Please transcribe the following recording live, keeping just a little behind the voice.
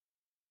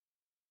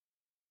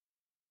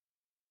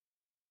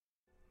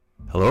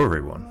Hello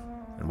everyone,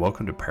 and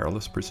welcome to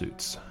Perilous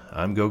Pursuits.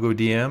 I'm GoGo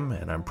DM,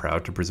 and I'm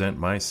proud to present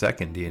my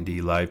second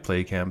D&D live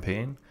play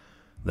campaign,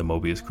 The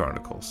Mobius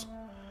Chronicles.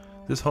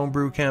 This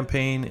homebrew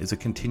campaign is a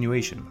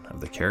continuation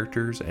of the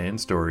characters and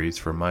stories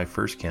from my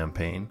first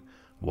campaign,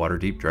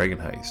 Waterdeep Dragon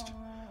Heist,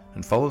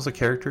 and follows the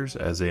characters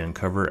as they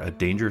uncover a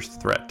dangerous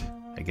threat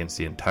against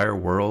the entire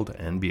world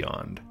and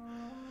beyond.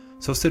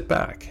 So sit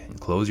back and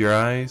close your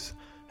eyes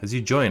as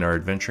you join our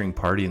adventuring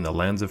party in the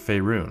lands of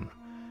Faerun,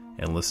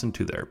 and listen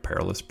to their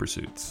perilous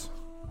pursuits.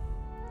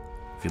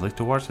 If you'd like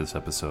to watch this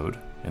episode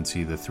and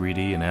see the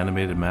 3D and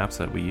animated maps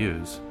that we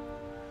use,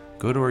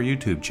 go to our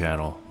YouTube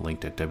channel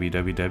linked at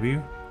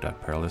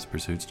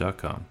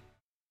www.perilouspursuits.com.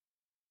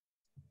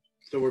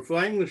 So we're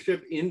flying the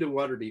ship into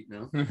Waterdeep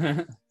now.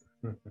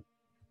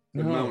 The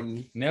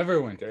mountain.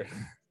 Never winter.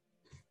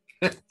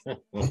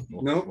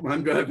 Nope,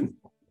 I'm driving.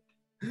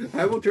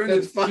 I will turn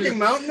this fucking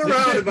mountain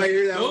around if I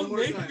hear that one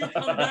more time.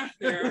 Come back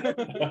there.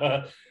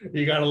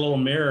 You got a little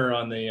mirror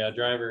on the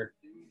driver.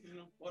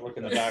 Look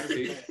in the back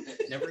seat.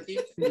 Never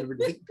deep.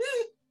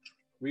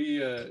 We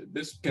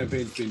this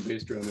campaign's been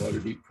based around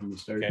Waterdeep from the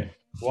start. Okay.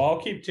 Well, I'll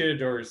keep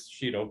Theodore's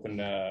sheet open,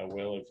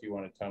 Will. If you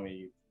want to tell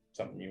me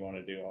something you want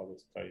to do, I'll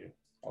just tell you.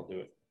 I'll do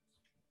it.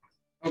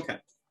 Okay.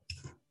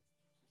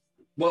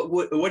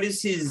 What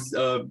is his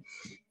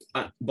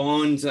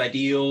bonds,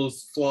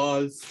 ideals,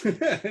 flaws?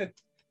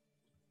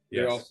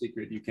 They're all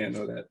secret. You can't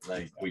know that.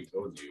 Like we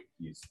told you,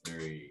 he's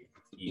very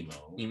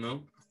emo.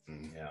 Emo?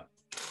 Yeah.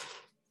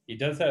 He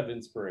does have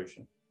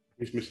inspiration.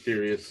 He's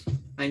mysterious.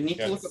 I need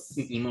to look up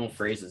some emo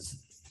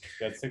phrases.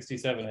 Got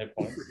 67 hit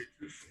points.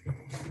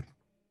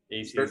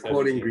 AC Start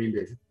quoting 17. Green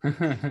Day.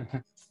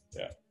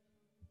 Yeah.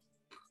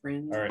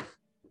 All right.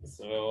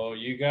 So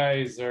you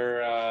guys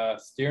are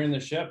steering the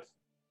ship.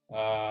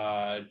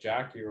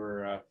 Jack,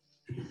 you're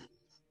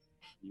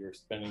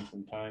spending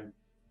some time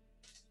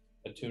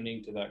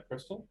attuning to that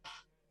crystal.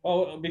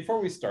 Oh, before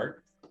we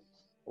start,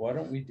 why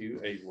don't we do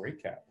a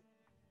recap?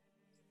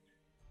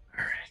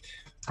 All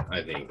right.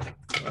 I think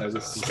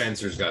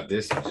Spencer's got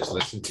this. You just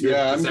listen to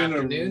Yeah, it I'm this gonna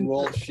afternoon.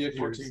 roll shit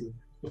here. 14.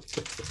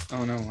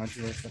 Oh no, why'd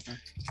you roll something?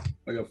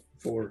 I got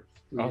 4.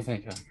 Oh,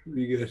 thank God.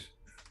 Pretty good.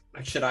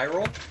 Should I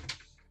roll?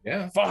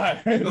 Yeah.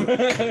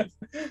 5.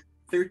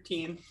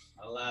 13.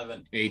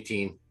 11.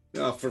 18.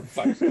 Oh, for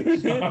fuck's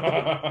sake.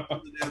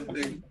 Damn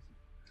thing.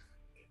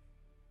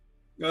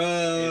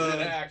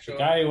 The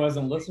guy who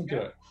hasn't listened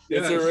to it.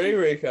 It's a Ray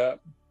recap.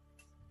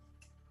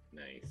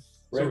 Nice.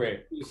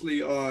 Ray.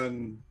 Obviously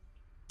on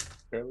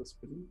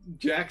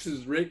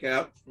Jax's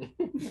recap,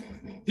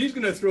 he's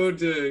gonna throw it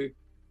to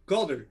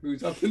Calder,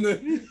 who's up in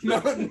the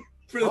mountain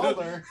for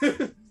Calder?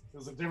 It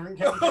was a different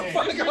campaign. Oh,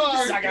 fuck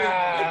off. Suck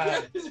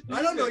it.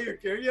 I don't know your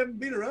character. You haven't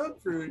been around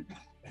for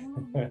 3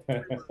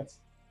 months.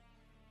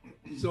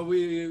 So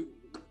we've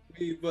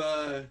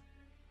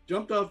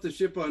jumped off the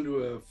ship onto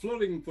a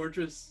floating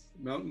fortress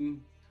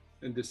mountain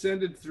and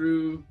descended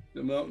through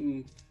the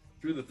mountain,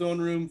 through the throne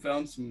room,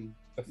 found some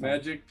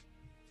magic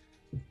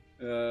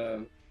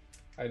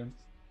Items.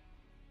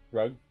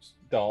 Rugs.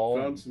 Doll.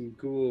 found some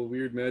cool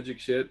weird magic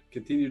shit,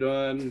 continued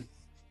on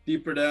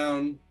deeper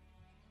down,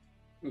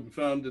 and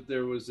found that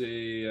there was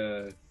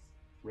a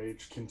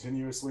Rage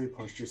continuously,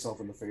 punched yourself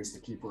in the face to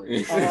keep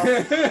rage.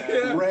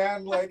 Yeah.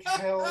 Ran like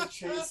hell,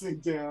 chasing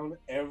down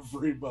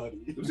everybody.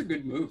 It was a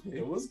good move.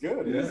 It was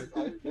good. It Yeah.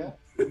 was- yeah.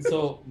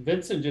 So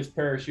Vincent just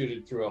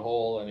parachuted through a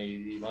hole and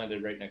he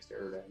landed right next to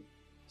Erdan.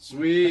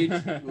 Sweet.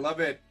 Love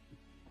it.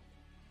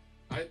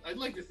 I'd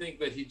like to think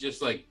that he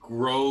just like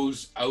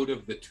grows out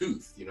of the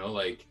tooth,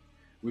 like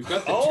we've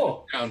got the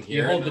Oh, tooth down you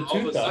here, hold and the all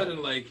of a tooth up.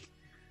 sudden, like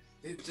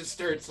it just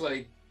starts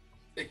like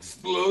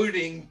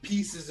exploding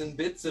pieces and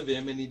bits of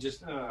him, and he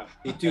just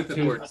He tooth the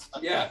ports.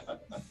 yeah.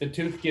 The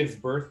tooth gives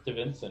birth to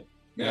Vincent.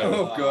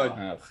 Oh,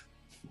 God.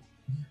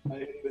 I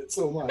hate it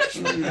so much.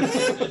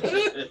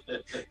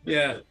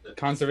 Yeah.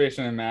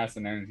 Conservation and mass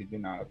and energy do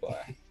not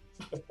apply.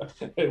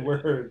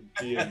 We're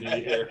D&D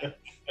here.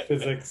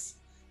 Physics.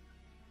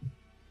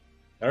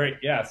 All right,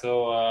 yeah.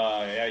 So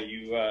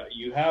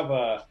you have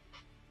a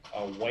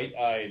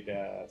white-eyed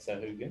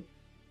Sahuagin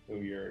who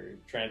you're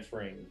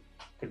transferring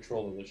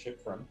control of the ship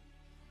from.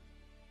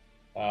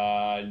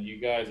 You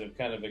guys have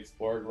kind of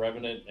explored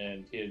Revenant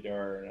and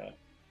Theodore in a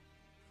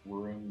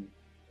room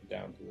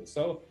down to the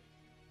south,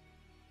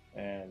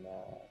 and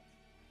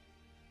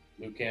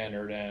Lucan,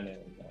 Erdan,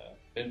 and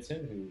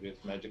Vincent, who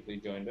just magically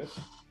joined us,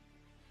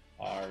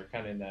 are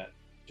kind of in that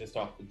just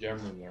off the gem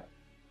room there.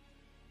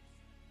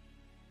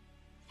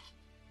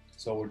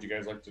 So what would you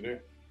guys like to do?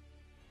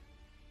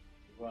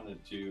 We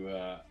wanted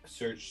to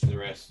search the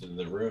rest of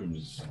the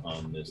rooms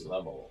on this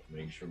level,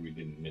 make sure we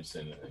didn't miss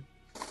anything.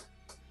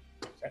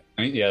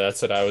 Yeah,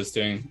 that's what I was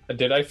doing.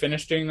 Did I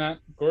finish doing that,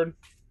 Gordon?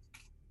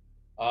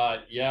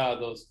 Yeah,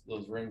 those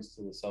rooms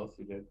to the south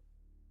you did.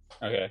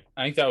 Okay,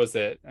 I think that was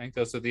it. I think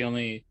those are the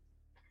only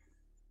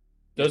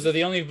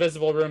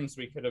visible rooms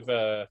we could have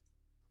that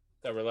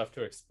were left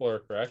to explore.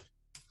 Correct?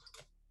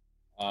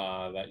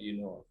 That you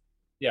know of.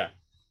 Yeah.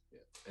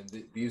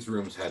 And these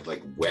rooms had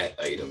like wet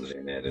items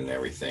in it and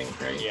everything,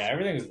 right? Yeah,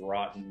 everything is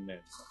rotten and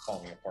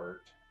falling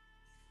apart.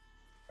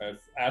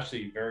 It's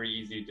actually very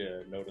easy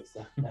to notice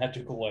the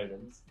magical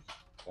items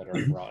that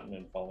are rotten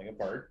and falling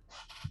apart.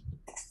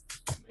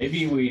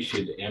 Maybe we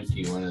should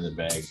empty one of the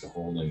bags of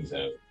holdings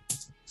out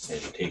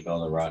and take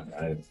all the rotten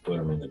items, put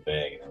them in the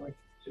bag, and then like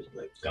just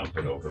like dump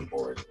it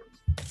overboard.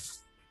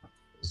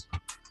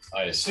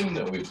 I assume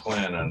that we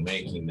plan on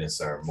making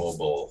this our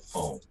mobile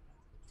home.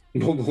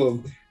 Mobile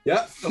home.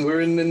 Yeah,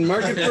 we're in the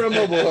market for a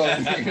mobile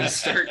home. We're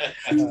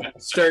gonna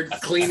start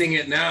cleaning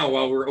it now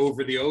while we're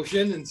over the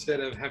ocean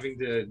instead of having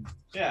to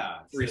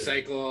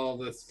recycle all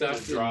the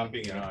stuff,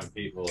 dropping it on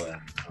people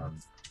and on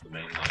the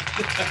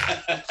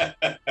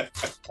mainland.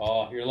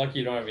 Oh, you're lucky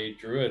you don't have 8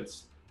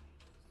 druids.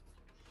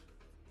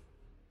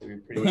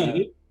 That'd be pretty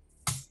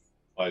bad.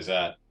 Why is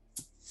that?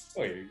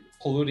 Oh, you're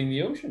polluting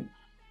the ocean.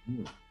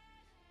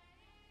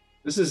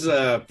 This is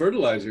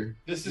fertilizer.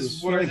 This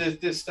is where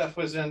this stuff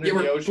was under Yeah, the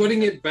we're ocean.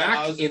 putting it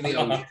back in the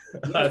ocean.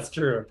 That's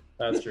true.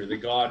 That's true. The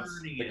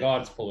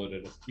gods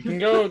polluted it. You can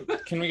go.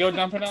 Can we go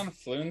dump it on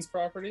Floon's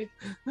property?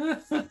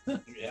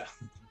 Yeah.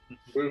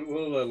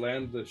 We'll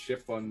land the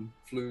ship on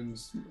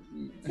Floon's.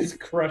 He's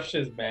crushed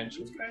his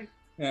mansion.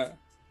 Yeah.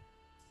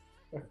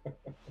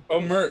 Oh,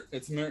 Mert.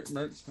 It's Mert's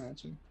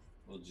mansion.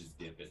 We'll just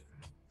dip it.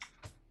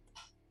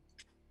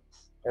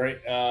 All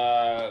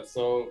right.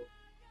 So,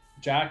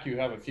 Jack, you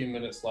have a few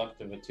minutes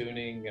left of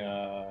attuning.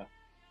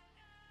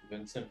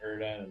 Vincent,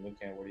 Erdan, and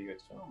Lucan, what are you guys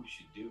doing? What we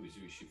should do is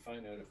we should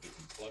find out if we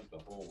can plug the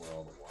hole where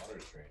all the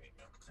water's draining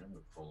up, and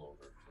we'll pull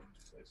over from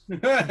this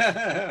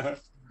place.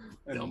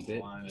 Dump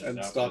it.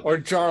 And stop. Or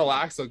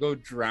Jarlaxle. Go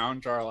drown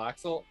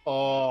Jarlaxle.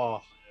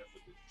 Oh.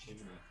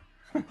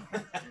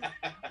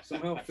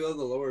 Somehow fill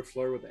the lower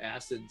floor with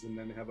acids and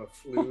then have a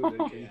flue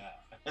that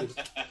can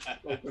just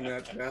open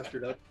that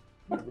bastard up.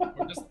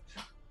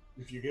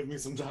 If you give me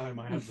some time,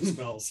 I have the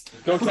spells.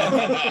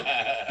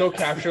 Go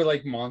capture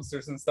like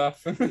monsters and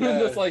stuff. And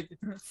just like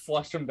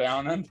flush them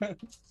down and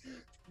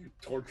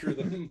Torture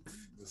them.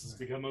 This has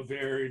become a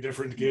very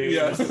different game.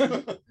 Yeah. I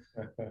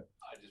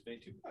just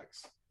made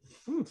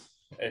 $2.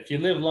 If you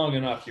live long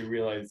enough, you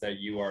realize that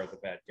you are the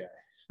bad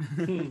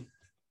guy.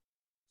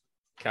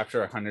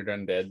 capture 100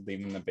 undead, leave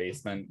them in the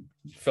basement,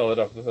 fill it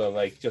up with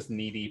like just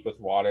knee deep with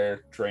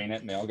water, drain it,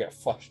 and they all get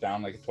flushed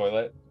down like a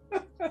toilet.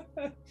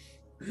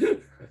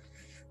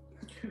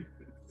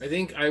 I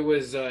think I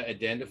was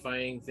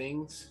identifying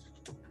things.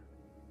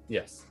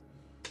 Yes.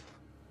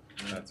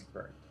 That's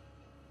correct.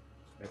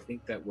 I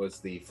think that was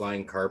the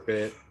flying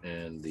carpet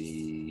and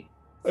the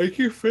I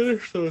can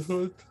finish those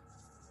ones.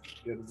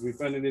 Yeah, did we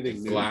find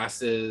anything new?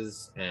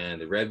 glasses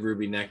and the red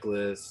ruby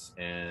necklace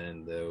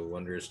and the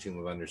wondrous tomb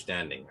of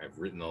understanding. I've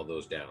written all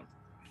those down.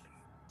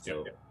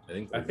 So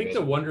I think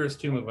the Wondrous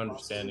Tomb of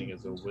Understanding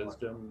is a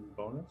wisdom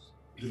bonus.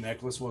 The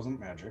necklace wasn't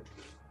magic,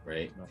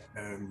 right.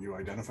 and you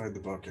identified the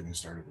book and you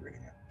started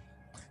reading it.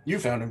 You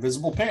found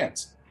invisible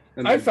pants.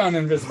 And I then- found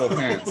invisible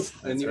pants.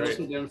 And you That's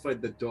also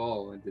identified the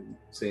doll and didn't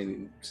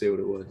say what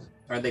it was.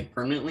 Are they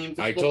permanently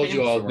invisible? I told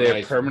you pants, all or- They're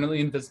I-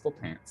 permanently invisible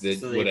pants. The-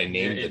 So what I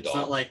named the it's doll.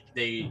 not like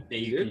they You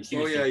you can did? choose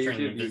Oh, yeah, to you turn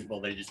them did. invisible.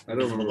 They just I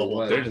don't invisible remember the whole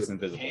what. time. They're just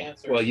invisible.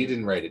 Pants are- well, you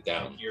didn't write it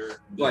down.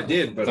 Well, I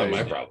did, but It's not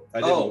I- my problem.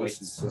 I didn't Oh,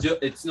 listen, so-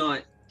 it's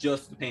not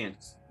just the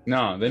pants.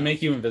 No, they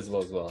make you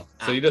invisible as well.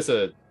 So Ah. you just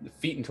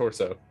feet and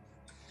torso.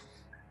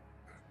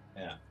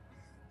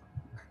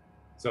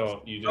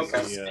 So you just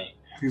Okay. see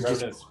He's just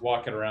Revenant's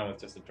walking around with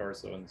just a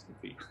torso and some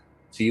feet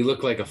So you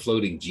look like a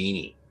floating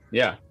genie.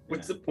 Yeah,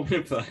 What's the point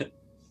of that?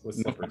 with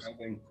slippers.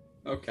 Nothing.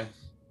 Okay.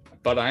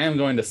 but I am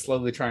going to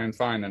slowly try and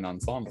find an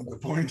ensemble. the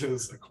point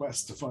is a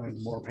quest to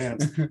find more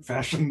pants,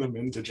 fashion them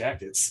into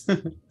jackets.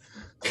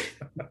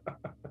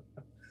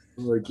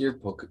 Like your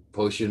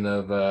potion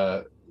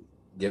of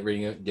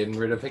getting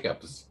rid of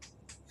hiccups.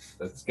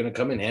 That's gonna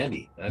come in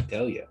handy, I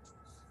tell you.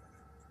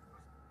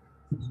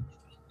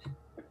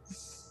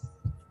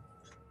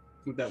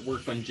 Would that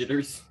work on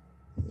jitters?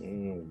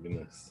 Oh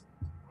goodness.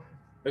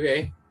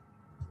 Okay.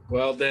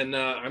 Well then,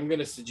 I'm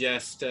gonna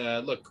suggest.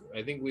 Look,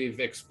 I think we've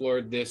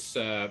explored this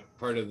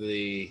part of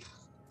the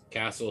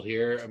castle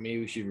here.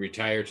 Maybe we should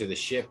retire to the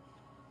ship.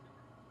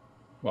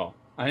 Well,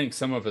 I think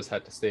some of us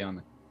had to stay on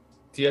the.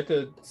 Do you have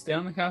to stay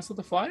on the castle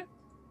to fly?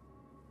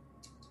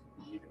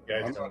 You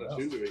guys I'm don't not know.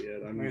 attuned to it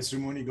yet. I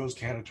assume when he goes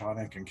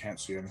catatonic and can't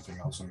see anything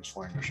else and he's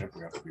flying the ship,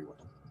 we have to be with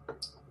him.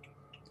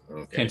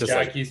 Okay. Can't just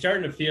Jack, like you're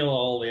starting to feel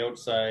all the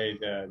outside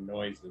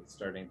noises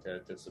starting to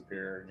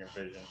disappear in your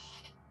vision.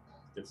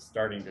 It's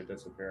starting to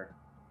disappear.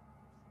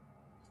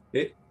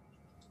 I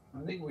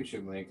think we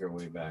should make our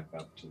way back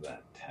up to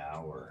that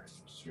tower and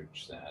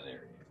search that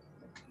area.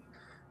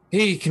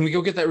 Hey, can we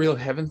go get that real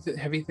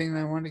heavy thing that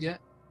I wanted to get?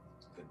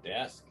 The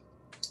desk.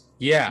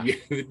 Yeah,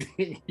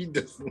 He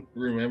doesn't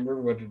remember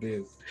what it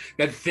is.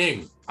 That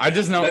thing. I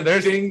just know that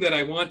there's. thing that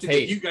I wanted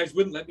Hey. that you guys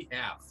wouldn't let me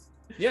have.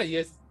 Yeah,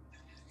 yes.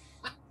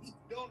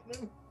 Don't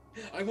know.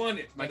 I want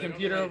it. My but I don't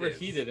computer know what it is.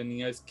 overheated and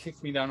you guys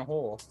kicked me down a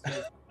hole.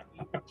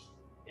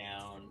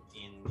 Down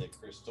in the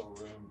crystal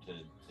room to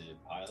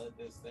pilot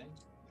this thing.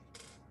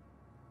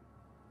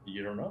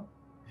 You don't know.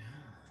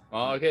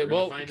 Oh, okay. We're gonna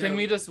Well, find can out.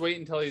 we just wait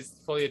until he's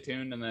fully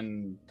attuned and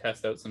then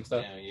test out some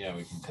stuff? Yeah,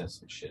 we can test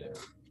some shit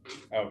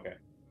out. Okay.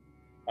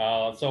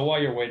 So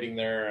while you're waiting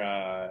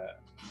there,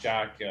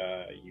 Jack,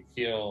 you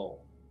feel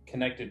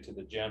connected to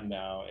the gem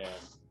now, and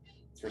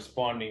it's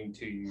responding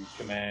to your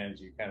commands.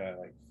 You kind of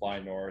like fly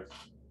north,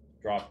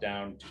 drop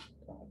down to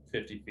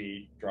 50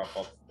 feet, drop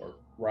up or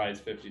rise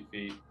 50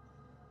 feet.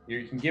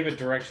 You can give it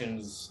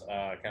directions,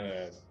 kind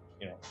of,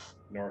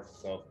 north,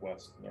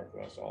 southwest,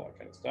 northwest, all that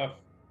kind of stuff,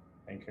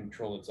 and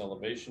control its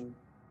elevation.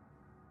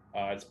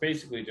 It's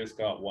basically just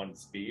got one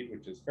speed,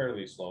 which is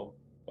fairly slow,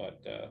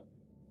 but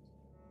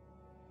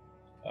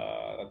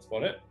that's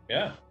about it.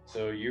 Yeah.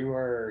 So you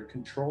are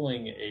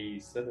controlling a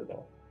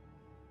citadel.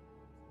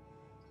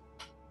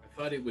 I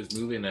thought it was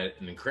moving at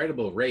an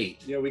incredible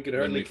rate, Yeah, we could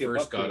When hardly we keep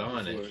first up to got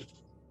on before. it.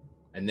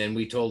 and then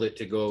we told it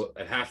to go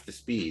at half the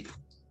speed,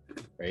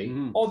 right?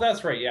 Mhm. Oh,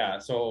 that's right. Yeah.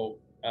 So,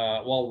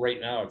 well, right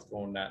now it's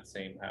going that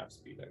same half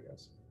speed, I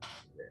guess.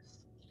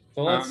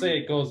 So let's say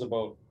it goes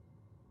about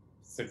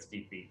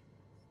 60 feet.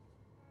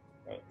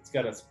 It's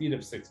got a speed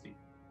of 60.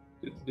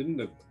 Didn't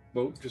the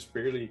boat just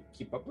barely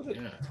keep up with it?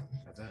 Yeah,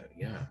 I thought,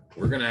 yeah.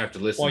 We're gonna have to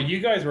listen. Well, you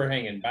guys were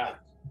hanging back.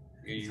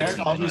 You- Tech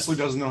obviously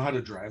doesn't know how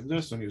to drive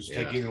this, and he's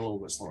Yeah. taking it a little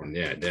bit slower.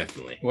 Yeah,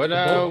 definitely. What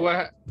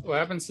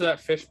happens to that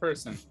fish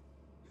person?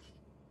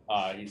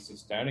 He's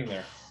just standing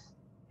there.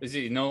 Is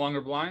he no longer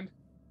blind?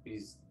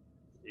 He's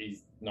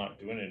not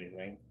doing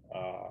anything.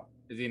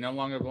 Is he no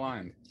longer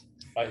blind?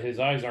 His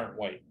eyes aren't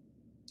white.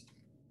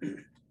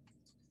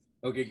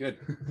 Okay, good.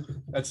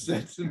 That's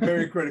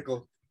very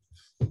critical.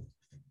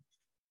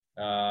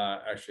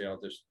 Actually, I'll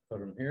just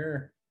put him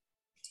here.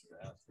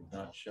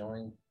 Not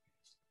showing.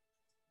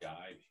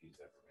 Dive he's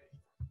ever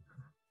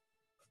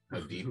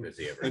made. How deep has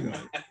he ever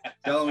gone?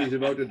 Tell him he's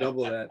about to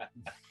double that.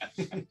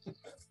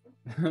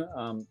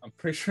 I'm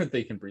pretty sure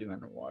they can breathe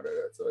underwater.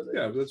 That's what they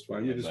Yeah, that's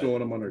fine. We Yeah, just but don't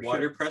want him on our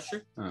Water ship.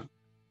 pressure?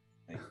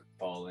 Like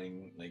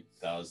falling like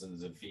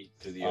thousands of feet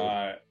to the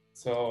ocean.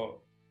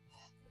 So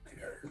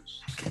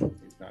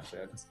he's not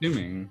dead.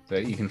 assuming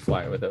that you can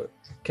fly without.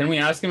 Can we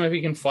ask him if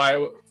he can fly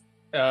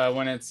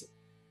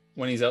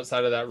when he's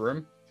outside of that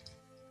room?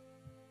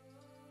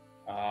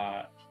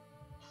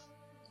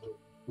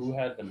 Who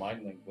had the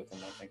mind link with him?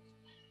 I think.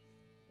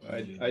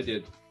 I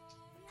did.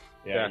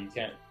 Yeah, Yeah. you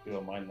can't do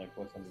a mind link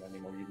with him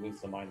anymore. You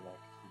lose the mind link.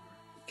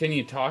 Can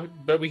you talk?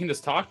 But we can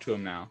just talk to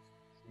him now.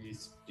 Do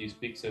you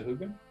speak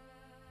Sahugan?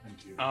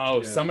 Thank you.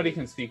 Oh, Yeah. somebody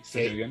can speak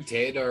Sahugan.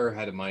 Theodore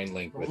had a mind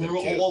link with him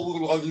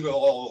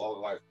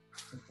too.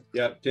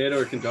 Yeah,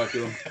 Theodore can talk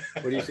to him.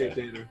 What do you say,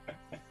 Theodore?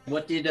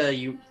 What did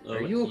you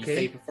Are you okay?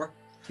 say before?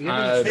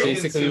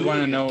 Basically, we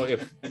want to know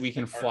if we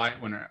can fly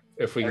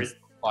if we can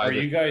fly Are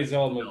you guys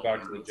all moved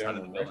back to the outside of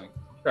the general? building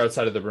or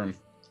outside of the room.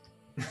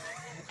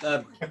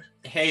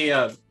 Hey,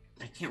 I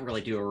can't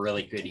really do a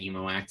really good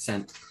emo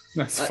accent.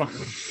 That's Uh,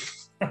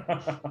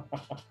 fine.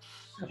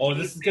 Oh,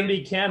 this is gonna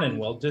be canon.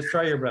 Well, just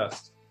try your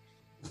best.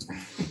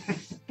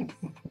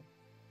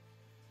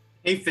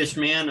 Hey,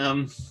 Fishman.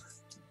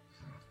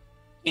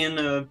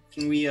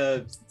 Can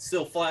we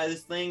still fly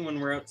this thing when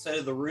we're outside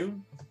of the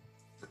room?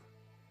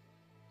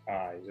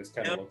 He just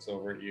kind of looks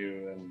over at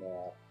you and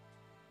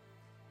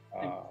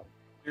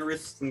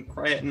Nervous and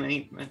quiet at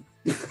night, man.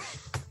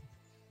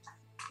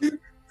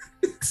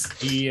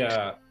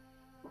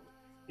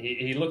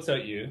 he looks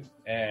at you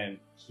and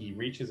he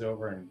reaches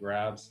over and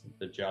grabs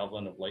the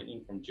javelin of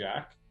lightning from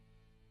Jack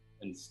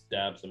and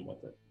stabs him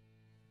with it.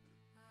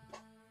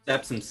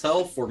 Stabs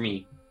himself or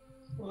me?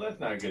 Well, that's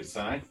not a good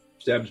sign.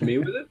 Stabs me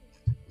with it?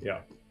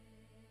 Yeah,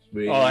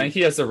 Sweet. Oh, and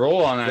he has a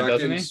roll on that, Fucking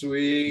doesn't he?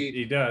 sweet.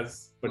 he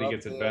does, but he Love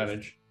gets this.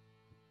 advantage.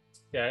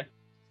 Okay.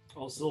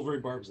 All silvery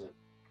barbs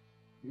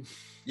then.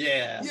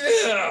 Yeah.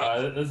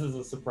 This is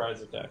a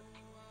surprise attack.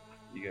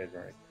 You guys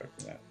aren't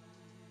expecting that.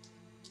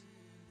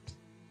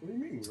 What do you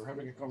mean? We were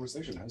having a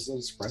conversation. How's that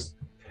a surprise?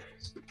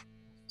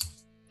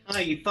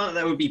 You thought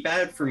that would be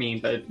bad for me,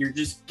 but you're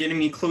just getting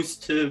me close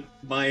to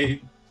my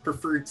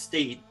preferred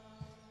state.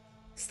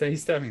 Stay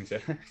stabbing,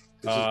 Jack.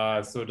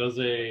 So does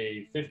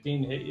a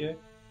 15 hit you?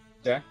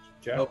 Yeah.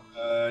 Jack?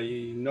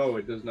 No,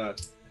 it does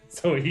not.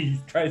 So he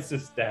tries to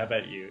stab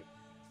at you,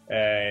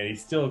 and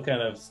he's still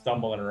kind of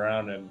stumbling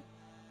around him.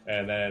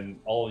 And then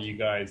all you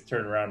guys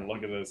turn around and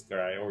look at this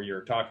guy, or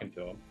you're talking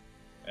to him,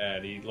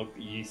 and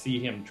you see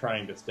him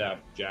trying to stab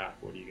Jack.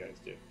 What do you guys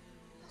do?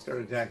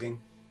 Start attacking.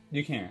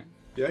 You can't.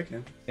 Yeah, I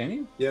can. Can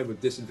you? Yeah, with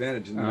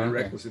disadvantage and then Oh, a okay.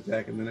 reckless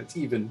attack, and then it's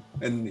even.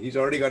 And he's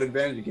already got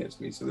advantage against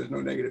me, so there's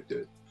no negative to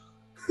it.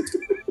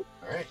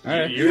 All right. All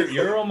right.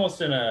 You're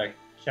almost in a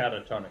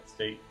catatonic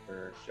state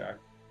for Jack.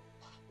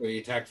 Well, he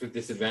attacks with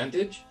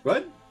disadvantage.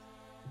 What?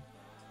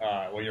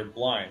 Well, you're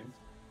blind.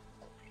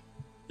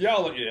 Yeah,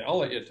 I'll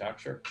let you attack.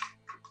 Sure.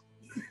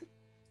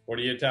 What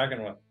are you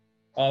attacking with?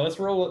 Let's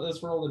roll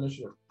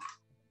initiative.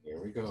 Here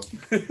we go.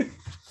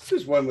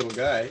 Just one little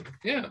guy.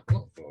 Yeah.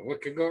 Well,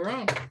 what could go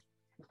wrong?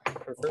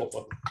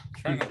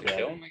 Trying not to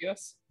kill him, I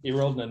guess. He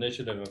rolled an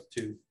initiative of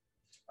 2.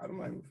 I don't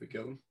mind if we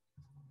kill him.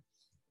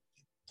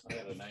 I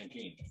got a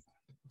 19.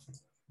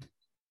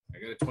 I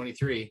got a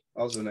 23.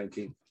 Also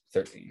 19.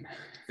 13.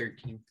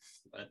 13,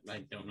 but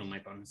I don't know my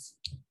bonus.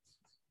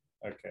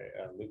 Okay,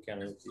 Luke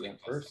Henry went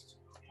first.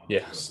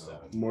 Yeah.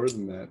 More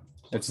than that.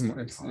 It's I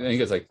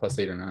think it's like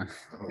 +8 or 9.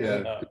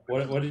 Yeah.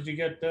 What did you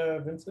get,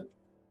 Vincent?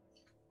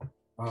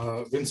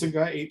 Vincent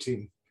got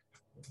 18.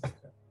 It's a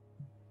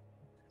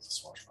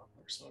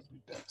swashbuckler, so it'd be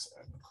Dex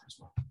and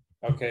charisma.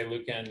 Okay,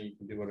 Lucan, you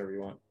can do whatever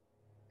you want.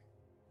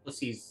 Plus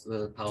he's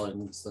the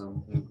paladin,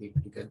 so it'll be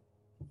pretty good.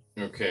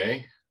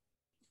 Okay.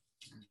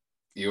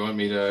 You want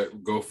me to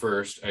go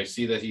first? I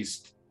see that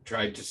he's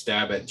tried to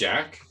stab at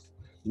Jack.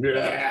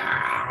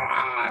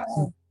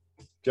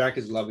 Jack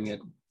is loving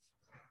it.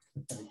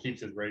 He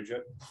keeps his rage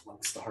up.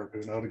 Let's the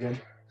harpoon out again.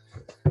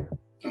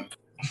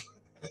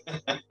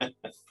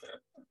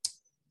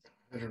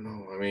 I don't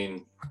know. I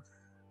mean,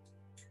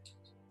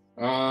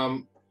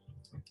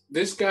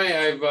 this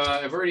guy,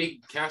 I've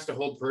already cast a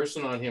hold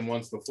person on him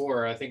once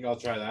before. I think I'll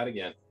try that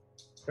again.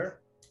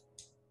 Sure.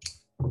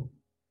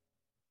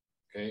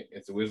 Okay,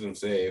 it's a wisdom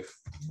save.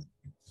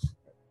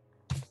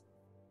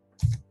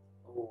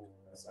 Oh,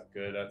 that's not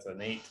good. That's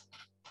an 8.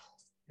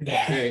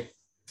 Okay.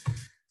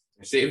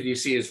 My save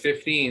DC is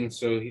 15,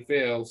 so he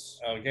fails.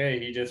 Okay,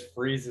 he just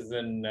freezes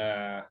in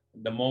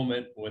the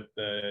moment with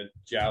the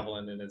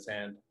javelin in his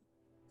hand.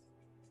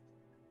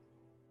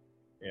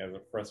 He has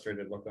a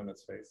frustrated look on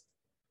his face.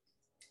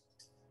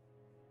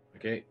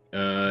 Okay,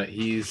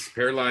 he's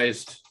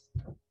paralyzed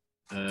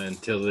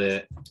until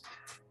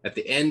at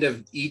the end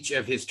of each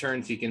of his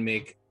turns, he can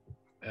make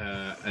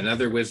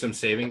another wisdom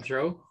saving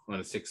throw. On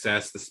a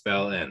success, the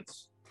spell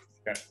ends.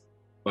 Okay.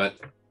 But,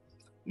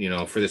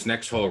 for this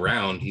next whole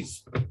round,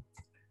 he's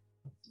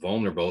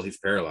vulnerable. He's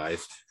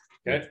paralyzed.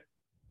 Okay.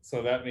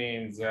 So that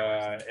means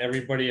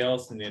everybody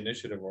else in the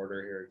initiative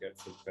order here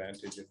gets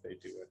advantage if they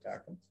do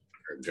attack him.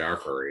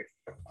 Jackery.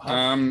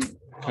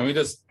 Can we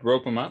just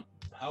rope him up?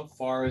 How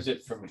far is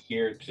it from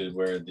here to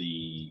where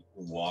the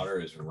water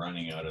is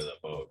running out of the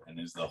boat? And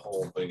is the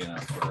hole big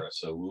enough for a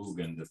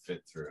Sahugan to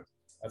fit through?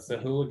 A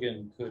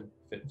Sahuagin could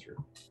fit through.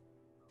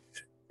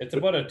 It's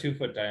about a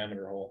 2-foot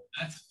diameter hole.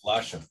 Let's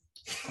flush him.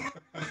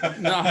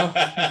 No.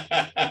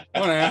 I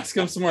want to ask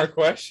him some more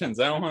questions.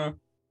 I don't want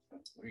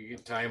We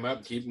can tie him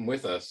up, keep him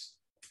with us.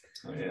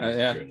 Oh,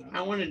 yeah. true enough.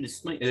 I wanted to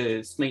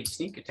smite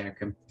sneak attack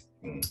him.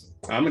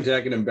 I'm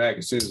attacking him back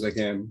as soon as I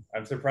can.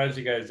 I'm surprised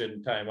you guys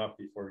didn't tie him up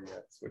before you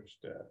got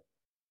switched.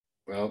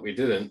 Well, we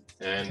didn't,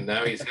 and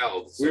now he's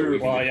held. So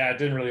Well, yeah, it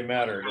didn't really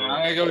matter.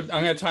 I'm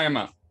gonna tie him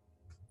up.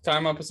 Tie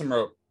him up with some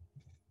rope.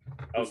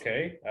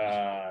 Okay.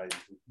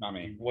 Not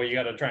me. Well, you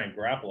got to try and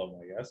grapple him,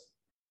 I guess.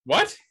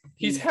 What?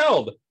 He's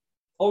held.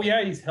 Oh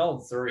yeah, he's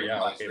held. Sorry, yeah.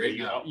 Right Okay, right but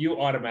you, now.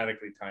 you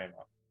automatically tie him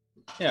up.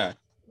 Yeah.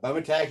 I'm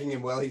attacking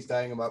him while he's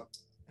tying him up.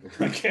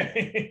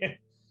 Okay.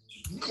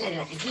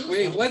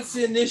 Wait, what's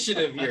the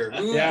initiative here?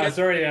 Who Yeah, gets-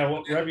 sorry. Yeah,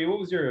 Revy, what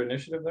was your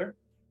initiative there?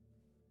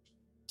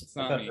 It's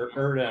I not thought me.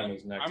 Erdan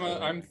was next.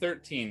 I'm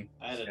 13.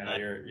 I had a Yeah, nine.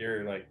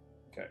 you're like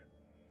okay.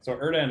 So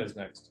Erdan is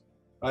next.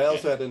 I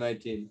also had a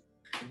 19.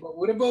 But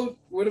what about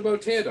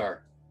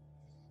Teodor?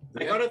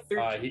 I got a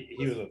 13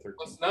 He was a 13.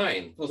 Plus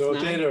 9. plus So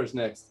 9. Theodore's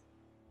next.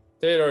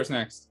 Theodore's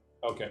next.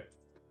 Okay.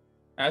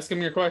 Ask him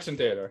your question,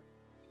 Theodore.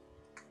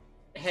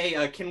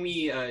 Hey, can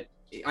we? I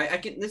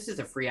can. This is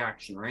a free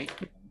action, right?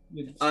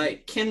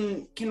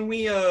 Can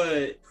we?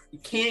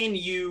 Can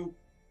you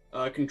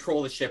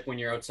control the ship when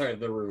you're outside of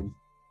the room?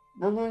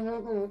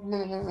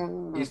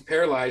 He's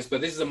paralyzed,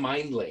 but this is a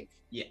mind link.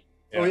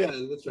 Oh yeah,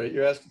 that's right.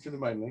 You're asking through the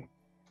mind link.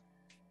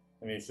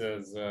 And he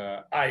says,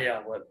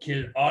 I will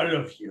kill all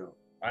of you.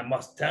 I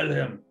must tell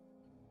him.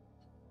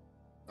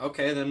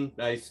 Okay, then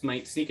I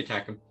might sneak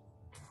attack him.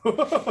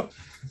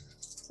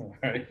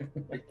 Right.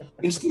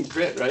 Instant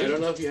crit, I right?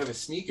 don't know if you have a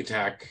sneak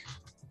attack.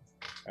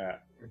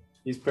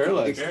 He's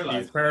paralyzed.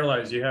 He's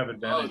paralyzed. You have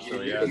advantage,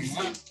 so yeah.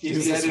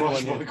 He's a headed one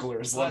hit.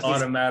 swashbuckler. Is less.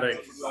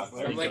 Automatic.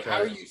 I'm like,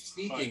 how are you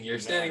sneaking? You're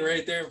standing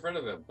right there in front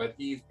of him, but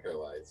he's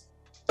paralyzed.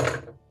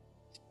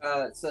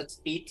 So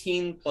that's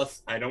 18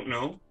 plus I don't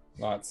know.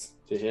 Lots.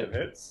 To It hit.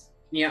 hits.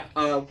 Yeah.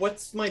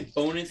 What's my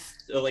bonus?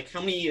 Like, how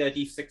many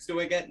d6 do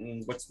I get,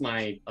 and what's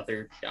my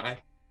other die?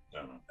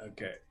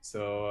 Okay,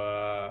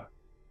 so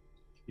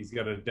he's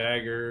got a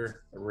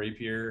dagger, a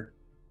rapier.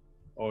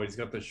 Oh, he's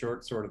got the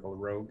short sword of the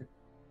rogue.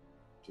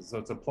 So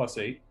it's a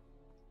 +8.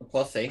 A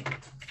plus 8.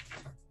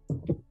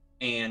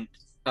 And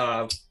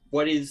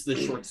what is the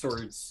short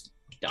sword's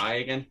die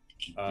again?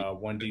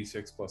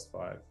 1d6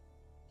 +5.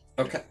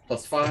 Okay,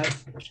 plus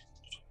 5.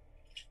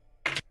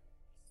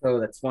 So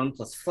that's 1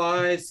 plus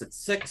 5, so it's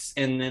 6.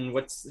 And then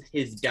what's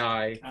his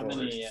die How for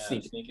many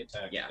sneak? sneak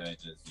attack Yeah.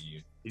 dice does he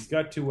use? He's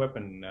got 2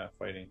 weapon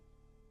fighting.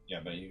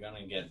 Yeah, but you're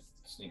gonna get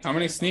sneak. How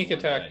many attack on sneak one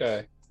attack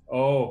dice. die?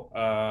 Oh,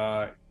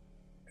 where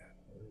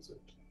is it?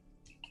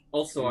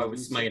 Also, I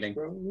was smiting.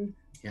 Probably.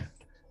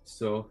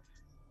 So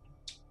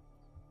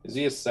Is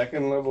he a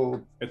second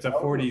level? It's a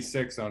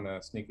 46 on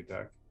a sneak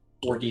attack.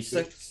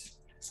 4d6.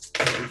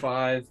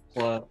 5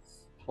 plus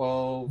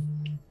 12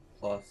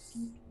 plus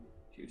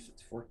 2, so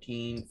it's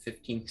 14,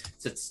 15.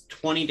 So it's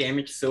 20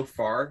 damage so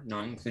far,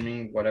 not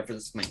including whatever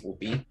the smite will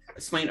be.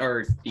 The smite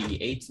are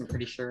D8s, I'm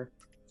pretty sure.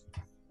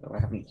 Though I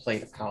haven't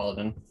played a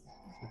paladin.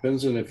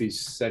 Depends on if he's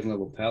second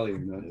level pally or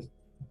not.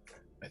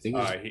 I think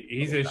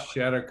He's a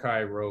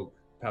Shadowkai rogue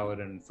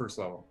paladin first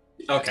level.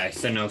 Okay,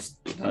 so no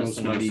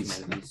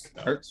smites.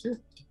 Arts here.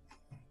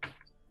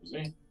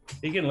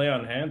 He can lay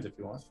on hands if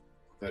you want.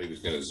 thought he was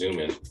going to zoom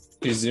in.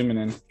 He's zooming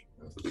in.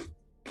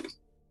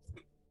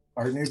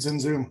 Art needs in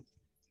Zoom.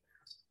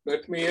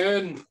 Let me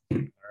in. All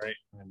right,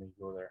 let me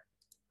go there.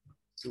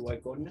 Do I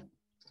go now?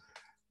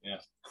 Yeah.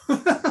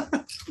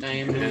 I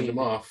am Hand him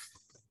off.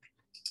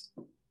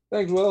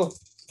 Thanks, Will.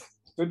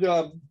 Good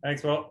job.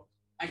 Thanks, Will.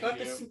 I got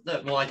this.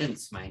 Well, I didn't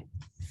smite.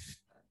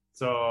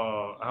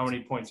 So, how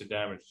many points of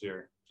damage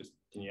here? Just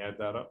can you add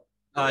that up?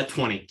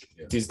 20.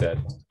 He's dead.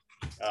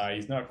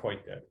 He's not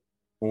quite dead,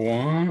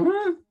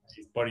 What?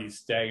 but he's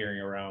staggering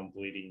around,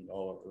 bleeding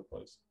all over the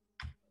place.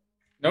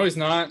 No, he's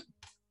not.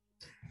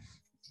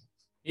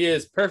 He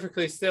is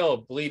perfectly still,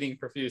 bleeding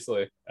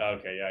profusely.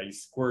 Okay, yeah,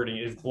 he's squirting.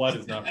 His blood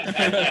is not.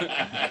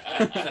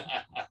 The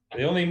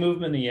only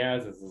movement he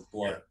has is his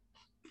blood.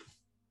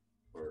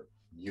 Or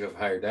you have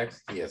higher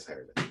dex. He has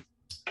higher dex.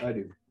 I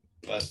do.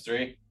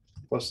 +3.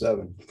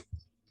 +7.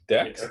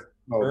 Dex.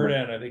 Oh,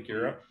 Birdan, I think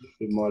you're up.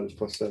 the mod is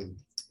 +7.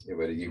 Yeah,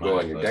 but you go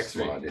on your Minus dex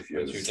 +3. mod if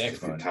you're, What's your dex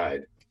if you're mod?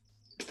 tied.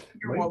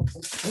 You're welcome.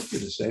 Might be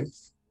the same.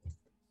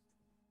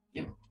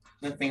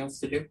 Nothing else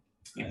to do.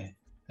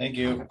 Thank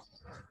you.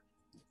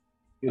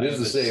 It is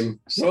the same.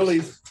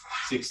 Slowly.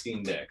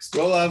 16 dex.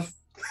 Roll off.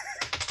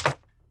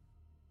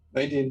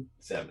 19.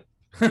 7.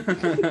 All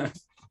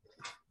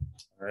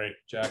right,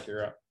 Jack,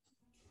 you're up.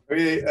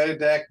 Okay, I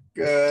attack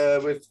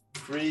with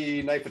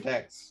 3 knife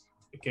attacks.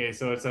 Okay,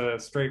 so it's a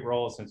straight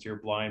roll since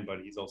you're blind,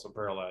 but he's also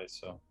paralyzed.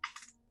 So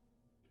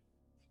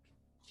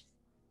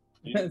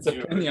It's a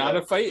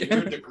pinata fight.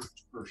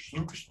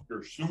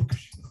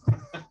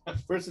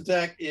 First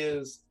attack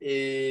is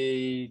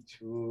a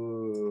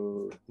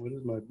 2. What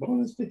is my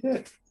bonus to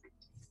hit?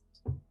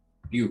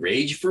 You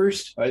rage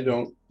first? I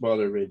don't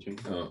bother raging.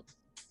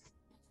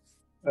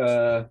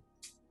 Oh.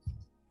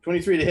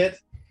 23 to hit.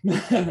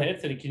 that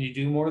hits, and can you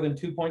do more than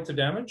 2 points of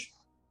damage?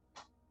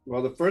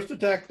 Well, the first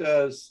attack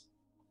does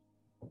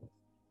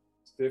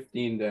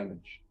 15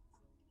 damage.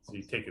 So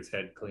you take his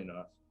head clean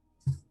off.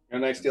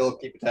 And I still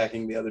keep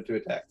attacking the other 2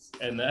 attacks.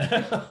 And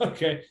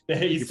okay,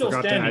 he's You still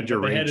forgot standing. to add your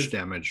but the head rage is,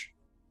 damage.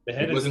 the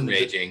head It wasn't is,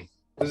 raging.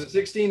 Does it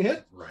 16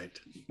 hit? Right.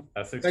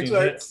 16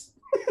 Excellent. hits.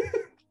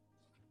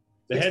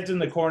 The head's in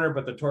the corner,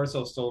 but the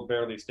torso's still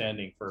barely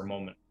standing for a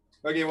moment.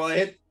 Okay, well, I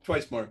hit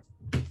twice more.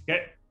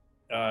 Okay.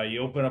 You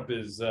open up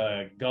his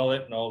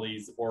gullet, and all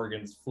these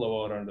organs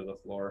flow out onto the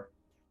floor.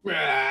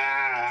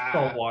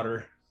 Salt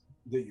water.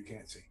 That you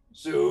can't see.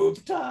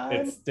 Soup time.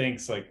 It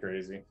stinks like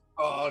crazy.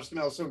 Oh, it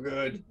smells so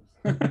good.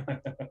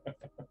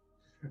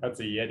 That's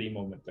a Yeti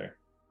moment there.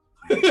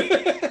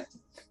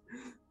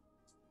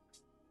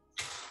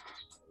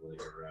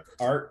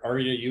 Art, are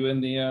you in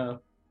the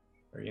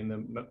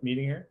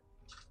meeting here?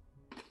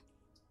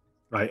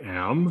 I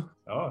am.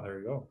 Oh, there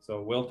you go.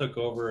 So Will took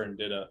over and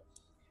did a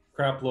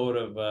crap load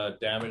of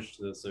damage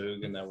to the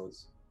Zug, and that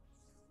was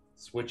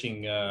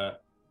switching the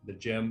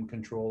gem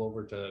control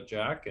over to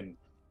Jack. And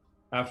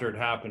after it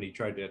happened, he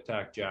tried to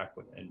attack Jack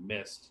and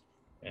missed,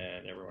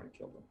 and everyone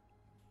killed him.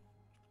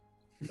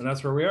 And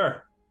that's where we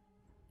are.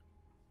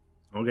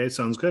 Okay,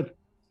 sounds good.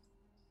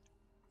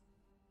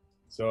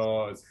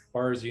 So as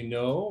far as you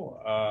know,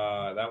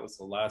 that was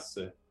the last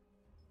the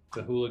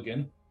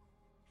hooligan.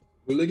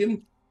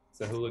 Hooligan?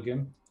 It's a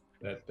hooligan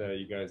that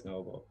you guys know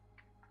about.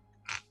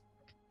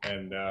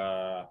 And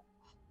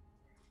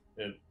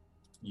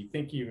you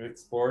think you've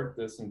explored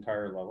this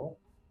entire level.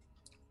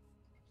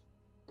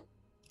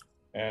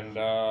 And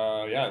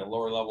yeah, the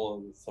lower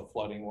level is the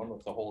flooding one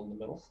with the hole in the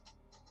middle.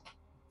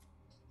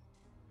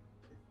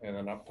 And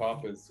then up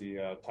top is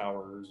the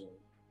towers and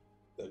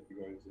that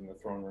you guys in the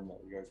throne room that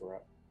you guys were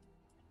at.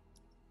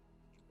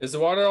 Is the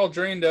water all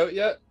drained out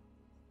yet?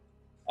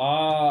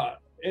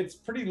 It's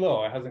pretty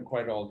low. It hasn't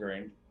quite all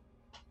drained.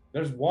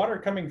 There's water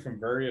coming from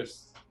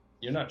various.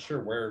 You're not sure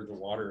where the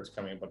water is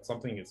coming, but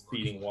something is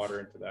feeding water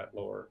into that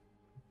lower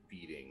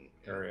Feeding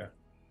area.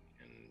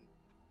 and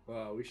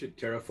Wow, we should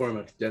terraform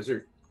a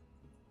desert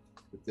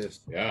with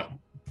this. yeah,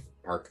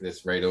 park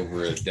this right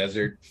over a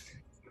desert.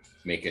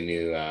 Make a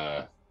new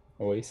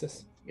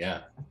Oasis.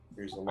 yeah.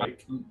 Here's a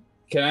lake.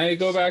 Can I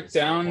go back It's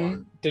not down?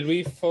 water. Did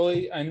we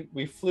fully?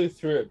 We flew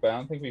through it, but I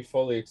don't think we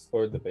fully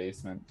explored the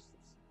basement.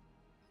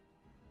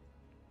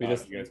 We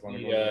just You guys want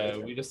to go to the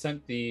basement? we just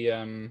sent the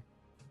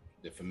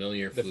The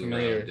familiar The flew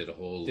familiar around, did a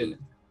whole did- loop.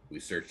 We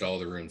searched all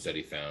the rooms that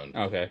he found.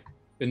 okay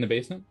in the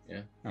basement.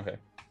 Yeah. Okay.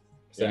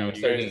 So Yeah, now we're you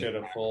starting. guys get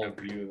a full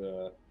view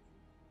of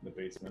the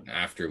basement.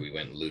 After we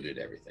went and looted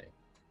everything.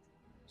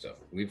 So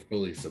we've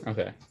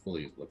Okay.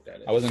 fully looked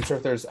at it. I wasn't sure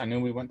if there's. I knew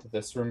we went to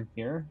this room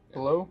here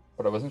below,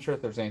 but I wasn't sure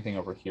if there's anything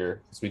over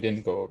here because we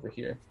didn't go over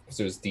here because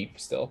it was deep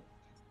still.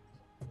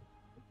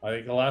 I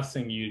think the last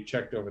thing you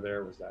checked over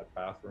there was that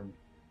bathroom.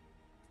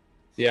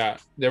 Yeah,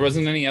 there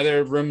wasn't any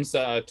other rooms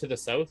to the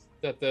south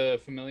that the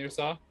familiar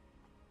saw?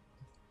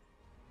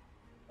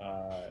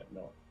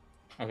 No.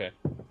 Okay.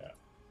 Yeah.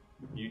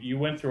 You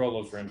went through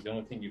all those rooms. The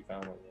only thing you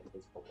found were the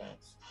invisible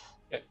pants.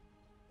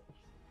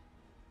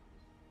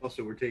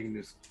 Also, we're taking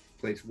this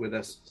place with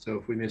us, so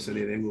if we miss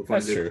anything, we'll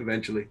find That's it true.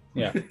 eventually.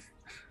 Yeah. Yeah,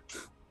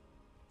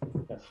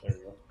 there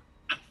you go.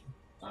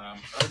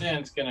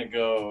 Arden's gonna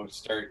go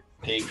start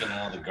taking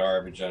all the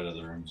garbage out of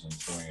the rooms and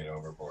throwing it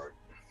overboard.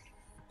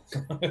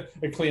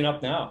 They clean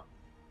up now.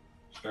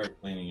 Start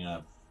cleaning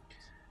up.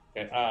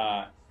 Okay.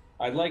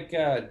 I'd like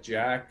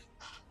Jack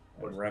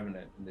and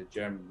Revenant in the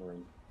gem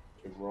room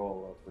to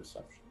roll a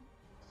perception.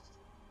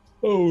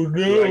 Oh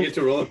Do I get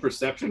to roll a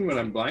perception when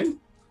I'm blind?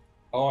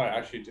 Oh,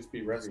 actually, just be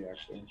Revy.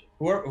 Actually,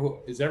 who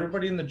is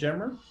everybody in the gem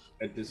room?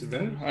 At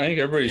disadvantage? I think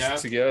everybody's Yeah.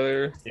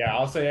 together. Yeah,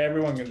 I'll say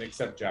everyone can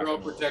except Jack. We're all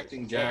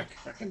protecting Jack.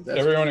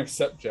 Everyone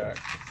except Jack.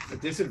 At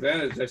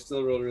disadvantage, I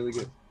still roll really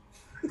good.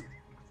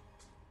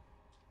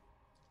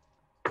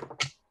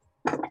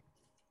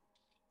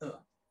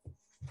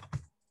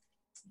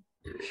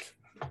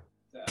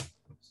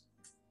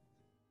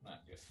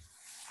 Not good.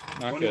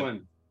 Not good.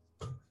 21.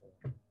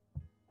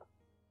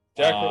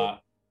 Jack,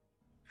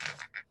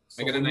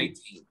 I got a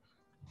 19.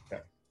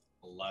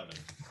 11.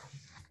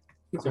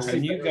 So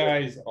when you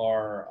guys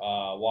are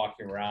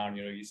walking around,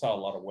 you saw a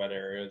lot of wet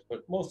areas,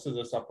 but most of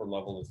this upper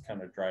level is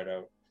kind of dried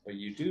out. But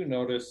you do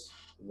notice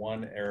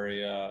one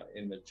area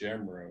in the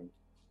gym room,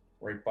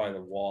 right by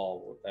the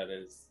wall, that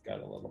is got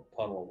a little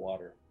puddle of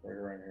water right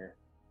around here.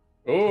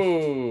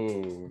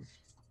 oh,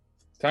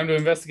 time to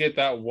investigate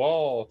that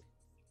wall.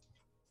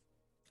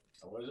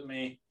 That wasn't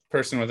me.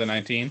 Person with a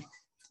 19.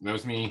 That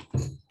was me.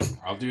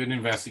 I'll do an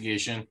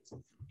investigation.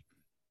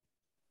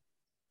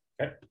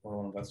 Okay,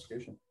 roll an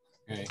investigation.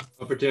 Okay.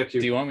 I'll protect Do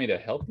you. you want me to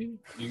help you?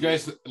 You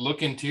guys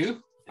looking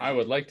too? I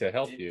would like to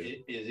help you.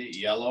 Is it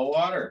yellow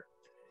water?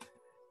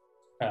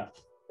 It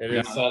Yeah,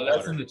 is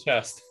that's in the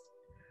chest.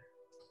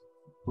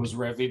 Was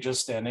Revy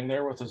just standing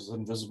there with his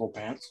invisible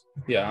pants?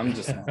 Yeah, I'm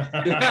just.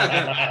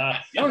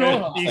 no,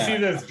 no. You see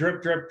this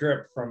drip, drip,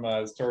 drip from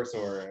his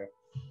torso area.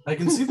 I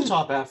can see the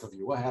top half of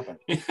you. What happened?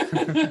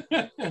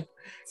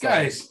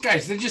 guys,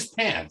 they're just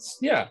pants.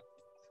 Yeah,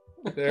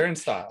 they're in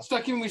style.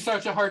 Stop giving me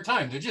such a hard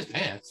time. They're just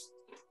pants.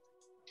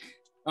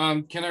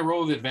 Can I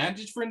roll with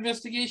advantage for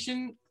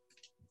investigation?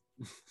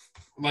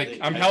 Like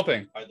I'm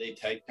helping. Are they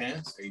tight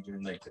pants? Are you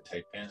doing like the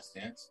tight pants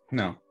dance?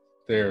 No,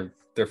 they're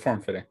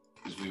form fitting.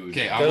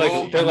 okay, They're like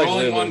rolling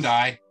Lulu's. one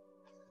die.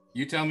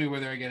 You tell me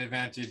whether I get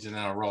advantage, and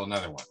then I'll roll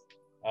another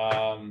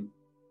one.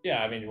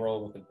 Yeah, I mean,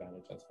 roll with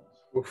advantage. That's fine.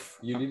 Oof,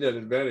 you need that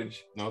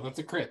advantage. No, that's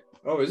a crit.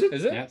 Oh, is it?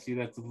 Is it? Yeah, see,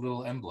 that's a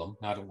little emblem,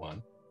 not a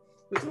one.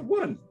 It's a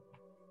 1.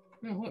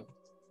 No, look,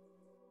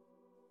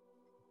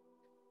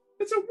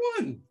 It's a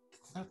 1.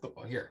 it's not the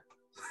one. Here,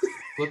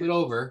 flip it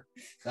over.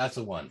 That's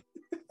a one.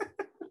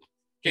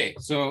 Okay,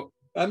 so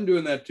I'm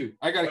doing that too.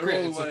 I got a I crit.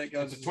 rolled It's one a, that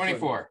counts it's a as a 20.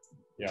 24.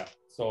 Yeah.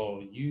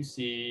 So you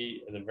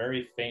see the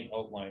very faint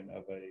outline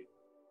of a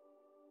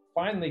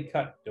finely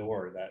cut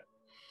door that,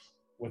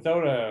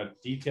 without a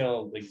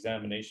detailed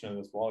examination of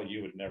this wall,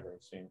 you would never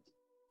have seen.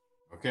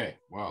 Okay,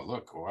 well,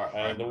 look.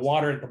 Wow, The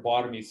water at the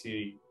bottom, you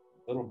see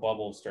little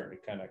bubbles starting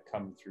to kind of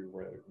come through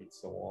where it meets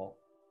the wall.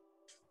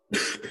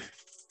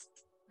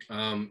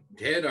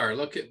 Hadar,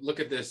 look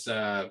at this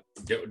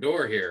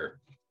door here.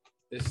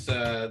 This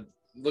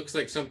looks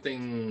like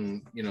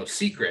something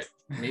secret.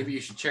 Maybe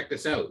you should check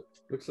this out.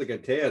 Looks like a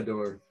Tea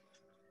door.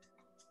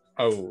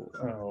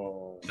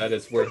 Oh, that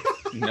is worth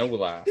no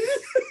laugh.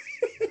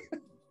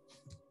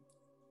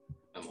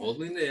 I'm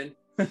holding it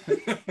in.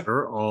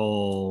 Sure,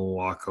 I'll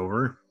walk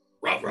over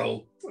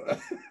Ruh-roh.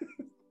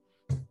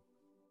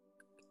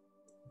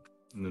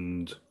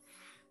 and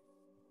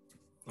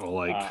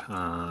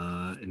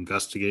I'll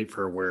investigate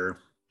for where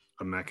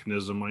a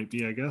mechanism might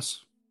be, I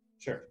guess.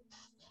 Sure.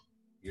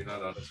 You're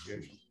not on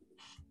investigation.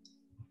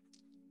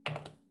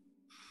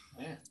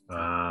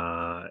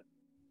 Yeah.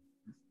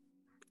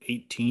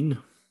 18.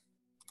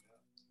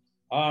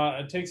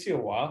 It takes you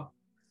a while,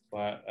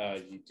 but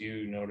you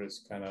do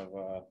notice kind of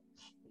a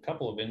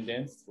couple of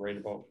indents right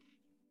about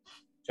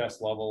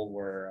chest level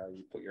where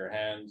you put your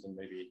hands, and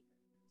maybe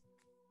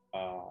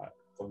the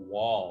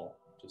wall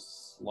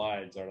just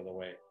slides out of the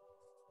way,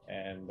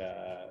 and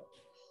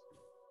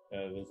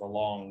there's a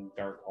long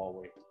dark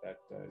hallway that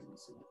you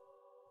see.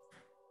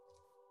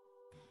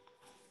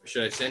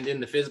 Should I send in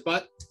the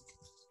fizzbutt?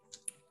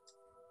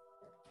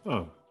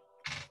 Oh,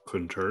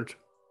 couldn't hurt.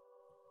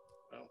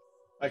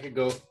 I could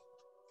go.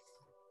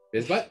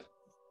 Fizzbutt?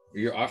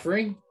 You're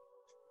offering?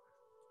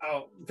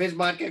 Oh,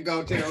 Fizzbot can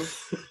go too.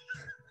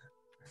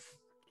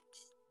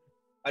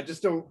 I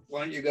just don't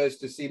want you guys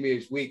to see me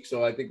as weak,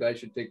 so I think I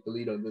should take the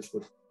lead on this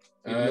one.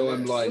 Even though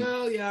I'm blind.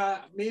 Well, yeah,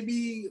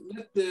 maybe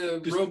let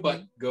the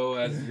robot go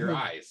as your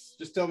eyes.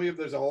 Just tell me if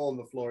there's a hole in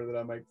the floor that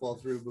I might fall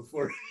through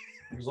before.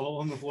 There's all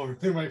on the floor.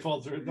 They might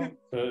fall through it. No.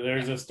 So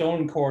there's a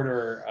stone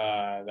corridor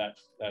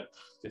that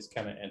just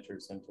kind of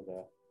enters into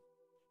the.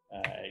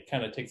 It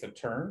kind of takes a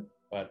turn,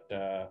 but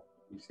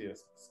you see a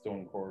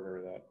stone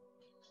corridor that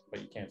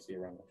but you can't see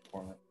around the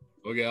corner.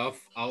 Okay,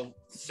 I'll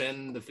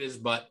send the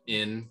Fizzbutt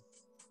in,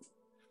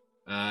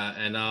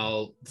 and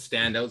I'll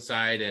stand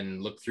outside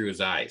and look through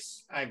his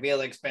eyes. I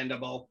feel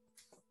expendable.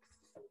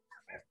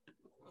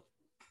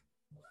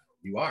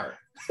 You are.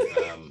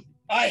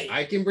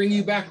 I can bring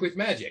you back with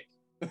magic.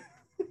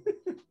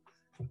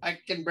 I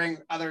can bring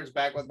others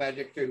back with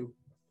magic too.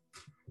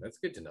 That's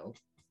good to know.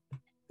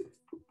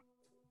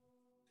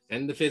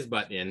 Send the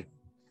Fizzbutt in.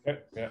 Okay,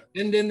 yeah.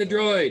 Send in the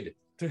droid.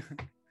 Should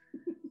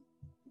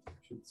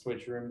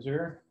switch rooms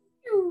here.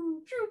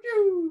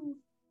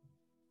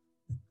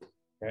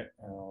 Okay,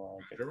 I'll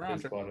get the Around.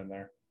 spot in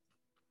there.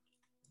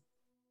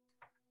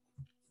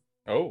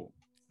 Oh.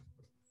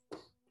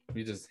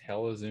 We just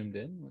hella zoomed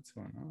in? What's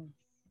going on?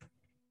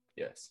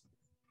 Yes.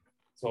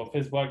 So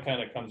Fizzbot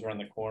kind of comes around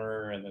the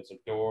corner and there's a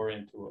door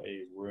into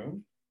a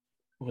room.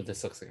 Oh,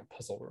 this looks like a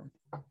puzzle room.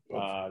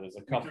 There's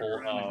a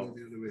couple of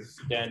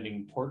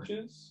standing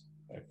torches,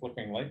 a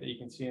flickering light that you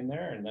can see in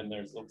there, and then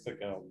there's looks like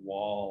a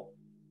wall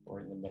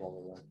right in the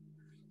middle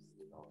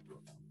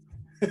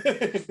of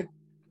the room.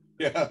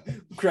 Yeah,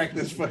 crack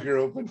this fucker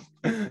open.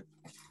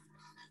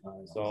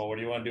 So what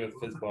do you want to do with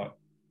Fizzbot?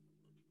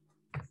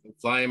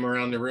 Fly him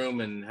around the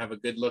room and have a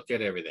good look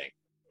at everything.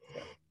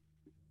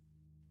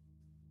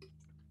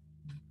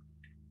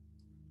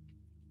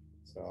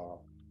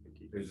 So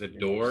there's a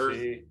door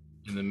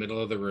in the middle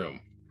of the room.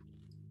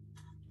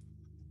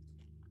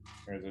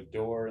 There's a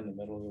door in the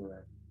middle of the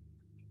room.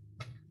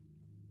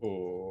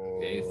 Oh.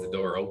 Okay, is the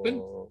door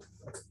open?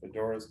 The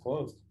door is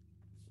closed.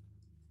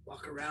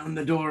 Walk around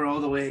the door all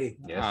the way.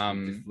 Yes,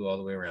 just flew all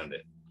the way around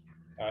it.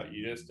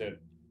 You just did.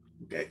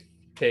 Okay.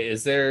 Okay,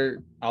 is there,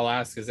 I'll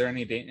ask, is there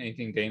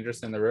anything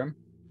dangerous in the room?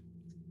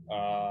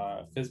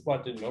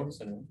 Fizzbot didn't notice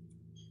anything.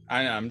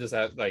 I know, I'm just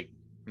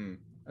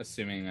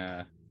assuming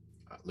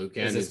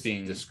Lucan is this is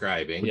being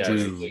describing. Yeah,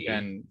 briefly.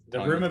 and The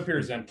room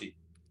appears empty.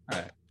 All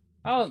right.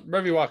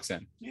 Revy walks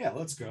in. Yeah,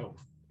 let's go. All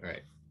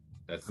right.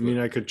 That's I mean,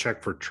 I could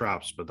check for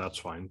traps, but that's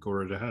fine. Go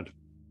right ahead.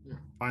 Yeah.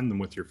 Find them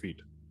with your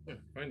feet. Yeah,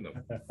 find them.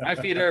 My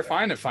feet are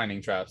fine at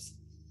finding traps.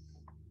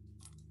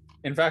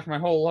 In fact, my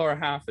whole lower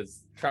half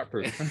is trap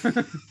proof.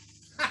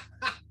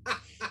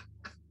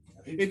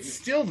 It's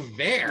still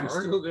there. It's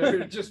still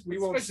there. Just we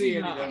won't see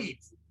Especially anything.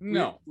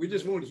 No. We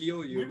just won't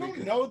heal you. We don't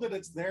because- know that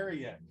it's there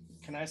yet.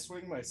 Can I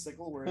swing my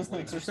sickle where his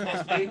legs are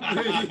supposed to be?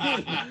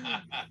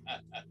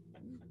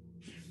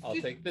 I'll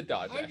take the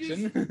dodge I'm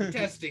action. just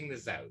testing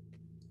this out.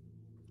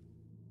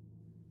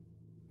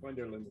 Find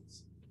our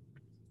limits.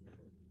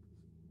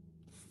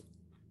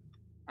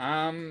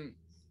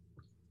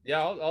 Yeah,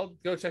 I'll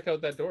go check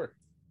out that door.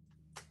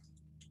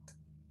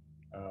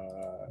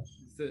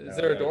 Is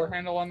there a door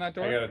handle on that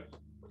door? I gotta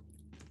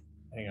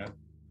hang on.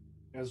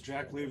 As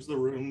Jack leaves the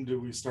room, do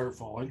we start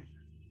falling?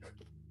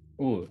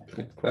 Ooh.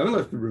 I haven't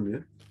left the room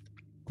yet.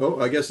 Oh,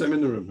 I guess I'm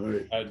in the room. All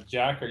right.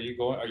 Jack, are you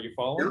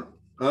following?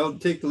 Yeah, I'll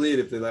take the lead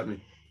if they let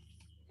me.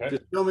 Okay.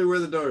 Just tell me where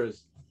the door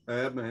is. I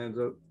have my hands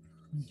up.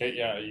 Okay,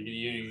 yeah,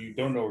 you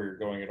don't know where you're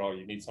going at all.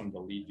 You need someone to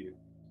lead you.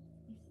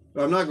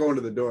 I'm not going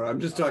to the door. I'm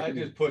just talking.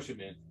 I just push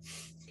him in.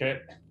 Okay.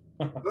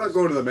 I'm not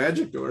going to the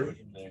magic door.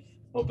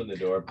 Open the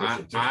door. Push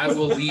it through. I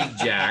will lead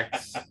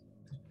Jax,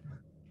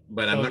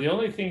 but I'm So not. the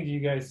only thing you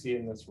guys see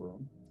in this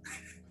room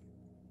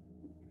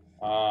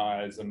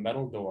is a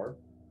metal door,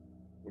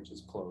 which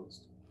is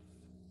closed.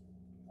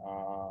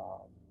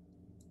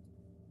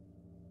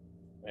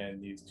 And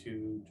these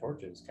two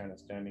torches kind of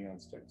standing on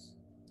sticks.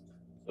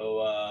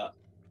 So,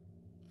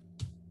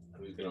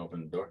 who's gonna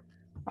open the door?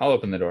 I'll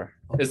open the door.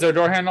 Is there a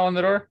door handle on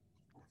the door?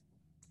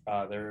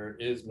 There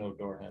is no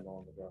door handle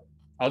on the door.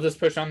 I'll just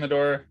push on the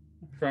door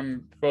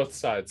from both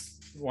sides,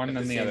 one At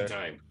and the the same other.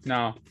 time.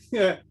 No.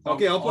 Yeah.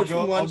 Okay, I'll push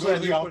from one I'll go side. to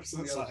the you push opposite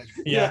from the other. side.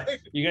 Yeah,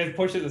 you guys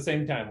push at the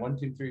same time. 1,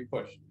 2, 3,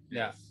 push.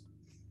 Yeah.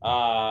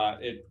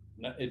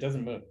 It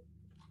doesn't move.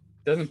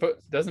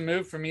 Doesn't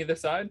move from either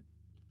side?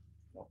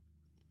 No.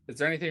 Is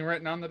there anything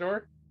written on the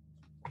door?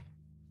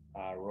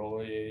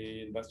 Roll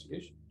a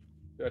investigation.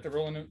 Do I have to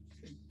roll to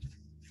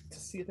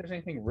see if there's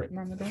anything written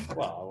on the door?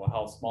 Well,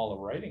 how small of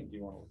writing do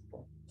you want to look for?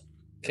 What are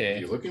Okay.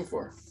 you looking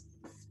for?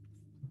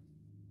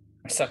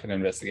 I suck at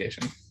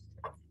investigation.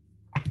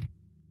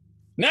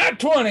 Nat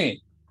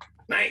 20!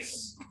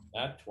 Nice.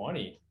 Not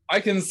 20. I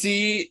can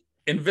see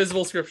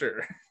invisible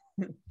scripture.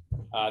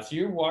 So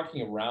you're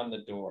walking around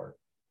the door.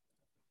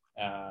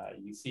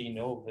 You see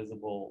no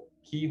visible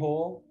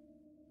keyhole,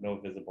 no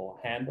visible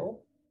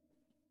handle.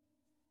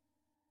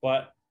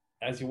 But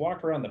as you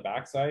walk around the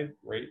backside,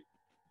 right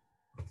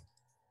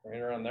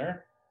around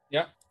there,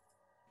 Yeah.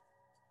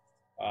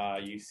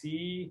 you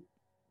see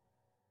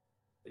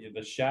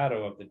the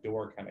shadow of the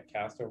door kind of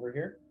cast over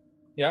here.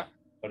 Yeah.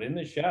 But in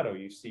the shadow,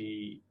 you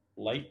see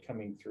light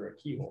coming through a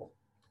keyhole.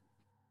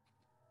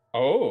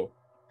 Oh.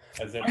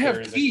 As if I have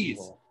there is a keys.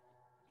 keyhole.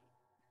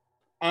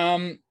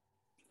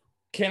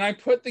 Can I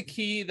put the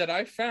key that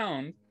I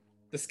found,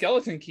 the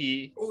skeleton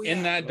key,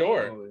 in that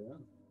door? Oh, yeah.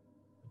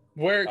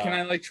 Where can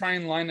I like try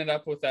and line it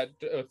up with that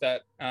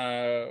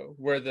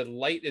where the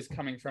light is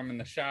coming from in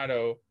the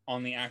shadow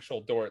on the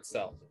actual door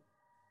itself?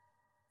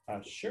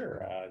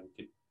 Sure.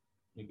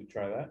 You could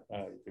try that.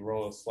 You could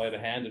roll a sleight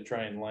of hand to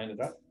try and line it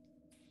up.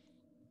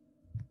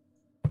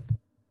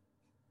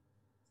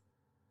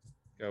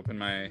 Open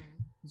my.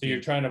 So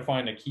you're trying to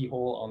find a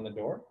keyhole on the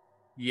door?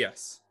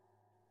 Yes.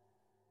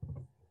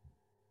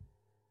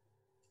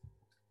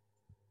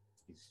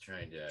 He's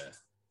trying to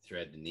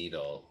thread the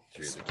needle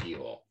through the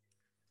keyhole.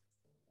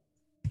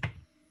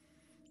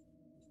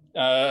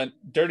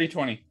 Dirty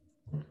 20.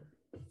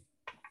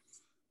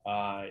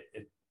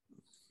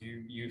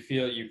 You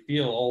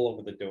feel all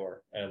over the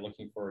door,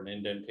 looking for an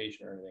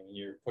indentation or anything.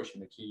 You're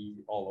pushing the key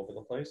all over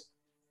the place.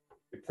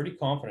 You're pretty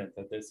confident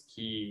that this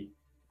key,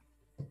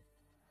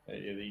 that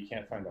you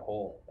can't find a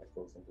hole that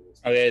goes into this.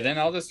 Okay, then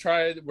I'll just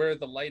try where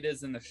the light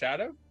is in the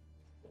shadow.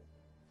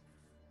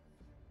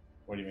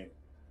 What do you mean?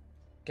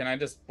 Can I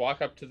just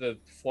walk up to the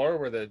floor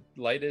where the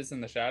light is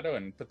in the shadow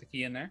and put the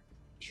key in there?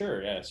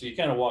 Sure, yeah. So you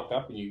kind of walk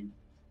up and you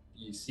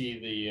see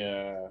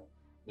the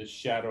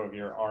shadow of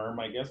your arm,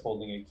 I guess,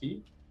 holding a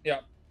key. Yeah.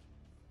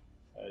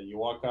 You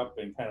walk up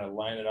and kind of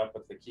line it up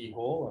with the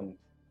keyhole, and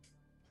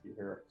you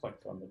hear a click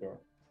on the door.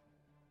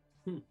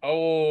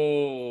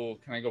 Oh,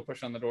 can I go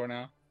push on the door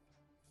now?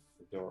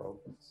 The door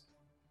opens.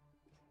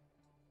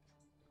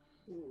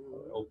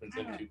 It opens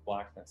into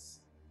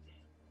blackness.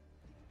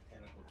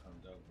 Mechanical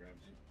comes out,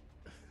 grabs you.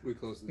 We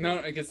close the No,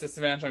 it gets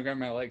disadvantage on grabbing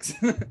my legs.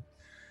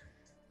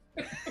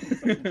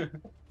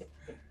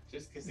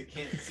 Just because you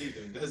can't see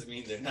them doesn't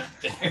mean they're not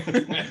there.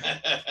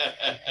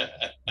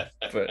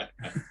 But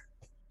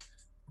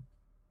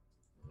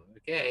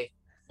Okay.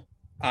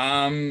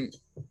 I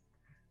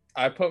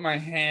put my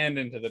hand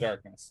into the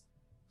darkness.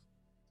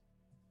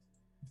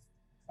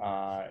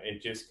 It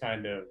just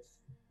kind of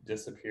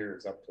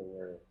disappears up to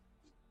where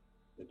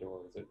the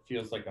door is. It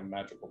feels like a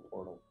magical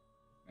portal.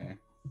 Okay.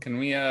 Can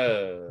we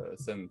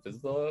send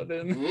Fizzball out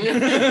in?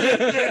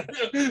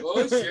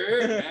 Oh,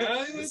 sure.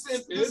 This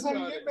is how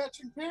you get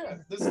matching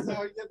pants. This is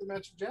how you get the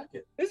matching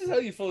jacket. This is how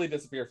you fully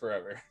disappear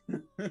forever.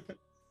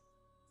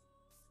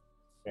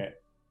 Okay.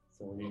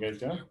 So what are you guys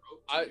doing?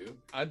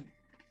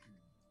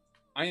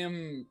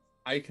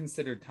 I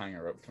considered tying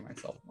a rope to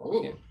myself.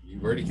 Oh, Yeah.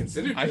 you've already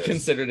considered I this.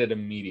 considered it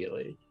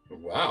immediately.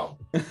 Wow.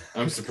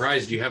 I'm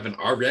surprised you haven't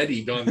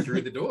already gone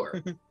through the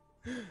door.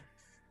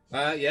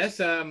 Yes,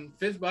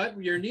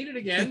 Fizzbot, you're needed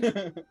again.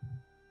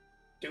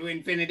 To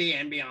infinity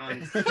and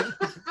beyond.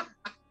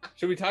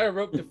 Should we tie a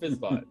rope to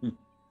Fizzbot?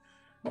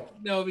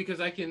 No,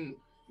 because I can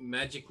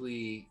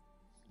magically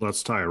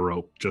Let's tie a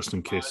rope just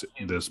in case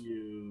this.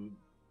 you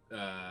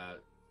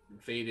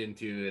fade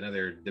into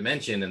another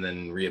dimension and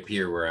then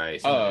reappear where I.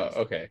 Oh,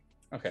 okay.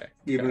 Okay.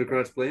 Even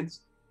across planes?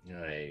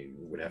 I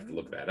would have to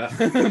look that up.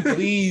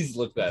 Please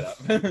look that up.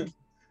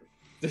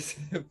 This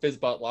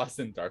Fizzbot lost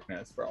in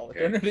darkness for all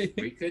eternity.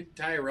 We could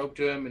tie a rope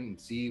to him and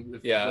see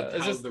if it's how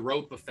just the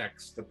rope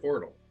affects the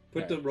portal.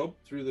 Put the rope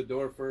through the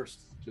door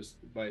first, just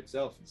by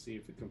itself, and see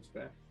if it comes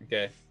back.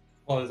 Okay.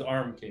 Well, his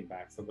arm came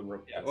back, so the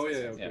rope. Yeah. Oh,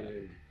 yeah,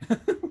 okay.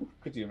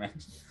 Could you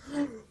imagine?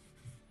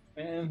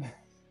 Man.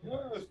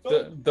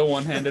 The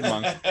one-handed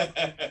monk.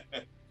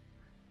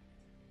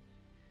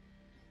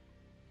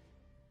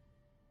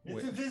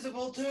 It's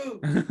invisible too.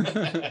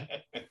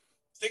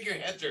 Stick your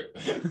head through.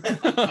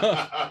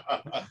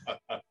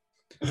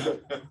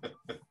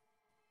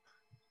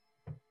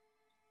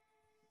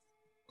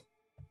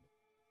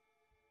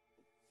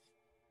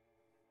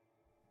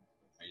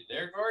 Are you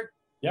there, Gord?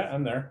 Yeah,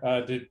 I'm there.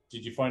 Did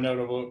you find out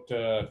about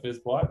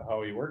Fizzbot,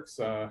 how he works?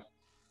 Well,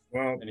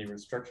 any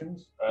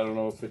restrictions? I don't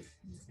know if it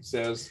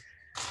says.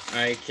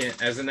 I can,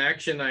 as an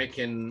action, I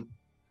can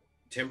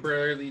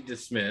temporarily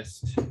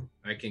dismissed.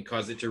 I can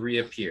cause it to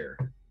reappear.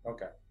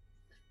 Okay.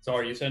 So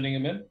are you sending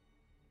him in?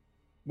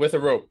 With a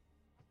rope.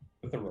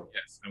 With a rope.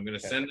 Yes, I'm going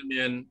to send him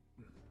in.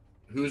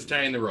 Who's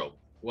tying the rope?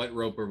 What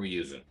rope are we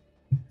using?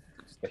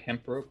 The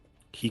hemp rope.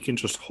 He can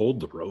just hold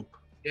the rope.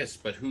 Yes,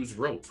 but whose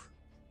rope?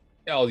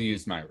 I'll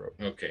use my rope.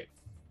 Okay.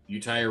 You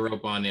tie a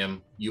rope on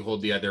him. You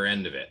hold the other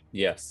end of it.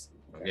 Yes.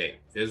 Okay.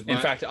 In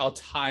fact, I'll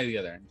tie the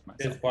other end to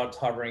myself. Fizzbot's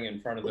hovering in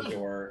front of the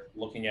door,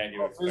 looking at you.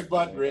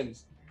 Fizzbot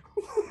grins.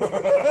 Is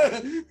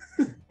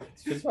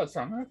Fizzbot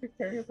strong enough to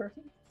carry a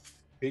person?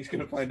 He's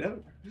gonna find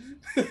out.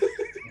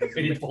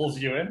 He pulls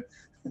you in.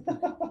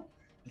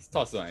 Let's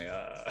toss my.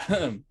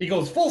 He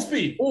goes full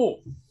speed.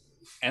 Oh,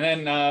 and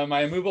then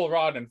my immovable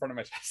rod in front of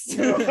my chest.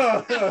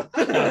 That's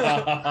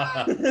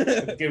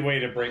a good way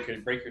to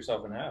break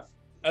yourself in half.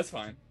 That's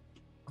fine.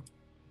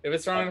 If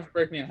it's strong enough to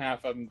break me in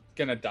half, I'm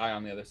gonna die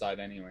on the other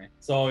side anyway.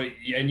 So,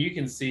 and you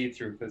can see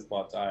through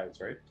Fizzbot's eyes,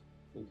 right?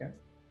 You can.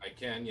 I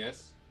can,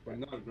 yes. But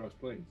not across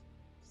planes.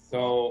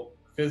 So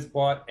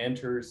Fizzbot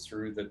enters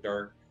through the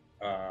dark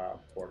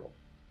portal,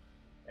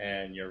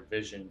 and your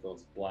vision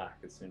goes black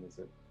as soon as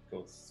it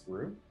goes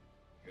through.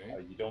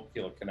 Okay. You don't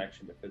feel a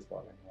connection to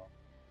Fizzbot anymore.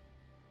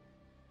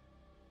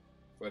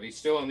 But he's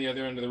still on the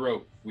other end of the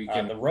rope. We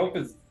can. The rope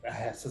is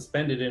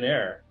suspended in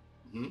air.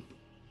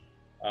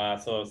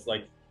 Mm-hmm. So it's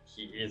like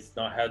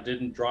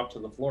didn't drop to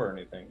the floor or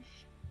anything.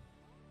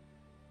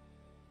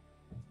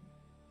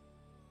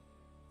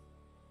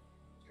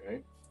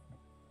 Okay.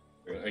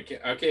 I can,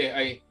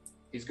 okay.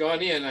 He's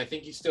gone in. I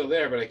think he's still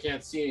there, but I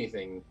can't see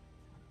anything.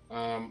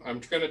 I'm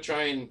going to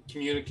try and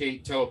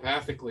communicate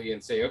telepathically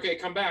and say, okay,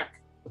 come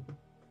back.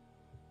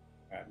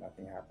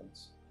 Nothing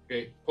happens.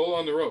 Okay, pull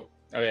on the rope.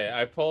 Okay,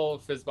 I pull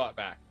Fizzbot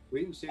back.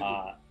 Wait and see.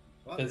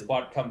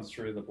 Fizzbot comes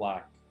through the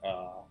black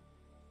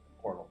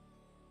portal.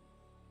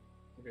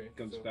 Okay,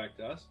 Comes back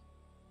to us.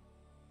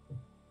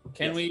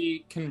 Can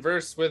we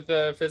converse with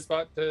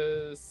Fizzbot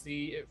to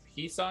see if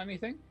he saw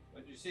anything?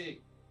 What'd you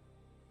see?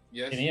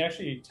 Yes. Can he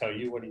actually tell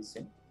you what he's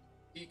seen?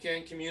 He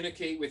can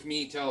communicate with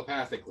me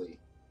telepathically.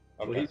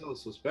 Well, he's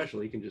also special.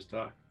 He can just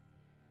talk.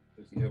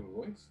 Does he have a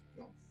voice?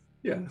 No.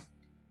 Yeah.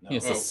 No. He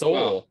has Oh, a soul.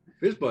 well.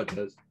 Fizzbot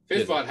does.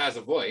 Fizzbot has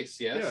a voice,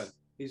 yes. Yeah.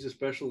 He's a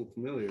special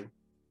familiar.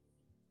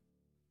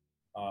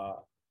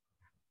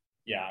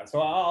 Yeah, so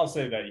I'll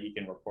say that he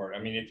can report. I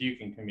mean, if you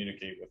can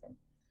communicate with him.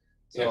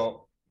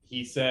 So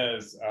he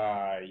says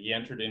he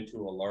entered into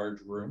a large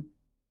room,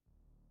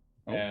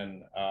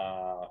 and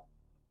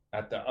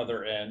at the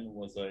other end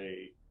was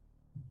a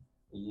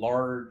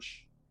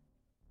large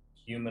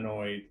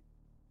humanoid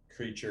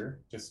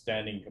creature just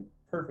standing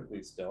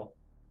perfectly still.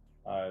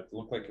 It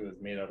looked like it was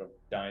made out of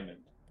diamond.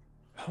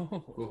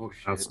 Oh,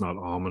 shit. That's not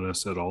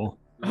ominous at all.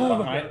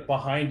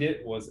 Behind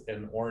it was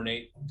an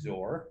ornate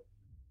door,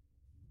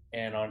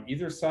 and on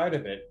either side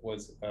of it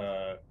was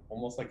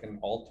almost like an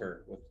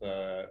altar with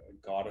a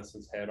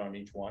goddess's head on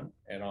each one.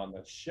 And on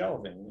the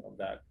shelving of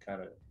that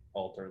kind of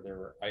altar, there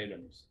were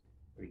items.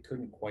 We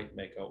couldn't quite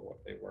make out what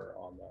they were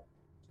on the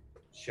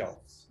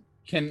shelves.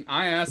 Can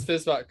I ask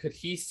Fizzbot, could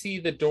he see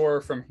the door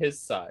from his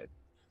side?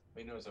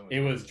 We know someone. It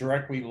was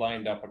directly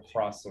lined up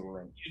across the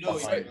room. You know,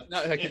 Sorry,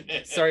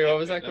 sorry, what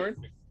was that, Gord?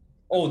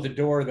 Oh, the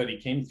door that he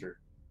came through.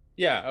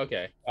 Yeah,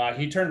 okay.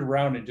 He turned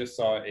around and just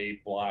saw a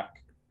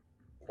black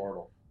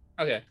portal.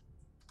 Okay.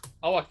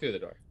 I'll walk through the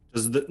door.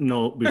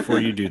 Before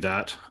you do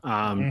that,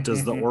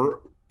 does the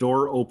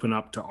door open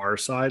up to our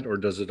side, or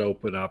does it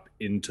open up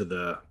into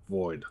the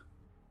void?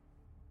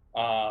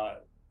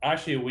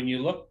 Actually, when you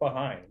look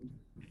behind,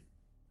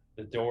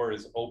 the door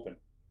is open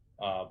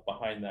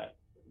behind that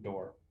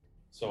door.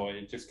 So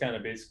it just kind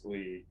of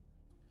basically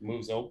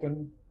moves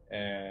open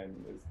and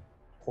is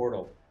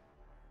portal.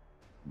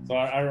 So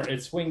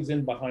it swings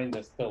in behind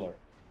this pillar,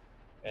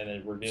 and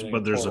then revealing.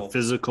 But there's portal. a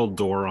physical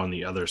door on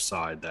the other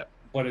side that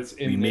But it's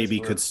in we this maybe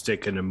room. could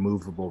stick an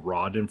immovable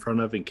rod in front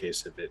of in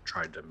case if it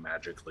tried to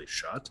magically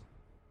shut.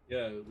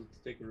 Yeah, let's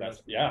take a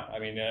rest. Yeah, I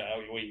mean,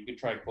 you could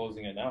try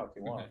closing it now if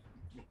you want.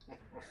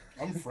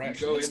 I'm fresh.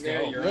 Go Let's in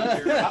there, go. you're on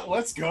your-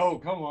 Let's go.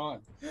 Come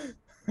on.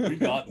 We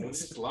got We'll this.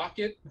 just lock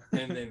it,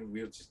 and then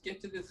we'll just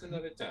get to this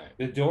another time.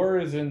 The door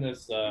is in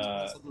this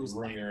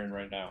room you're in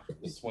right now.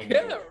 The swing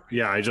door.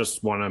 Yeah, I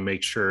just want to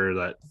make sure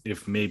that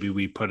if maybe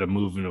we put a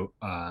movable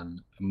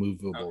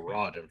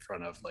rod in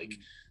front of, like,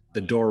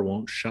 the door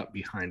won't shut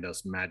behind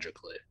us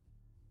magically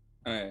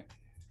Okay.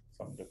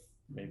 Something to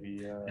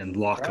maybe and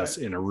lock try us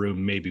it. in a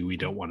room maybe we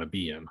don't want to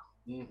be in.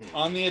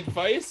 On the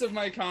advice of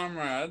my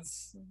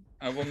comrades,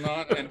 I will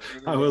not enter.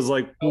 the I was room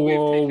like, until we've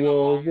whoa, taken a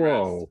whoa, long rest.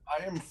 whoa.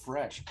 I am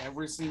fresh.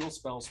 Every single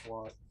spell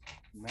slot.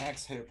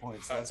 Max hit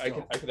points. Let's I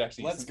go. could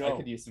actually Let's use go. I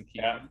could use some key.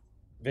 Yeah.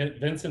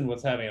 Vincent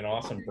was having an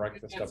awesome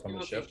breakfast Let's up on the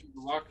go ship. to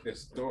Lock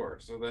this door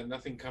so that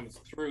nothing comes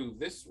through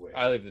this way.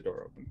 I leave the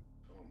door open.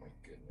 Oh my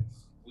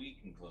goodness. We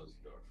can close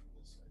the door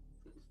from this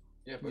side.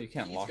 Yeah, but You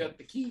can't he's lock got it.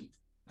 the key.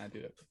 I do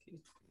have the key.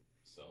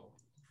 So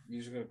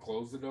You're just gonna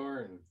close the door,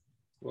 and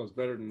Well, it's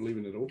better than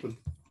leaving it open.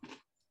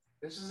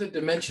 this is a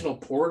dimensional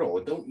portal.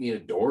 It don't need a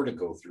door to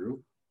go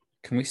through.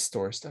 Can we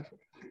store stuff?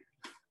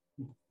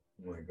 oh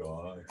my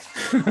god.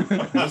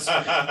 Let's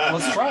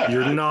try it.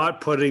 You're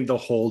not putting the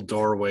whole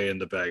doorway in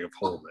the bag of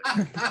holding.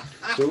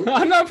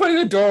 I'm not putting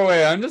a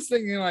doorway. I'm just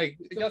thinking like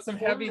I got some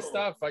heavy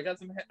stuff. I got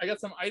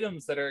some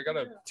items that are got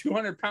a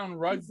 200-pound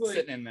rug It's like-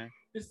 sitting in there.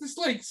 Is this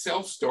like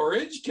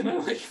self-storage? Can I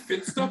like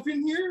fit stuff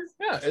in here?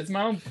 Yeah, it's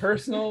my own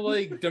personal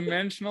like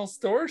dimensional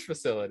storage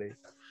facility.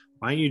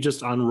 Why don't you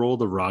just unroll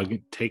the rug,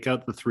 take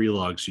out the 3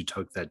 logs you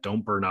took that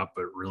don't burn up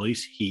but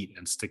release heat,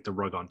 and stick the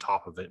rug on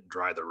top of it and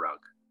dry the rug?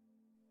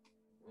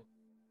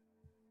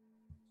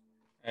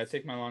 I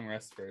take my long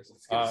rest first.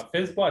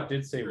 Fizzbot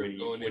did say We're when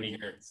going in he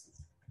here.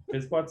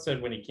 Fizzbot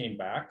said when he came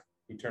back,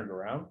 he turned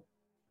around,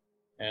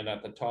 and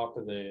at the top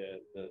of the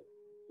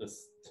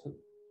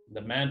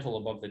mantle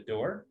above the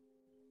door,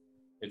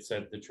 it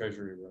said the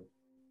treasury room.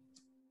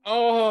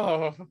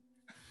 Oh,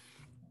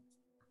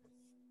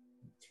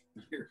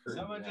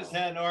 Someone just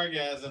had an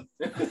orgasm.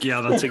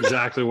 Yeah, that's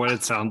exactly what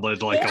it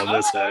sounded like on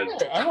this head.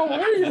 I'm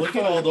aware. Look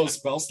at all those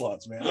spell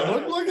slots, man.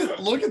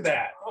 Look at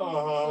that.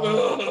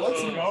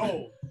 Let's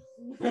go.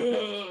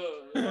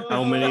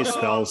 How many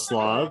spell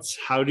slots?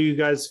 How do you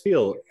guys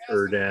feel,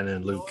 Erdan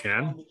and Lucan?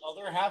 On the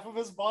other half of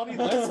his body.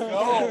 Let's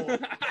go.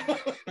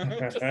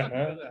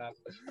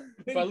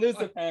 If I lose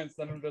the pants,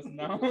 then I'm just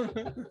no.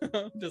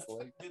 I'm just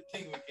like Good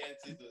thing we can't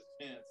see those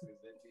pants because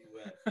they'd be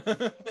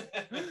wet.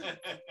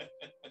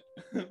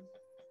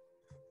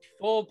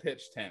 full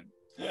pitch tent.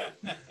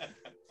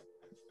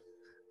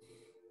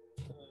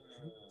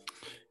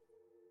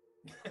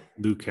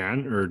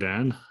 Lucan,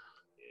 Erdan.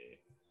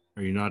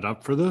 Are you not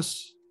up for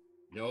this?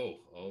 No.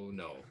 Oh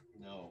no.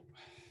 No.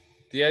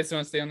 Do you guys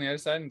want to stay on the other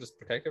side and just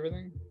protect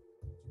everything?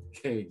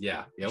 Okay.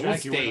 Yeah. We'll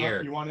Jack, you stay want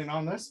here. You want in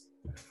on this?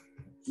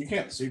 You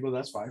can't see, but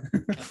that's fine.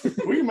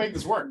 We can make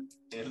this work.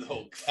 Yeah, the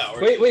whole tower.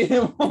 Wait.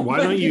 Why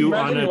don't you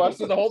imagine on you a- watch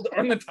the whole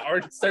on the tower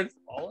just starts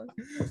falling?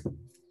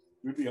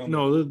 We'd be on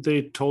No,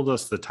 they told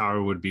us the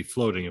tower would be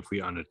floating if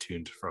we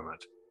unattuned from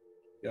it.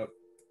 Yep.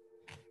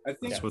 I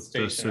think. That's what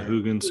the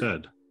stationary. Sahugan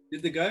said.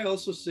 Did the guy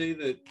also say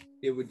that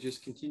it would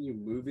just continue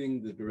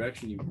moving the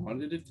direction you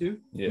wanted it to?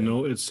 Yeah.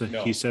 No,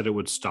 No. he said it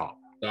would stop.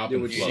 Stop It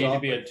and would You float. need to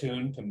stop be it.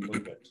 attuned to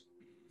move it.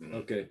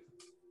 Okay.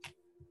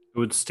 It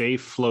would stay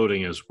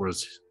floating, as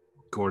was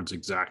Gord's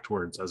exact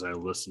words as I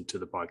listened to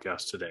the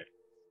podcast today.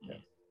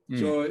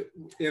 So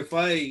if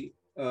I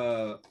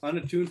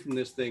unattune from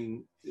this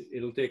thing,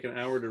 it'll take an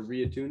hour to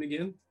reattune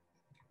again.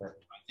 I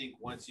think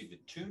once you've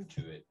attuned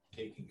to it,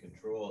 taking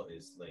control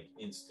is like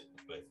instant,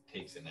 but it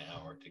takes an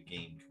hour to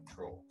gain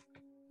control.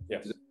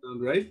 Yes.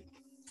 Sound right?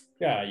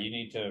 Yeah, you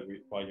need to.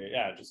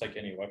 Just like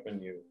any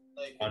weapon, you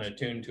Like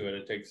unattune to it.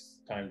 It takes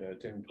time to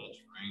attune to it.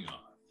 ring on.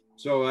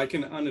 So I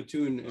can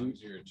unattune As long and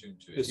as you're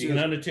attuned to As it. You soon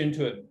can as- unattune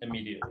to it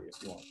immediately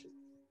if you want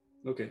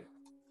to. okay.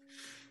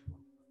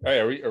 All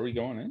right, are we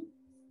going in?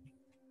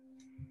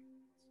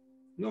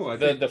 No, I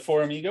The think the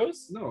four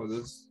amigos? no.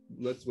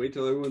 Let's wait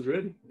till everyone's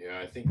ready. Yeah,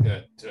 I think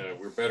that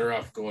we're better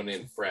off going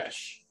in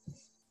fresh.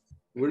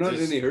 We're not in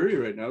Just- any hurry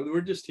right now.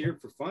 We're just here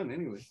for fun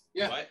anyway.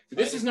 Yeah, Fight-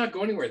 this fighting- is not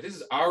going anywhere. This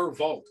is our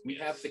vault. We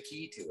have the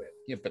key to it.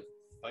 Yeah, but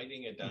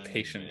fighting a diamond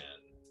patient. man.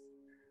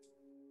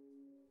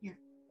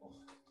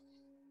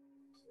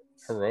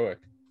 heroic.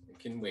 It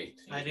can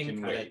wait. It I didn't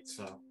can cut wait. it,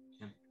 so.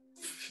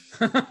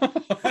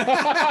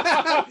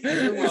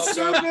 It's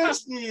so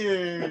nasty.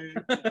 You're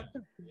not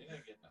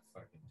getting a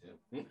fucking tip.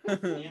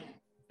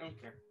 Don't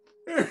care.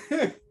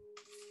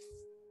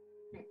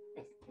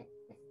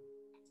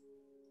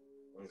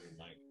 Where's your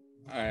mic?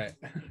 All right.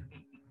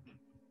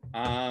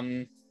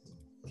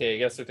 Okay, I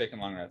guess we're taking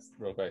long rest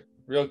real quick.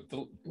 Real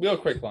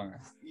quick long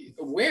rest.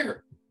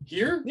 Where?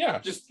 Here? Yeah.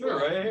 Just Sure,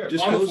 right here.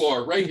 Just on the close-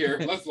 floor, right here.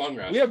 Let's long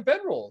rest. We have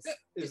bedrolls.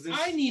 Is this?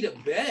 I need a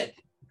bed.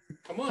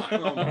 Come on. I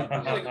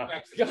gotta go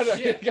back to the Got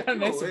ship. a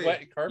nice No way.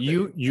 wet carpet.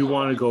 You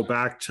want to go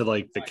back to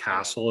like the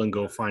castle and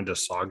go find a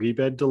soggy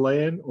bed to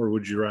lay in, or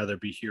would you rather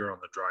be here on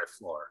the dry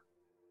floor?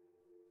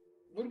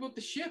 What about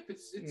the ship?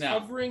 It's No.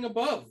 hovering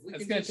above. It's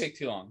can gonna just- take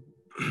too long.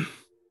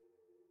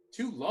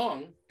 too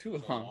long. Too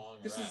It's a long. long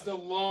This is rest. the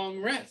long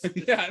rest.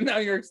 Yeah, now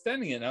you're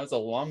extending it. Now it's a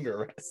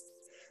longer rest.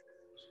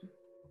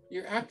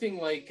 You're acting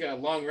like a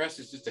long rest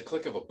is just a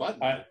click of a button.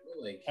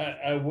 Like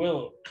I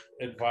will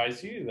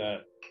advise you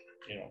that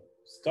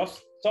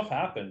stuff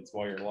happens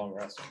while you're long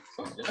resting.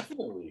 oh,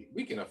 definitely,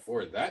 we can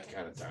afford that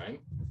kind of time.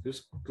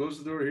 Just close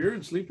the door here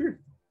and sleep here.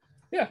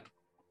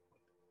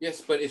 Yes,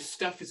 but if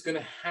stuff is going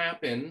to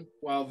happen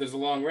while there's a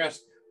long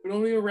rest, but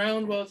only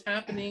around while it's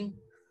happening,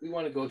 we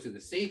want to go to the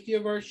safety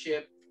of our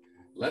ship,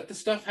 let the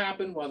stuff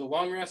happen while the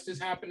long rest is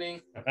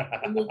happening,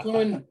 and we'll go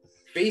and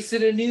face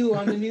it anew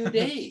on the new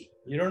day.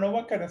 You don't know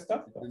what kind of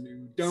stuff. Though.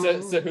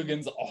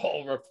 Sahugin's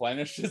all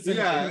replenishes.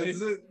 Yeah,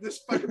 this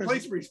fucking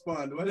place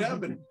respawned. What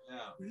happened?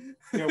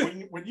 Yeah. Yeah,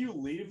 when you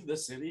leave the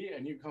city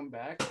and you come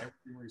back,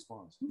 everything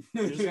respawns.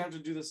 You're just gonna have to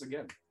do this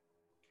again.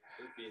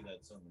 Could be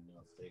that someone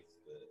else takes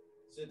the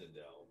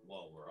Citadel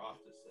while we're off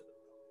the Citadel.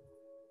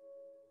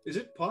 Is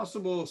it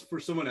possible for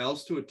someone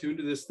else to attune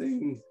to this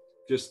thing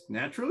just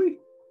naturally?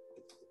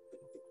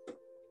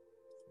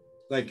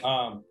 Like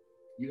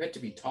You had to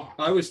be taught.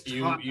 I was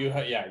You taught.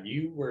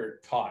 you were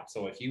taught.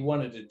 So if you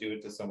wanted to do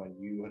it to someone,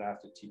 you would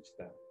have to teach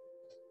them.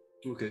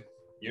 Okay,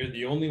 You're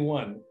the only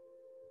one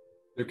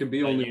there can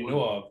be that only you one.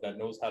 know of that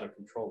knows how to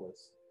control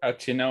this.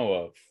 That you know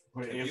of.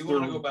 But If you they're-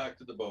 want to go back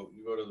to the boat,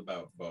 you go to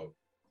the boat.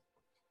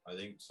 I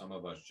think some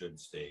of us should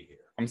stay here.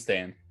 I'm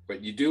staying.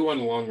 But you do want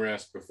a long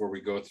rest before we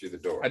go through the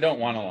door. I don't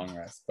want a long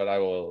rest, but I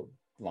will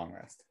long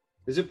rest.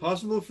 Is it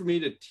possible for me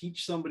to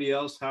teach somebody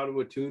else how to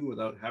attune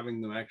without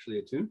having them actually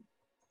attune?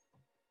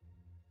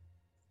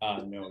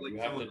 No, Like you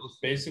have someone to else.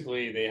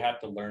 basically they have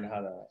to learn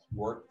how to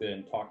work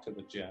and talk to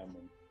the gem,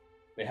 and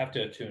they have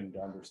to attune to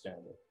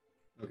understand it.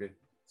 Okay,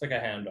 It's like a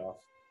handoff.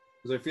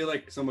 because I feel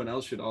like someone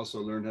else should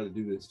also learn how to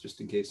do this, just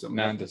in case something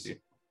Man, happens. just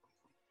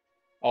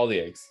all the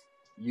eggs.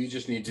 You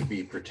just need to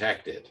be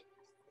protected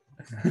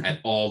at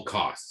all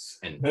costs.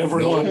 And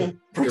Everyone no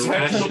protect the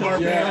irrational-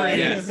 barbarian.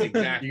 Yes,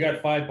 exactly. You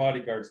got 5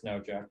 bodyguards now,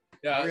 Jack.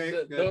 Yeah, Okay,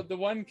 the good.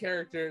 one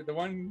character, the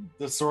one.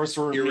 The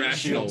sorcerer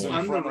Irrational shields in one.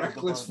 I'm the front of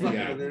reckless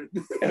barbarian.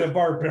 fucker. And a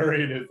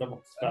barbarian is the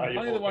most valuable.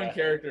 Only the one guy.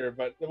 character,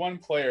 but the one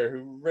player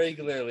who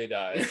regularly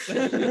dies.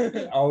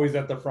 Always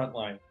at the front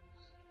line.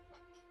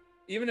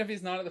 Even if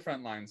he's not at the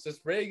front lines,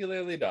 just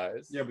regularly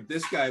dies. Yeah, but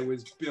this guy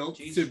was built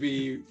to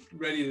be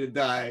ready to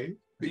die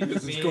because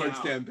it's Me Gord's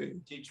out.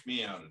 campaign. Teach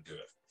me how to do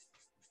it.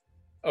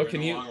 Oh, During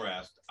can the you? long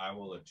rest? I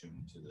will attune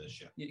to the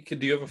ship.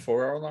 Do you have a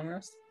 4-hour long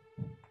rest?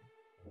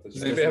 Does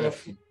Does anybody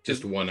have a?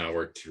 Just 1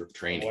 hour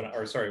training. 1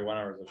 hour is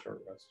a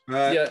short rest.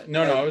 Yeah,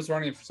 no. I was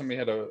wondering if somebody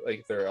had a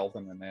like they're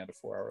elven and they had a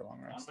 4-hour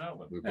long rest. I'm out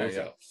with We Yeah, both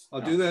yeah. have.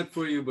 I'll do that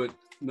for you, but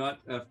not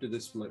after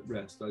this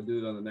rest. I'll do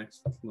it on the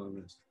next long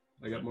rest.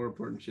 I got more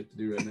important shit to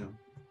do right now.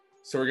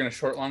 So we're gonna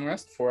short long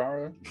rest, 4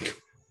 hour.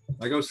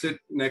 I go sit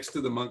next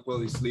to the monk while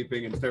he's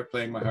sleeping and start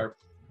playing my harp.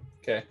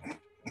 Okay.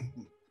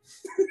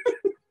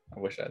 I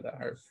wish I had that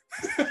harp.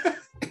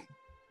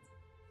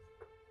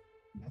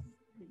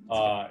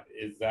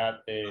 Is that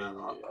a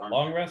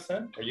long rest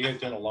then? Are you guys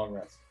doing a long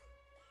rest?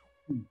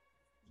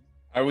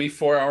 Are we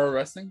 4 hour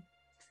resting?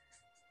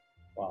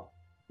 Wow.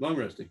 Long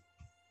resting.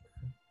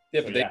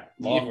 Yeah, So but yeah,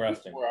 long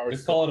resting. 4 hours.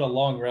 Just call it a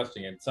long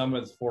resting, and some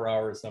is 4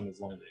 hours, some is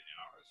longer.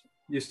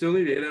 You still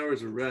need 8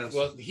 hours of rest.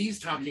 Well, he's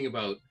talking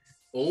about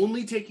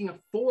only taking a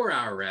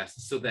 4-hour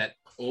rest so that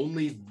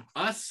only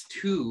us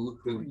two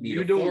who need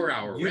a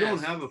 4-hour rest. You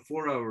don't have a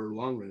 4-hour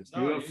long rest.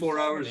 No, you have you 4 still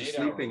have hours an of 8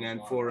 sleeping hour and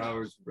long 4 rest.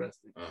 hours of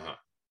resting. Uh-huh.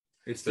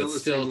 It's So still it the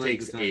still same length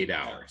takes of time. 8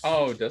 hours.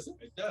 Oh, does it?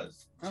 It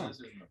does. It Oh. says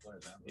it in the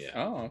player's handbook. Yeah.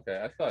 Oh,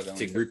 okay. I thought it only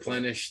To took-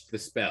 replenish the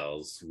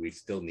spells, we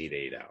still need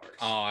 8 hours.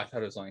 Oh, I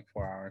thought it was only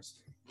 4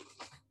 hours.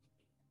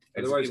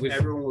 Otherwise, it was-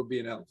 everyone would be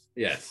an elf.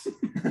 Yes,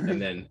 and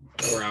then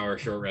 4-hour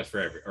short rest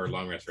for or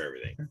long rest for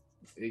everything.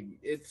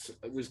 It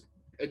was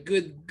a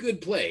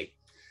good play.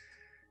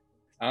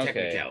 Okay.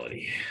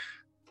 Technicality.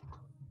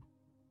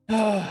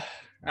 All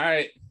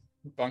right.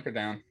 Bunker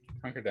down.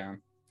 Hunker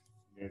down.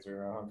 You guys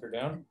are hunkered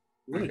down.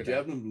 You want a Okay.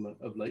 javelin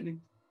of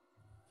lightning?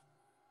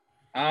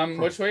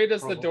 Which way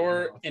does the Probably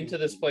door not. into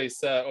this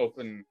place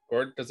open?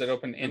 Gord, does it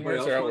open Anybody inwards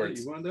else or want it?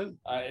 outwards? You want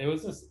that? It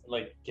was just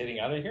like getting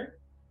out of here.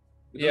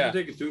 It doesn't Yeah.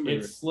 take a 2 It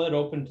minutes. slid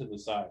open to the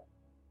side.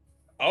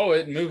 Oh,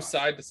 it moves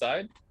side to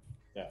side?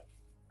 Yeah.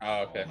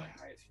 Oh, okay.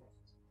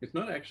 It's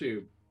not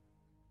actually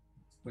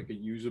like a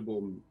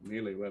usable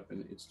melee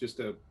weapon. It's just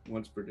a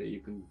once per day you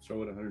can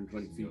throw it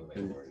 120 feet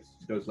and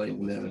it does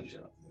lightning damage.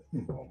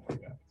 Oh my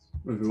god.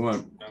 If you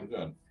want. I'm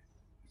good.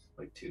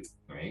 Like 2,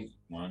 right?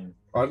 One.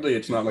 Oddly,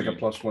 it's not like a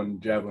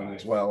 +1 javelin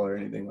as well or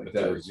anything like But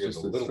that. they're- It's you're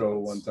just the a little throw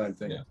ones. one-time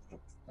thing. Yeah.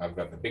 I've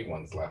got the big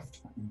ones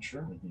left.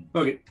 Sure.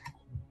 Okay.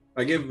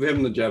 I give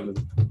him the javelin.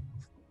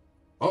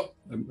 Oh,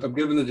 I'm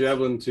giving the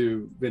javelin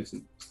to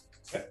Vincent.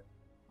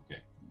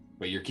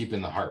 but you're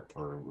keeping the harp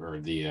or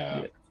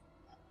the.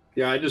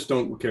 Yeah, I just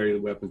don't carry the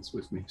weapons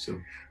with me, so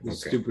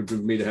it's Okay. stupid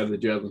of me to have the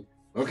javelin.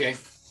 Okay.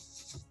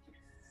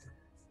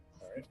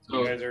 All right. So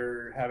you guys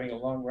are having a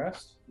long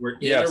rest. We're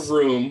in Yes. a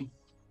room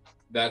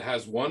that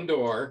has one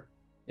door.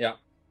 Yeah.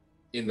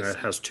 In the That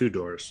has 2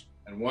 doors.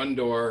 and one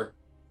door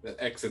that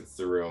exits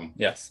the room.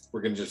 Yes.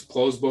 We're gonna just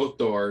close both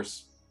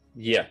doors.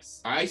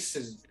 Yes. I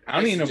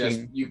don't even know if we suggest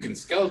can- you can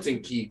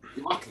skeleton key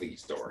lock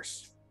these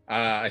doors.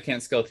 I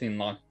can't skeleton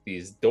lock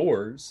these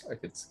doors. I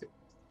could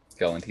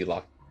skeleton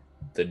lock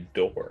the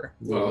door.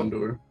 The Well, one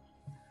door.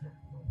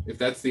 If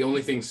that's the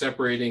only thing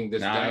separating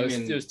this Nah, it was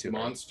diamond too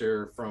hard.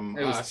 monster from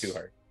It was us, too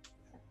hard.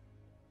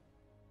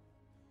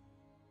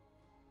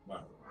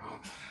 Wow.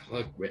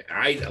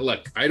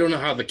 Look, I don't know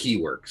how the key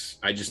works.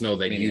 I just know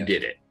that Me you neither.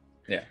 did it.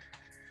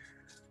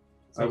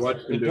 I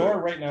watched the him do door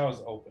it. right now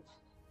is open.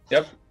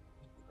 Yep.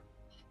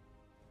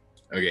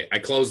 Okay, I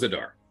closed the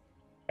door.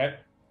 Okay.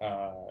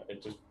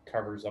 It just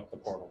covers up the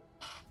portal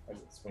as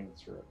it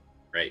swings through it.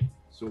 Right.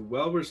 So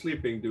while we're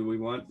sleeping, do we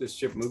want this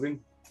ship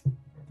moving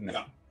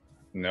No.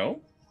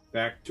 No?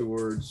 back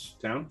towards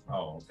town?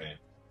 Oh, okay.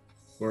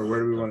 Or where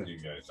do we Up want to it? you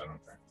guys? I don't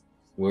care.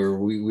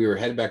 We were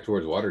headed back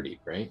towards Waterdeep,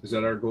 right? Is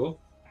that our goal?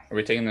 Are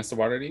we taking this to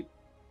Waterdeep?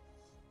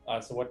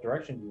 So what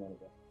direction do you want to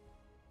go?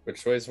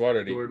 Which way is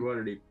Waterdeep? Toward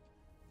Waterdeep.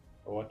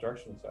 Or what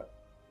direction is that?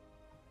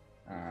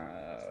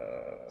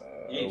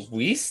 East.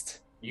 West?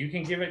 You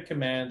can give it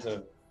commands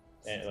of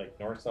like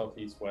north, south,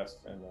 east, west,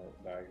 and the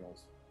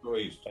diagonals. Go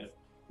east. But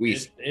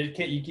East.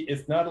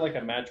 it's not like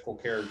a magical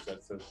carriage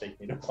that says take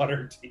me to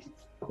Waterdeep.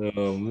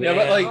 Yeah,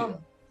 but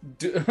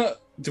like,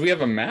 do we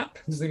have a map?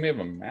 Does anybody have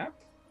a map?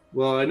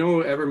 Well, I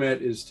know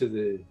Evermet is to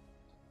the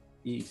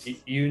east.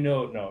 You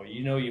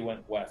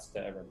went west to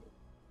Evermeet,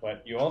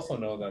 but you also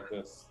know that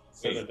this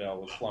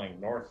citadel was flying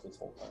north this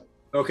whole time.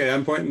 Okay,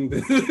 I'm pointing to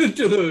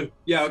the.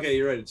 Yeah, okay,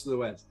 you're right. It's to the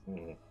west.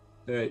 Mhm.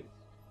 All right,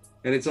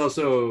 and it's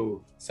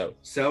also So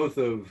south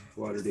of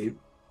Waterdeep.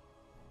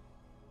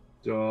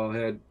 So I'll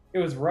head. It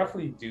was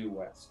roughly due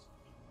west,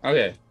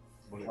 okay.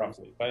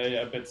 roughly, but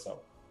a bit south.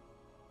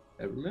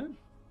 Evermet.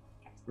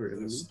 Or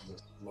This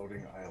Evermeet?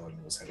 floating island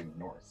was heading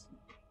north.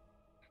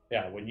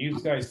 Yeah, when you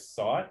guys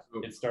saw it,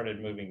 it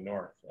started moving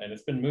north, and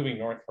it's been moving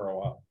north for a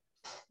while.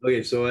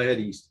 Okay, so I head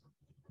east.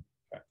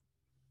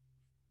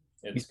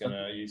 It's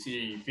gonna, you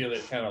feel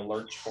it kind of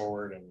lurch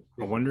forward, and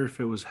I wonder if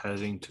it was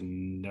heading to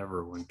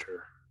Neverwinter.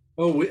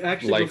 Oh, we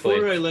actually Likely.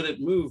 before I let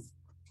it move,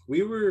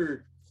 we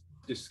were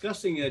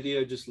discussing the idea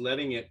of just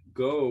letting it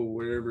go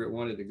wherever it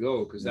wanted to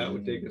go, because that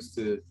would take us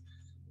to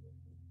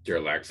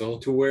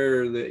Duralaxle.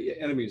 where the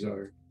enemies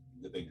are,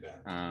 The big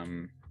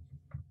bad.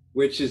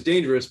 which is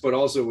dangerous, but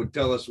also would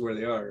tell us where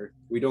they are.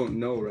 We don't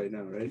know right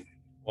now, right?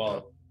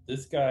 well,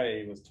 this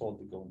guy was told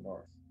to go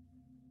north.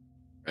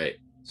 Right.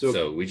 So,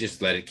 So we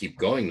just let it keep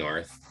going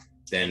north.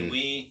 Then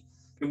We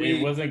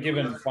It wasn't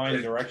given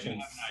fine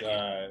directions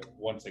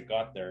once it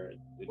got there. It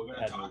we're gonna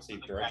hadn't talk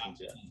received to the directions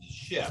yet. captain of the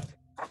ship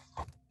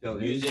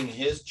using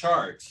his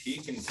charts, he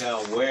can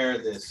tell where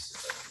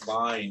this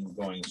line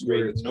going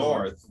straight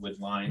north would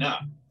line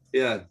up.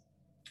 Yeah.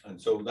 And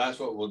so that's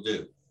what we'll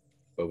do.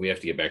 But we have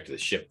to get back to the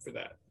ship for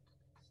that.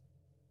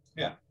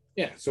 Yeah.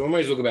 Yeah. So we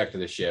might as well go back to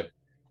the ship,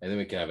 and then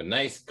we can have a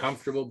nice,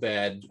 comfortable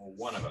bed. Well,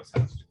 one of us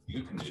has to.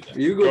 You can do that.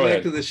 You go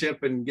back to the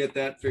ship and get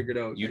that figured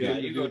out. You Yeah,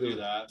 do- you go do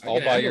that. All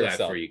by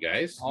yourself for you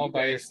guys. All You by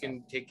guys yourself.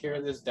 can take care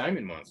of this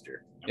diamond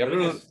monster. Yep. I don't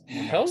know.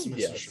 Hell Maximus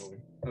is yes.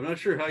 showing. I'm not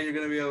sure how you're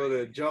going to be able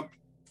to jump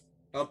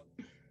up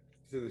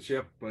to the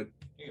ship, but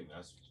You can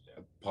message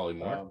them.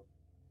 Polymorph.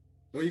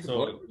 well, you can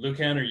So,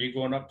 Lucan, are you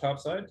going up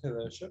topside to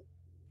the ship?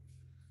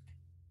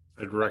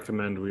 I'd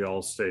recommend we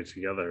all stay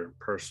together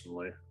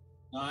personally.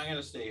 No, I'm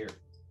gonna stay here.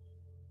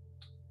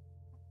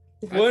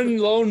 One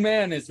lone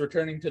man is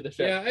returning to the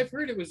ship. Yeah, I've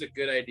heard it was a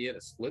good idea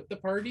to split the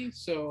party.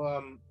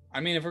 So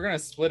I mean, if we're gonna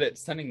split it,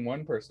 sending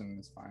one person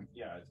is fine.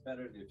 Yeah, it's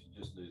better if you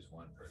just lose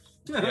one person.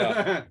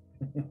 Yeah.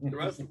 the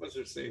rest of us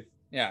are safe.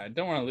 Yeah, I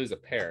don't want to lose a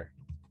pair.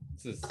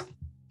 This is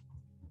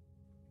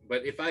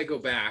but if I go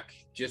back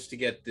just to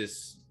get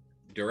this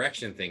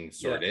direction thing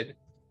sorted,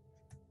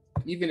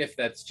 even if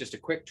that's just a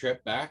quick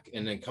trip back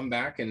and then come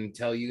back and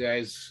tell you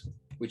guys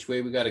which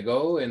way we got to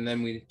go, and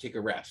then we take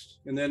a rest.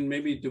 And then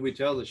maybe do we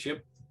tell the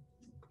ship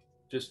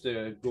just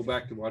to go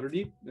back to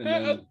Waterdeep? And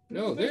then,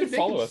 No, They could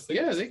follow us. They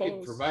Yeah, could they follow could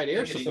us. provide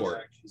air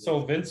support. So,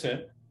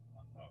 Vincent,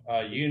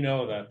 you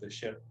know that the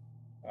ship,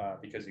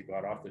 because you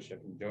got off the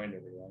ship and joined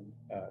everyone,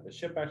 the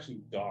ship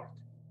actually docked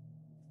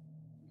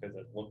because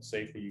it looked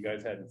safe. You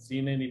guys hadn't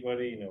seen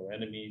anybody, no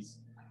enemies,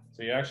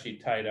 so you're actually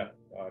tied up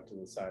to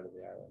the side of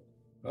the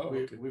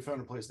island. oh, We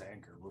found a place to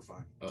anchor. We're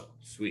fine. Oh,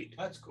 sweet.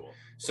 That's cool.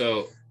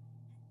 So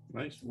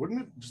nice.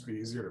 Wouldn't it just be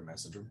easier to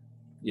message him?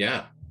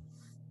 yeah,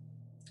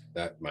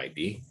 that might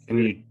be. Can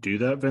you do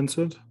that,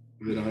 Vincent?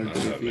 Within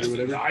 120 feet or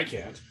whatever. I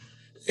can't.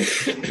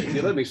 If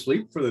you let me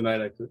sleep for the night,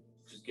 I could.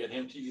 Just get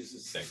him to use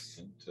his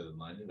sextant to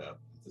line it up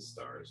with the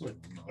stars.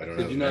 I don't Did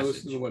have you a not message.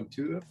 listen to the one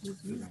too?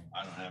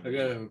 I don't have. I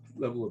got a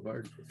level of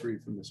bard for free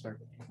from the start.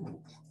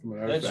 From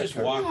an Let's artifact just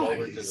card. walk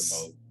over to the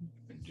Nice. boat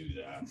and do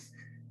that, and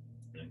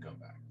then come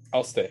back.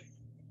 I'll stay.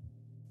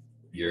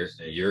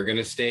 You're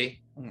gonna stay.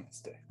 I'm gonna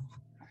stay.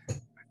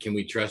 Can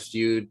we trust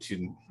you to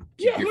keep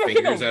Yeah, your no,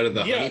 fingers no, out of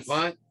the yes.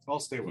 honey pot? I'll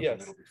stay with Yes.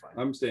 him. It'll be fine.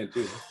 I'm staying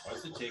too. Why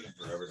is it taking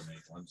forever to make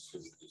one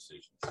stupid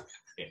decision?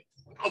 Okay.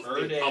 I'll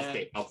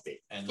Erdan stay.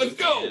 and Let's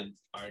go! Lucan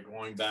are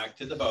going back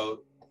to the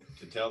boat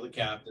to tell the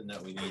captain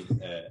that we need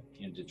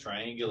him to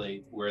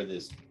triangulate where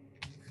this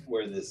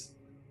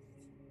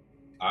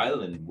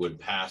island would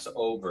pass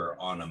over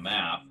on a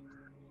map,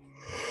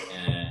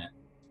 and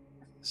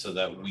so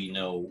that we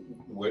know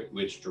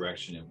which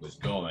direction it was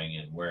going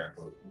and where,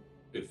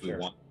 if we Sure.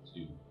 want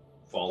to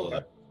follow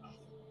Okay.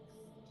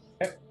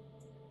 that.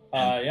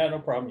 Yeah, no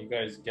problem. You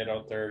guys get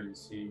out there. You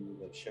see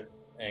the ship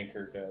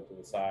anchored to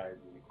the side.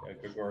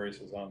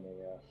 Gregorius is on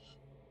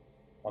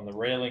the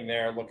railing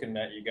there, looking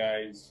at you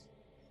guys.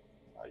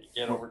 You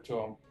get over to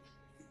him.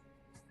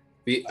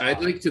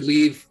 I'd like to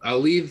leave. I'll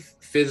leave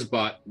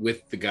Fizzbot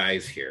with the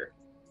guys here,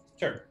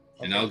 Sure.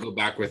 and I'll go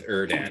back with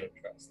Erdan.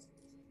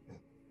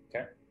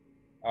 Okay.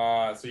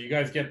 So you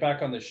guys get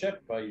back on the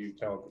ship. You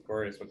tell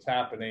Gregorius what's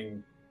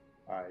happening.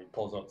 He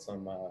pulls out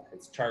some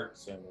his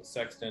charts and his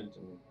sextant,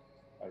 and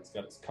he's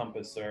got his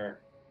compass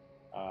there.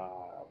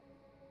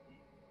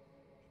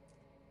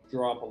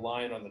 Drop a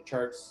line on the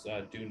charts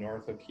due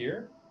north of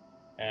here,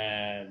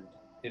 and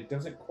it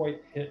doesn't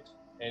quite hit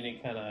any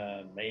kind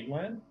of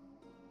mainland.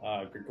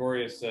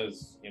 Gregorius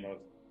says,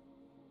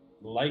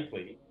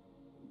 likely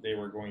they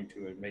were going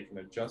to make an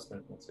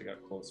adjustment once they got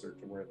closer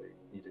to where they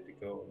needed to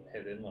go and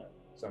head inland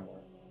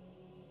somewhere.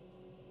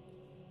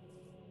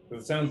 So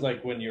it sounds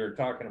like when you were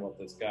talking about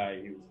this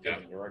guy, he was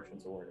giving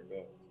directions of where to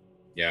go.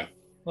 Yeah,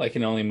 Well, I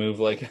can only move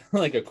like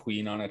like a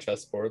queen on a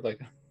chessboard.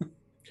 Like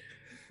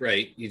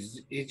right.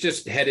 He's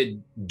just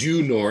headed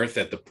due north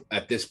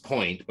at this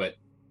point, but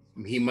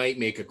he might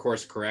make a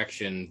course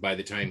correction by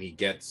the time he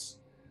gets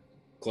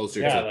closer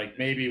Yeah, to. like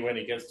maybe when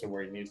he gets to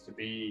where he needs to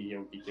be,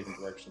 he'll be giving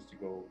directions to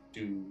go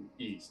due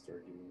east or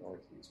due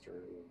northeast or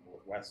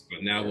west.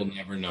 But now we'll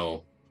never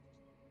know.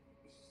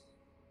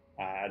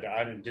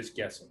 I'm just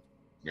guessing.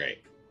 Right.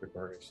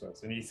 Gregorius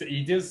says. And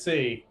he does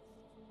say,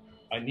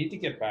 I need to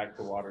get back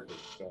to Waterdeep,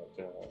 but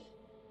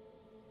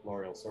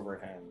L'Oreal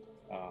Silverhand.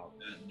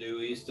 Due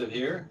east of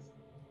here?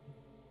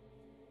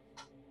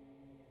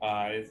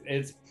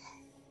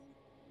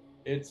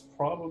 It's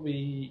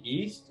probably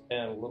east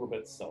and a little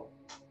bit south.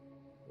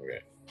 Okay.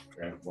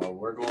 Well,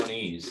 we're going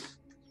east.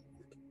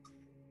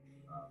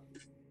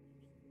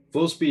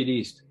 Full speed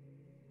east.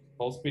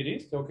 Full speed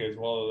east? Okay,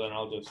 well then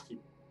I'll just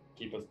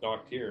keep us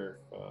docked here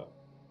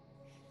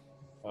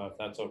if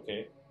that's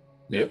okay.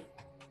 Yep.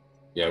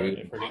 Yeah.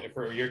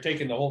 If you're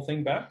taking the whole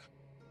thing back?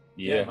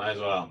 Yeah, might as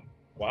well.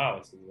 Wow,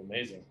 this is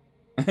amazing.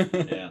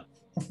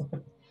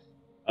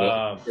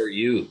 Yeah. For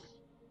you.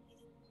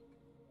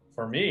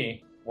 For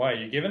me? Why, are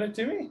you giving it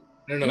to me?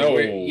 No.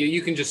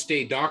 You can just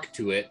stay docked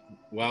to it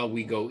while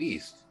we go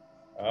east.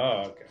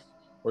 Oh, okay.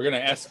 we're gonna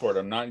escort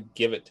him, not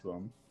give it to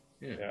him.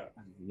 Yeah. Yeah.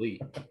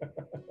 Lee.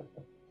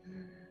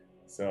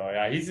 So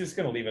yeah, he's just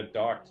gonna leave it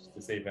docked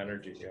to save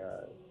energy.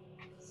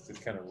 It's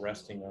just kind of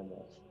resting on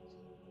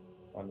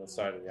the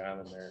side of the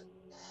island there.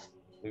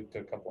 Looped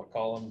a couple of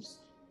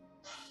columns.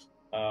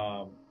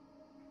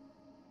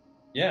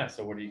 Yeah.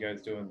 So what are you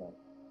guys doing then?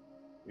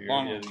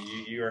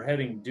 You're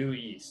heading due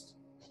east,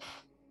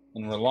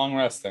 and we're long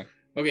resting.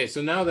 Okay,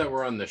 so now that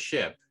we're on the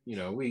ship,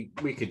 we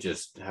could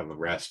just have a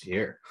rest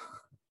here.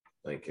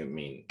 Like, I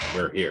mean,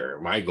 we're here.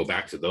 Why go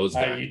back to those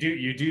guys?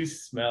 You do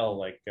smell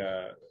like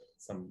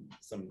some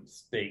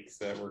steaks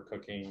that we're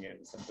cooking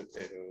and some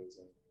potatoes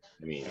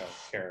and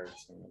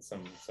carrots and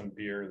some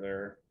beer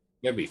there.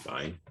 That'd be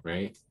fine,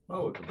 right?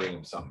 Oh, we could bring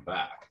him something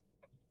back.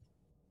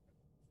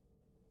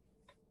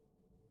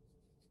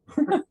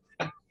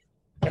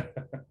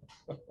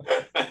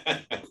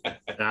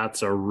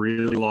 That's a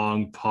really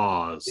long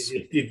pause.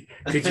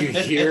 Could you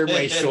hear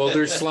my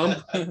shoulder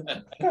slump?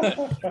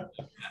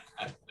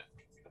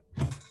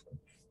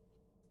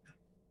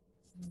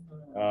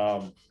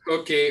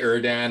 Okay,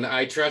 Erdan,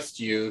 I trust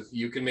you.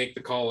 You can make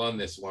the call on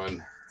this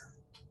one.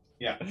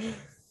 Yeah.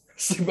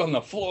 Sleep on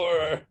the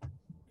floor.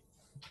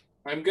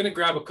 I'm gonna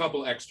grab a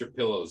couple extra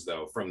pillows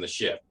though from the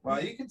ship.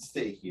 Well, you can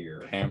stay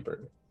here.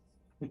 Pampered.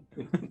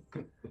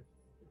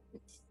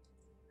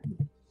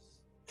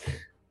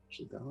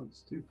 Actually, that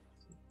one's too.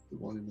 The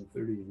one in the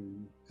 30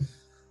 room.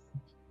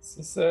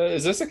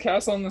 Is this a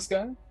castle in the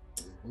sky?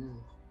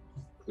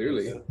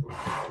 Clearly.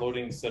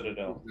 Floating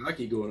citadel.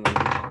 Hockey going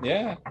on.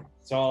 Yeah.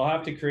 So I'll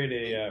have to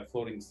create a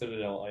floating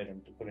citadel item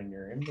to put in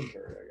your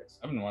inventory, I guess.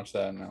 I haven't watched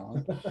that now.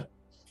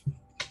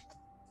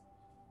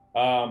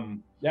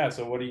 Yeah,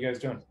 so what are you guys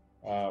doing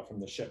from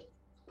the ship?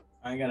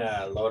 I'm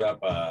gonna load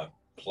up a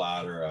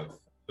platter of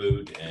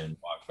food and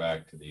walk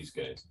back to these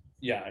guys.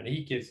 Yeah, and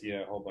he gives you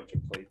a whole bunch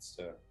of plates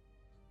to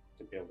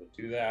be able to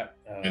do that.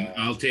 And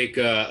I'll take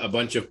a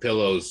bunch of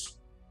pillows.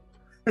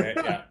 Okay,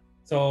 yeah.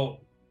 So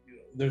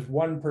there's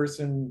one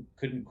person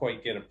couldn't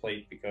quite get a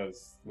plate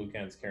because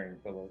Lucan's carrying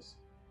pillows.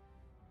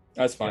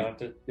 That's fine.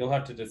 You'll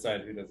have to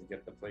decide who doesn't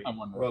get the plate. I'm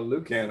wondering. Well,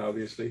 Lucan,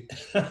 obviously.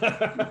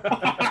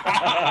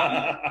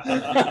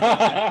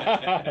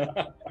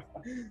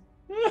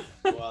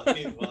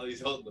 While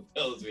he's holding the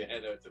pills, we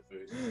head out to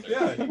food.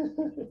 Yeah.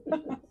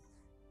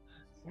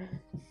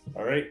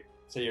 All right.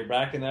 So you're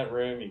back in that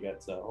room. You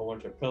got a whole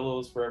bunch of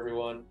pillows for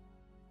everyone.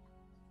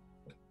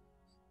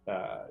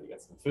 You got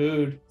some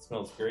food. It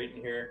smells great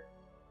in here.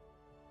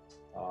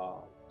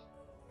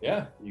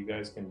 Yeah, you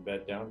guys can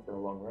bed down for a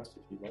long rest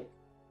if you'd like.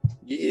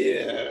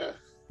 Yeah.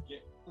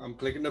 I'm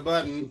clicking the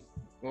button.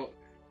 Well,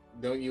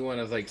 don't you want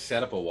to like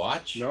set up a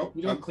watch? No.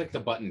 You don't click the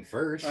button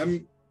first.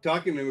 I'm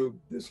talking to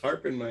this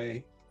harp in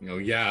my. Oh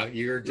yeah,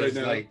 you're just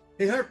right now. like,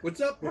 Hey Harp, what's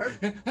up, Harp?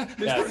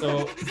 Yeah.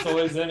 So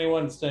is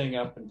anyone staying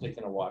up and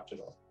taking a watch at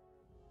all?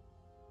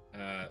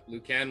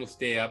 Lucan will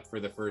stay up for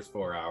the first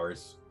 4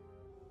 hours.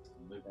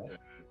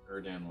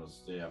 Erdan will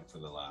stay up for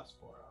the last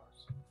 4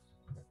 hours.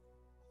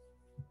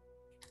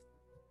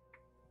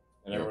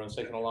 And everyone's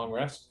taking a long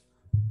rest?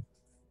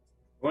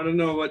 I want to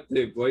know what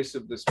the voice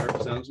of this harp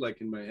sounds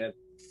like in my head.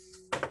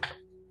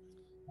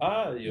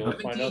 You'll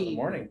find out in the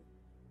morning.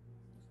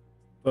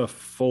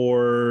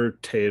 Before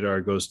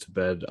Tadar goes to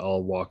bed,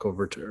 I'll walk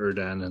over to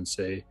Erdan and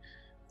say,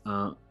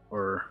 it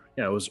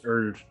was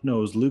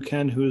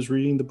Lucan who was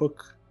reading the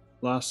book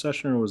last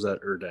session, or was that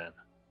Erdan?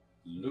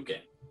 Lucan.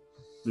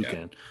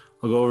 Lucan. Yeah.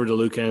 I'll go over to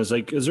Lucan. It's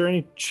like, is there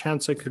any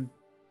chance I could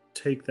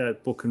take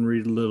that book and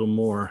read a little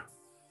more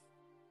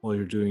while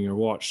you're doing your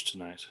watch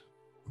tonight?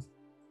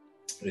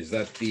 Is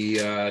that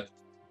the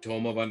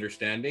Tome of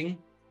Understanding?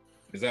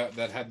 Is that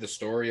had the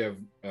story of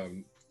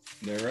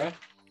Nera?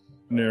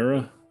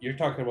 Nera? You're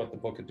talking about the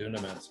Book of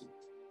Dunamancy.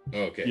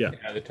 Oh, okay. Yeah.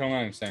 The Tome of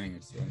Understanding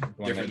is the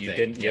one Different that you thing.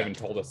 didn't. You haven't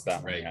told us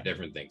that one Right, yet.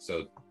 different thing.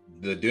 So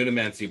the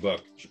Dunamancy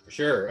book,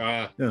 sure.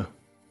 Yeah.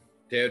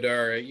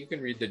 Theodore, you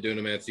can read the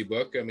Dunamancy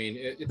book. I mean,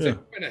 it's a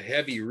kind of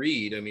heavy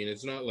read. I mean,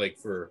 it's not like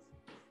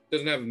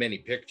doesn't have many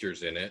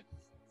pictures in it.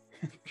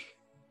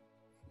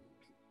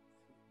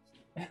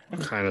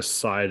 Kind of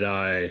side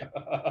eye.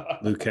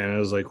 Lucan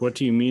is like, what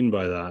do you mean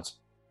by that?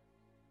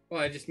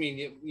 Well, I just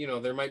mean,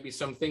 there might be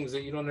some things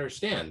that you don't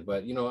understand,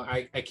 but,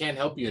 I can't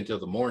help you until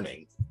the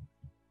morning.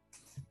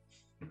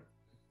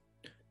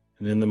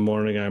 And in the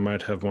morning, I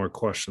might have more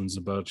questions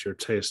about your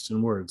taste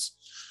in words.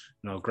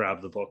 And I'll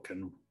grab the book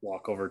and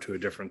walk over to a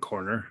different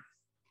corner.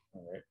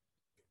 All right.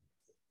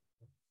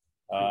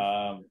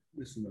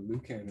 Listen to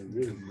Lucan and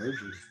really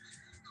merges.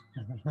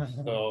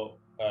 So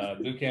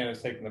Lucan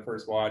is taking the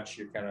first watch.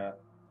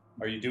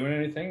 Are you doing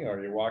anything, or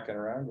are you walking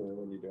around, or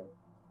what are you doing?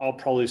 I'll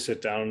probably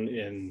sit down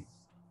in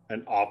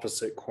an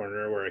opposite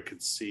corner where I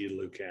could see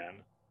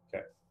Lucan.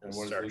 Okay. And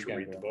what start does to Lucan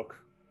read do? the book.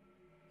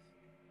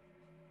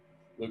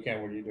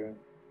 Lucan, what are you doing?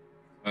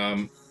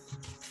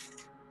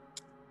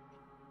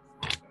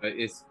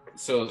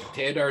 So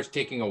Theodore's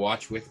taking a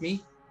watch with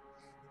me?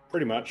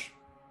 Pretty much.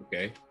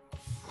 Okay.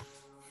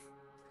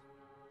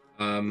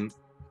 I'm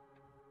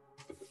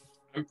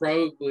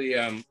probably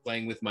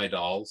playing with my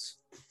dolls.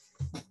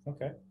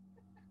 Okay.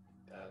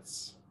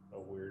 That's a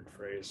weird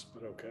phrase,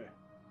 but okay.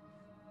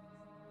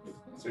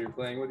 So you're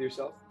playing with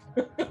yourself?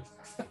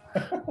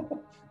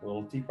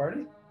 Little tea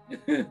party.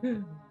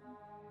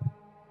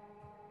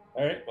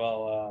 All right.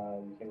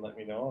 Well, you can let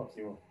me know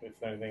if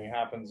anything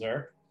happens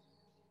there.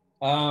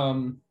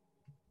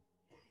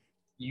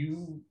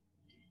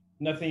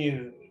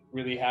 Nothing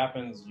really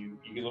happens. You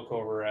look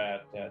over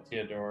at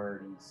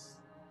Theodore, and he's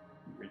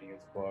reading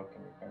his book,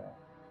 and you're kind of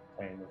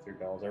playing with your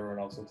dolls. Everyone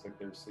else looks like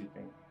they're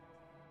sleeping.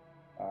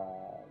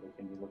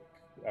 When you look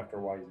after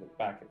a while, you look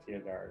back at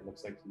Theodore. It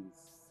looks like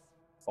he's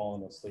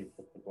fallen asleep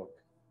with the book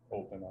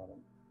open on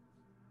him.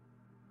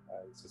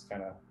 He's just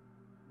kind of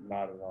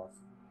nodded off.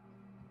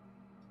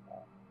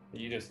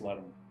 You just let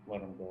him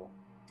go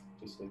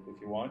to sleep if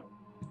you want.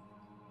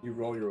 You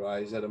roll your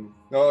eyes at him.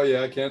 Oh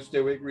yeah, I can't stay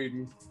awake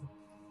reading.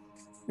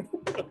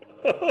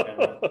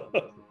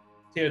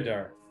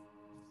 Theodore,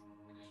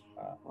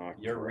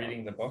 you're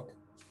reading the book.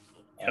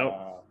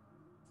 Yep.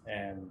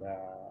 And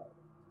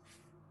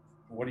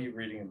what are you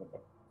reading in the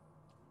book?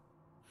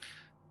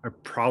 I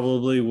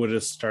probably would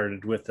have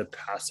started with the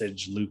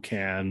passage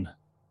Lucan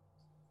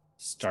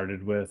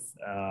started with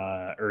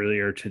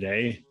earlier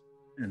today,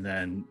 and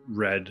then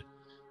read,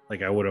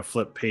 like I would have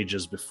flipped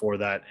pages before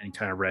that and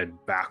kind of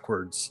read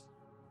backwards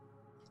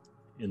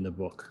in the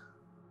book.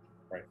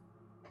 Right.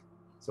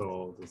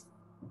 So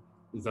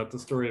is that the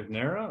story of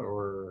Nera,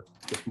 or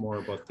just more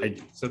about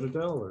the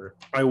Citadel? Or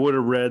I would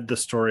have read the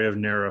story of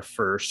Nera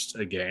first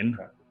again.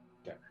 Okay.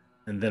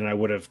 And then I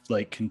would have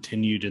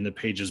continued in the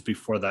pages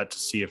before that to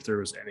see if there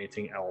was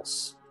anything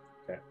else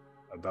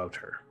about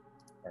her.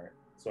 All right.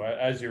 So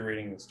as you're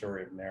reading the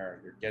story of Nera,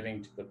 you're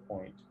getting to the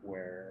point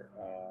where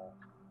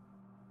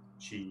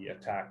she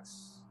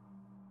attacks,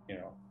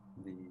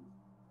 the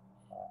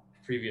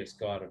previous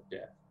god of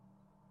death,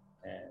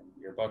 and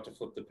you're about to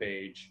flip the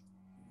page,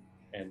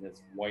 and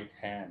this white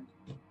hand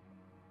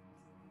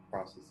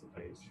crosses the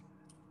page.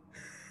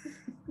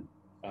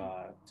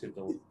 To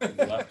the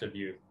left of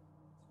you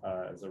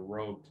is a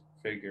robed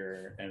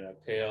figure, and a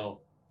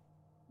pale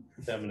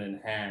feminine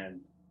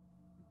hand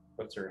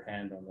puts her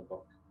hand on the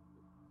book,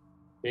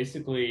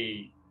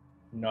 basically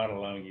not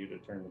allowing you to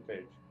turn the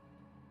page.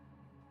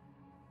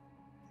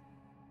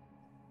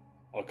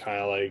 I'll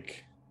kind of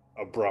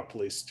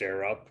abruptly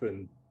stare up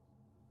and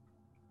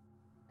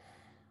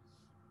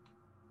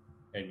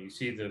you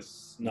see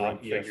this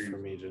not yet figure. For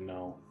me to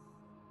know.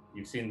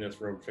 You've seen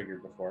this robed figure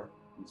before.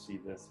 You see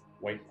this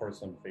white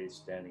porcelain face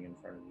standing in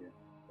front of you,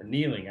 or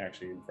kneeling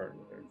actually in front of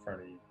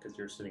you, because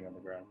you're sitting on the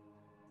ground.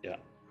 Yeah.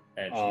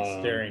 And she's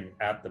staring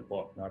at the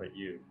book, not at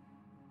you.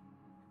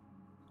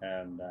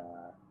 And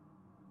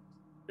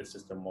it's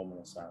just a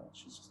moment of silence.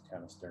 She's just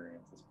kind of staring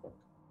at this book.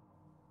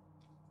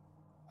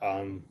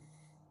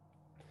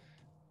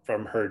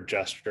 From her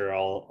gesture,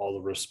 I'll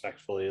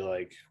respectfully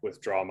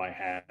withdraw my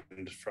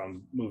hand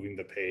from moving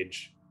the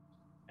page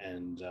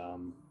and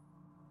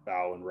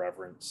bow in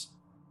reverence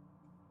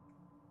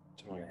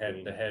to my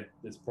queen. The head,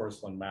 this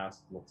porcelain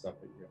mask looks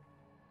up at you.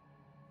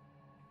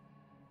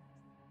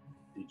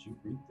 Did you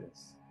read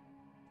this?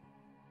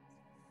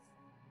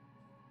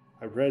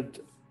 I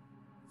read.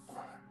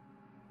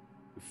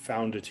 We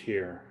found it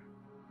here,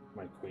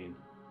 my queen.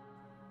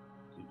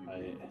 Did you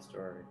read the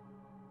story?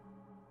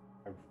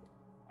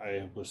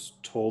 I was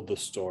told the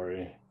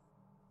story,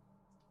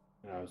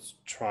 and I was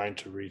trying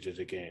to read it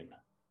again.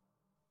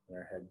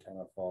 Her head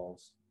kind of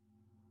falls,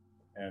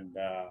 and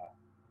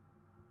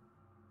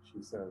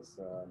she says,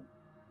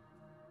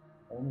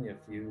 only a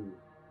few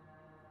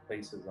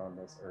places on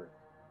this earth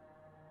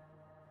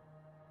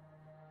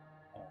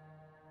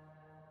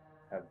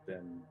have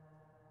been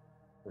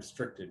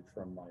restricted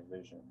from my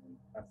vision. And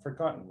I've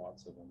forgotten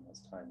lots of them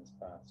as time has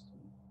passed.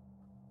 And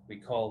we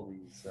call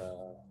these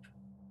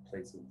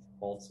places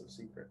vaults of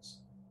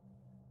secrets.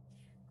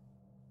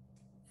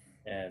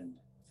 And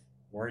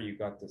where you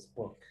got this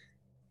book,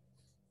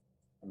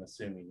 I'm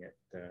assuming it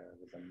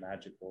was a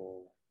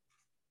magical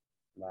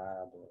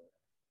lab, or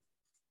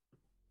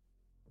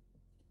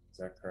is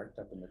that correct,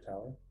 up in the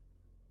tower?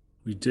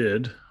 We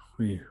did.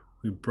 We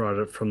brought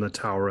it from the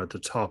tower at the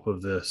top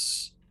of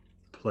this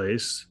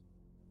place.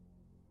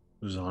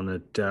 It was on a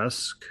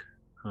desk.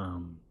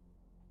 There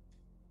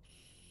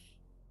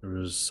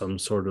was some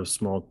sort of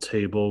small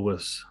table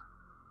with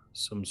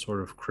some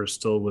sort of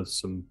crystal with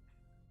some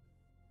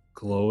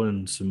glow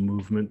and some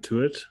movement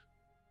to it.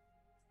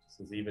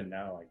 Says even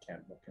now I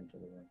can't look into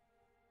the room.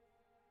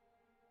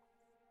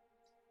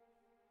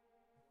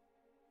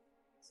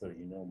 So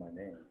you know my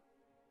name.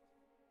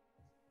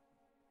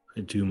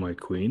 I do, my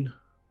queen.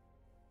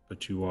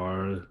 But you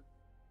are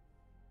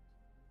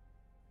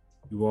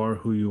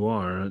who you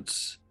are.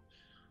 It's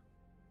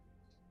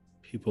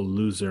people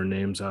lose their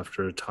names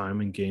after a time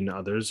and gain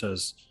others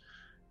as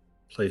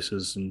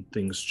places and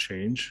things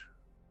change.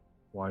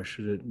 Why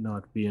should it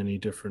not be any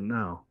different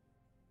now?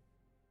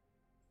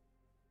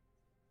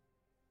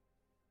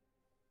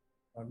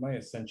 On my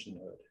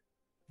ascensionhood,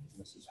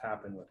 this has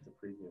happened with the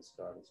previous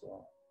god as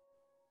well.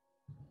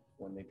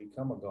 When they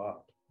become a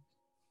god,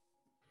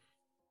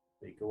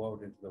 they go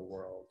out into the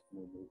world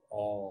and remove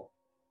all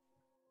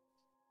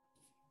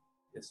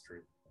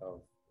history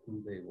of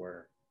who they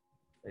were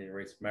They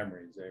erase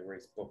memories. They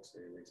erase books.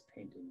 They erase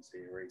paintings.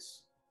 They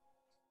erase.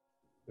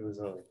 It was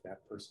like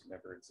that person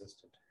never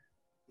existed.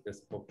 This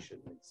book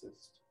shouldn't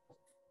exist.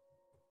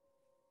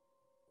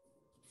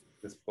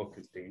 This book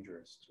is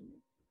dangerous to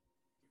me.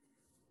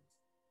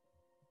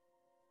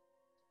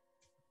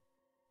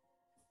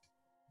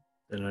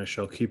 Then I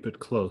shall keep it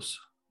close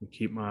and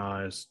keep my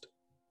eyes,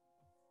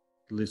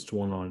 at least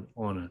one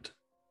on it.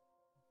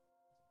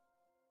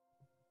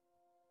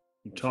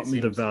 You taught me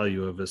the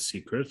value of a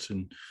secret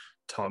and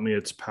taught me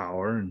its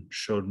power and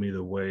showed me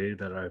the way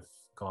that I've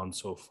gone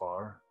so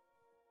far.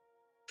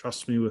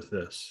 Trust me with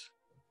this.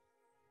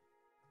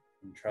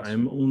 I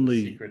am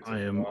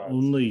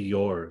only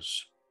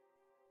yours.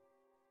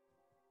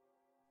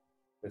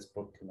 This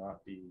book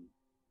cannot be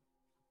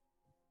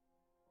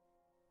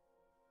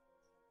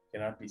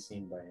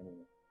seen by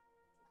anyone.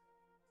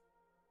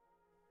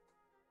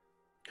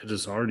 It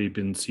has already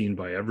been seen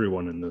by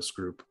everyone in this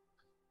group.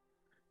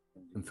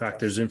 In fact,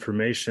 there's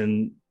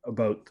information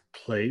about the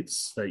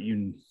plates that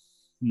you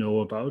know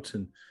about,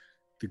 and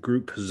the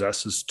group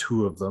possesses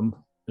 2 of them.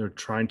 They're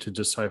trying to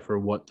decipher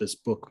what this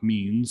book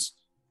means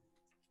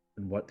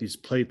and what these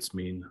plates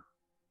mean.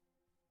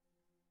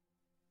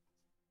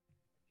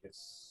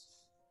 Yes,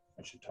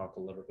 I should talk a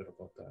little bit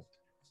about that.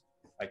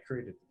 I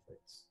created the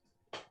plates.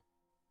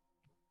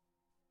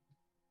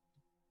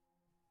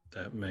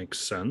 That makes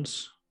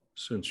sense,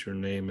 since your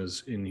name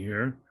is in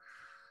here.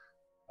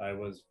 I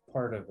was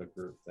part of a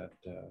group that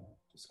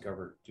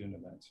discovered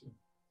Dunamancy.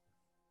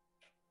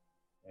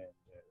 And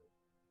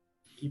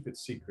to keep it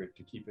secret,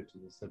 to keep it to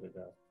the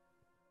Citadel,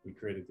 we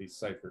created these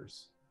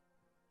ciphers.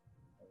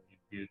 And we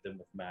imbued them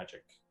with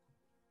magic.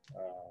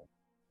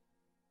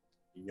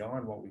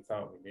 Beyond what we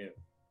thought we knew.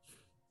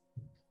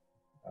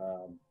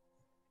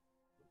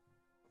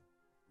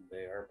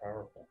 They are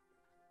powerful.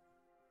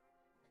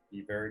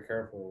 Be very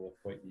careful with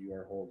what you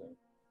are holding.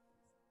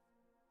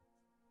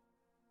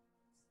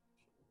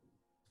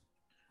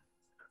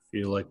 I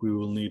feel like we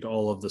will need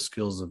all of the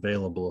skills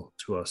available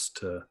to us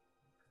to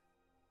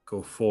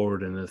go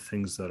forward in the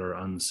things that are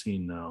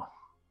unseen now,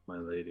 my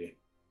lady.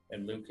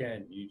 And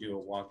Lucan, you do a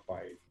walk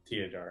by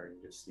Theodore and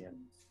you just see him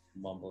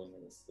mumbling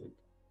in his sleep.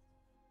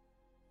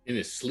 In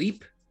his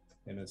sleep?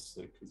 In his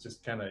sleep. He's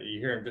just kind of, you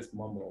hear him just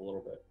mumble a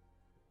little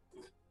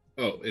bit.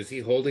 Oh, is he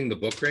holding the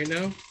book right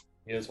now?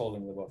 He is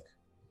holding the book.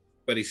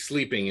 But he's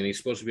sleeping and he's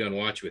supposed to be on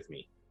watch with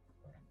me.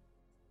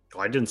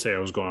 I didn't say I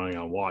was going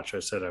on watch. I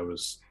said I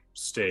was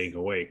staying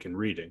awake and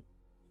reading.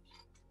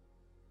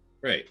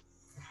 Right.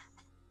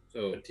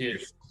 So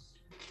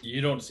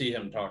you don't see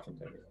him talking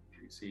to anyone.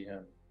 You see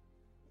him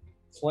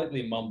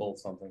slightly mumble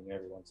something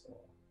every once in a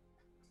while.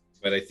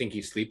 But I think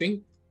he's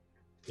sleeping?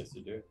 Yes,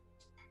 you do.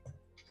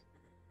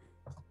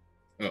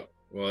 Oh,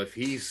 well, if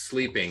he's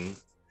sleeping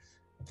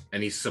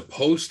and he's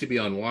supposed to be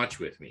on watch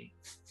with me,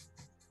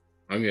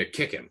 I'm going to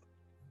kick him.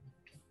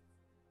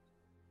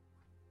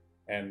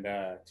 And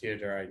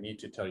Theodore, I need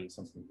to tell you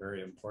something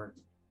very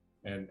important.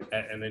 And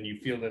then you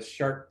feel this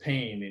sharp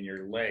pain in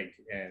your leg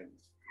and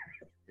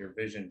your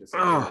vision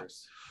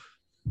disappears.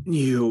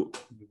 You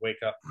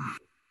wake up.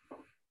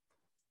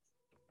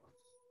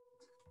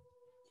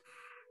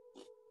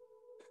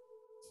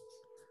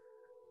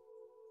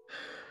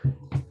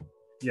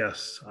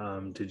 Yes.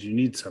 Did you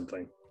need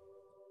something?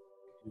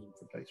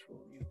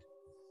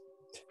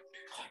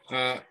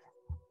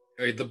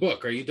 The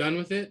book, are you done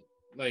with it?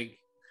 Like,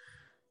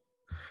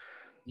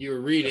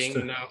 you're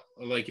reading now.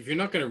 Like, if you're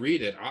not going to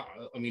read it,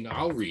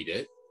 I'll read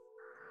it.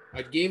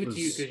 I gave it to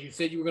you because you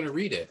said you were going to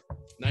read it.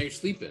 Now you're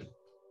sleeping.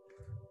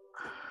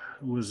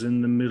 Was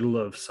in the middle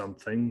of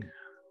something.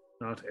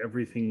 Not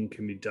everything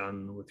can be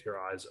done with your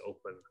eyes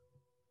open.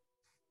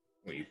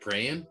 Were you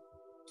praying?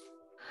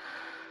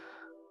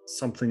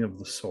 Something of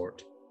the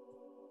sort.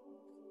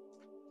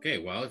 Okay,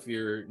 well, if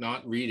you're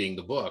not reading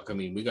the book, I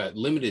mean, we got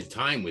limited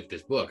time with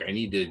this book. I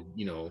need to,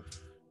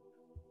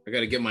 I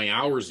got to get my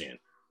hours in.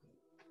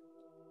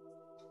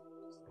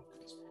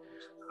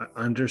 I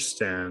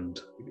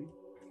understand.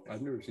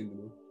 I've never seen the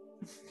book.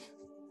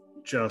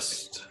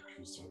 Just.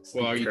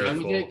 Well, are you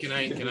done with it? Can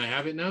I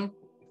have it now?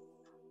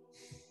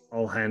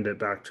 I'll hand it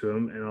back to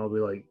him and I'll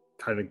be like,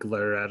 kind of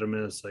glare at him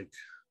and it's like,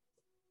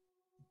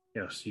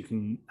 yes, you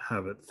can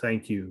have it.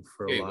 Thank you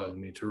for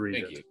allowing me to read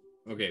it. Thank you.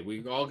 Okay,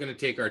 we're all going to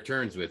take our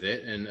turns with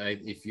it, and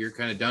if you're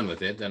kind of done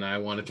with it, then I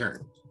want a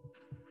turn.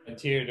 And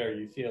Theodore,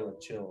 you feel a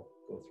chill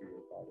go through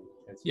your body.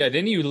 Yeah,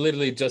 didn't you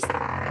literally just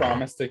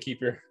promise to keep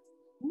your...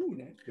 Ooh,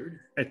 that's dirty.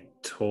 I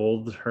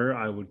told her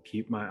I would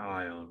keep my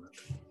eye on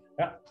it.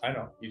 Yeah, I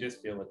know. You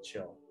just feel a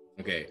chill.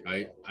 Okay,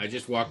 I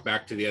just walk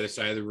back to the other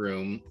side of the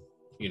room,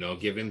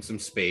 give him some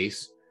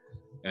space,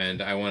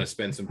 and I want to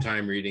spend some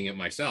time reading it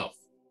myself.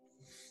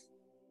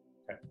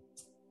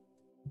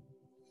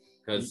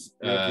 Because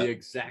the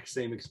exact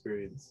same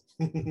experience.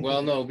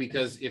 Well, no,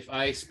 because if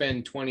I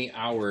spend 20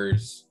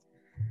 hours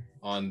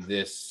on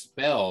this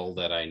spell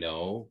that I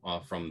know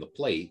from the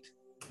plate,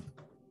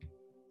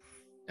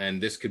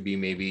 and this could be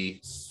maybe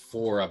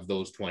 4 of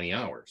those 20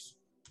 hours.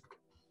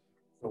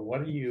 So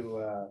what are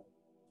you?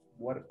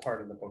 What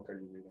part of the book are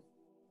you reading?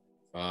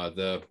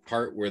 the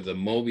part where the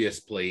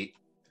Mobius plate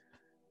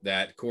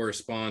that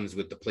corresponds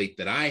with the plate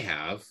that I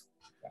have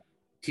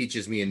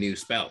teaches me a new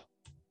spell.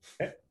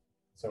 Okay.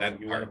 So That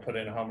you part. want to put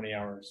in how many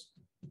hours?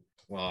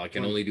 Well, I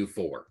can only do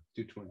 4.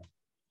 Do 20.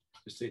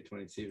 Just say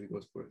 20. See if it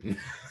goes for it.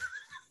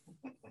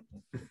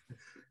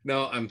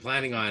 No, I'm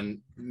planning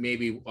on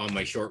maybe on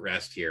my short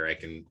rest here, I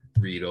can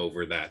read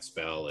over that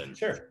spell and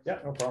Sure. Yeah,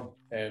 no problem.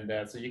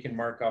 And so you can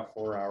mark off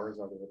 4 hours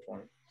out of the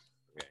 20.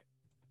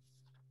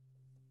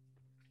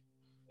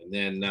 And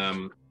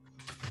then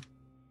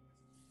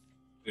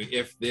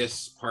if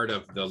this part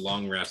of the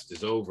long rest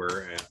is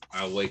over,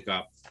 I'll wake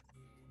up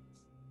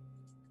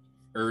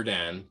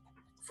Erdan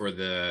for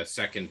the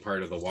second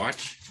part of the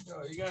watch.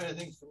 Oh, you got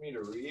anything for me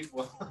to read?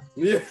 Well,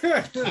 Yeah.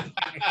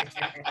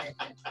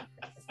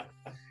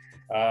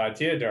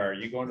 Theodore, are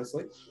you going to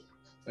sleep?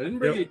 I didn't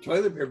bring any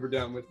toilet paper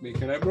down with me.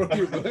 Can I borrow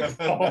your book?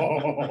 I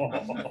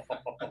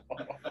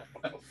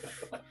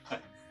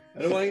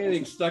don't want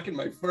anything stuck in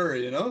my fur,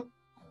 you know?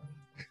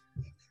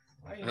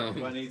 I know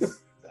bunnies.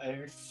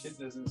 Shit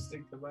doesn't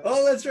stick to my.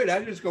 Oh, that's right.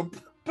 I just go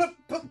pop,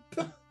 pop,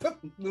 pop, pop.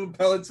 Little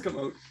pellets come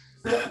out.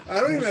 I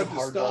don't even have to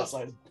Hard stop.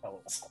 sized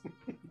pellets.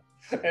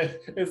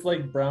 It's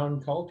like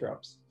brown call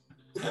drops.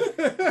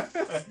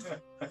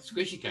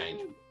 Squishy kind.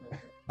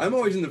 I'm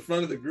always in the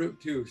front of the group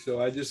too, so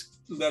I just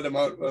let them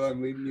out while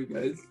I'm leading you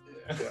guys.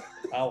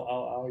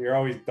 You're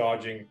always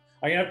dodging.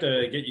 I'm gonna have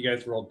to get you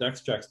guys to roll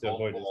dex checks to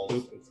avoid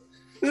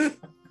this.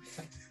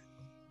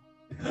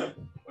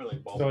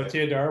 So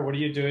Theodore, what are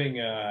you doing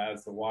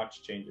as the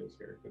watch changes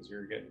here? Because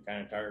you're getting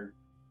kind of tired.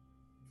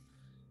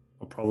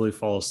 I'll probably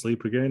fall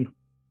asleep again.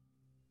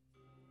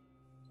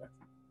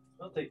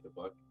 I'll take the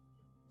book.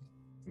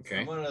 Okay.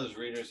 I'm one of those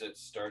readers that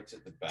starts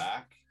at the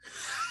back,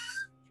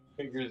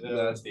 figures out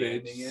Last what the page.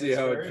 ending See is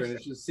how it first.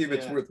 finishes. See if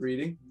it's Yeah. worth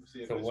reading.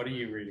 See if So it's what are worth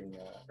you it. reading,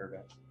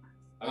 Erdan?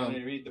 I'm going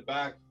to read the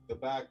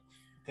back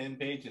 10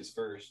 pages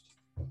first.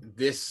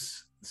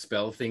 This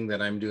spell thing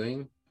that I'm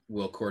doing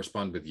will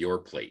correspond with your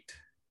plate.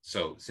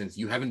 So since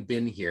you haven't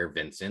been here,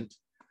 Vincent,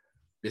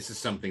 this is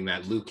something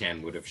that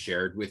Lucan would have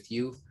shared with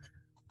you.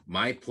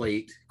 My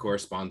plate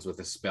corresponds with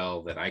a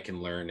spell that I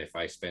can learn if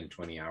I spend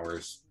 20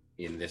 hours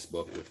in this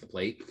book with the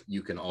plate.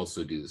 You can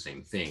also do the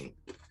same thing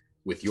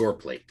with your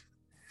plate.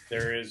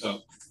 There is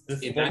So,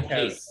 this in book that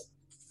has case-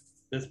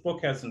 this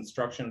book has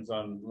instructions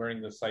on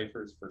learning the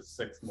ciphers for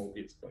 6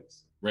 Mobius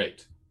plates.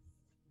 Right.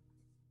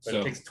 But So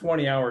it takes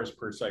 20 hours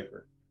per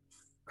cipher.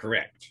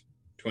 correct.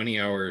 20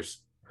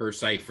 hours per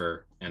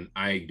cipher, and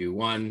I do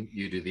one,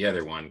 you do the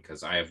other one,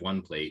 because I have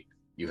one plate,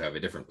 you have a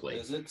different plate.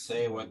 Does it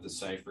say what the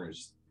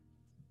ciphers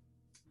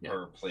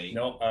per plate?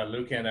 No,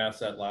 Lucan asked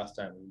that last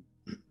time.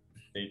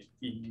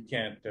 You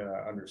can't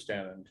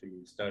understand it until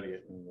you study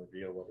it and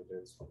reveal what it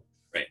is.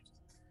 Right.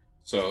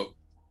 So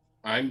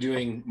I'm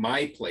doing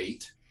my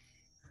plate,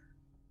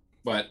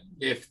 but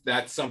if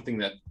that's something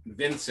that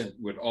Vincent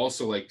would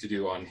also like to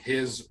do on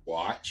his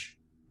watch,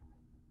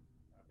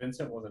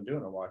 Vincent wasn't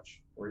doing a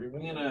watch. Were you?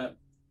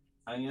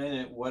 I'm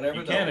gonna whatever.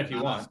 You can if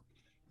you want.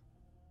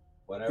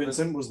 Whatever.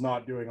 Vincent was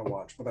not doing a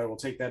watch, but I will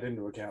take that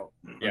into account.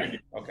 Yeah.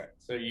 Okay.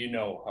 So you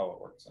know how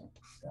it works. Then.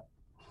 Yeah.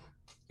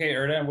 Okay,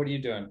 Erdan, what are you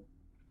doing?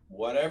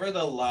 Whatever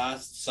the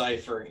last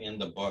cipher in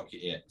the book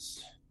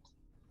is,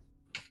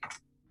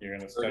 You're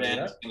gonna study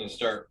Erdan's that. gonna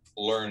start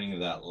learning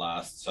that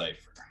last cipher.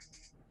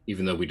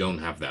 even though we don't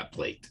have that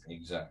plate.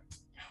 Exactly.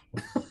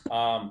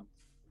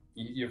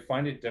 You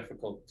find it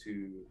difficult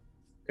to,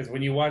 because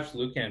when you watch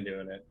Lucan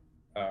doing it,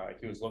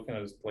 he was looking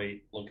at his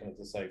plate, looking at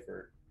the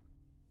cipher,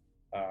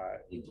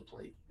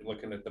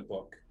 looking at the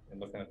book, and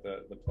looking at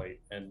the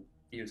plate, and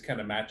he was kind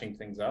of matching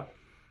things up.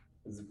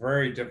 It's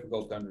very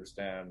difficult to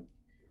understand.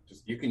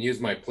 Just You can use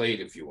my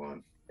plate if you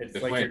want. it's The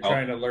like point- you're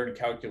trying to learn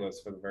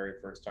calculus for the very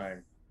first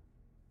time.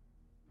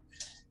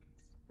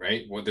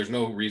 Right? Well, there's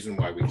no reason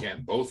why we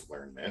can't both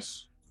learn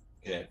this.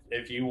 Okay.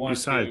 If you want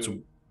Besides,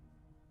 to,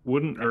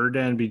 wouldn't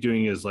Erdan be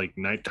doing his like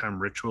nighttime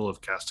ritual of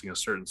casting a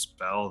certain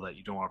spell that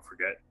you don't want to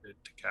forget it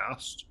to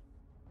cast?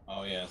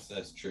 Oh yes,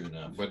 that's true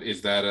enough. But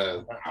is that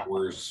a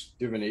hours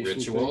Divination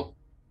ritual?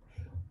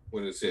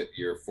 What is it?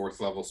 Your 4th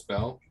level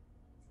spell?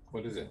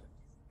 What is it?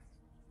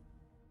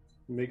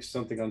 Makes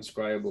something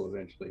unscribable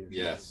eventually.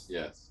 Yes,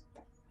 yes.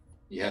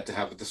 You have to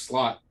have the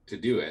slot to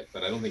do it,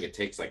 but I don't think it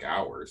takes like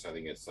hours. I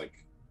think it's like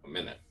a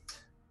minute.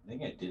 I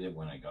think I did it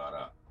when I got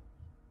up.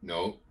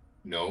 No.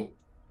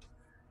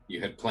 You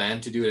had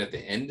planned to do it at the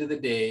end of the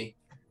day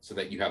so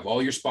that you have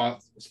all your spell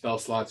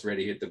slots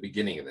ready at the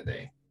beginning of the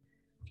day.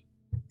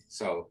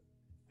 So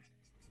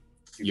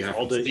you have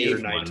called to it your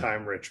save one.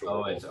 nighttime ritual.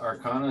 Oh, it's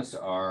Arcanus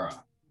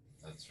Aura.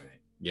 That's right.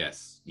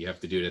 Yes, you have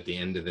to do it at the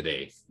end of the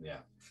day. Yeah.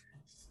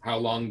 How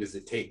long does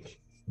it take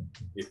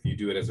if you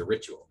do it as a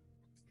ritual?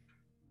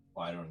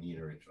 Well, I don't need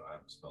a ritual. I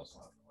have a spell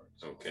slot for it.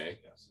 So Okay.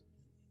 yes.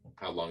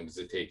 How long does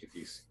it take if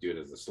you do it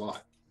as a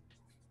slot?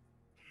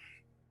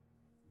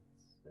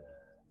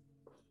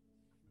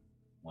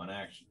 One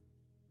action.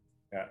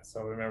 yeah.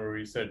 So remember,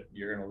 we said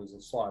you're gonna lose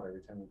a slot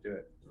every time you do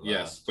it.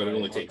 Yes, but it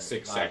only takes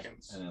 6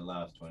 seconds. And it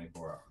lasts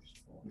 24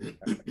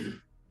 hours.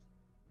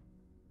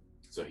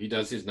 So he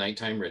does his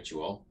nighttime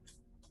ritual.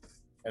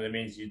 And it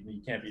means you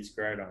can't be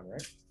scryed on,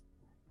 right?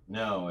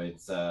 No,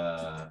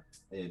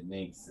 it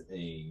makes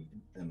a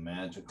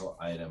magical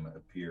item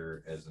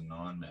appear as a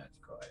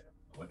non-magical item.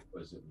 What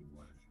was it we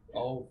wanted?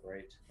 Oh,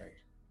 right.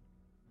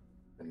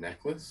 A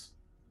necklace?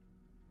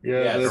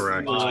 Yeah, Yes, that's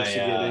correct. my, to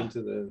get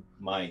into the.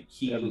 My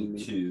key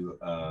Evermeet. to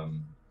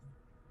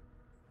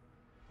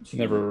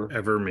Never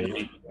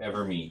Evermeet.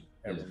 Evermeet.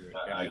 Evermeet,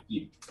 I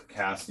keep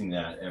casting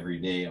that every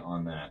day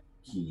on that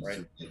key, Right.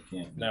 so it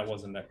can't. That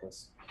was a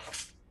necklace.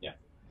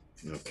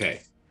 Okay.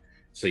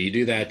 So you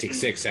do that, takes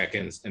 6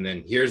 seconds, and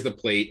then here's the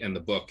plate and the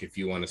book if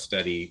you want to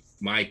study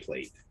my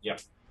plate.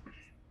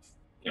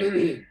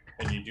 And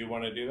you do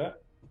want to do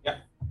that? Yeah.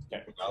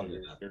 Okay. I'll So do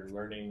you're, that. you're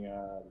learning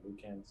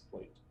Lucan's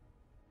plate.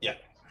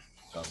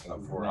 So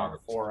about 4 Knock hours.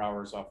 4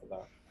 hours off of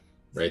that.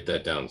 Write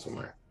that down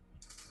somewhere.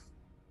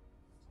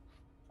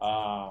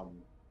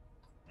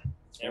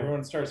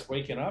 Everyone starts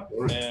waking up,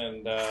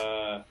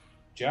 and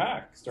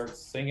Jack starts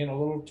singing a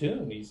little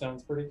tune. He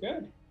sounds pretty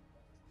good.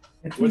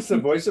 What's the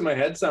voice in my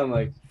head sound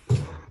like?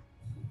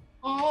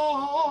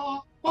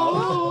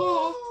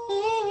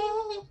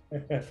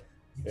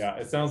 Yeah,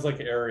 it sounds like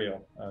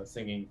Ariel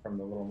singing from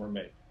The Little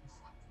Mermaid.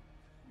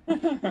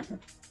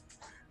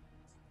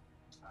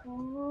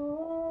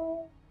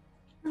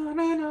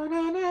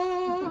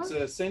 It's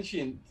a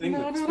sentient thing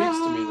that speaks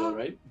to me, though,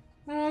 right?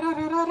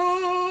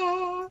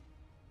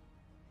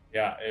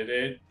 Yeah,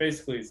 it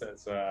basically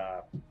says,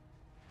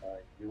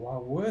 you are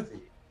worthy.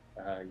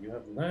 You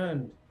have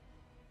learned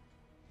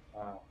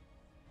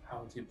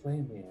how to play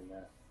me and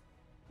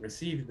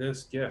receive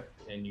this gift.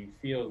 And you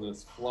feel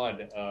this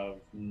flood of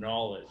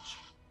knowledge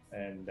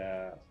and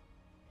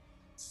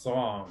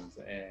songs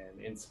and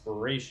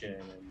inspiration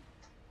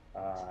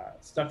and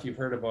stuff you've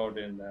heard about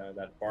in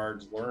that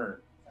Bards Learn.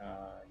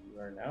 You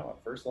are now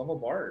a first level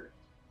bard.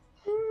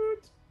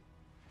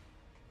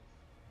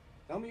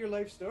 Tell me your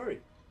life story.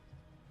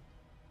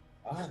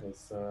 It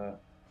was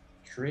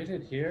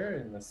created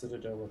here in the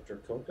Citadel of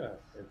Drakota.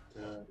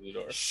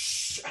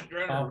 Shh! I'm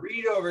trying to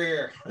read over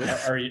here.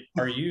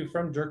 Are you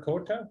from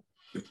Drakota?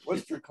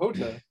 What's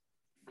Drakota?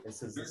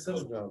 This is the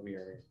Citadel we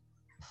are in.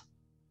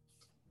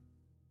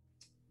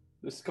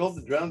 This is called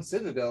the Drowned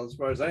Citadel, as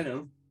far as I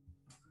know.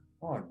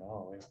 Oh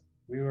no,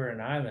 we were an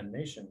island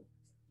nation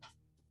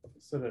of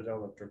the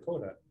Citadel of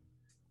Drakota.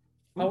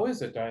 How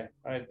is it?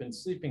 I've been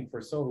sleeping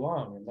for so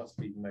long. It must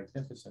be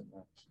magnificent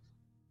now.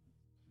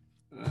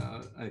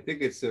 I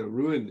think it's a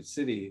ruined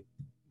city,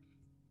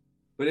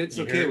 but it's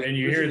You okay. hear, and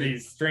you hear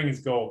these strings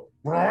go.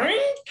 Broink!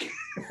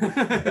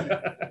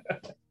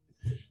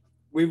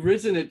 We've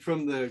risen it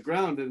from the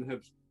ground and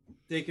have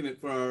taken it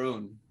for our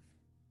own.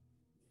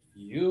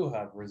 You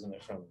have risen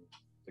it from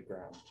the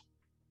ground.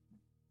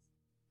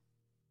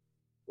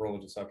 Roll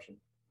a deception.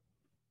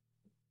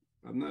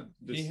 I'm not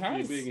He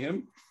has. deceiving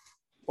him.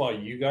 Well,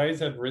 you guys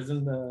have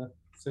risen the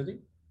city?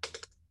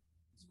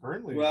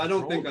 Currently, Well, I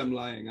don't think I'm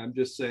lying. I'm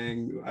just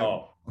saying I've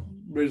Oh,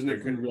 risen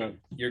it from the ground.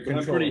 you're But I'm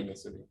controlling pretty- the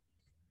city.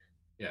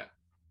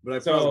 But I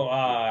So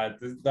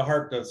probably, the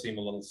harp does seem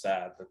a little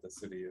sad that the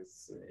city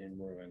is in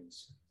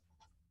ruins.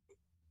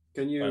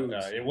 can you?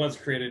 But it was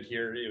created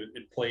here.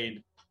 It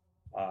played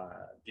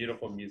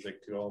beautiful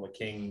music to all the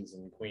kings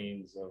and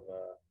queens of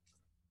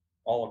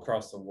all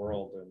across the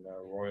world and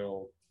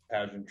royal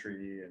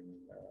pageantry and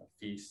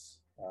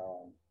feasts.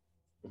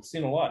 It's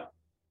seen a lot.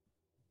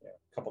 Yeah,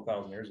 a couple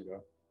thousand years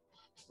ago.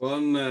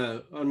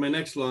 on my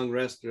next long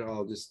rest,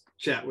 I'll just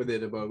chat with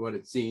it about what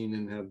it's seen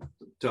and have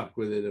talk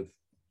with it of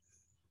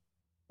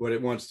what it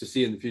wants to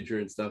see in the future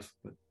and stuff.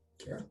 But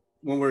Sure.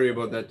 won't worry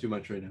about that too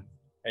much right now.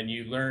 And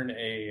you learn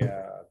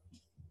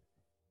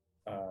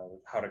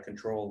how to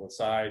control the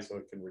size so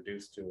it can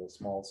reduce to a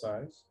small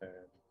size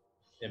and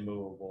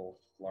immovable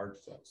large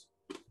size.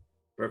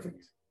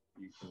 Perfect.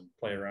 You can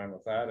play around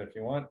with that if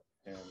you want,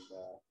 and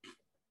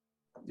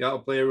Yeah, I'll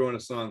play everyone a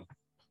song.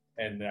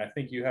 I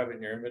think you have it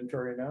in your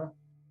inventory now.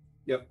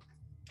 Yep.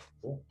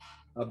 Cool.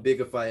 I'll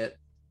bigify it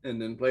and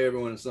then play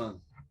everyone a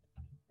song.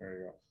 There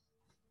you go.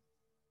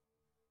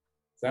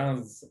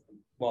 Sounds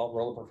well.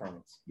 Roll a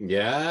performance.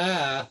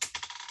 Yeah.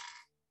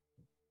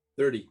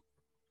 30.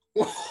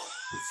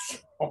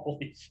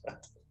 Holy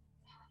shit!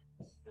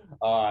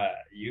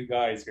 You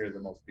guys hear the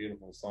most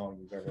beautiful song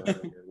you've ever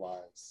heard in your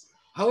lives.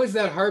 How is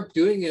that harp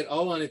doing it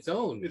all on its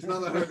own? It's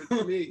not that hard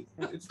for me.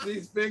 It's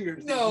these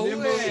fingers. No these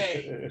nimble,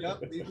 way.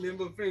 Yep, these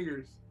nimble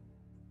fingers.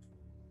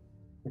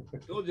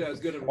 Told you I was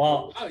good at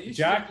Well, Oh, you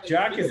Jack should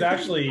play is the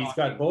actually finger he's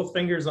got talking. both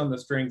fingers on the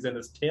strings and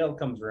his tail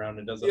comes around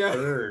and does a Yeah.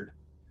 third.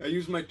 I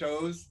use my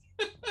toes.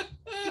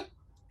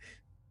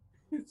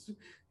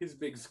 His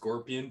big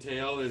scorpion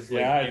tail is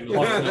Yeah, like he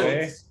plucks it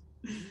away.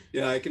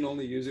 Yeah, I can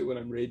only use it when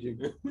I'm raging.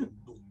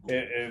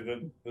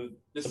 The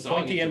This song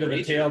pointy is end of the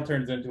great. tail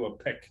turns into a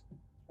pick,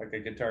 like a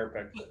guitar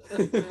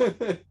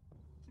pick.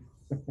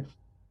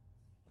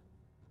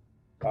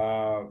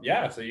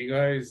 Yeah, so you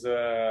guys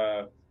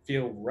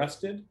feel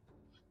rested.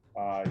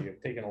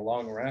 You've taken a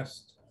long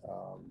rest.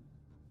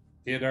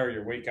 Theodore,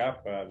 you wake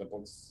up. The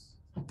book's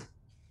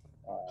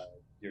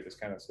you're just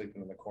kind of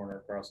sleeping in the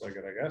corner,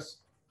 cross-legged, I guess.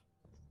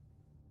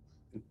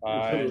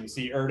 And you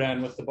see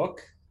Erdan with the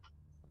book.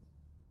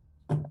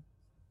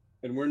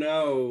 And we're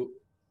now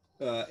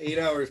 8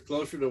 hours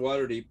closer to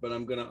Waterdeep, but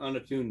I'm going to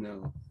unattune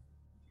now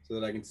so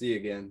that I can see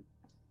again.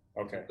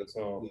 Okay,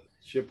 so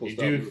The ship will you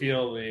stop do moving.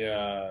 feel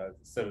the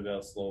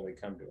Citadel slowly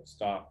come to a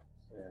stop,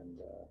 and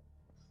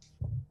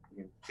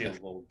you can feel a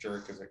little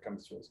jerk as it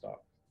comes to a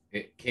stop.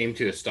 It came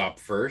to a stop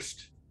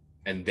first,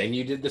 and then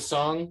you did the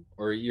song,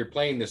 or you're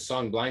playing this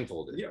song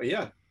blindfolded?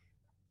 Yeah.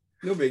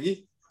 No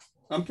biggie.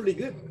 I'm pretty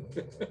good.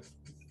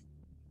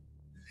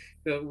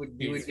 So would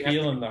He's you have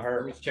feeling to the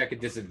harp. always check a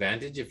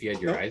disadvantage if you had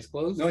your No. eyes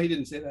closed? No, he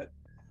didn't say that.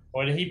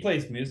 When he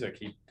plays music,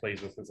 he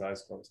plays with his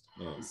eyes closed.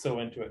 Oh. He's so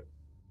into it.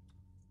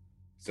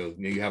 So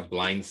you have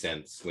blind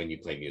sense when you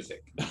play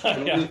music.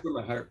 Yeah. For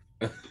my harp.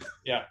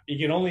 Yeah, you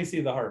can only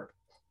see the harp.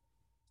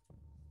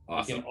 You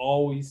Awesome. can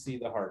always see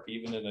the harp,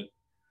 even in a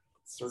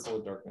circle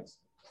of darkness.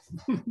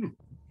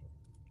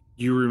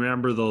 You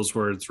remember those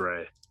words,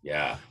 Ray.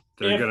 Yeah.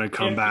 They're If- going to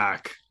come if-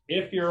 back.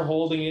 If you're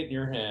holding it in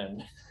your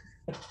hand.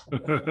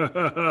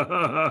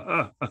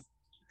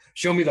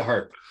 Show me the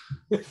harp.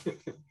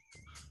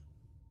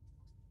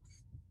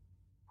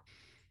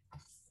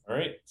 All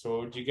right, so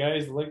what would you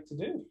guys like to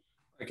do?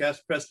 I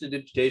cast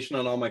prestidigitation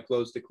on all my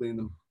clothes to clean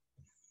them.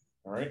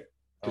 All right.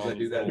 Because All I do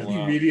these that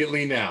little,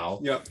 Immediately now.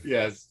 Yep.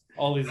 Yes.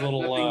 all these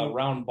little Nothing-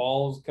 round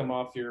balls come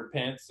off your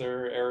pants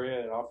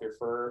area and off your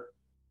fur.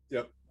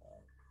 Yep.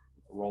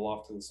 Roll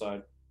off to the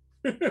side.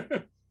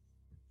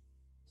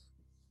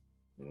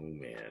 Oh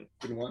man.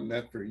 Been wanting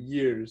that for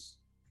years.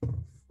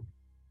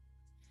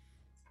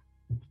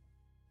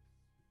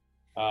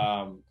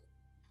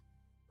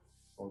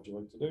 What would you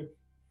like to do?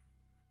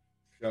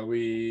 Shall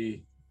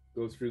we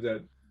go through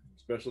that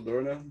special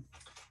door now?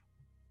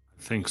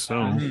 I think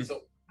so.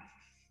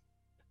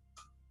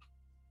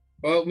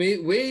 Well,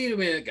 wait a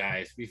minute,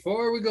 guys.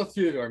 Before we go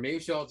through the door, maybe we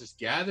should all just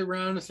gather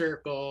around a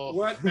circle.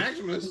 What,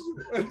 Maximus?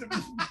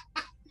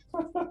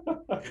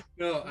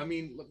 No, I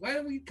mean, why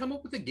don't we come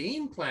up with a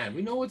game plan?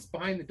 We know what's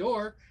behind the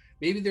door.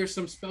 Maybe there's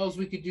some spells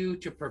we could do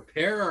to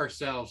prepare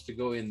ourselves to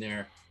go in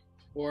there.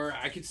 Or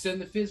I could send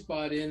the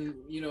Fizzbot in,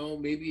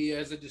 maybe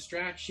as a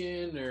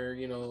distraction or,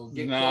 get No,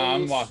 close.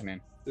 I'm walking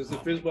in. Does the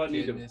Fizzbot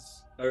need to?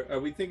 Goodness. Are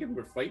we thinking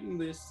we're fighting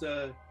this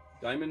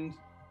diamond?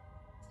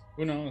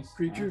 Who knows?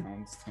 Creature?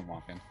 I'm just gonna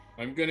walk in.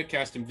 I'm going to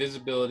cast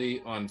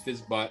invisibility on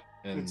Fizzbot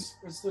and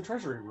It's the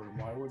treasury room.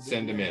 Why would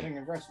Send there him be in. anything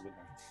aggressive in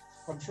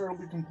there? I'm sure it'll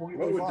be completely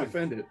What would fine.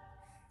 defend it?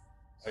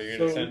 Are you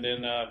gonna So- send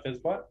in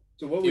Fizzbot?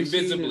 So what we've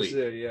seen Invisibly.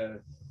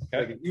 is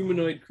like a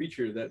humanoid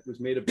creature that was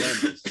made of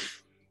diamonds.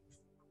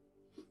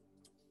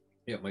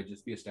 yeah, it might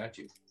just be a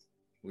statue.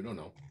 We don't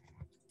know.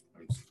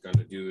 I'm just going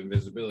to do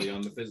invisibility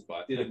on the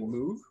Fizzbot. Did it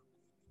move?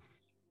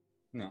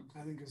 No.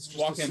 I think it's just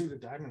Walk a in. suit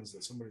of diamonds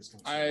that somebody's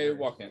going to I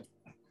walk in.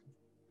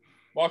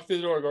 Walk through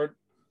the door, Gord.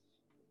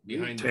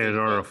 Behind the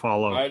Theodora Fizzbot.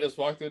 follow. I just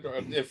walk through the door.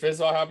 If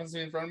Fizzbot happens to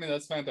be in front of me,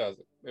 that's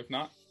fantastic. If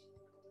not,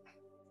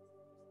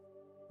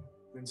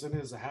 Vincent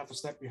is a half a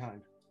step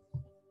behind.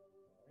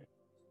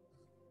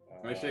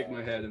 I shake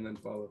my head and then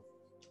follow.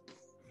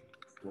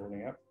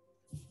 Rolling up.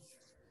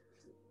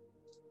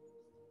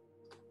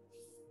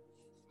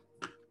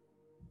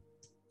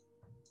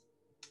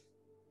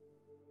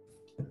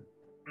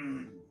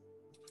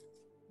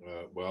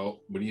 Well,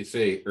 what do you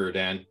say,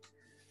 Erdan?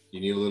 You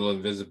need a little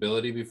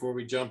invisibility before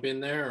we jump in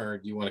there, or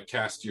do you want to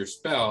cast your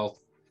spell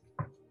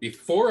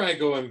before I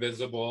go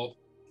invisible?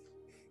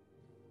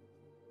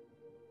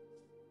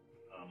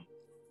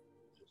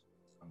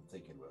 I'm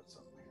thinking about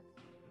something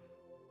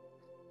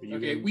here.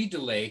 Okay, we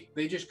delay.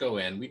 They just go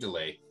in. We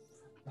delay.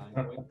 I'm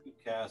going to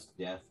cast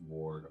Death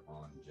Ward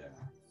on Jax.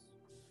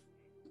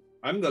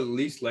 I'm the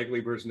least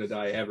likely person to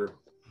die ever.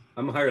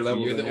 I'm a higher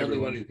level. You're the than only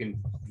everyone.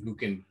 one who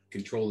can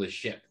control the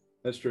ship.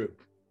 That's true.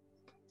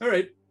 All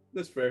right,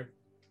 that's fair.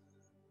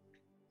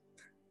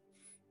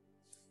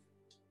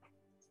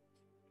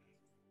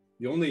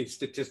 The only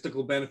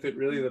statistical benefit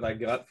really that I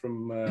got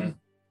from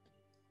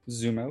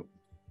zoom out.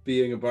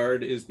 being a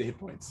bard is the hit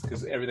points,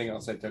 because everything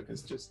else I took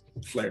is just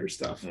flare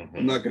stuff. Mhm.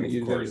 I'm not going to Of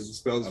use any of course. the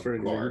spells Of for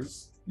anything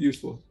course.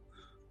 useful.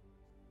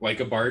 Like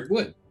a bard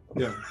would.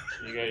 Yeah.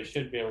 You guys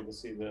should be able to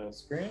see the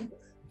screen.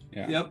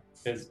 Yeah. Yep.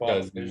 Fizzbot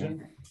Does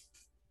vision.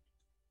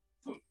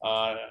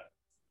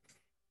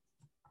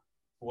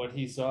 What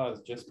he saw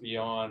is just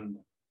beyond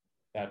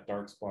that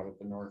dark spot at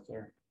the north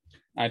there.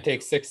 I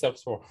take 6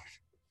 steps forward.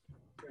 Is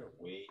there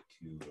a way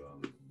to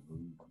move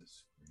the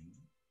screen?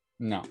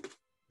 No.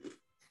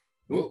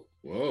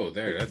 Whoa,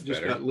 there, that's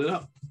Just better. got lit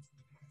up.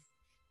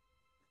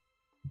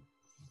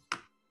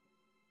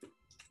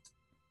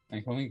 I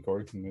think only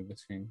Gord can move the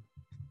screen.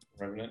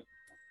 Revenant.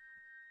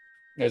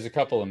 There's a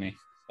couple of me.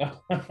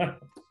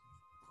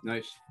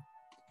 Nice.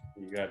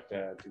 You got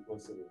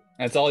duplicity.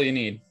 That's all you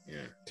need.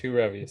 Yeah. 2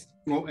 revies.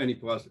 Well, and he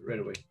paused it right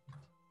away.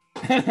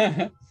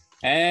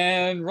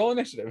 And roll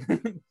initiative.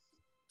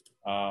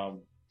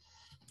 And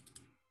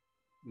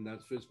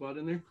that's Fizzbot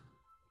in there?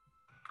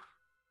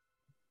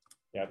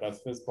 Yeah, that's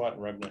Fizzbot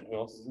and Revenant. Who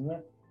else is in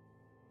there?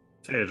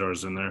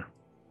 Theodore's in there.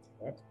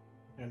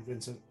 And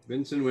Vincent.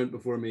 Vincent went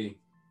before me.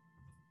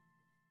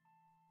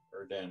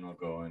 Erdan will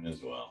go in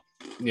as well.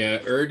 Yeah,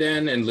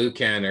 Erdan and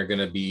Lucan are going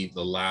to be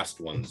the last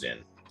ones in.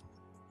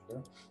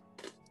 I'll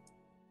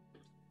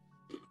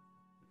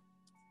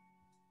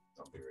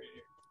be right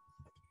here.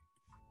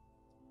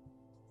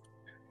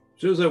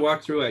 As soon as I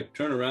walk through, I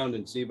turn around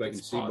and see if I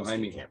can see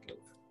behind me.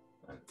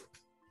 I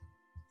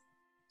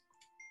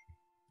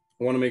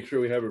want to make sure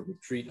we have a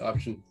retreat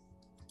option.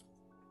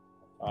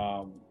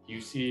 You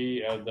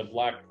see the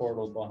black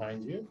portal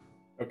behind you,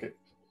 Okay.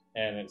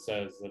 and it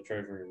says the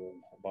treasury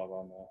room above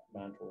on the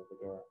mantle of the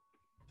door.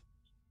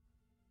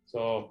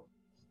 So,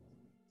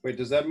 Wait,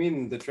 does that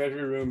mean the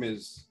treasury room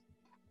is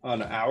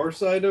on our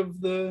side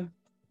of the?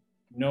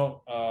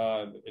 no,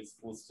 it's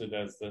listed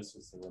as this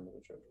is the room of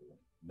the treasury room.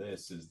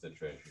 This is the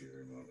treasury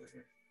room over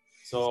here.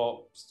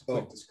 So, just a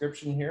quick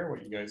description here,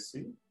 what you guys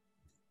see.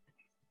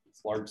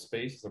 It's large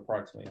space, it's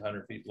approximately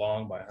 100 feet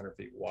long by 100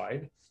 feet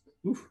wide.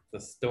 Oof. The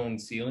stone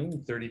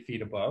ceiling, 30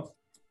 feet above.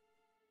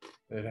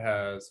 It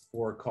has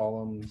 4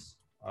 columns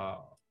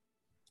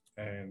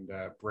and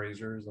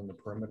braziers on the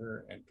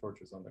perimeter and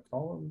torches on the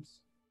columns.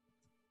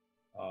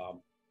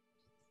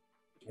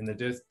 In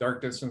the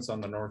dark distance on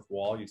the north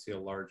wall, you see a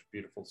large,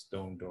 beautiful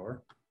stone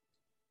door.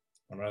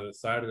 On either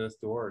side of this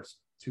door is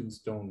 2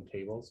 stone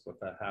tables with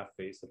a half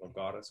face of a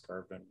goddess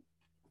carved in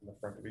the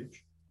front of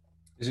each.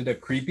 Is it a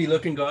creepy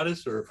looking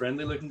goddess or a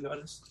friendly looking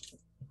goddess?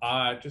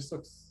 It just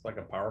looks like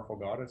a powerful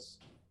goddess.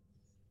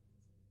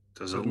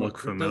 Does it look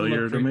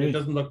familiar to me? It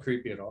doesn't look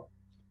creepy at all.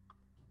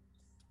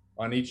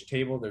 On each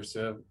table, there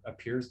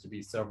appears to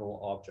be several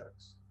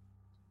objects.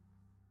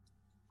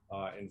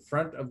 In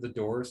front of the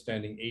door,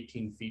 standing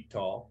 18 feet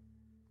tall,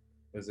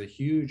 is a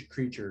huge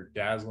creature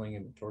dazzling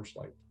in the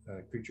torchlight.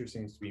 The creature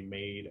seems to be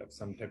made of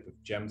some type of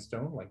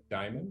gemstone, like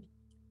diamond,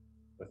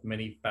 with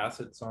many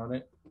facets on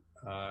it.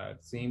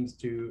 It seems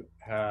to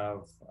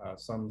have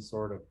some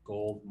sort of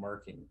gold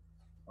marking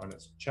on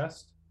its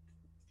chest.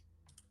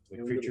 The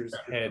creature's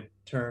head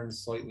turns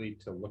slightly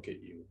to look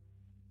at you.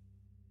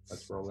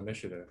 Let's roll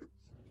initiative.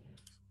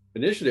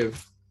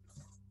 Initiative?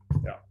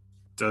 Yeah.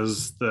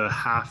 Does the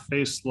half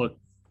face look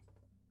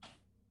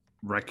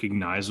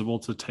recognizable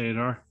to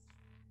Tadar?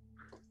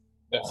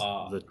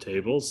 The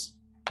tables?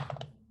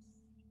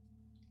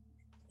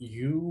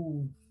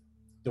 You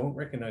don't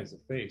recognize the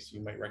face.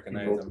 You might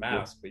recognize a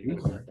mask, but you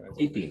don't recognize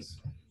the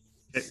face.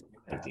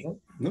 18.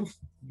 No.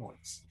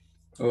 Once.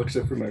 Oh,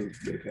 except for my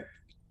big hat.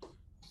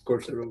 Of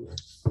course I rolled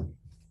it.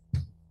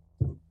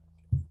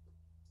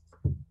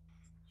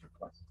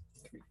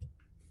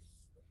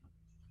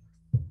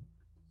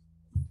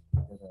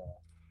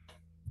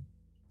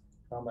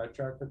 Combat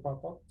tracker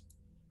pop up?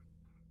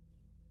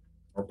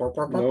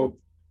 Nope.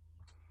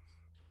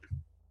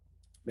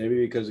 Maybe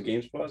because the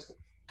game's paused?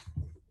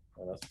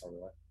 Oh, that's probably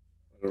why.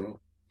 I don't know.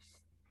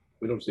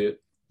 We don't see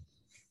it.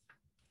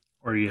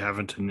 Or you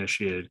haven't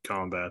initiated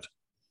combat?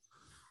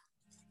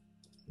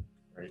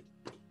 Right.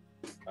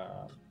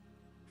 I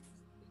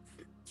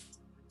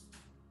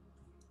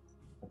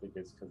think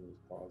it's because it was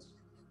paused.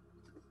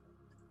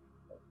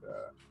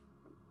 But,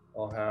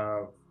 I'll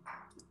have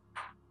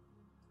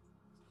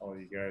all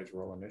you guys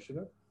roll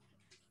initiative.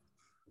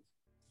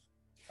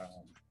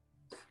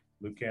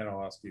 Lucan,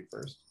 I'll ask you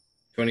first.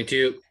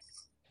 22.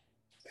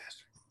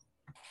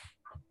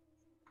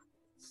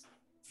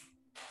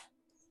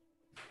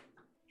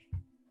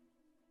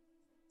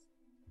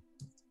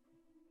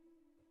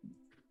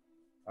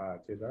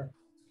 Tidar?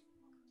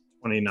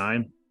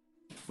 29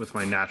 with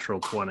my natural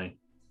 20.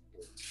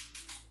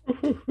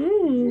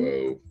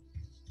 Whoa.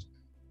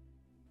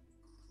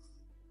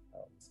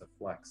 Oh, it's a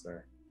flex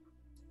there.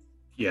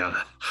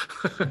 Yeah.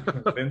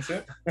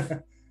 Vincent?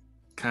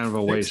 Kind of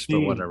a waste,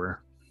 16. but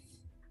whatever.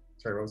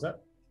 Sorry, what was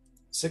that?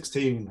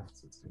 16.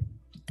 16.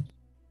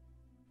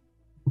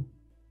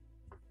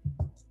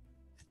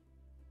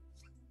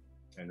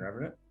 And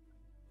Revenant?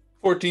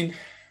 14.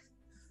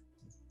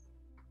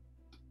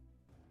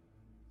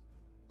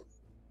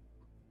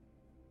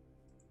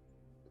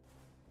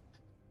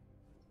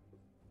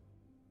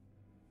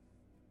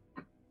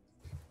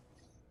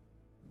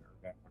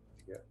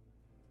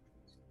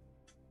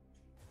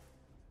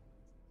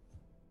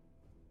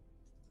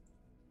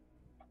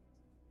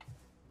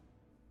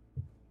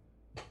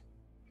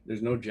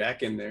 There's no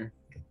Jack in there.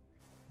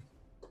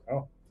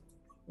 Oh.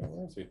 Yeah,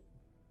 where is he?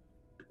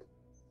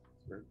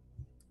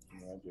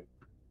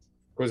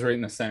 Goes right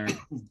in the center.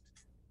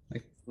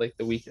 like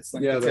the weakest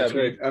link. Yeah, It's that's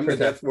gotta be right. I'm the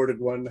protect- death warded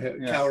one,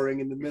 Yeah. cowering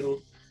in the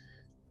middle.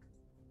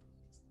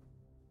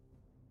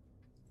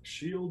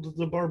 Shield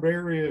the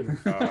barbarian.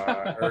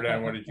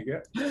 Erdan, what did you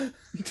get?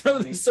 Throw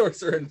the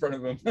sorcerer in front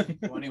of him.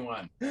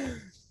 21.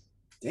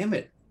 Damn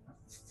it.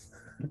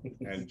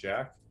 And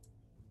Jack?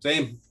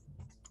 Same.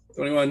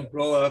 21.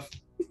 Roll off.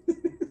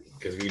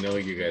 Because we know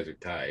you guys are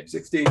tied.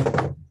 16.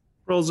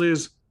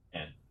 Rollsies.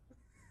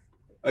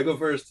 I go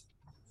first.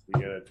 You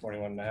get a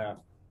 21 and a half.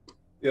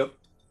 Yep.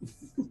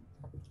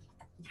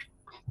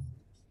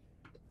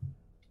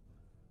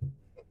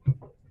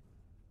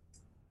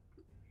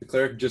 The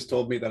cleric just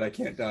told me that I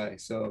can't die,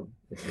 so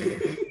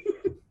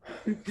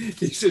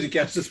He said he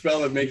cast a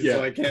spell and makes it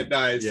so I can't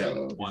die.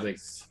 So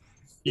Once.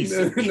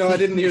 no, I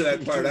didn't hear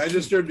that part. I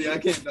just heard the I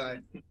can't die.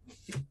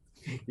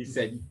 He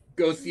said,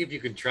 "Go see if you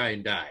can try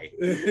and die."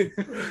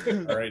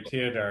 All right,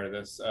 Theodar,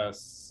 this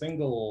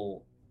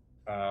single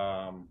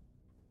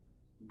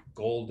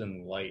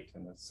golden light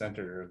in the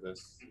center of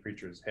this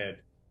creature's head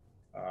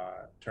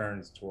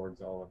turns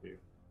towards all of you.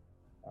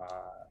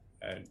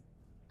 And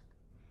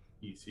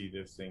you see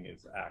this thing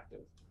is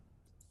active.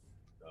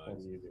 What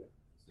do you do?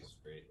 It's a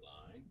straight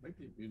line. Might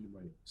be immune to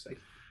my sight.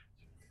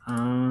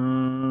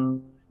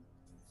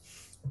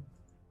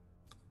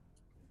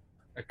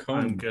 A cone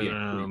I'm would be a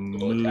gonna pretty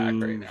cool attack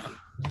right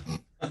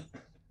now.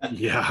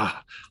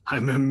 Yeah,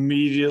 I'm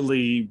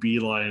immediately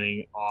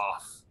beelining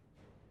off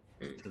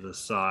to the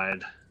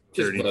side,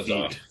 Just 30 buzz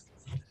feet.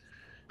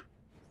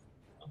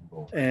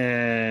 off.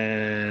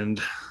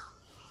 And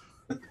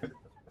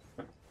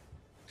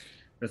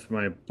with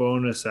my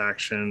bonus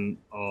action,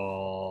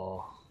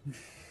 I'll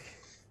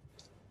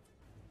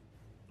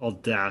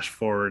dash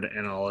forward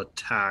and I'll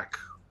attack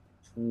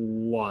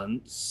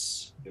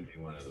once. Give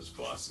me one of those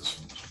glosses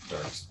from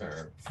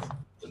Dark from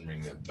the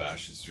ring that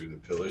bashes through the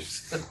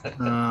pillars.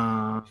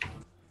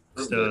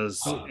 This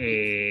does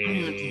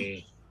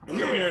a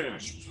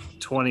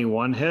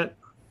 21 hit.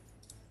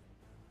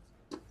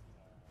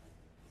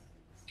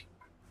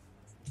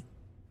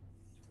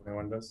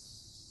 Anyone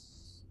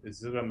does?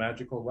 Is it a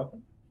magical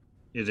weapon?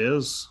 It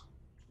is.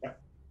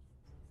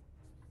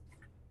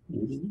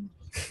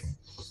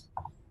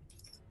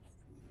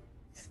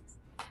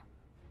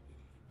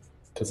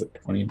 Does it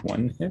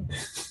 21 hit?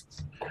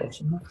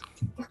 Question mark.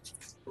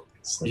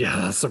 Yeah,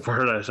 that's the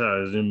part I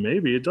said.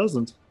 Maybe it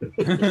doesn't.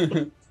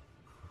 I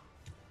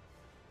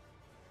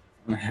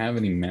don't have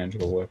any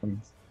magical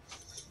weapons.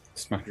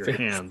 It's my Your face.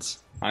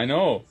 hands. I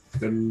know.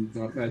 Then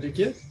not magic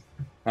yet.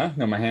 Huh?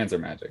 No, my hands are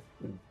magic.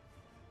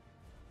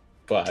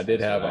 But I did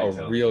have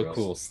a real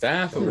cool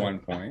staff at one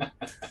point.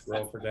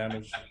 Roll for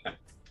damage.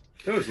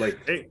 That was like,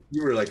 hey,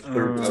 you were like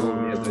third level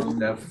when you had that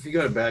staff. If you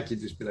got it back,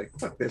 you'd just be like,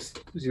 fuck this.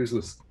 It's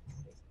useless.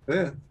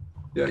 Yeah.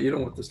 Yeah, you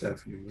don't want the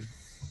staff anymore.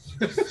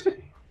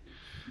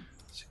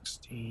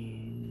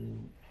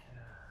 16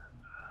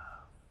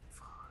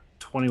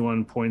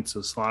 21 points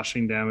of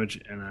slashing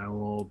damage, and I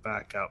will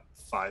back up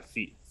 5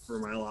 feet for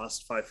my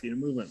last 5 feet of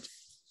movement.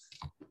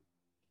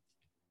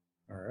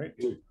 All right.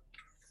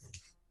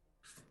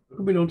 How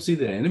come we don't see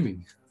the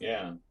enemy?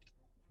 Yeah.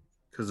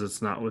 Because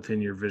it's not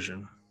within your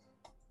vision.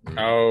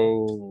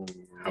 Oh.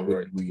 How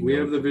would We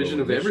have the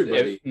vision of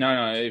everybody.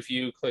 No. If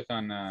you click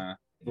on, Oh,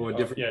 a Oh,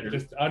 different. yeah,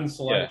 just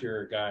unselect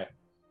your guy.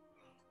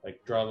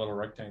 Like draw a little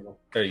rectangle.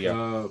 there you go.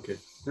 Okay.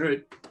 All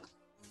right.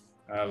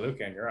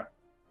 Lucan, you're up.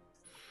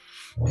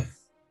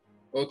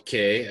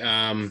 Okay.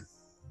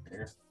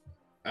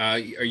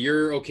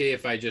 You're okay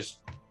if I just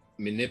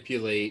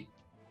manipulate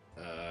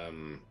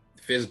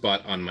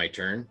Fizzbot on my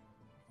turn?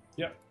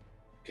 Yep.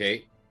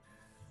 Okay.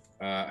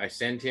 I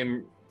send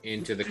him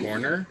into the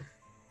corner.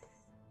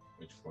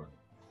 Which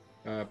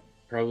corner?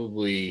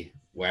 Probably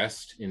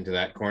west into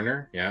that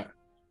corner. Yeah.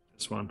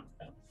 This one.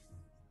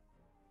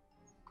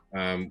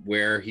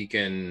 Where he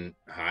can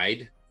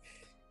hide.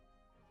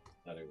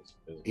 Thought it was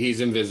physical. He's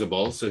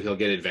invisible, so he'll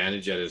get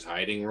advantage at his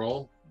hiding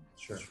roll.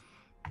 Sure.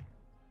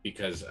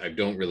 Because I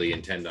don't really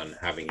intend on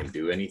having him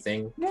do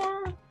anything.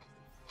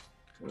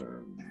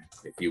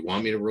 If you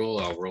want me to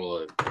roll, I'll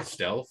roll a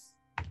stealth.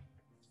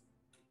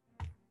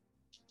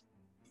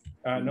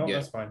 No, Yeah.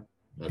 that's fine.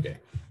 Okay.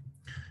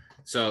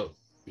 So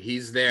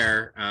he's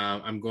there.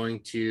 I'm going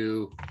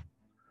to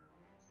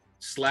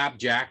slap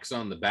Jax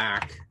on the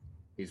back.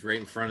 He's right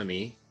in front of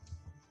me.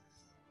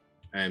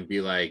 And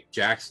be like,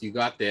 Jax, you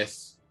got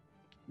this.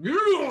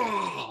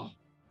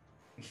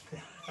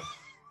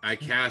 I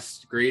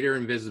cast greater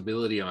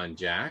invisibility on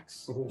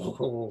Jax,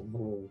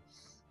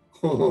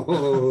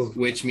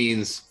 which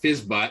means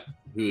Fizzbutt,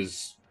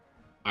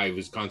 I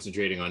was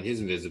concentrating on his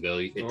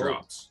invisibility, it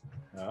drops.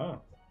 Oh,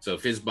 So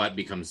Fizzbutt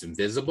becomes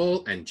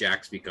invisible and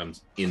Jax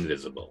becomes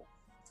invisible.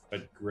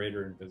 but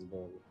greater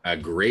invisibility. A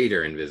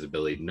greater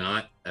invisibility,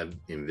 not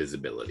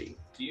invisibility.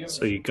 Do you have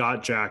So you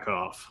got Jack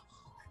off.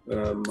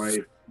 My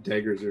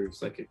daggers are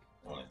psychic.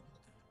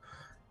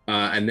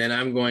 And then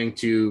I'm going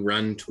to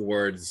run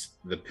towards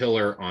the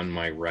pillar on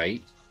my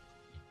right.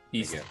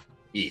 East. Yeah.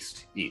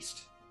 East.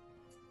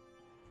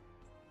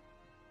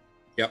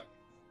 Yep.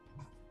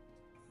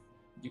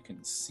 You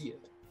can see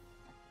it.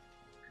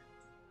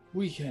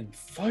 We can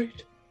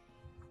fight.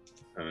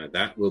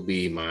 That will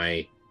be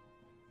my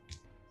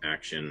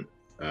action.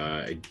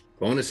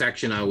 Bonus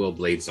action, I will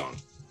Blade Song.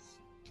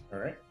 All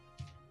right.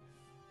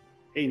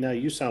 Hey, now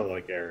you sound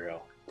like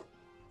Ariel.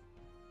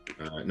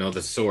 No,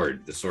 the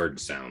sword. The sword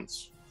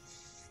sounds.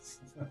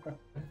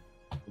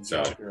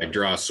 So You're I up.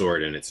 draw a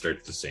sword and it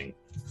starts to sing.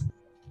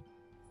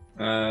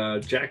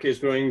 Jack is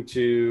going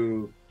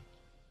to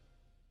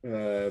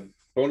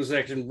bonus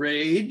action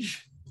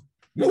rage.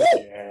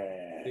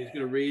 Yeah. He's going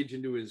to rage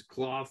into his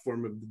claw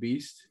form of the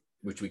beast,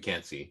 Which we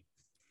can't see.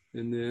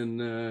 and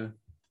then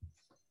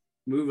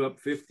move up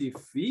 50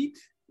 feet.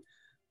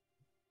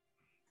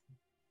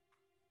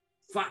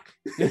 fuck.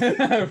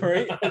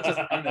 Right? It's just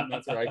random.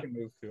 That's where I can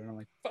move to, and I'm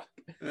like, fuck.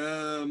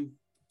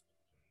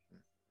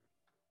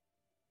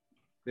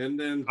 And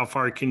then How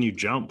far can you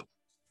jump?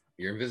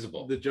 You're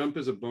invisible. the jump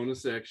is a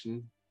bonus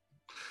action.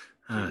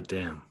 Ah,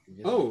 damn.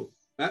 Oh,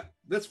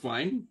 that's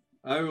fine.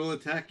 I will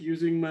attack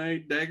using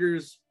my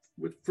daggers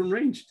from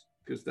ranged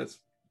because that's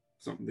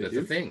something they That's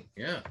do. a thing.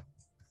 Yeah.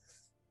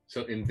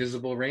 So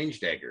invisible range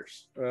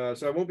daggers.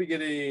 So I won't be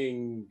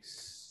getting.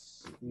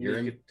 You're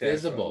sneak attack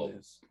invisible. on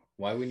this.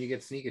 Why wouldn't you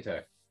get sneak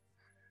attack?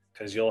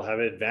 Because you'll have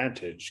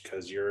advantage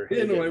because you're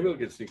Yeah, no, hidden. I will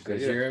get sneak attack.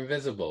 Because Yeah. you're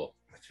invisible.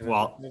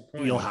 Well, No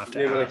point. you'll have to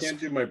Yeah, but I ask. can't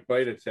do my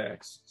bite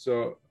attacks.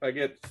 So I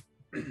get.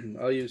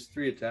 I'll use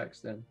 3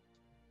 attacks then,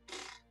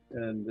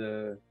 and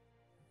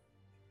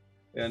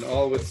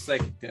all with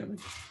psychic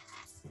damage.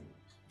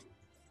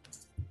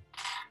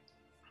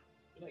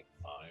 Like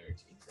fire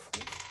team.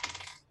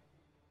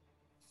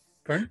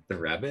 Pardon? The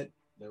rabbit?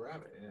 The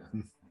rabbit,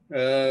 yeah.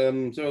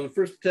 So the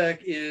first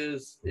attack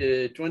is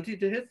 20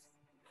 to hit.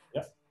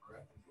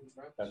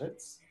 That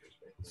hits.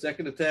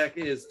 Second attack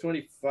is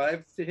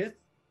 25 to hit.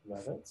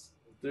 That hits.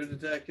 Third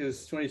attack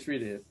is 23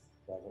 to hit.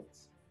 That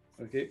hits.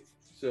 Okay,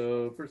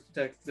 so first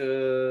attack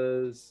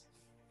does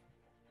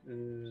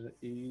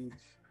 8,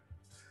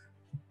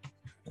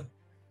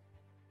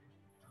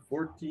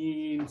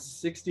 14,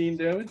 16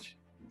 damage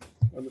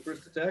on the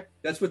first attack.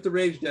 That's with the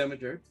rage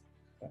damage, right?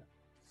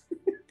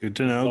 Good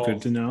to know.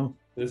 Good to know.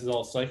 This is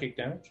all psychic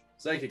damage.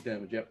 Psychic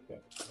damage, yep.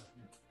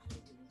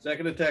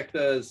 Second attack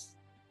does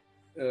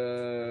 10,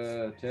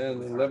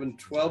 11,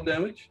 12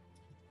 damage.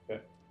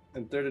 Okay.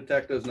 And third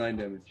attack does 9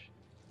 damage.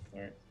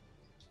 All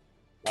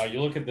right.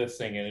 You look at this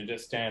thing and it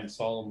just stands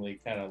solemnly,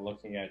 kind of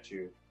looking at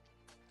you.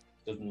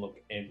 Doesn't look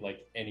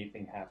like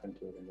anything happened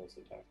to it in those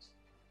attacks.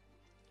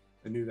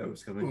 I knew that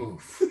was coming.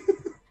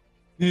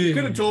 You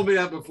could have told me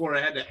that before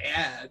I had to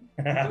add.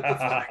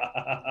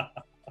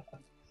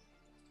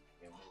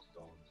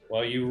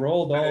 Well, you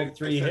rolled all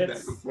 3 I said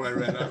hits. that before I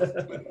ran out.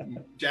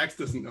 But Jax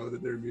doesn't know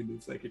that they're immune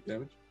to psychic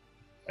damage.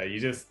 You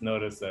just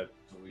notice that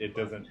it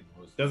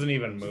doesn't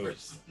even move.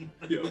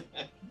 Yeah.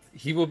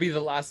 He will be the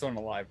last one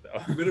alive,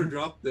 though. You better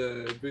drop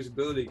the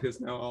invisibility because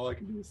now all I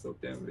can do is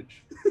soak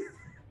damage.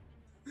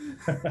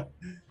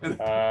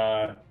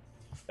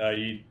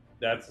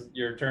 That's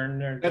your turn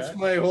there, That's Jack?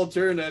 my whole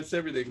turn. That's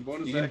everything.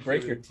 Bonus You can action.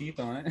 break your teeth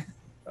on it.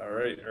 All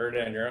right,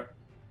 Erdan, you're up.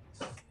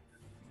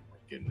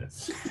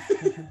 Goodness.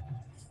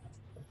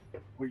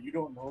 Well, you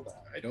don't know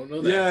that. I don't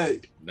know that. Yeah,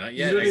 Not you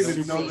yet. don't I even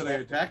don't know see that I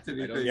attacked I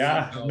don't anything.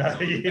 Yeah. know no, how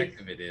you-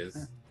 effective it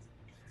is.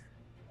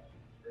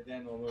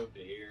 Then we'll move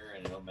to here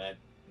and he'll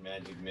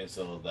magic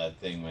missile that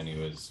thing when he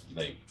was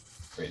like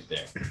right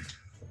there.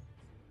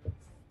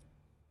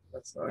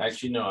 That's not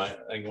Actually, no,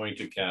 I'm going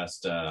to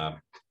cast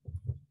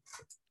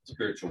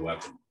spiritual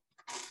weapon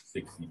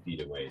 60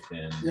 feet away.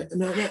 10,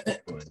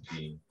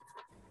 20,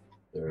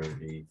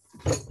 30.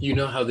 You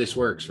know how this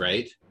works,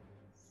 right?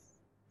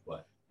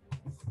 What?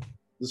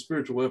 the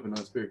spiritual weapon,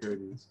 not spirit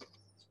guardians.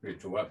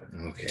 Spiritual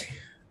weapon. Okay.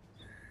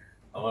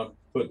 I'm gonna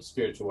put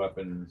spiritual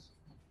weapon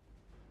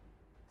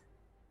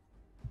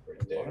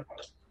right there.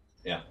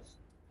 Yeah.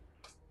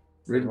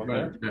 Right in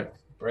front of Jack.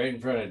 Right in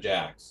front of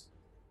Jax.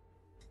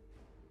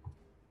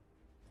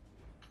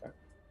 Right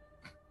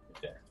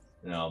there.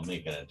 And I'll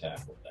make an attack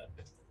with that.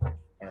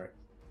 All right.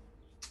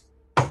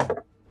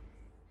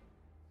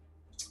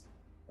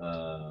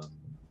 I'm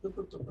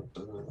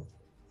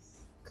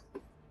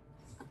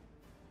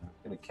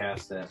gonna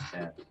cast that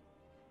at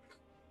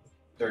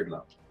third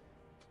level.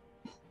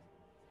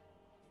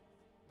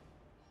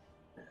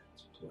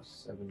 That's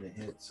plus 7 to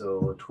hit,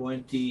 so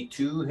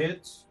 22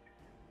 hits.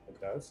 It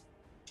does.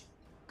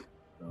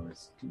 So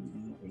it's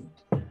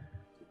 2d8.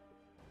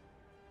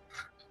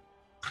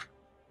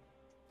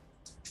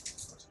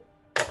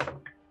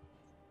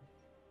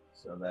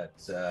 So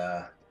that's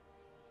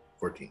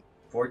 14.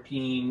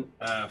 14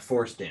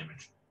 force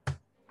damage.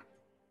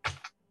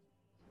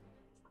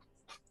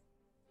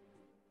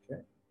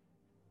 Okay.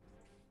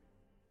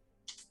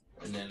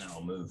 And then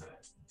I'll move there.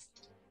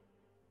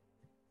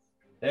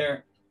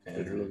 Better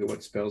And look at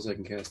what spells I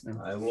can cast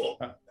now. I will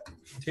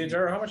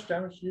TJR, how much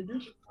damage did you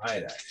do?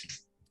 hide action.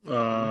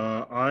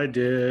 I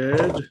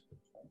did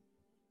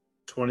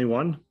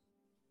 21.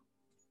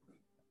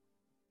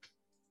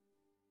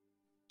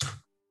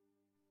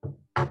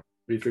 What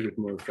do you figure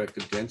more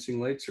effective, dancing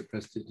lights or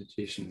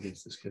prestidigitation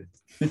against this guy?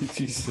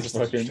 Jesus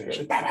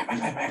fucking.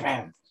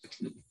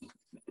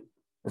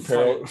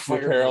 Fire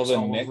Repair all the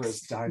all over his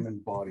nicks.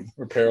 diamond body.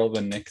 Repair all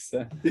the nicks.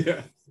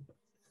 Yeah.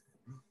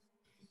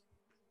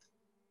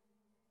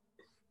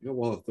 You got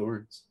Wall of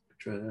Thorns.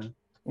 Try that.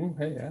 Oh,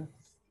 hey, yeah.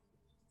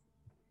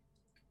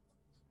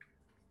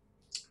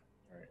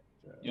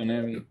 You don't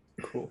have any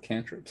cool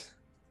cantrips?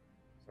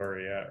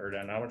 Sorry,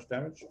 Erdan, how much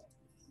damage?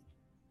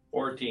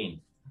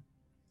 14.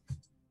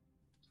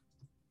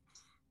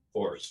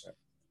 Force.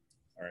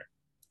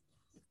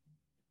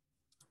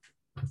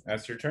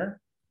 That's your turn?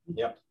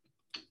 Yep.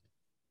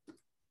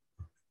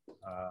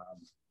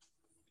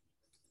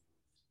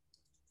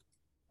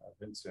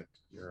 Vincent,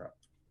 you're up.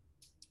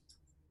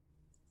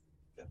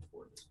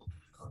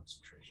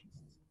 concentration.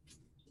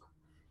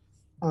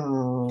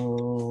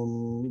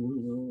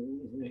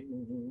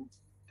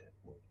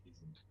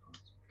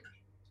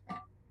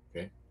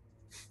 Okay.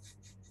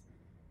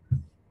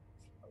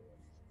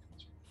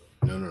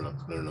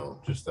 No.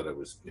 Just that it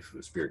was if it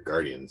was spirit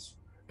guardians,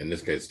 and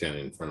this guy's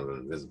standing in front of an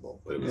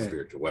invisible, but it was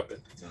spiritual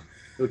weapon.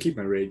 It'll keep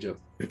my rage up.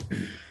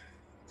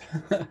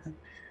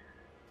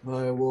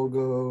 I will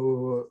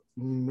go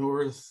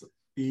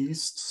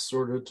northeast,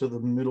 sort of to the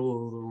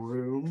middle of the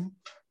room,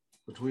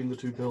 between the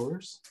two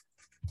pillars.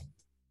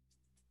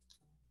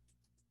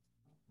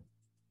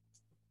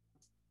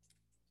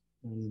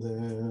 And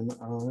then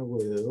I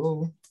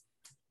will.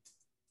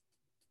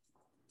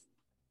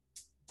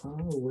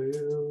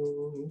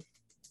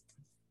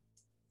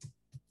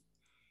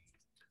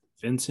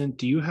 Vincent,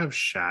 do you have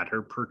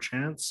shatter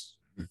perchance?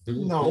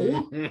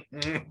 No.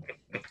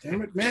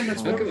 Damn it, man!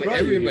 That's How what come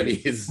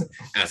everybody is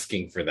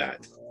asking for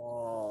that?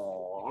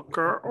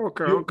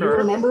 Okay. You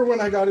remember when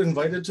I got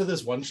invited to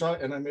this one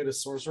shot and I made a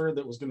sorcerer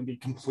that was going to be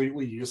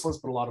completely useless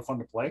but a lot of fun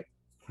to play?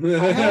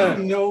 I have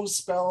no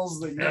spells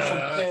that you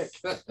should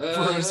pick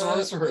for a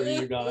sorcerer,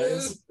 you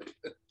guys.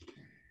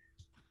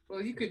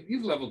 Well,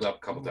 you've leveled up a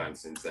couple times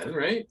since then,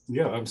 right?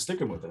 Yeah, I'm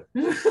sticking with it.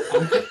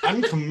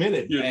 I'm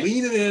committed. You're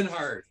leaning in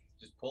hard.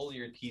 Just pull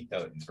your teeth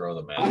out and throw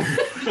them at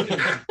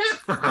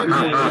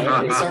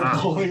I start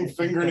pulling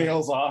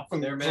fingernails off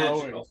and They're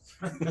throwing.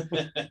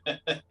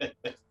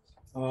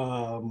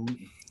 magical.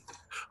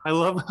 I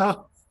love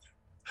how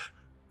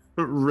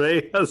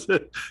Ray has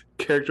a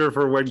character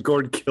for when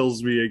Gord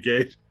kills me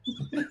again.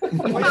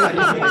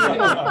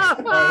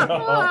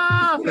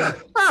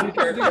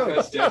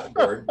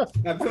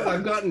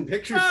 I've gotten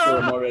pictures for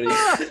him already.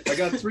 I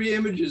got 3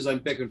 images I'm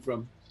picking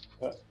from.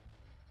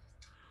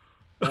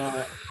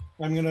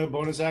 I'm going to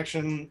bonus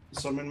action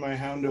summon my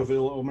Hound of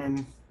Ill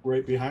Omen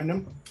right behind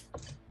him.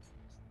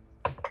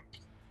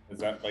 Is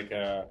that like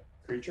a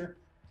creature?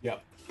 Yeah.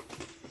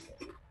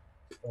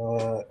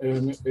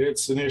 And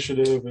its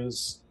initiative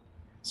is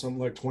something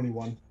like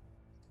 21.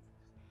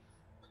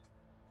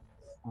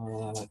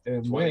 And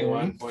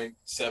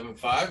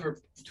 21.75 or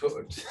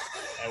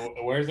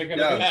where's it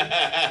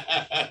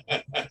gonna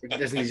be?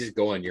 Doesn't he just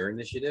go on your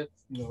initiative?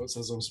 No, it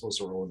says I'm supposed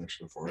to roll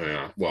initiative for it.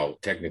 Yeah. Well,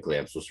 technically,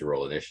 I'm supposed to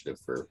roll initiative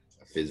for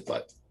a fizz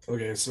butt.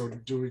 Okay, so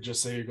do we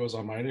just say it goes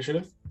on my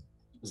initiative?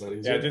 Is that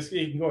easier? Yeah, just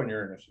you can go on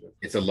your initiative.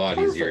 It's a lot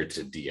easier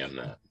to DM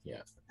that.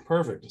 Yeah.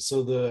 Perfect.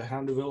 So the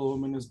Hound of Ill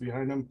Omen is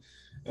behind him,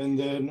 and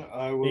then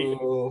I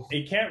will.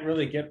 He can't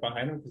really get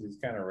behind him because he's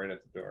kind of right at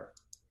the door.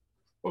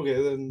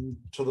 Okay, then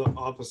to the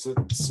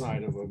opposite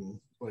side of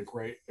him, like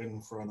right in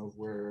front of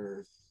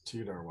where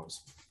Tidar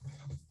was.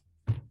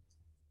 I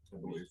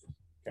believe.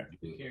 Okay.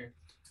 Here.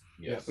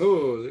 Yeah.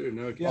 Oh, there,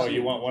 no. Oh,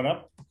 you want one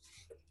up?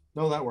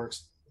 No, that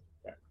works.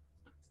 Okay.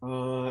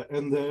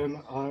 And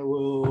then I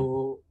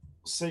will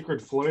Sacred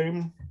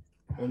Flame,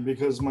 and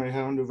because my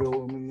Hound of Ill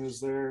Omen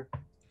is there,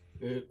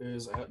 it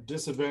is at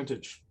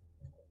disadvantage.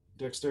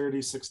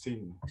 Dexterity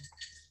 16.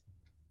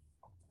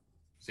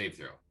 Save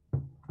throw.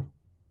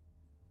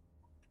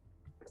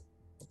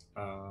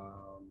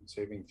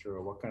 Saving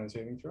throw. What kind of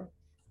saving throw?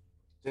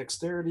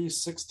 Dexterity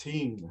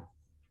 16.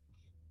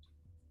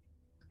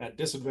 At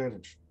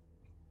disadvantage.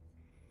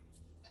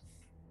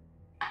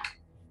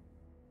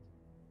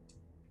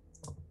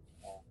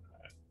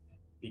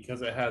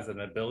 Because it has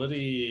an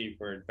ability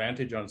for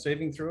advantage on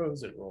saving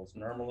throws, it rolls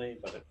normally,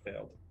 but it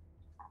failed.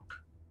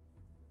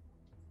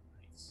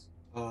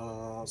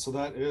 So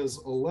that is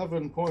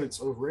 11 points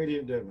of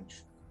radiant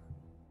damage.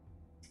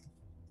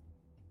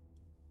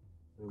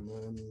 And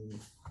then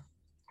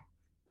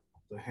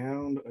the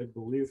Hound, I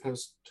believe,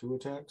 has 2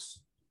 attacks.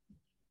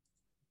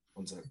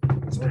 One sec.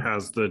 It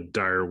has the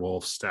dire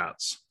wolf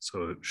stats,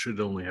 so it should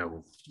only have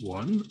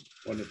 1.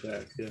 1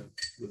 attack, yeah.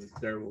 The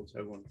direwolves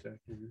have 1 attack.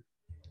 Mm-hmm.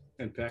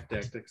 And pack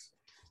tactics.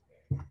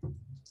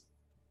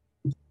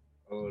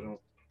 Oh, I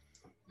don't.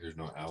 There's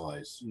no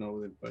allies. No,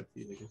 within 5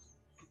 feet, I guess.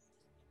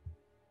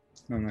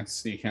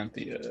 Unless you count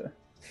the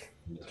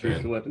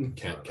Spiritual weapon.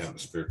 Can't count the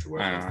spiritual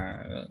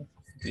weapon.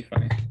 Be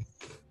funny.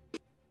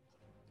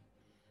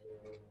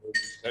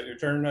 Is that your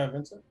turn,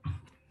 Vincent?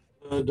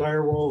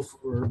 Direwolf,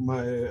 or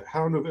my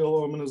Hound of Ill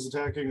Omen, is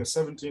attacking a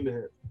 17 to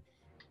hit.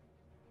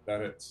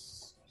 That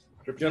it's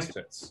just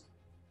hits.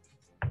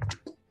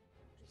 It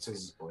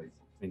says blade.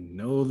 I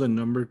know the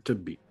number to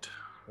beat.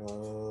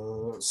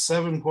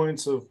 7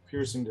 points of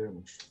piercing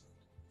damage.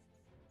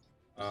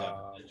 Is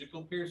that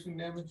magical piercing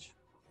damage?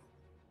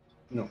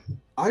 No.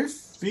 I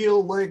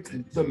feel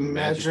like the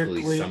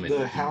Magically summoned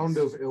the Hound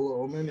of Ill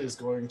Omen is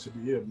going to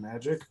be a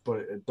magic, but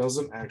it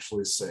doesn't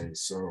actually say.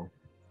 So,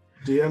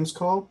 DM's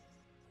call.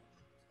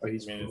 Oh, I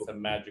mean, it's a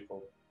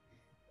magical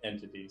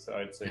entity, so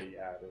I'd say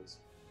yeah, it is.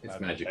 It's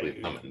magically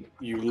summoned.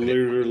 You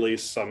literally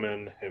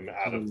summon him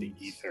out of the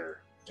ether.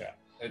 Yeah,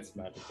 it's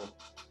magical.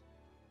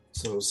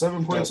 So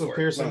 7 points Go of for it.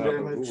 piercing Well,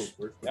 damage.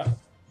 Yeah.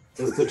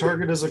 If the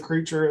target is a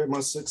creature, it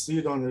must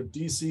succeed on a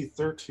DC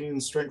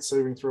 13 strength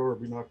saving throw or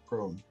be knocked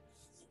prone.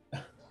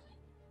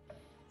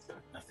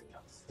 Nothing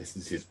else. This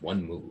is his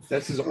one move.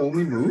 That's his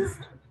only move?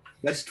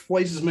 That's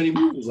twice as many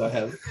moves as I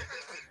have.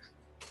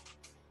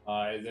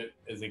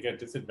 Is it get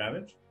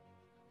disadvantage?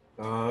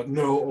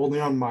 No, only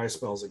on my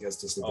spells it gets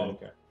Oh, disadvantage.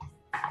 okay.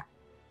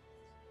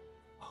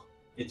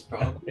 It's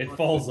probably It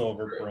falls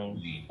over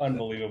prone.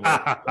 Unbelievable.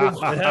 it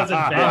It has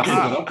I'll pick advantage.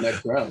 it up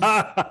next round.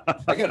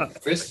 I got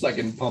fists I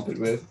can pump it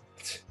with.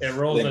 It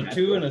rolls a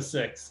 2 and a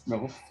 6.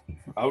 No,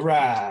 All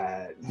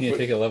right. You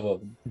take a level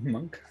of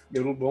monk. it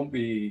won't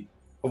be.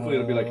 Hopefully,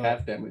 it'll be like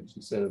half damage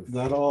instead of.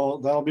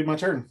 That'll be my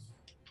turn.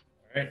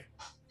 All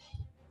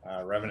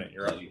right. Revenant,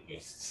 you're up.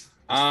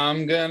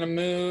 I'm gonna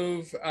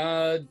move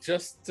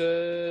just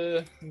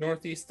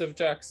northeast of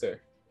Jaxer.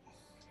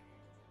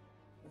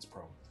 That's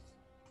pro.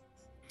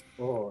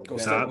 Oh, Go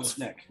damn. That's,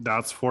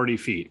 that's 40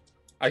 feet.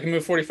 I can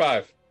move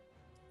 45.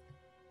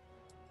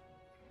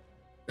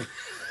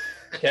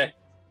 Okay.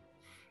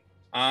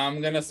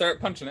 I'm gonna start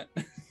punching it.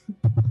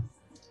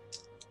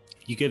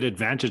 You get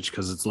advantage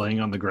because it's laying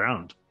on the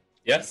ground.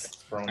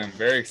 Yes, I'm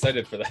very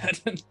excited for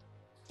that.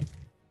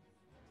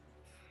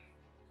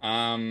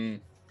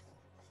 One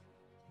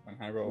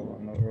high roll,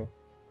 one low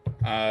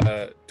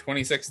roll.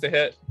 26 to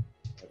hit.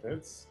 That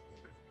hits.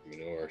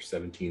 Or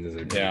 17 is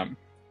a Yeah.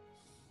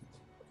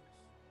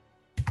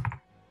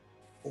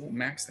 Oh,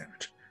 max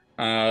damage.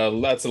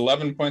 That's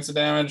 11 points of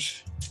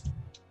damage.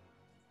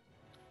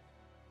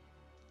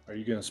 Are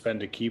you going to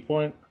spend a key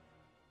point?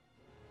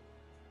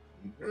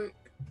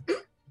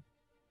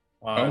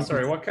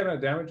 Sorry, what kind of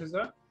damage is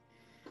that?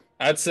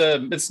 That's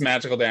it's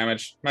magical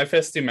damage. My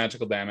fists do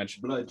magical damage.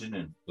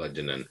 Bludgeoning.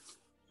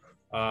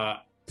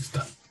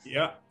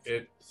 Yeah,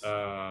 it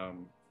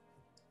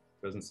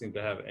doesn't seem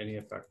to have any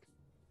effect.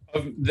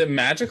 Of the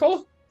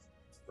magical?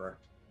 Correct.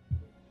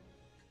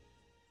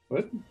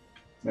 What?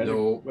 Magic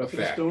No weapons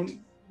effect. don't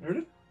hurt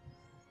it?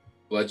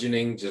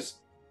 Bludgeoning, just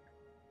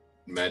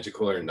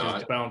magical or not,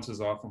 Just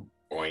bounces off him.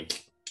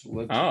 oink.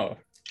 Oh.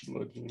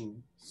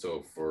 Bludgeoning.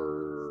 So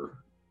for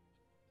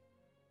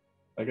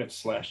I got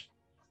slash.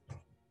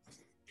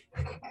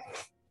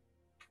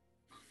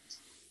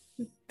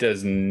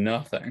 Does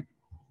nothing.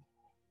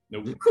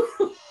 Nope.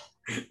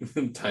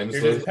 time You're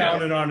slows just down.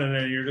 pounding on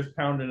it, and you're just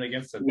pounding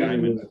against a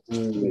diamond.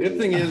 The good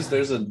thing is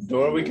there's a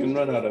door we can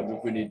run out of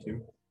if we need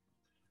to.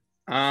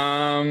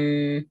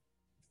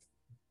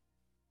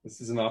 This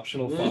is an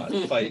optional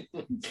fight.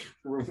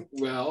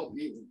 Well,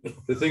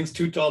 The thing's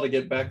too tall to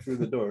get back through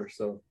the door,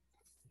 so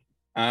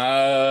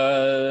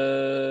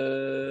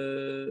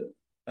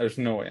There's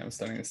no way I'm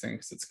stunning this thing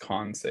because it's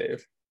con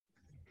save.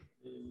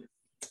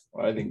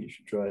 I think you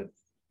should try it.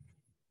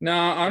 No,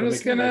 I'm It'll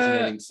just make a gonna.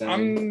 resonating sound.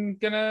 I'm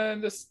gonna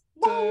just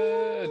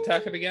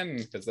attack it again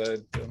because I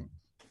don't.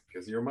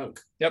 because you're a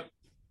monk. Yep.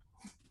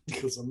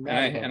 Because I'm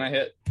And I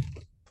hit,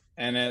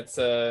 and it's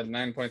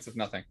 9 points of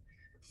nothing.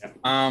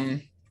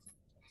 Bonk,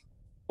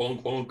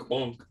 bonk,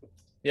 bonk.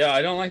 Yeah,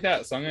 I don't like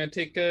that, so I'm gonna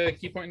take a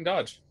key point and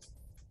dodge.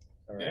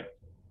 All right.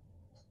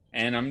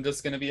 And I'm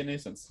just gonna be a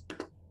nuisance.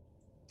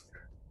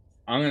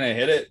 I'm gonna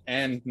hit it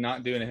and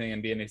not do anything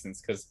and be a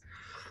nuisance because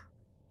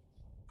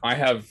I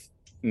have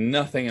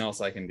nothing else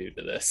I can do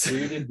to this. So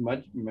you did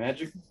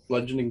magic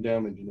bludgeoning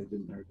damage and it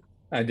didn't hurt.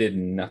 I did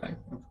nothing.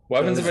 What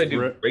happens if I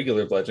do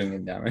regular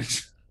bludgeoning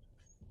damage?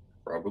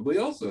 Probably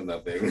also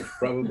nothing.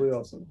 Probably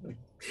also.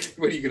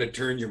 What are you gonna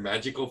turn your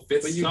magical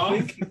fists But you off?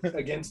 think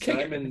against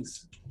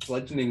diamonds,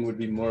 bludgeoning would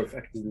be more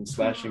effective than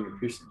slashing or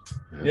piercing.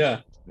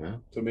 Yeah.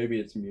 So maybe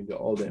it's immune to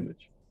all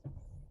damage.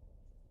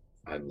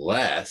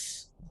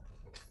 Unless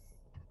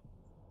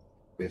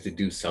we have to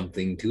do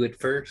something to it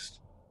first.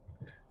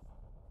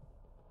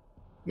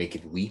 Make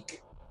it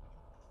weak.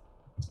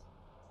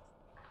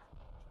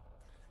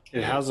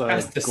 It has a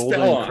Has the spell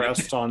golden on it.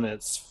 crest on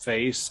its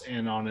face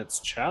and on its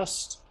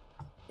chest.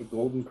 A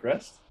golden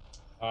crest?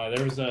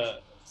 There was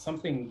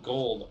something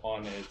gold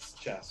on its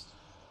chest.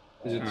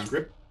 Is it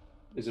script?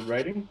 Is it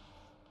writing?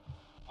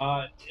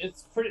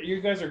 It's pretty. You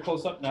guys are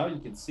close up now. You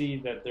can see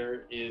that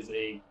there is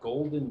a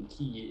golden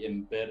key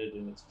embedded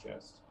in its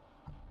chest.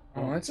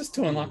 Oh, that's just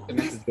to unlock the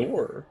next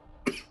door.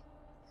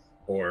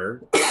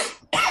 Or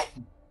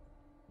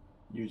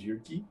Use your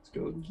key? It's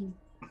golden key.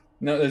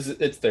 No,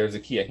 there's a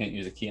key. I can't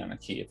use a key on a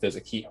key. If there's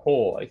a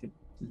keyhole, I could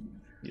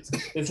use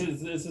it. This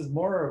is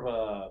more of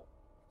a.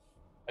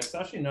 It's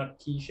actually not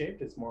key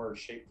shaped. It's more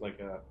shaped like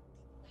a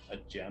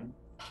gem.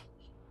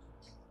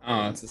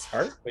 Oh, it's his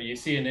heart? But you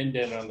see an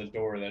indent on the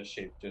door that's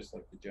shaped just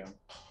like the gem.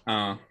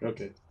 Oh.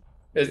 Okay.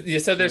 You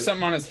said there's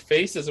something on his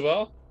face as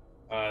well?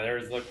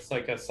 There's looks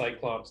like a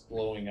cyclops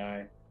glowing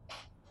eye.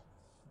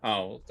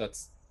 Oh,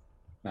 that's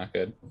not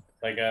good.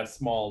 Like a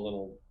small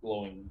little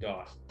glowing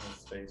dot on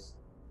his face.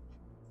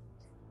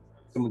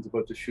 Someone's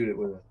about to shoot it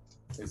with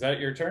a Is that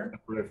your turn?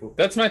 rifle.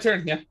 That's my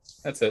turn. Yeah,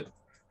 that's it.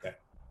 Okay.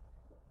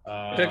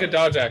 I took a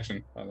dodge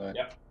action, by the way.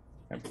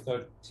 Yep.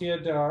 So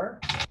Teodar,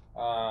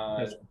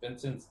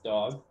 Vincent's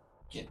dog,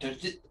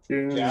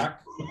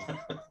 Jack,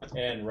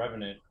 and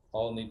Revenant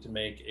all need to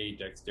make a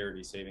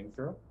dexterity saving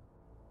throw.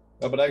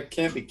 Oh, but I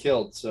can't be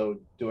killed, so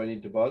do I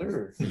need to bother?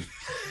 Or?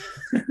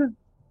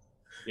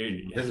 you're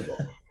invisible.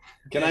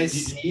 Can I Do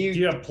see?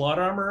 you have plot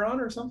armor on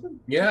or something?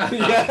 Yeah.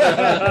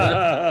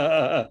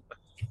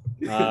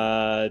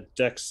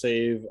 Dex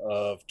save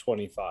of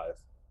 25.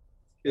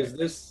 Is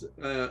this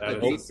That a is a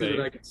date save.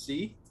 that I can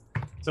see?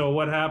 So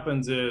what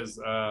happens is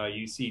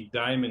you see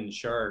diamond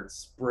shards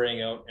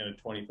spraying out in a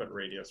 20-foot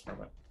radius from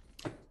it.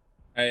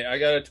 I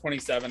got a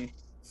 27.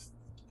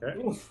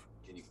 Okay.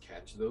 Can you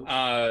catch those?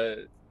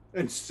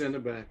 And send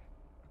it back.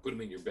 Put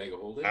them in your bag of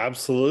holding.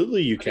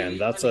 Absolutely, you can.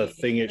 That's a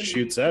thing it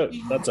shoots out.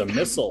 That's a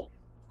missile.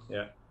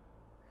 Yeah.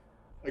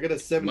 I got a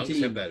Monks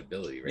 17. have that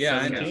ability, right? Yeah,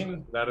 I know.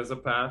 17. That is a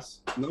pass.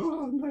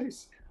 No,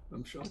 nice.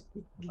 I'm shocked.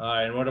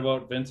 And what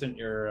about Vincent,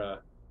 your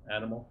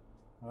animal?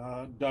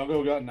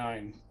 Doggo got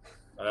 9.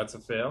 That's a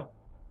fail.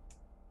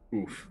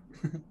 Oof.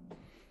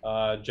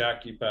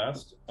 Jack, you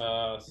passed.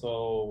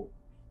 So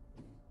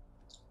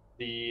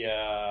the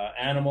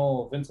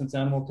animal, Vincent's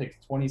animal, takes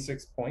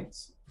 26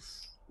 points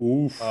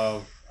Oof.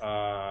 of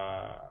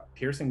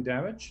piercing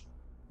damage,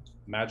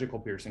 magical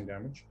piercing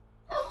damage.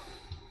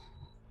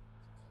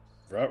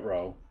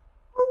 Ruh-roh.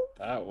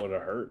 That would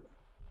have hurt.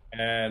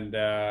 And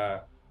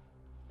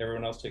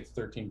everyone else takes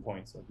 13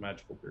 points of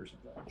magical piercing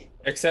damage.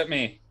 Except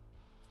me.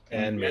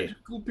 And me.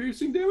 Magical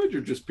piercing damage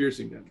or just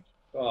piercing damage?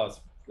 Well,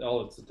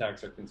 all its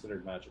attacks are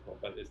considered magical,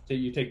 but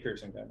you take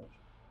piercing damage.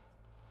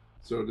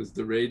 So does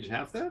the rage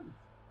have that?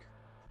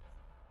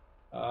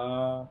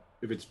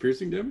 If it's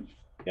piercing damage?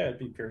 Yeah, it'd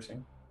be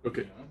piercing.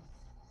 Okay.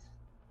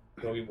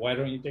 So why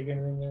don't you take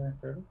anything there,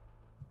 Trevor?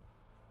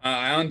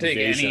 I don't take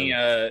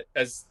Evasion.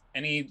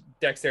 any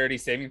dexterity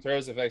saving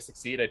throws. If I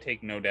succeed, I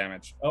take no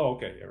damage. Oh,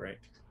 okay, you're right.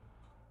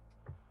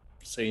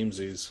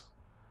 Samesies.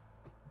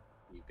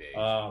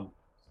 Yeah.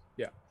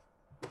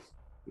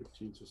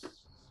 13 to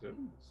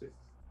 7, 6.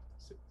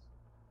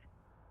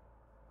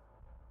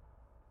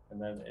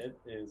 And then it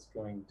is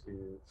going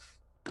to.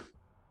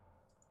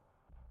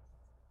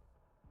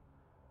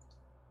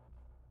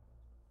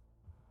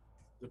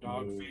 The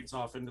dog fades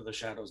off into the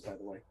shadows, by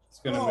the way. It's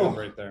going to move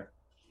right there.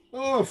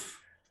 Oof.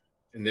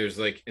 And there's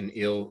like an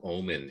ill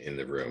omen in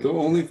the room. The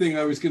only thing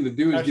I was going to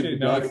do is Actually, give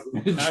the no, dog.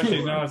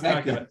 it's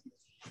not going to.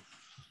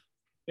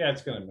 Yeah,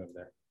 it's going to move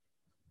there.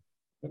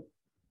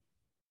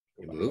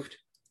 It moved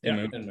Yeah,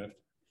 it moved.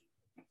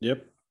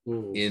 Yep.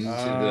 into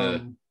the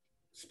Um,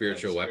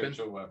 spiritual weapon.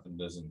 Spiritual weapon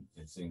doesn't.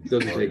 It seems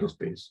Doesn't take a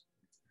space.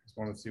 Just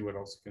want to see what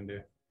else it can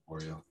do.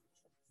 Oreo.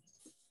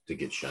 To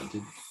get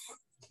shunted.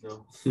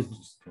 No.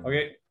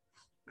 Okay.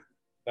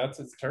 That's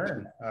its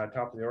turn.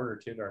 Top of the order,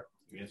 Tidar.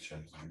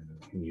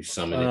 Can you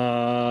summon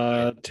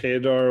it?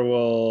 Tador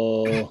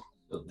will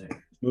Still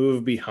there.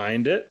 move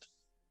behind it.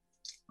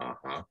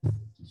 Uh-huh.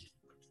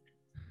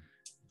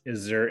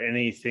 Is there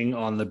anything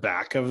on the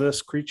back of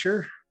this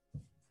creature?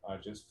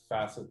 Just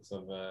facets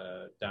of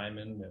a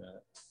diamond and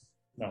a.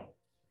 No.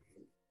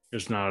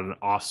 There's not an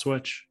off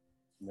switch.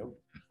 Nope.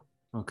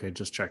 Okay,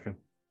 just checking.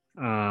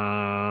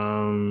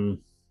 I'll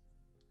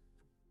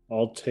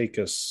take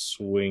a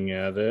swing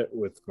at it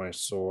with my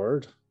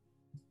sword.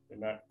 You're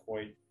not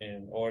quite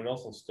in. Oh, it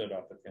also stood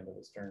up at the end of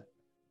its turn.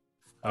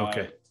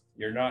 Okay.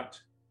 You're not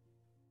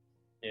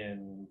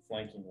in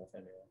flanking with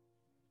anyone.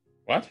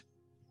 What?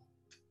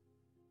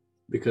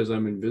 Because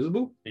I'm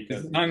invisible?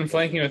 Because Not in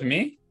flanking with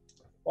me?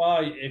 well,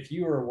 if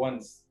you were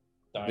once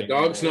dying, The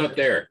dog's not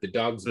there. The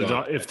dog's The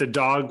gone. if the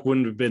dog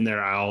wouldn't have been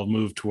there, I'll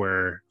move to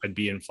where I'd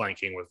be in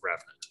flanking with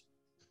Revenant.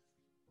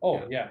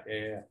 Oh yeah.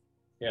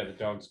 Yeah, the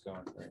dog's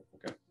gone. Right.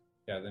 Okay.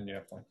 Yeah, then you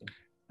have flanking.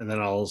 And then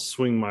I'll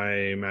swing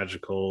my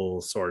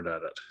magical sword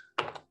at it.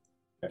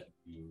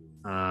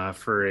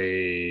 For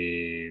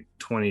a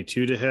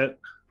 22 to hit.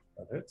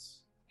 That hits.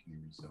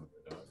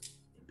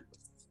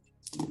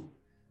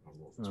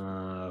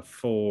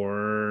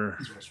 For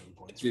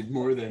Did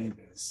more than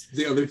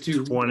the other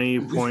two. 20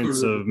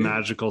 points of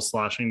magical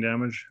slashing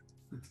damage.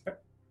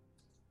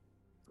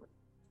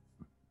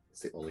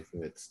 It's the only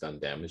thing that's done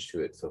damage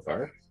to it so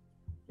far.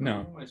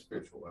 No. My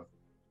spiritual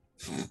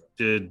weapon.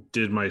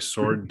 Did my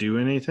sword do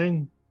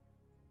anything?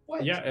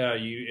 What? Yeah,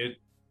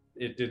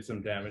 it did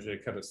some damage.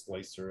 It cut a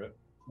slice through it,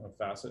 a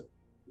facet.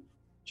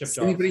 Chipped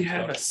off some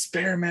stuff.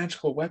 spare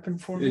magical weapon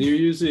for And you're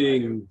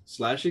using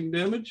slashing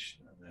damage?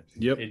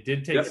 Yep. It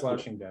did take Yep.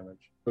 slashing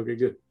damage. Okay,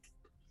 good.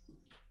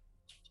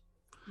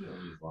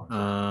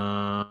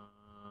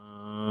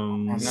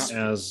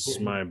 As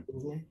my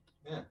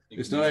Yeah.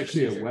 It's not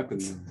actually a weapon.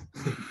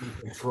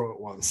 Throw it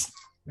once.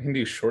 I can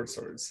do short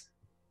swords.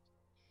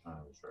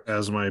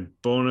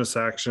 bonus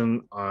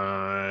action,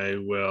 I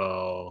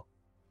will.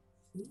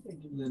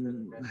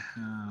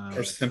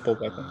 Or simple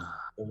weapon. I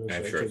wish Yeah,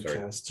 I sure, could sorry.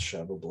 cast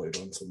Shadow Blade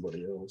on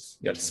somebody else.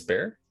 You got a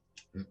spare?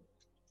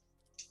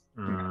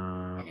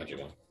 How much you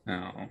want?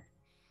 No.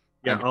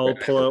 Yeah, I'll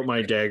pull out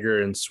my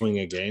dagger and swing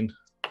again.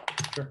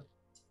 Sure.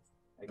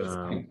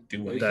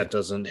 Do it. That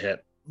doesn't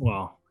hit.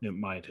 Well, it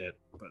might hit,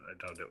 but I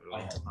doubt it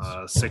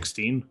will.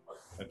 16.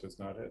 That does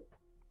not hit.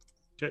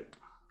 Okay.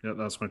 Yeah,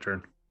 that's my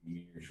turn.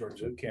 You're short.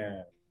 You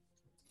can.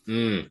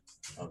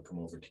 I'll come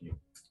over to you.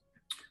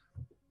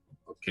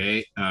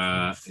 Okay.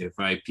 If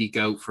I peek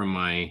out from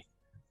my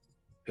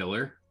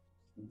pillar,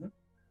 Mhm.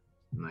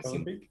 and I Color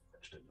can peek?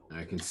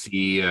 I can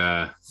see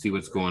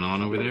what's going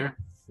on over there.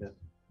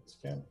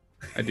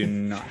 I do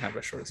not have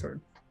a short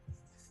sword.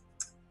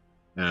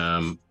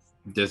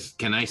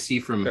 Can I see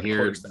from Got a here?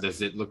 quarterstaff.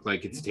 Does it look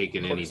like it's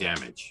taken any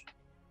damage?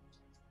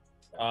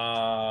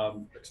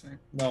 No,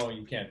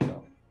 you can't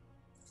tell.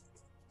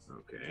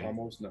 Okay,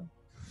 Almost none.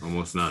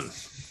 almost none.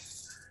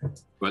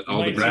 But You all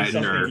the might see gratin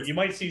something- are. You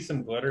might see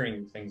some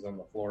glittering things on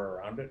the floor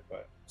around it,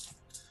 but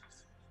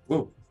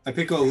Whoa! I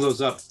pick all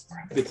those up.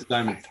 Bits of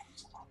diamond.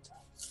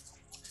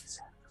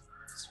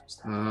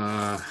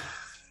 I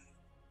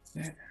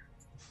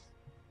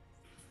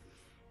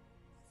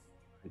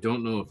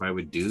don't know if I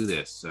would do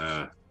this.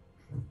 I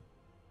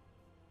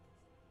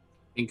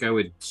think I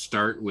would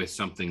start with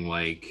something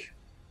like.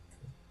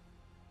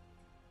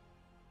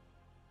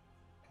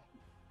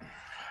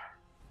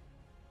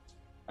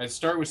 I'd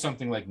start with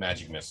something like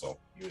Magic Missile.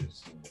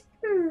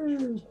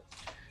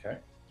 okay.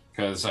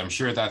 Because I'm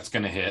sure that's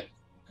going to hit,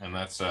 and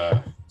that's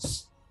a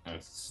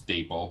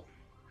staple.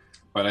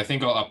 But I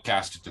think I'll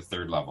upcast it to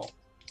 3rd level.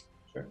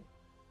 Sure.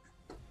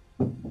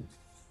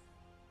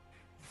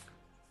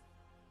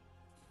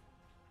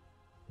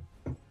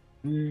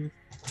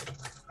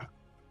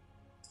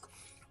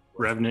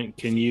 Revenant,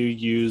 can you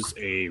use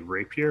a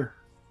rapier?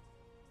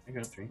 I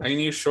can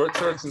use short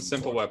swords and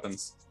simple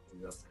weapons.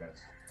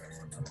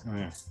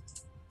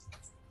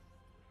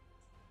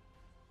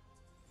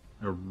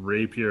 A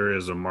rapier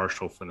is a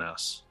martial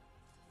finesse.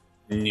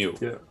 New.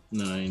 Yeah.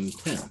 9,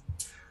 10.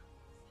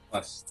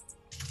 Plus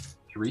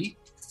 3?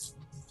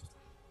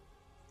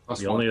 Plus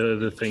The 1. only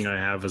other thing I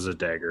have is a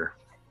dagger.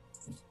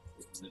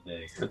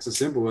 That's a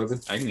simple weapon.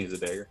 I can use a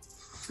dagger,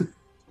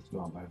 It's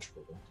not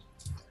magical though.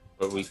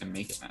 but we can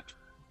make it magic.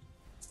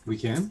 We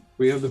can.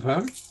 We have the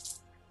power.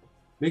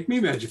 Make me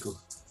magical.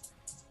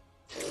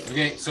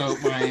 Okay, so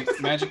my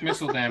magic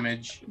missile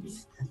damage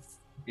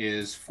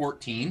is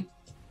 14,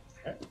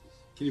 Can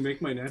you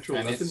make my natural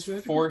and weapons it's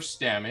magical? force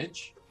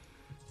damage.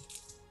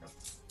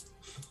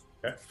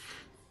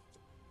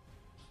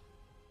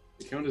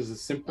 They count as a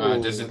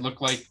simple. Does it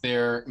look like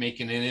they're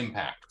making an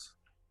impact?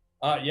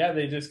 Yeah,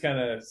 they just kind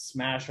of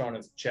smash on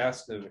its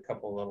chest, and a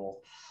couple little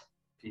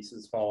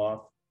pieces fall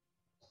off.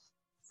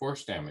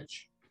 Force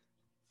damage.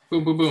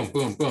 Boom, boom, boom,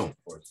 boom, boom.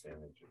 Force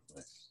damage is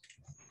nice.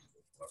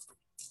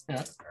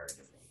 Yeah.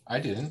 I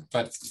didn't,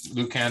 but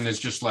Lucan is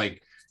just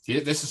like,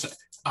 yeah, this is.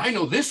 I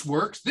know this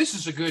works. This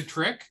is a good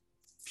trick.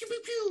 Pew pew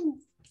pew.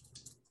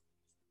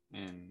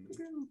 And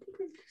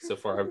so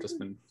far, I've just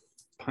been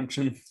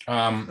punching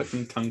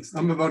tungsten.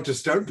 I'm about to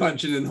start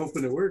punching and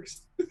hoping it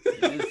works.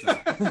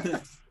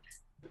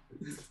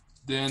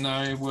 Then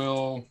I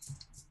will.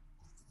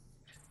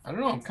 I don't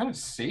know. I'm kind of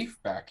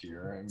safe back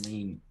here. I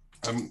mean,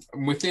 I'm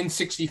within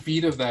 60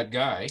 feet of that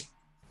guy,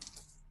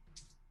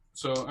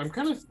 so I'm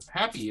kind of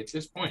happy at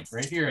this point,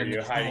 right here. Are in you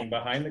the hiding column.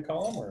 behind the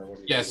column, or what?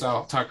 Are you Yes, doing?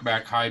 I'll tuck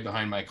back, hide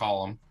behind my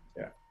column.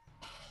 Yeah.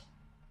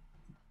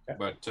 Okay.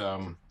 But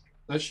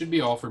that should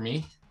be all for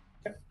me.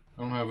 I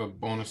don't have a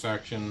bonus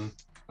action.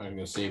 I'm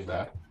gonna save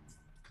that.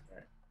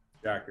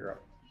 Jack, you're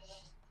up.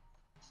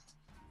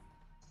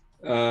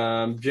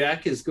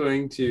 Jack is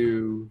going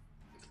to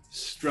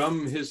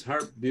strum his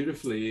harp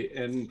beautifully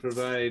and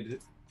provide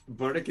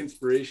bardic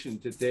inspiration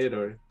to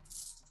Theodore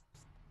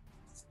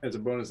as a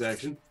bonus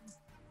action.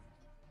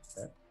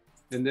 Okay.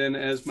 And then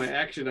as my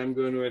action, I'm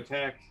going to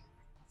attack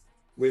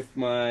with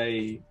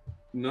my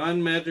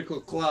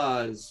non-magical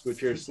claws,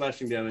 which are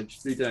slashing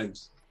damage 3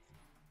 times.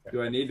 Okay.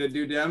 Do I need to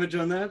do damage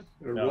on that?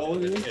 Or No, roll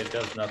it, anything? it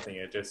does nothing.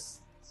 It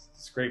just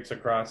scrapes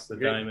across the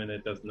Okay. diamond.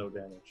 It does no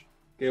damage.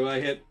 Okay, well,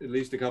 I hit at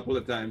least a couple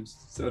of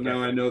times. So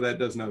now I know that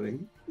does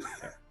nothing.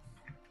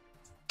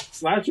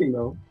 Slashing,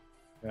 though.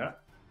 Yeah.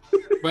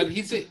 But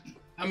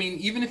I mean,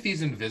 even if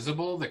he's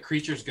invisible, the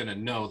creature's gonna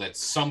know that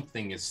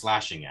something is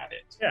slashing at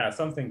it. Yeah,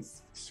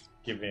 something's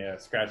giving a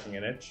scratching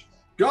an itch.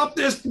 Drop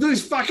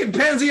these fucking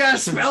pansy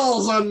ass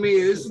spells on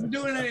me. This isn't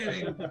doing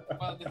anything.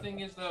 Well, the thing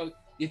is, though,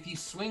 if he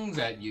swings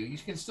at you, you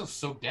can still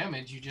soak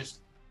damage. You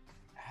just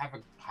have a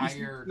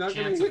higher not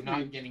gonna chance hit of not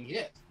me. getting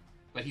hit.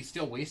 But he's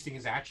still wasting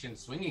his action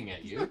swinging at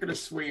He's you. not going to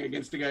swing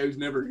against a guy who's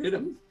never hit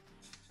him.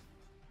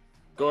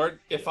 Gord,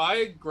 if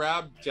I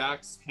grab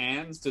Jack's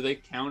hands, do they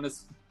count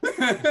as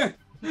My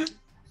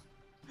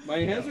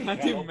hands are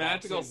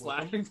anti-magical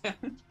slashing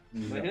damage?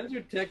 my hands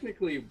are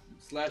technically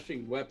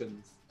slashing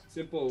weapons,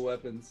 simple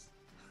weapons.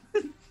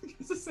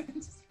 It's the same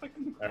as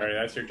fucking- All right,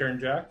 that's your turn,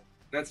 Jack.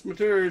 That's my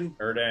turn.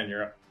 Erdan,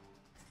 you're up.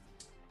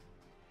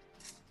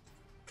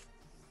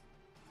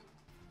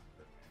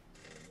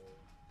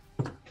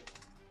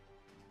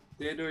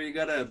 Theodore, you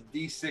got a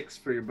D6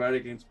 for your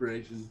bardic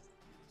inspiration.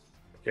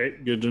 Okay,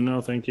 good to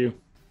know. Thank you.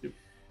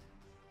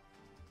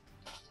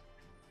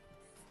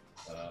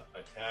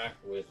 Attack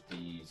with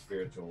the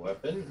spiritual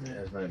weapon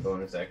as my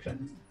bonus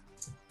action.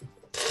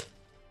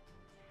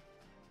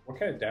 What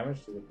kind of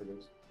damage does it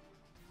produce?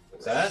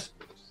 What's that?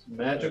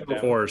 Magical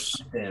Damage.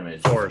 Force.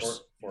 damage.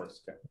 Force.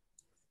 Force. Okay.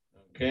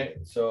 Okay,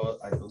 so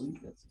I believe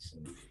that's the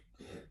same.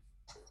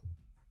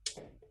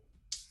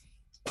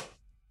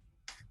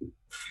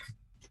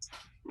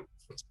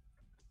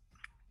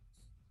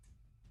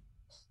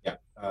 Yeah,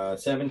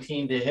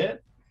 17 to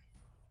hit.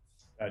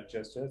 That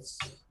just hits.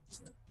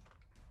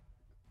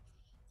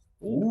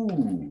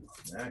 Ooh,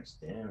 max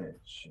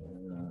damage.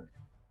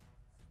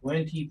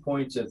 20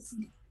 points of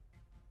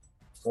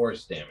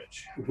force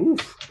damage.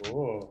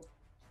 Whoa.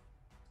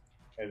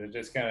 And it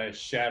just kind of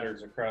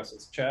shatters across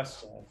its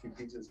chest and a few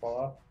pieces fall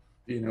off.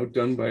 Being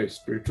outdone by a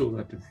spiritual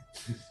weapon.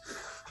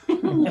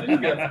 I'm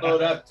gonna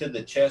float up to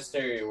the chest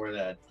area where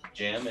that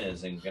gem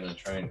is and gonna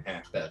try and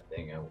hack that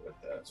thing out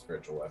with a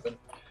spiritual weapon.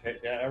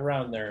 Yeah,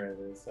 around there it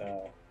is.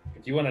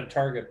 If you want to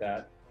target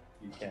that,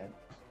 you can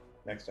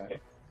next time.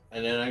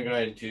 And then I'm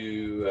going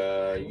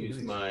to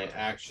use my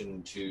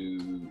action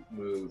to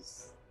move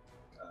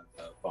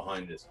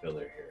behind this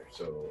pillar here.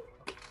 So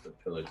the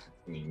pillar's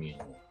between me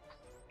and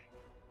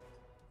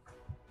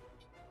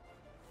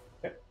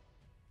Okay.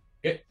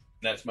 Okay,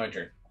 that's my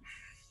turn.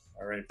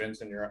 All right,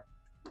 Vincent, you're up.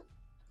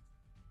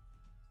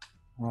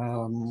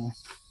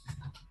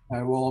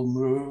 I will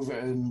move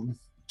and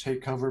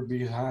take cover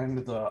behind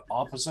the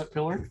opposite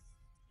pillar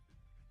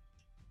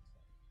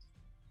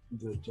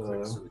that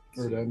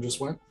Erdan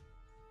just went.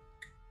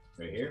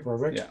 Right here?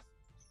 Perfect. Yeah.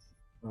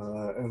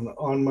 And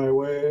on my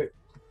way,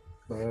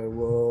 I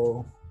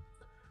will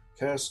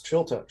cast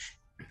Chill Touch.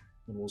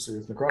 And we'll see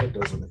if Necrotic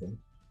does anything.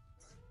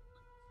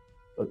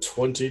 A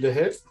 20 to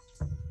hit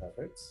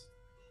Perfect.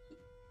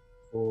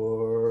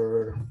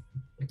 for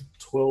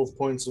 12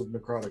 points of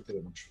necrotic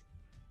damage.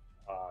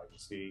 You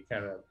see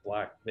kind of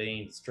black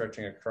veins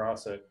stretching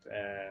across it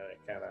and it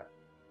kind of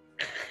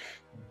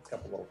a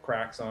couple little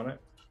cracks on it.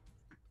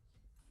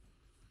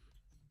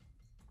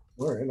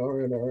 All right. All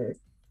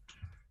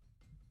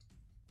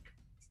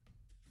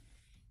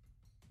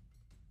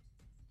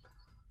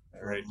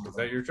right, is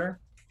that your turn?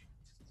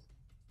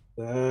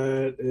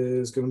 That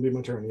is going to be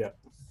my turn, yeah.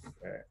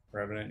 Okay,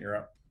 Revenant, you're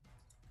up.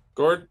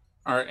 Gord,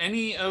 are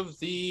any of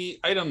the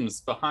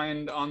items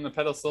behind on the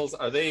pedestals,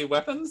 are they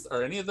weapons?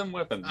 Are any of them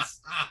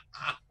weapons?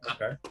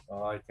 Okay,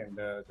 well, I can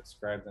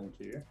describe them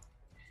to you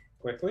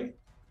quickly.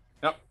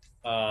 Yep.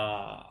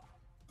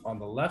 On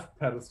the left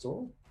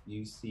pedestal,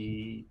 you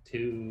see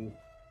two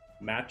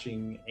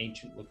matching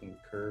ancient-looking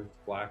curved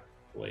black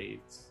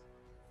blades.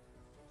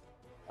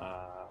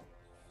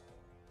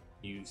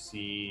 You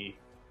see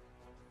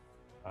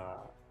a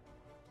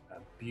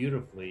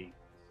beautifully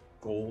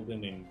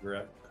golden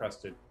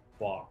encrusted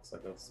box,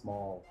 like a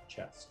small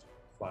chest,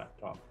 flat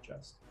top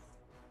chest.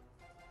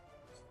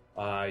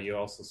 You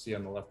also see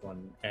on the left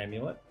one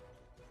amulet.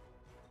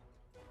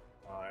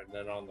 And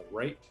then on the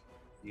right,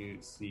 you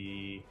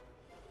see,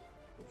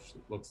 which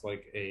looks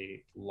like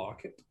a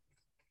locket.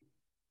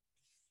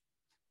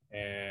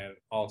 And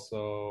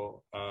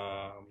also,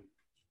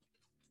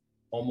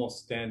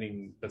 almost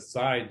standing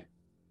beside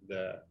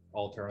the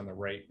altar on the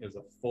right is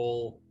a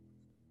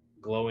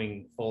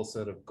glowing full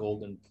set of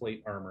golden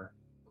plate armor,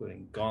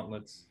 including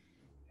gauntlets,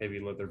 heavy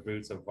leather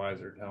boots, a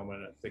visored helmet,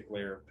 and a thick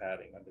layer of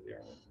padding under the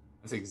armor.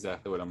 That's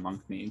exactly what a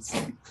monk needs.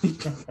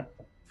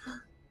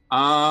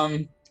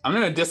 I'm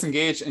gonna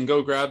disengage and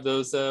go grab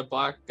those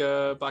black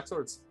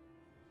swords.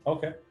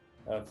 Okay,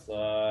 that's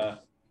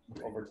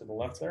over to the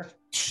left there.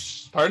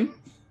 Pardon?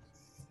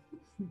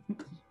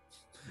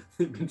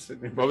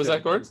 What was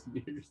that, Gord?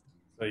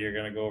 So you're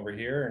gonna go over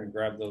here and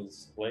grab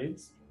those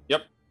blades?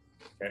 Yep.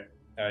 Okay.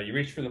 You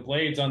reach for the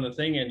blades on the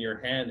thing and your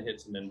hand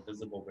hits an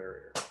invisible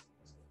barrier.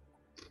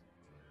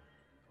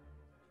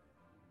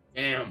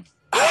 Damn.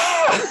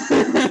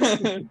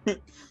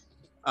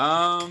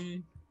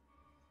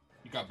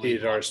 You got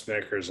beat our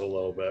Snickers a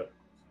little bit.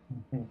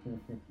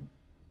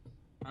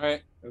 All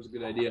right. That was a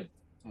good idea.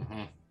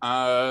 Mm-hmm.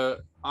 I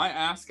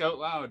ask out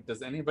loud,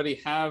 does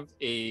anybody have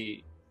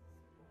a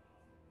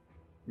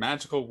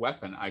magical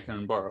weapon I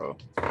can borrow?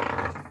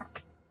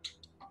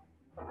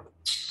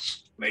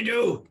 Me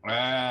do.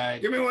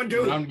 Give me one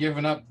too. I'm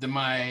giving up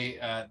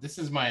my. This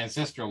is my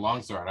ancestral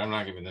longsword. I'm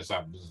not giving this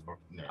up. This is,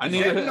 no. I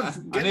need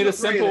a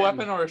simple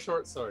weapon or a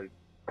short sword.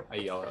 I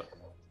yell out.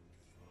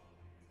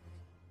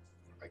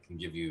 I can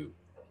give you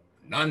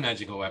a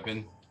non-magical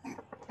weapon,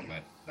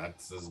 but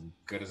that's as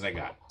good as I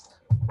got.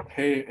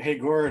 Hey,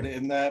 Gord,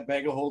 in that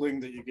bag of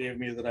holding that you gave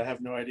me that I have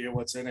no idea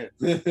what's in it,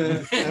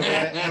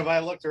 have I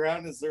looked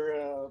around? Is there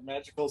a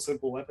magical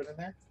simple weapon in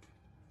there?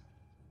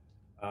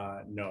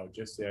 No,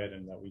 just the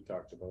item that we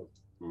talked about.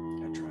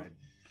 That's right.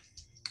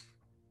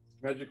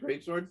 Magic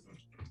greatsword?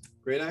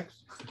 Great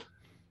axe?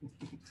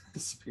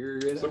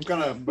 Superior. Some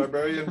kind of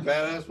barbarian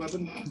badass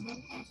weapon?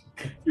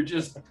 You're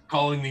just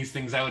calling these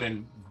things out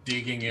and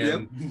digging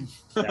in.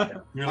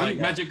 Yeah. You're like,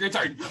 magic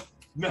greatsword.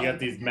 No. You got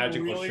these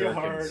magical really shurikens.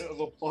 hard of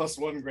a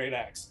 +1 great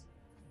axe.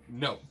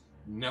 No.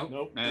 Nope.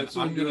 Nope. Man, That's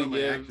what I'm gonna my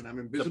give action. I'm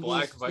the invisible.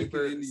 Black sneaking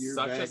Viper into your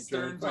such a bag,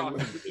 stern trying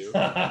to talking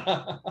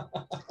find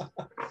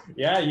to.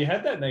 Yeah, you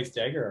had that nice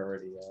dagger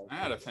already. I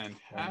had a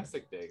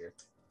fantastic dagger.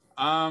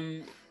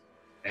 And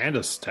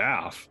a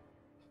staff.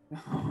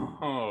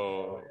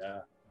 Oh,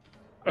 yeah.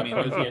 I mean,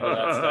 Towards the end of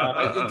that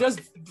stuff. it does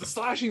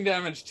slashing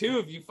damage too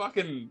if you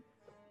fucking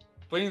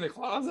putting the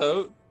claws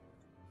out.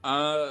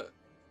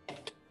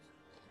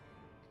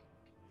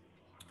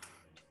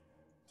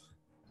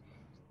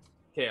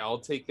 Okay, I'll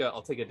take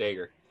a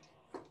dagger.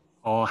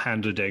 I'll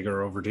hand a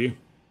dagger over to you.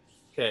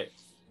 Okay,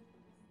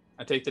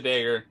 I take the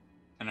dagger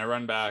and I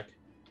run back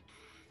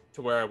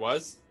to where I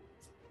was,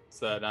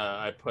 so that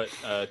I put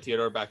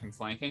Theodore back in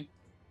flanking.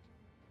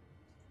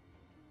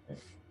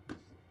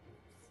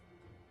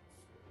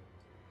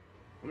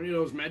 How many of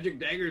those magic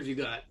daggers you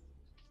got?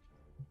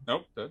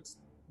 Nope, that's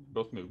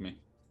both moved me.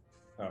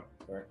 Oh,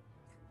 sorry.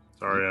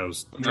 Sorry, I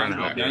was trying to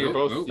help Yeah, you. you're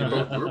both.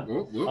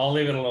 I'll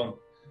leave it alone.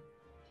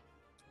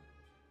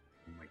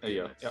 There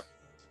you go. Yep.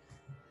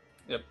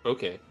 Yep.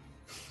 Okay.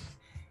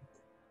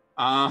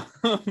 Um.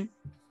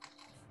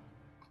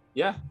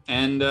 Yeah,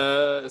 and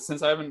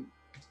since I've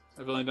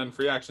only done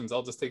free actions,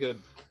 I'll just take a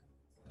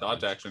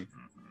dodge action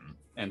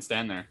and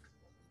stand there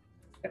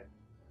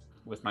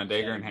with my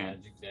dagger in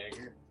hand,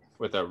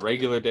 with a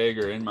regular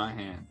dagger in my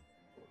hand.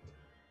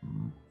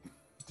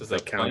 Does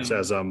That counts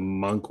as a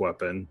monk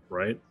weapon,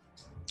 right?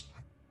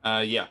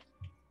 Yeah.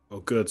 Oh,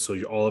 good.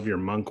 So all of your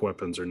monk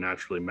weapons are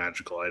naturally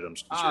magical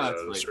items because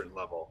you're at a certain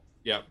level.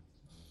 Yep.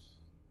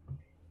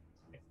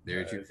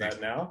 There's your Is that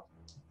now?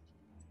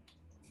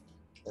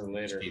 Or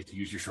later? You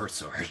use your short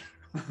sword.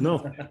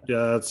 No,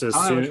 yeah, it's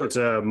it's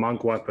a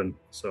monk weapon.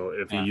 So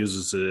if Yeah. he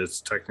uses it,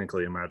 it's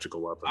technically a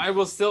magical weapon. I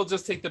will still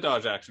just take the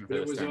dodge action for But it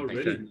this was turn.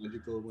 already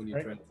magical when you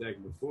Right. tried to attack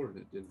him before, and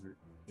it didn't hurt.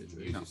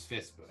 Use his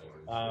fist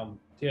before.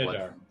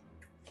 Theodore.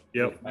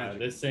 Yep.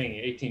 This thing,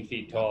 18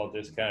 feet tall,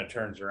 just kind of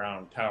turns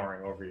around,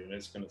 towering over you, and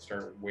it's going to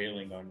start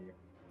wailing on you.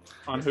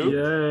 On who?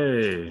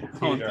 Yay.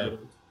 Theodore,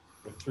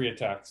 with 3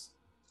 attacks.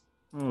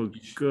 Oh,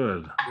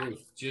 good.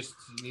 Just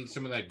need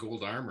some of that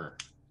gold armor.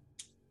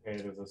 Okay,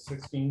 there's a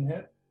 16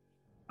 hit.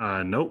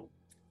 Nope.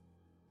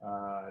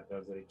 It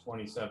does a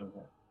 27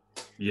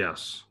 hit.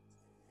 Yes.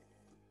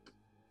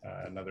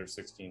 Another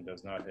 16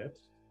 does not hit.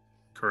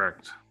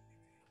 Correct.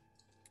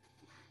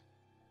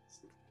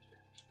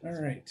 All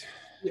right.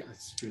 Yeah,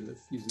 that's true.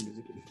 Let's use the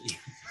music.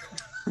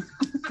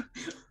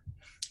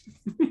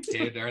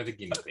 Theodore the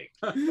guinea pig.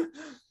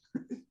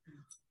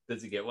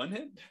 Does he get 1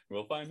 hit?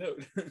 We'll find out.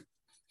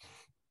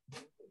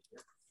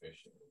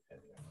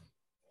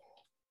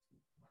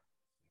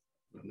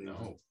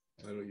 No,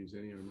 I don't use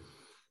any armor.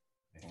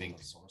 I think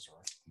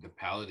the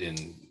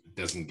paladin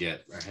doesn't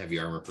get a heavy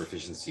armor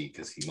proficiency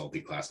because he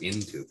multi-class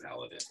into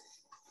paladin.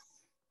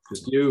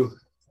 Just you.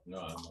 No,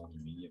 I'm on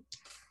medium.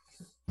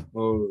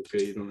 Oh,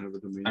 okay. You don't have a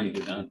domain. I'm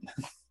done.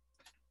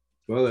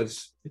 Well,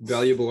 that's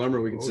valuable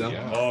armor we can sell.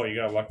 yeah. Oh, you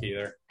got lucky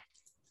there.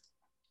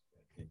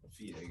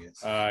 Feet, I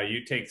guess.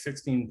 You take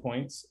 16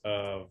 points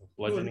of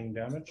bludgeoning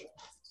damage.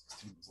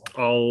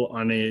 All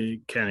on a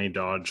canny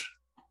dodge.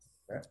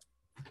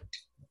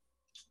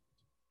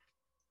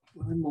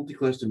 Well, I'm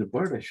multi-classed in a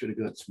bard. I should have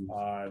got some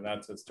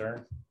That's its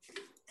turn.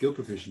 skill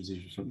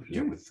proficiencies or something.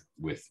 Yeah,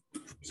 with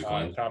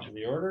Top of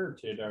the order,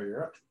 Theodore,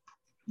 you're up.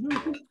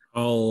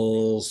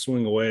 I'll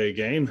swing away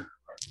again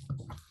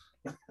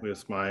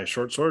with my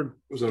short sword. I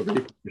was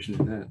already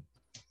proficient in that.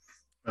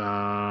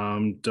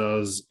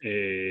 Does I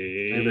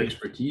have a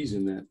expertise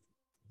in that.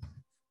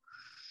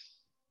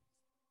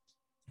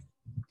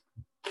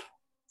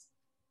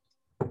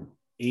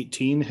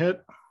 $18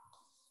 hit?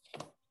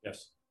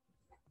 Yes.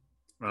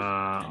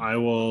 I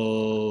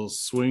will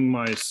swing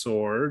my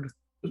sword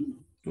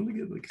Only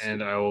get like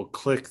and I will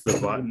click the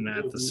button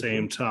at the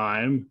same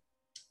time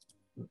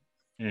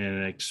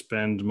and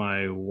expend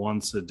my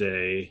once a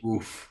day.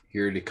 Oof,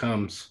 here it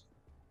comes.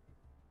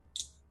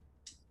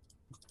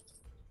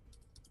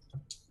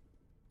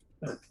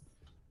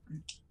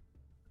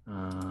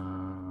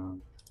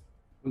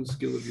 one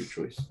skill of your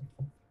choice.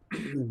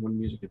 One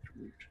music of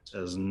your choice.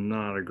 That's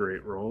not a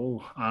great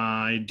roll.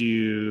 I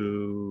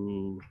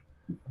do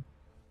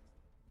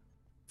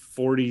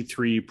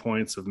 43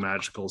 points of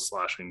magical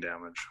slashing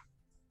damage.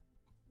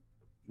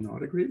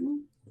 Not a great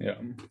one. Yeah.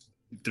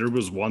 There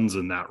was ones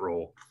in that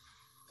roll.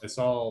 It's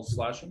all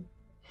slashing.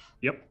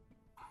 Yep.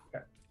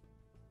 Okay.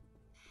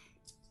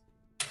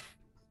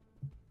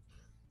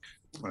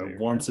 My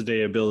once a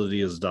day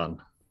ability is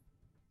done.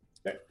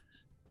 Okay.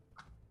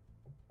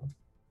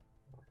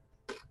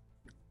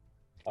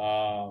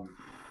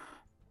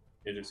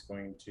 It is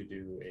going to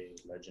do a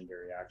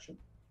legendary action.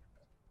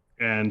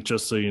 And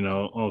just so you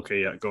know,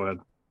 okay, yeah, go ahead.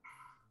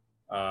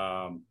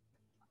 Um,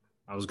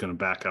 I was going to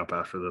back up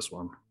after this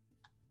one.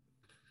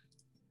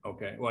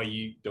 okay. Well,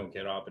 you don't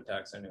get off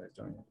attacks anyways,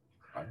 don't you?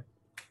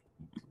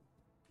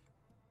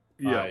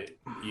 Yeah.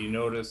 You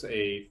notice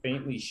a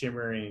faintly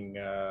shimmering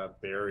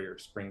barrier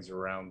springs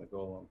around the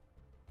golem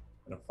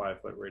and a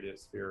 5-foot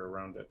radius sphere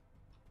around it.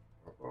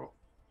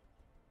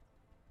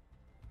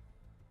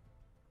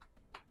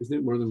 Isn't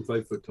it more than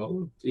 5 foot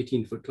tall? It's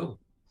 18 foot tall.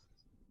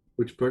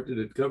 Which part did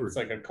it cover? It's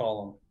like a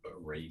column. A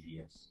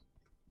radius.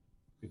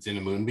 It's in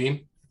a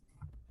moonbeam.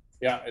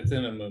 Yeah, it's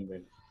in a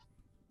moonbeam.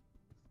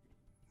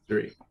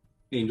 3.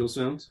 Angel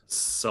sounds.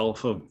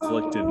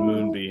 Self-inflicted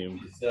moonbeam.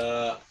 Is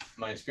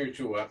my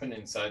spiritual weapon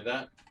inside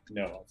that?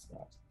 No, it's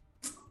not.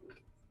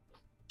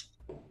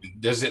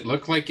 Does it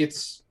look like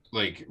it's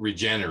like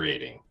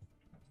regenerating?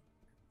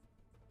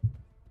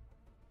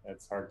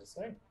 That's hard to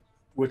say.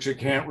 Which it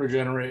can't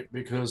regenerate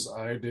because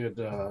I did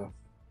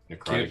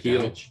Necrotic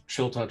damage.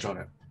 chill touch on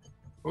it.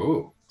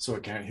 Oh, So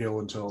it can't heal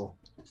until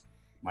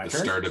my the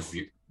turn. start of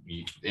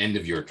end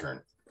of your turn.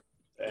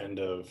 End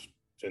of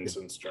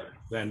Vincent's turn.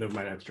 The end of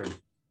my next turn.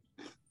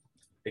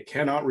 It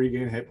cannot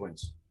regain hit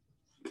points.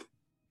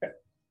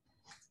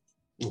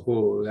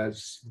 Oh,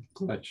 that's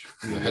clutch.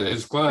 That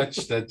is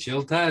clutch. That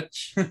chill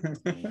touch.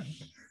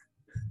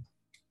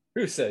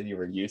 Who said you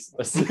were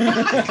useless?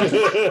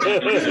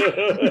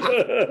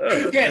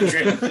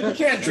 Cantrip.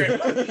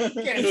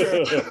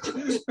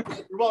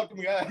 You're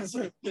welcome, guys.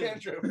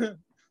 Cantrip.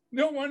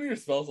 No wonder your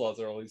spell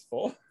slots are always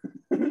full.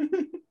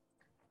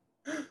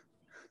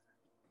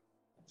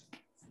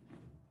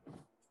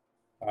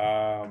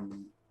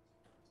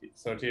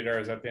 So Theodore,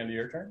 is that the end of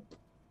your turn?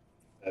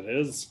 That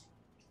is.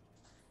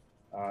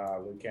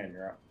 Lucan,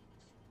 you're up.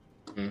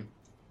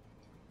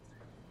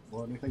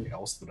 Well, anything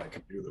else that I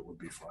could do that would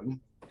be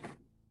fun?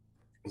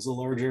 It's a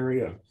large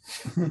area,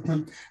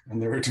 and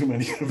there are too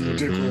many of the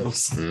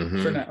ridiculous.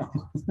 For now.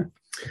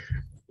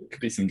 Could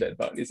be some dead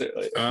bodies there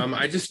later.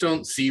 I just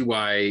don't see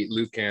why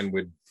Lucan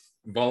would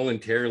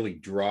voluntarily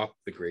drop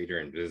the greater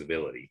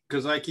invisibility.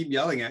 Because I keep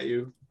yelling at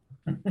you.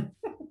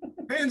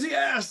 Pansy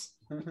ass!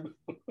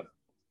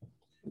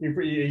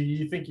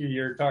 You think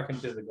you're talking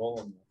to the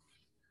golem?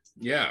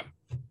 Yeah.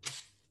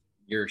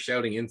 You're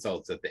shouting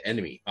insults at the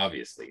enemy,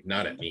 obviously,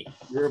 not at me.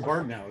 You're a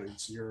bard now.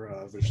 It's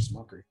your vicious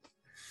mockery.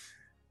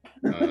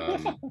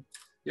 Yeah,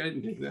 I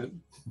didn't think that.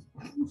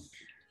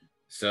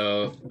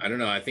 So I don't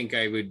know. I think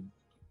I would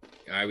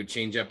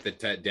change up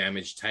the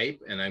damage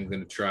type, and I'm going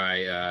to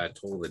try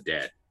Toll the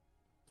Dead.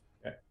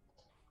 Okay.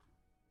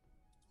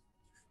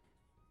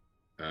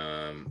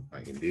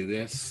 I can do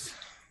this.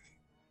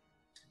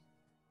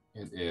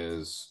 It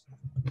is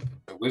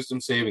a Wisdom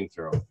saving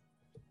throw.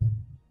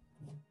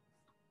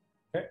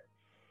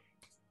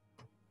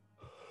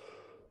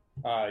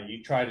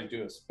 You try to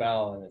do a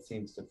spell and it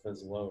seems to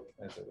fizzle out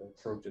as it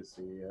approaches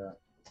the.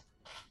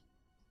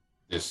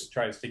 This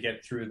tries to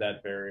get through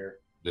that barrier.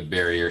 The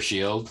barrier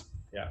shield.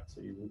 Yeah,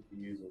 so you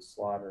use a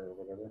slaughter or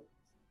whatever.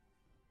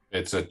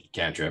 It's a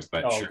cantrip,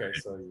 but sure, okay,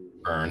 so you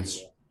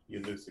burns.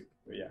 You lose it.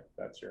 Yeah,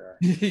 that's your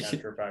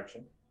cantrip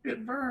action.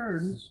 It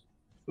burns.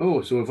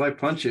 Oh, so if I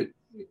punch it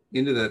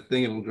into that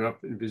thing, it'll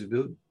drop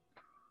invisibility.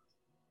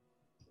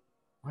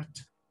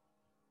 What?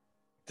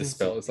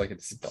 Dispel is like a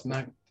dispel. It's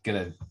not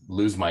gonna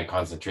lose my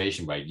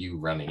concentration by you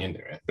running into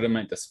it. But it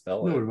might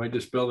dispel No, it. it might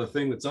dispel the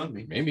thing that's on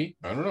me. Maybe.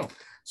 I don't know.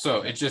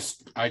 So it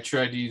just I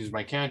tried to use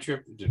my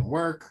cantrip, it didn't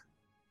work.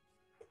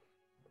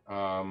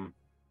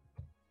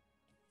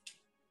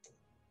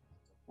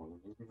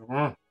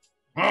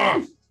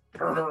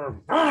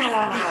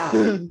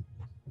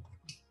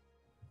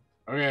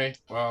 Okay,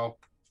 well.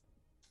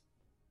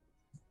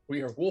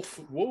 We are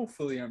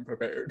woefully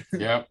unprepared.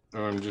 Yep.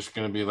 I'm just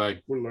gonna be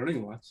like, we're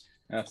learning lots.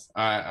 Yes.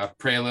 I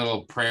pray a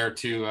little prayer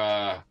to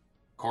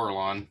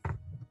Coralon.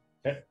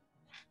 Okay.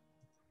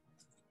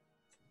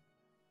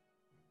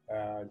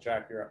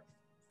 Jack, you're up.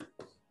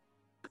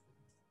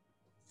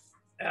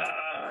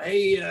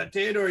 Hey,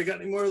 Theodore, you got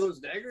any more of those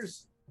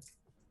daggers?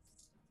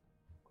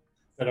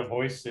 Got a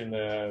voice in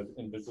the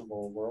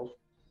invisible world.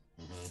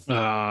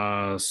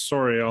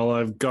 Sorry, all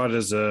I've got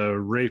is a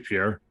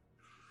rapier.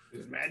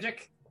 Is it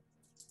magic?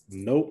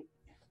 Nope.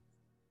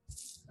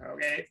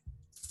 Okay.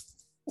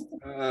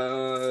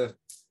 I'm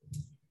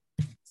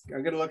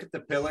gonna look at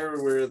the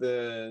pillar where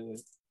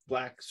the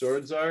black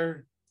swords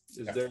are.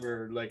 Is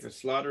there like a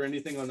slot or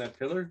anything on that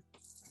pillar?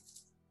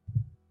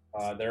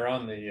 They're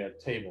on the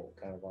table,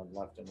 kind of on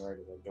left and right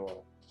of the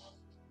door.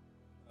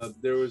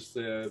 There was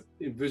the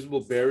invisible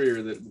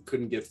barrier that we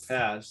couldn't get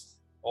past.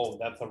 Oh,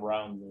 that's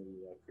around the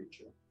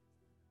creature,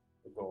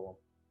 the golem.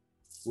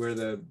 Where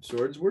the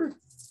swords were?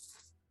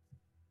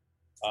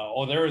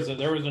 There was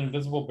an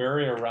invisible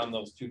barrier around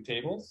those two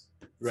tables.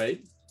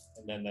 Right.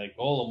 And then the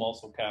golem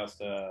also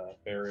cast a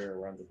barrier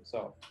around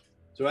himself.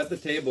 So at the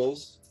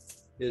tables,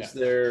 is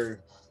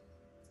there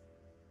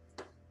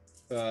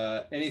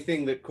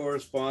anything that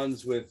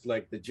corresponds with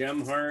like the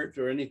gem heart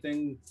or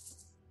anything?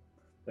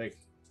 Like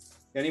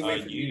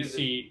anyway, you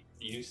see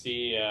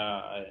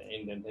an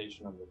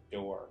indentation on the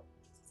door.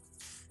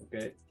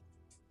 Okay.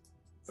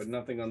 But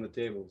nothing on the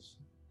tables.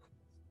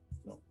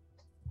 No.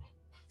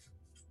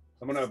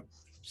 I'm gonna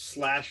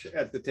slash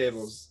at the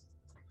tables.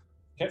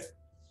 Okay.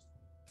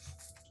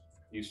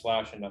 You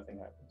slash and nothing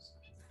happens.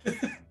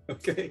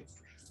 Okay.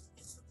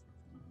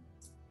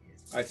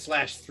 I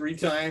slashed 3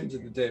 times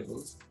at the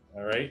tables.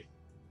 All right.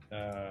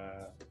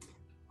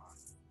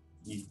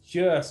 You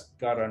just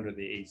got under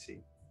the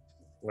AC.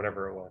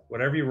 Whatever it was.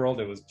 Whatever you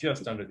rolled, it was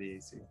just under the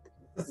AC.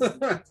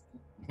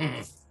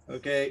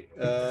 Okay.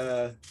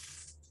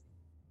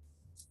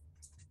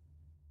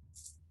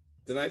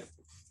 Then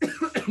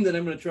I'm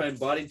going to try and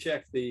body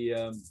check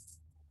the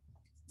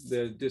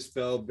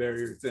dispel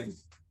barrier thing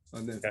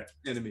on the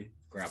enemy.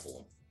 Grapple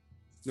him.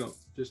 No,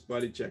 just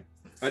body check.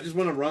 I just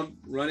want to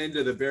run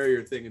into the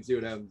barrier thing and see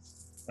what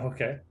happens.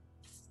 Okay.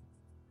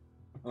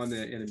 On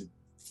the enemy.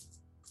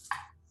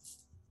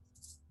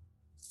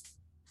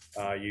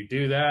 You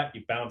do that,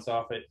 you bounce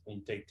off it, and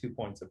you take 2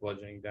 points of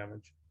bludgeoning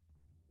damage.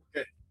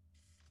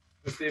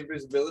 Does the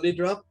invisibility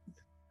drop?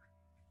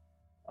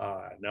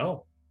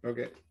 No.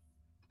 Okay.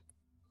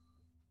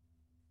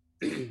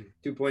 2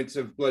 points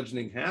of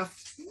bludgeoning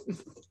half.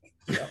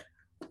 Yeah.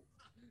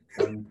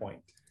 1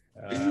 point.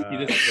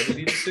 You just what did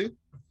you just do?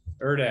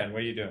 Erdan,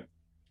 what are you doing?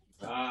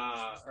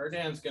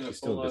 Erdan's gonna He's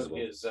still pull out visible.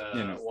 his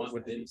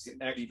what did he his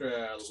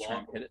extra Just try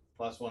long and hit it.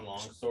 +1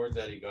 longsword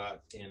that he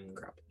got in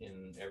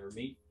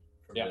Evermeet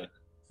from Yeah. the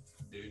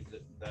dude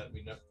that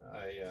we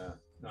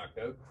knocked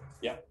out.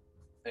 Yeah.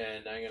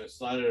 And I'm gonna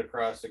slide it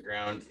across the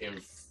ground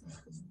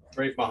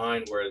right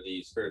behind where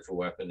the spiritual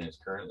weapon is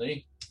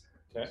currently.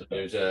 Okay. So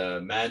there's a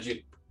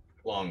magic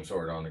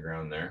longsword on the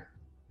ground there.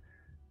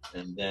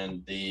 And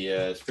then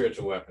the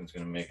spiritual weapon's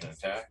going to make an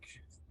attack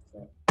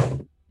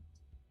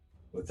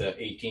with a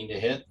 18 to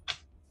hit.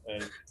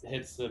 It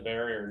hits the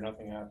barrier,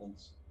 nothing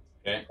happens.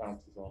 Okay.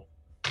 Bounces off.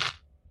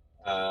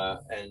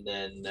 And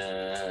then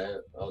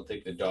I'll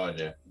take the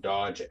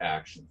dodge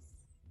action.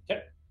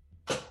 Okay.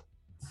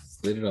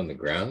 Slid it on the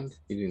ground.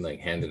 You didn't like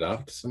hand it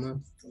off to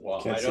someone.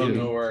 Well, Can't I see don't him.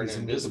 know where an He's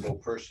invisible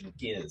person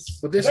is.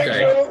 What this Thank guy?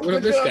 you. What about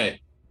Good this job. guy?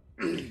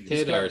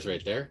 Tadar's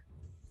right there.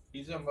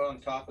 He's up on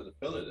top of the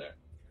pillar there.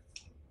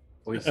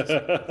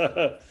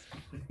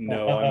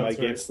 No, I'm That's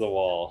against the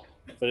wall.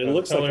 But it The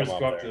looks like pillars I'm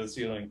go up up to there. the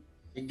ceiling.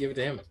 You can give it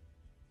to him.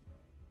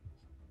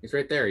 He's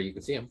right there. You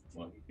can see him.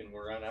 Well, you can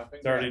run up.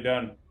 It's already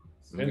done.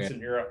 Okay.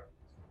 Vincent, you're up.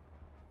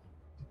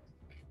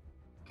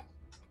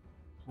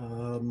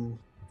 I'm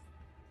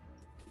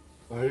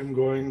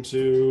going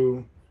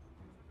to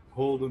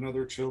hold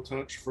another chill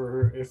touch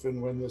for if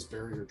and when this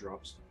barrier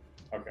drops.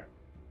 Okay.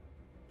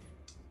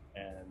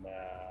 And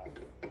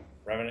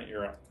Revenant,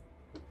 you're up.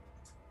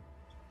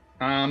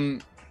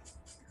 I'm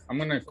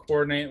gonna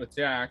coordinate with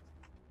Jack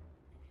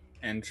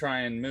and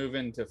try and move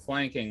into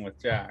flanking with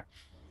Jack.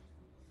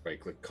 Right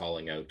click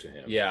calling out to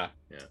him. Yeah.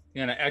 Yeah.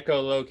 I'm gonna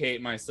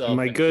echolocate myself. Am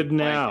I into good flanking.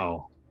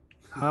 now?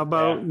 How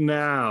about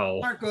now?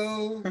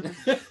 Marco.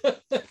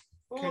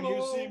 Can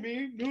you see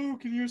me? No,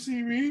 can you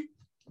see me?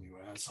 You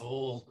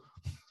asshole.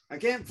 I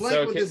can't flank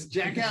So with can- this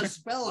jackass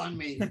spell on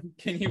me.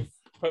 Can you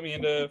put me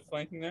into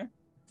flanking there?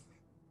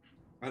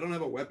 I don't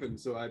have a weapon,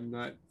 so I'm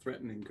not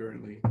threatening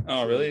currently.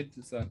 Oh, So- really?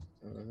 Just,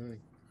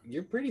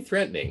 You're pretty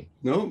threatening.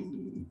 No.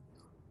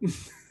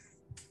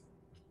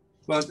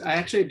 Well, I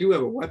actually do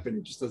have a weapon.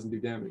 It just doesn't do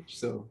damage,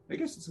 so I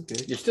guess it's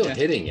okay. You're still Yeah.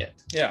 hitting it.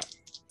 yeah.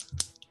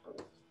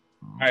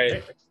 All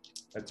right.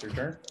 That's your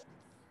turn.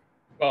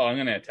 Well, I'm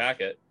gonna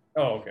attack it.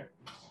 Oh, okay.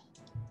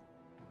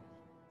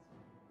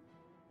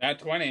 At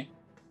 20.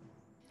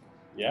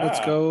 Yeah. Let's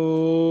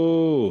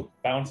go.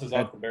 Bounces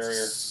off the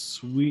barrier.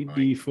 Sweet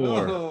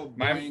D4. Oh,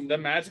 The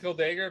magical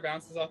dagger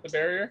bounces off the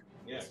barrier.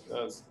 Yeah, It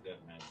does.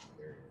 that magic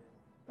barrier.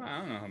 I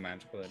don't know how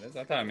magical it is.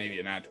 I thought maybe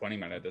an at 20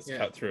 might have just Yeah.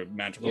 cut through a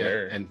magical Yeah,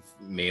 barrier. and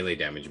melee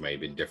damage might have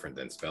been different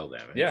than spell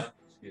damage. Yeah.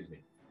 Excuse me.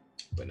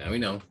 But now we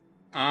know.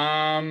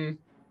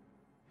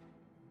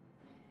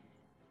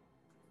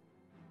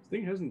 This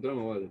thing hasn't done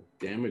a lot of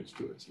damage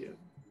to us yet,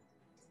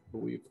 but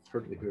we've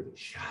hardly heard it.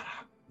 Shut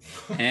up.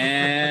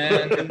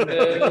 And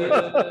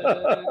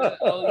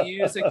I'll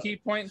use a key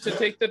point to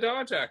take the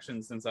dodge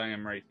action since I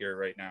am right here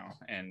right now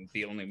and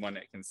the only one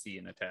that can see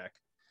an attack.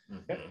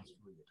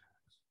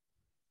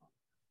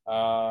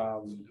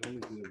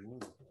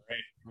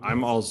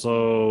 I'm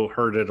also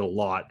heard it a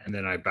lot, and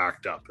then I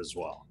backed up as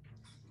well.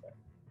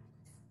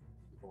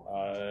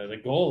 The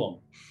golem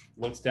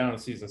looks down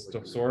and sees a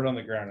sword on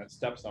the ground. It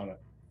steps on it.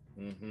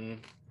 Mm-hmm.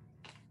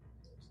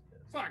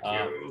 Fuck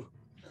you.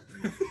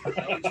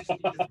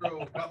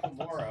 Throw a couple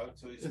more out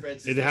so he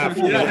spreads. It'd have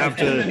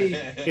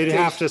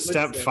to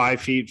step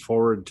 5 feet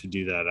forward to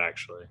do that.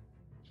 Actually,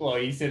 Well,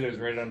 he said it was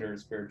right under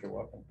his spiritual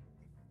weapon.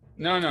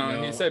 No,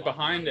 No. you said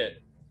behind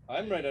it.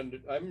 I'm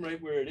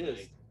right where it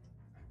is.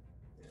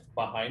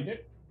 Behind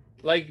it?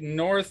 Like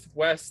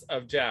northwest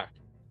of Jack.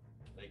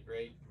 Like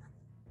right.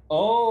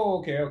 Oh,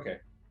 okay.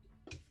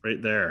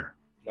 right there.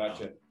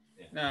 Gotcha.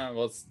 No,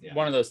 well, it's Yeah.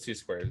 one of those two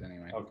squares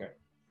anyway. Okay.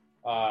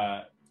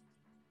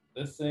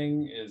 This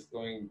thing is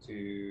going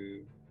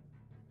to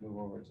move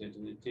over to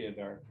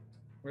Theodar.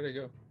 Where'd it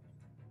go?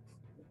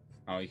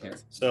 Oh, you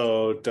can't.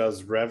 So,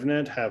 does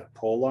Revenant have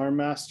Polar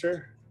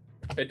Master?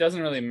 It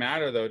doesn't really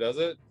matter though, does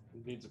it?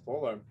 It needs a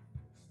polearm.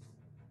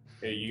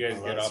 Okay, you guys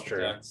Oh, get that's off true.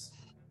 attacks.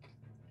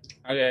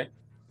 Okay.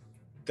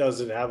 Does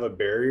it have a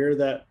barrier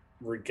that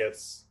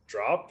gets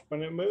dropped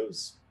when it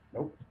moves?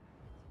 Nope.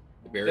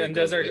 The barrier Then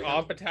does goes our with him.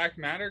 off attack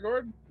matter,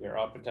 Gord? Your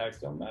off attacks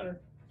don't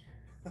matter.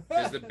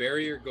 Does the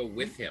barrier go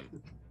with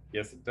him?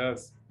 Yes, it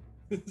does.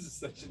 This is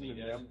such an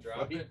inept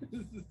drop fight. it.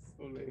 This is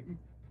so lame.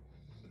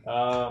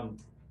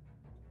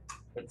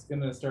 It's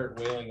gonna start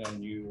wailing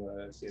on you,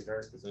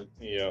 Theodar, because it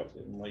Yep.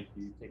 didn't like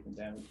you taking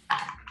damage.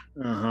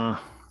 Uh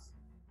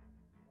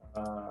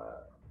huh.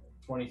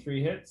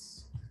 23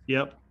 hits.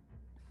 Yep.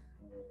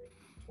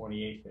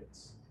 28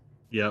 hits.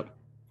 Yep.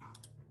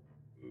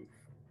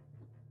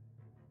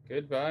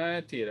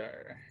 Goodbye,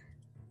 Tidar.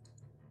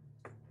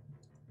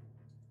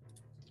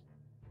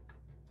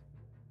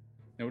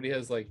 Nobody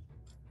has like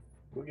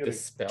We'll get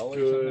dispel a or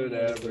good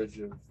something. average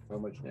of how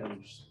much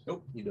damage.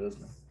 Nope. He does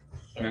now.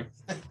 Yeah.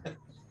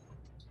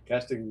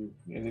 Casting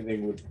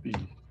anything would be. Are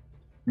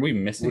we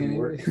missing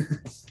Wouldn't anything?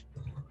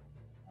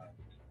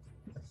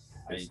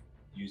 I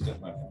used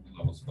up my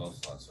level spell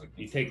slot, so I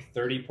You can take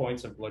 30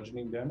 points of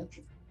bludgeoning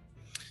damage.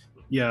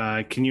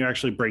 Yeah, can you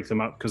actually break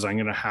them up? Because I'm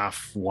going to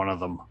half one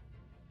of them.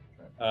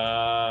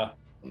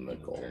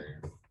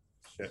 barrier.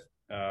 Shit.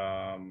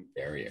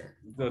 Barrier.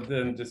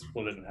 Then just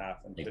split it in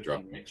half and Make 15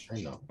 drop each.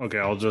 mix. No. Okay,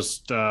 I'll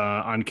just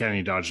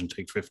uncanny dodge and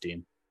take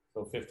 15.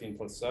 So 15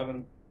 plus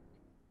 7.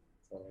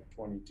 So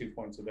 22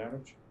 points of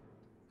damage.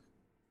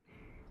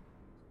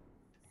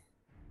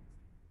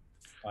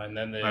 And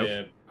then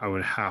the I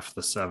would half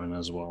the 7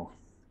 as well.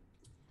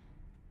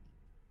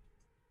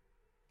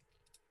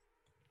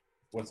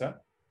 what's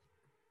that?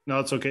 No,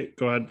 it's okay.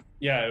 Go ahead.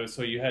 Yeah, it was,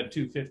 so you had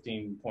two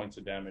 15 points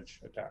of damage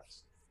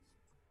attacks.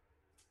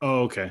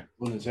 Oh, okay.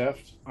 When it's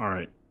halved. All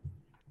right.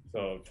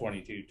 So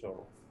 22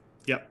 total.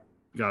 Yep.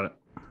 Got it.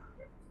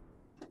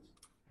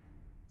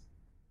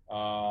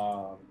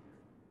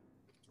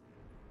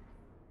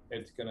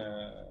 It's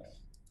gonna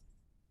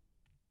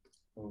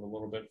move a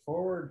little bit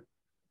forward.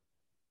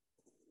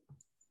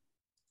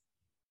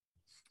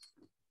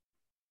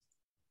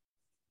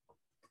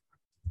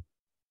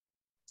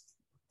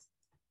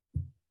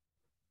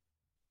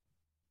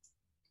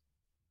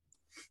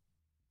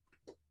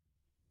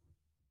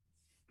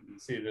 You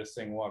see this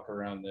thing walk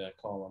around the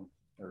column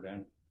or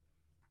down.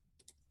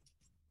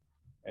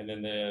 And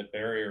then the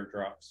barrier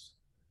drops.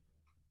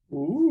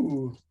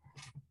 Ooh.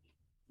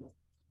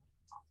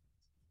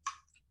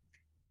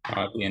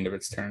 At the end of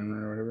its turn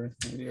or whatever,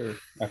 maybe, or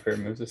after it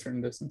moves a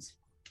certain distance.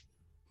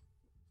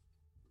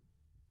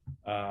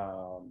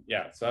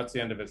 Yeah, so that's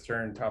the end of its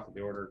turn, top of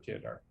the order,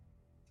 Teodar.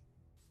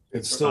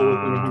 It's still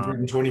within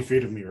 120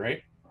 feet of me,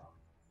 right?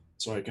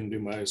 So I can do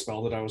my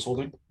spell that I was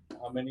holding.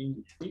 How many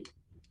feet?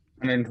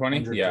 120?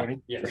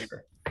 120? Yeah. For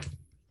sure.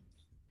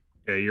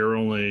 Yeah, you're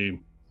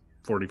only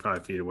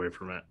 45 feet away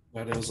from it.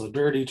 That is a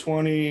dirty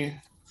 20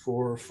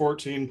 for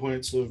 14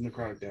 points of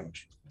necrotic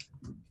damage.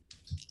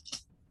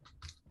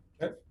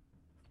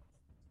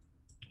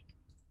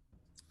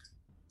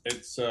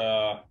 It's like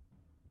a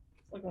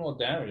little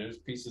damage. There's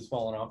pieces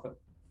falling off it.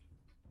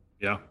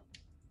 Yeah.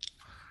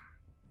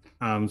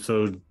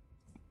 So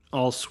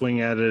I'll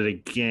swing at it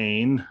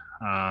again.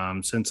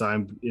 Since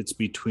it's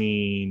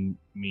between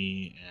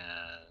me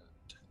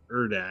and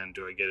Erdan,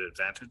 do I get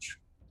advantage?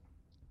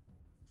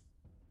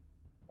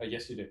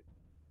 Yes, you do.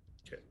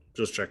 Okay.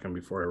 Just checking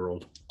before I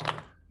rolled.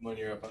 when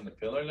you're up on the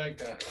pillar like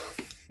that.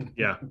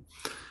 Yeah.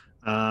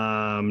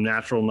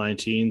 Natural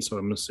 19, so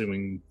I'm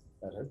assuming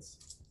That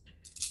hits.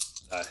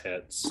 that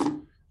hits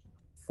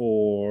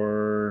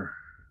for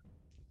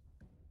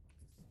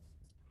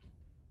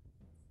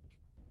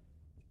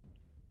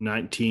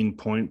 19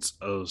 points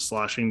of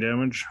slashing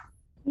damage.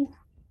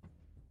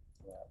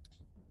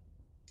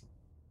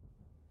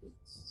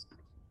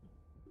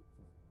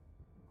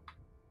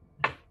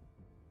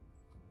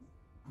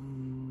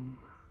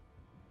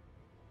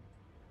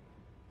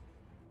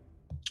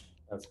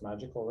 That's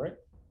magical, right?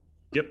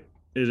 Yep,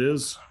 it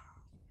is.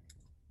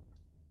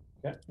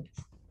 Okay.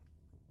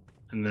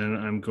 And then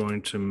I'm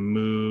going to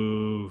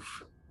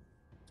move.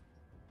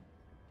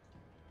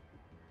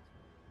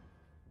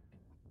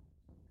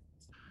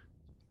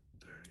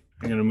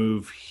 I'm going to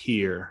move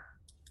here.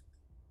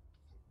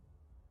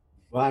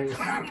 Bye.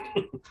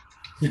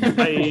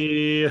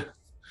 Bye.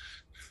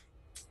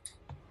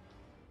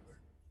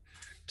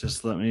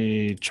 Just let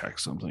me check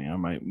something. I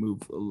might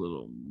move a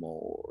little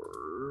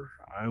more.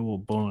 I will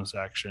bonus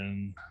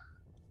action.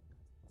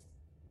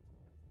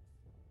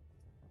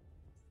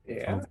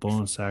 Yeah. I'll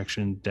bonus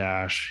action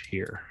dash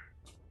here.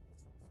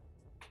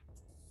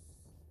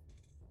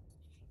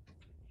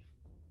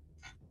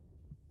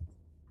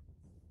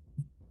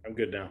 I'm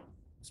good now.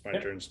 It's my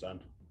Yep. turn's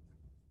done.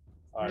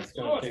 It's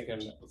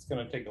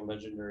gonna take a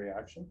legendary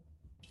action.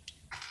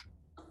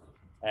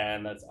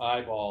 And that's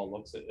eyeball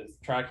it's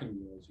tracking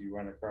you as you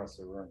run across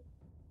the room.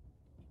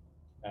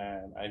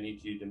 And I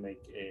need you to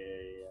make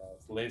a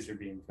laser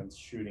beam comes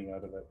shooting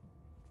out of it.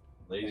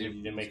 I Laser need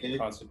you to make a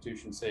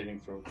Constitution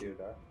saving throw,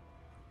 Theodore.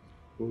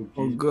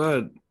 Oh,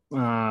 good.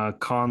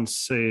 Con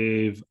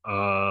save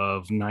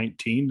of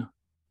 19.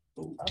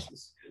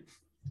 Passes.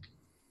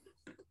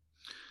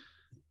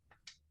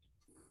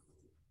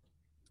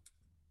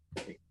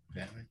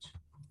 Damage.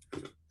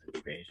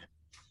 Evasion.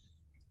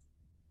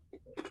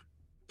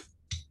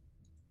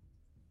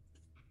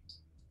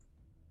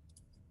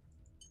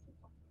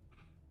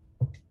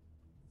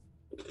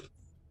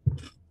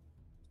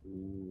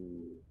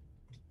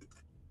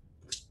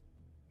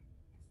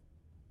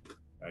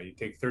 You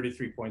take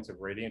 33 points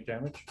of radiant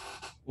damage.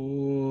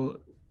 Oh,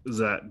 is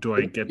that? Do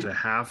I get to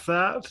half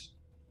that?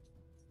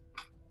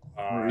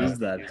 Or is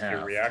that use half?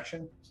 your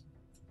reaction?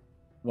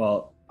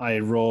 Well, I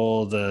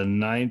roll the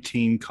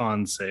 19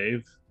 con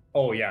save.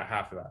 Oh yeah,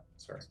 half of that.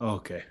 Sorry.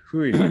 Okay.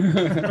 Hui.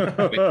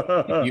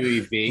 Can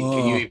you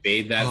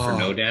evade that for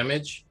no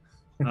damage?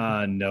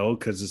 No,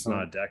 because it's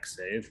not a deck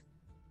save.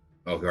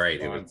 Oh, right.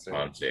 It Con was save.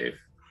 con save.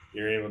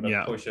 You're able to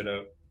Yeah. push it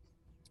out.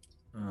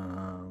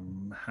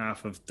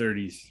 Half of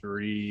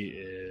 33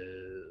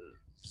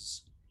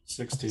 is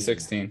 16.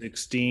 16.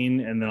 16,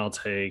 and then I'll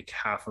take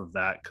half of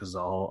that because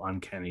I'll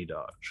uncanny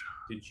dodge.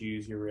 Did you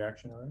use your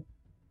reaction already?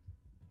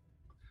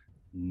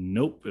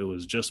 Nope, it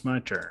was just my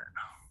turn.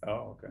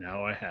 Oh, okay.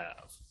 Now I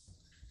have.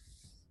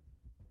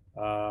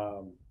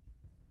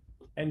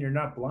 And you're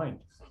not blind.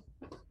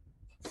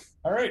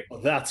 All right. Well,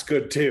 that's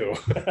good too.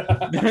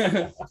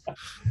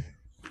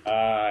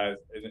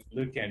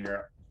 Lucan, you're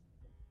up.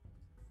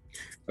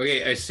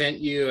 Okay, I sent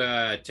you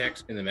a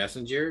text in the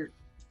messenger.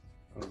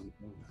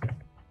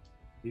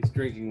 He's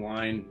drinking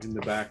wine in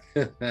the back.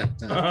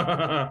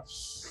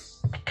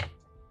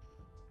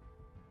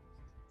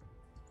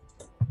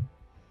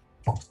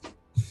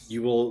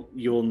 You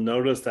will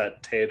notice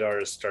that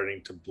Teodar is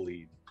starting to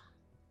bleed.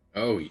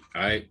 Oh,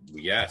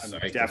 yes, I'm I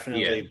can see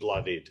definitely it.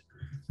 bloodied.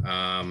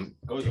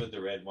 Goes with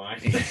the red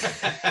wine.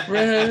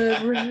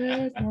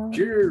 Red wine.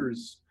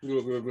 Cheers.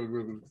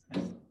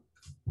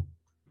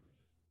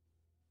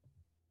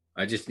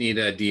 I just need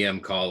a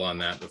DM call on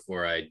that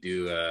before I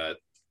do a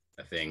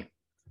thing.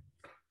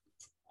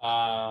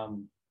 Well,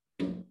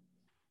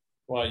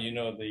 you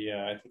know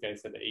I think I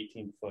said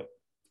 18-foot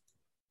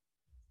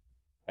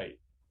height,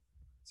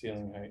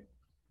 ceiling height.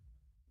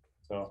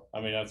 So,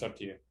 I mean, that's up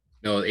to you.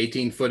 No,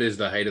 18 foot is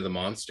the height of the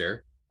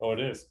monster. Oh, it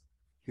is.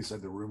 He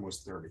said the room was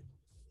 30.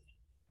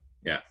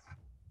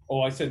 Oh,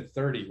 I said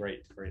 30, right.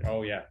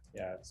 Oh, yeah.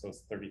 So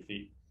it's 30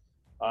 feet.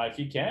 If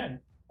you can,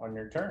 on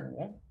your turn,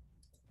 yeah.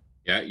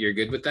 Yeah, you're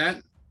good with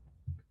that?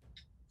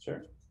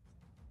 Sure.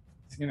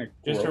 It's gonna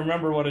Just grow.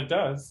 remember what it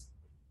does.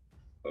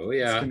 Oh, It's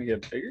yeah. gonna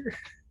get bigger.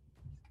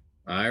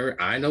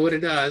 I know what it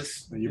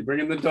does. You're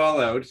bringing the doll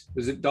out.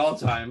 Is it doll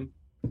time?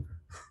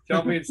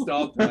 Tell me it's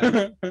doll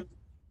time.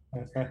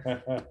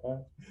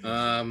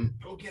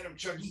 Go get him,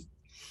 Chucky.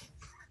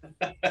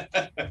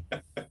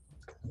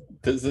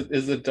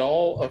 Is a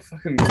doll a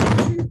fucking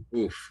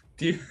Oof.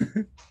 do you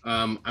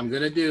I'm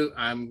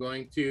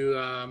going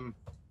to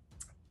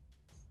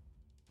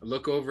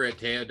look over at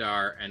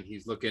Teodar, and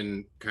he's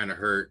looking kind of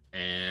hurt,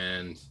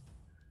 and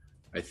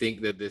I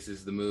think that this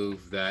is the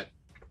move that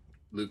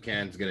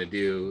Lucan's going to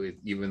do,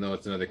 even though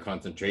it's another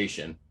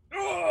concentration.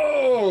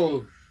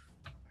 Oh!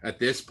 At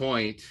this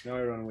point, Now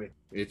I run away.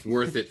 it's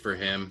worth it for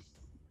him.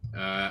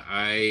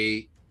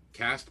 I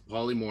cast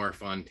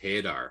Polymorph on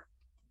Teodar.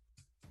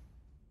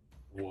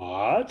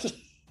 What?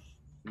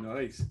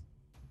 Nice.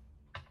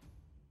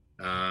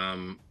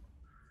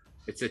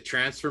 It's a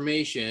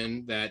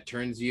transformation that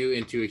turns you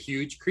into a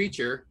huge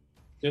creature.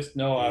 Just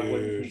know I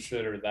wouldn't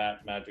consider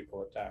that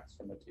magical attacks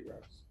from a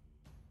T-Rex.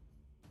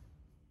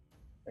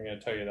 I'm going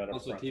to tell you that up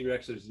Also, front.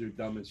 T-Rexes are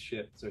dumb as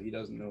shit, so he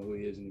doesn't know who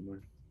he is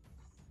anymore.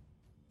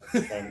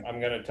 I'm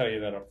going to tell you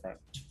that up front.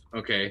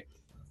 Okay.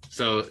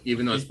 So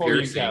even though it's Before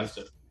you piercing, cast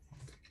it.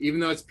 even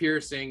though it's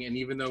piercing, and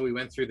even though we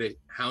went through the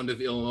Hound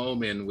of Ill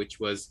Omen, which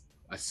was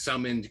a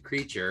summoned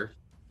creature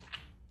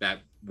that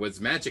was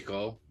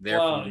magical,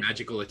 therefore Well,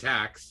 magical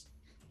attacks.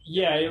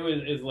 Yeah, it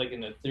was like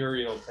an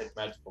ethereal type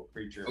magical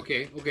creature.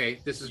 Okay.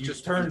 This is You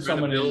just turn I'm trying to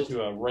someone build.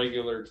 into a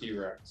regular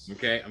T-Rex.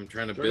 Okay, I'm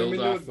trying to Turn him build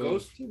into a off of.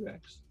 ghost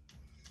T-Rex.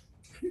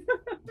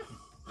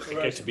 I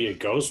get to be a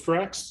ghost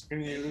Rex?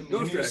 Can you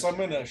Ghost Rex.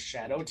 summon a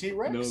shadow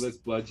T-Rex? No, that's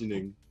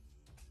bludgeoning.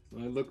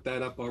 I looked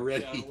that up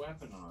already. Got a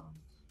weapon on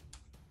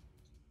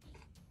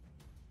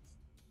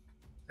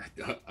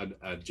him.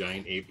 A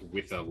giant ape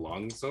with a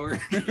long sword.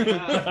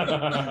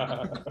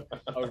 a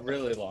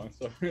really long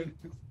sword?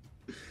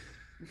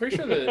 I'm pretty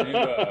sure the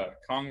new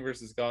Kong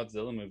versus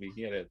Godzilla movie,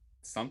 he had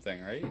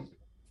something, right?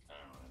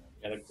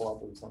 Got a club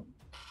or something.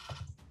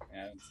 Yeah,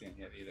 I haven't seen it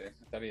yet either.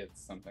 I thought he had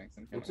something.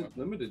 Some kind What's of it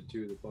limited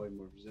to, the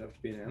polymorph? Does it have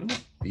to be an animal?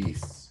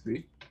 Beasts.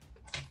 Sweet.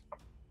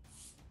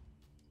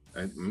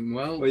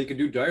 Well, Well, you could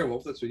do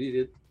direwolf. That's what he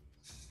did.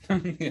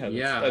 weapon. Yeah,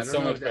 yeah, that's I so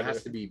don't know much if that better.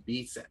 has to be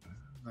beasts.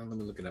 Oh, let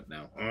me look it up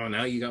now. Oh,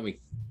 now you got me.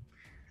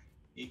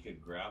 He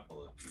could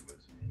grapple if he was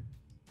in.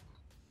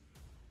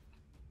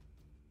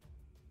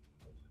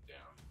 Down.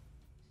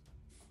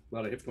 A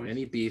lot of hit points.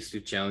 Any beast who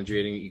challenge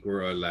rating equal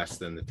or less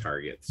than the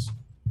target's.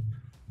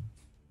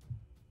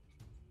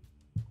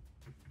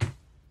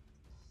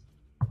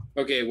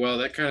 Okay, well,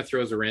 that kind of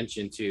throws a wrench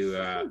into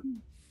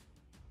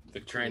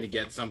trying to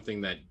get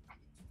something that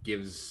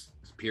gives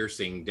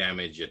piercing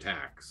damage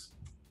attacks.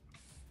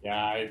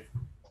 Yeah,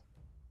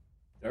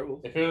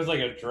 Direwolf. if it was like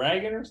a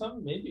dragon or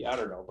something, maybe. I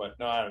don't know. But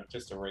no,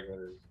 just a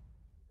regular.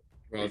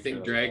 Well, I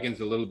think dragon's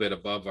a little bit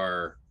above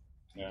our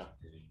Yeah.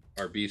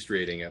 beast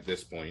rating at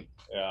this point.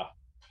 Yeah.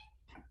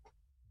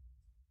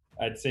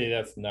 I'd say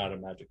that's not a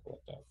magical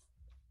attack.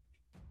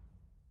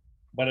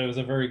 But it was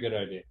a very good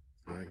idea.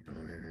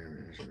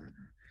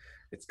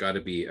 It's got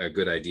to be a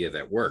good idea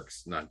that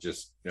works, not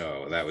just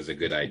that was a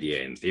good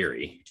idea in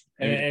theory.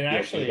 And Yeah,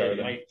 actually, you got it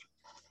it.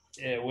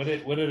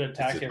 might. Would it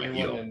attack This is my everyone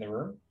heel. in the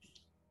room?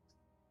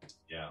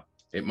 Yeah.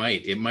 It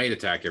might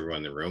attack everyone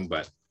in the room,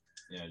 but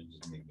Yeah, you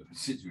just make the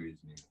situation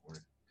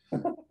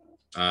even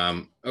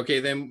worse. okay,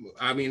 then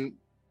I mean,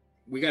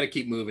 we got to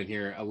keep moving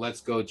here. Let's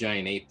go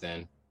giant ape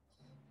then.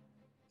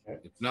 Okay.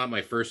 It's not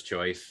my first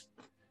choice,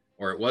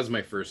 or it was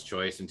my first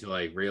choice until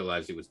I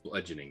realized it was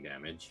bludgeoning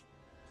damage.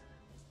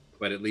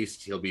 But at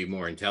least he'll be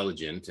more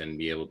intelligent and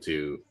be able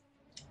to.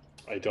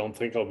 I don't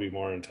think I'll be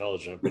more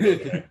intelligent. But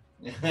okay.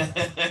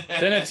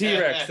 Then a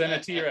T-Rex. Then a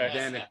T-Rex.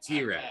 Then a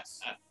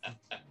T-Rex.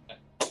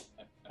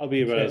 I'll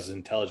be about as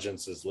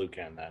intelligent as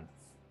Lucan then.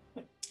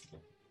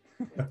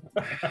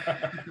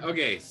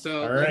 Okay,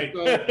 so All let's right.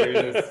 go.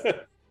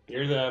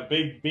 You're the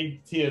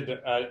big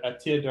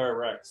Teodor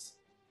Rex.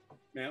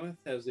 Mammoth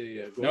has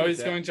a. No,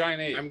 he's going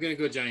giant ape. I'm gonna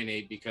go giant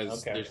ape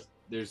because Okay.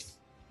 there's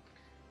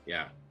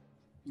yeah.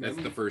 That's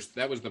the first.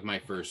 That was my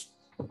first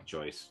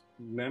choice.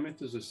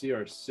 Mammoth is a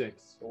CR6.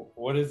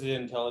 What is the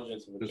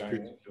intelligence of a Does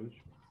giant ape?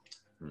 piercing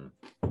damage.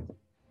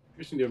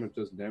 Piercing damage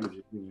doesn't damage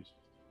it anyways.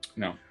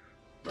 No.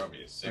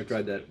 Probably a 6. I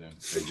tried that.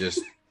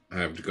 I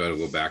have to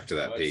go back to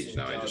that What's page the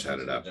now. I just had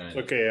it up. intelligence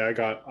of a Okay,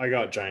 giant I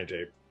got giant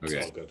ape. It's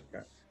Okay. all good.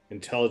 Okay.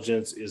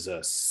 Intelligence is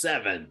a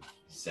 7. Oh,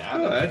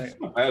 Savage.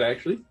 that's not bad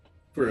actually.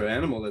 For an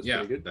animal, that's Yeah,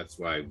 pretty good. that's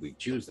why we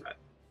choose that.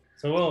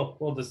 So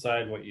we'll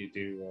decide what you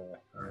do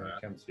when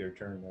it comes to your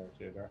turn there,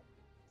 Theodore.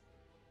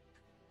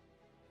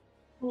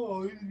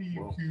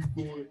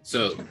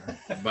 So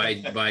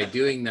by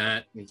doing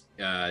that,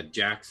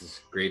 Jax's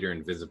greater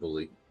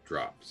invisibility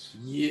drops.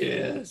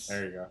 Yes.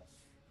 There you go.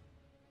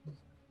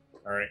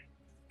 All right.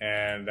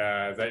 And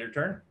is that your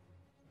turn?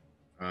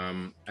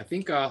 I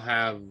think I'll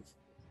have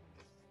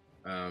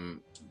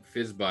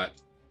Fizzbot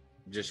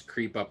just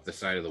creep up the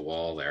side of the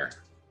wall there.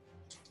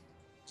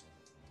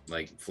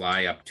 Like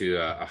fly up to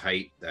a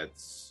height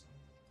that's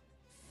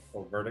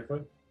Oh,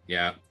 vertically?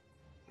 yeah.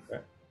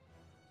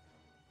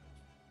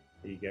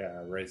 He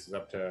raises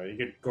up to, you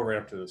could go right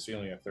up to the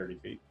ceiling at 30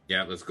 feet.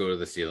 Yeah, let's go to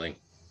the ceiling.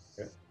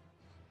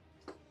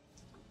 All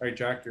right,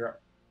 Jack, you're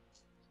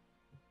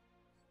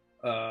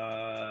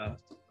up.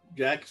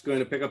 Jack's going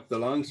to pick up the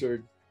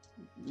longsword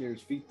near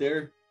his feet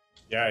there,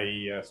 Yeah,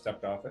 he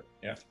stepped off it.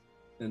 Yeah.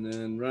 and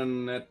then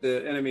run at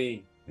the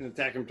enemy and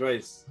attack him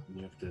twice.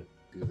 You have to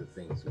do the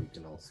thing so we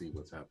can all see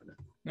what's happening.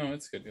 No,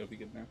 it's good. It'll be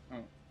good now.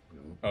 Oh.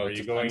 Are it's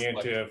you a going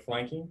unselect- into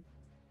flanking?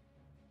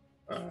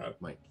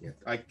 Mike, you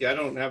I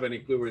don't have any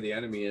clue where the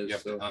enemy is.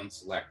 have to So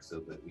unselect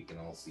so that we can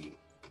all see.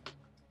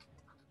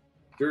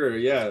 sure,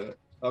 yeah,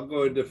 I'll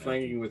go into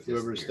flanking with Just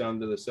whoever's here. down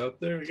to the south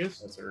there. I guess.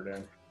 That's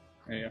Erdan.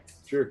 There you go.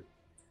 Sure.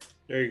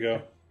 There you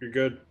go. You're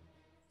good.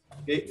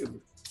 Okay.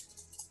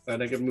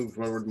 And I can move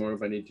forward more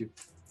if I need to.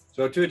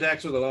 So 2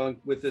 attacks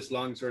with this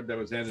long sword that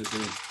was handed to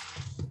me.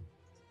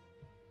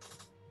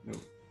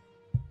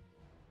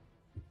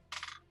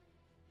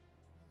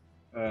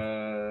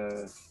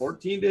 No.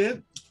 14 to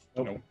hit.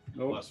 Nope.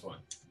 Nope. +1.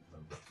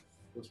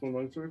 This one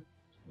longsword.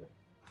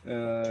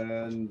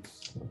 And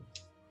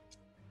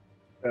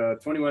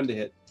 21 to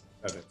hit.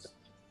 That is.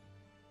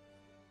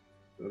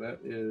 So that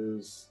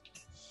is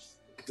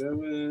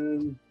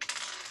 7.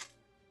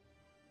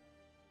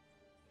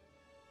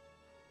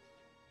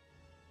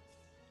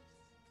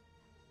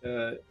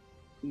 Uh,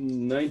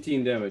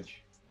 19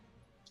 damage.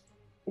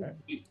 Yeah,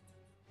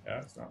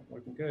 it's not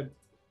looking good.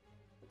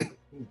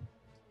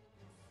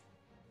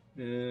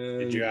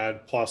 Did you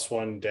add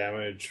 +1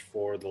 damage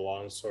for the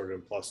longsword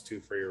and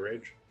 +2 for your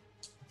rage?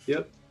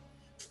 Yep.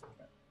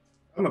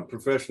 I'm a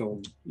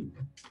professional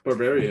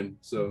barbarian,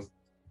 so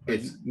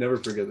It's never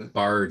forget that.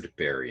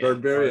 Barbarian.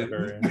 Barbarian.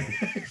 Barbarian.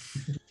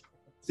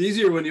 It's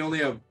easier when you only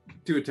have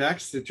 2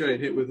 attacks to try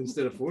and hit with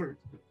instead of 4.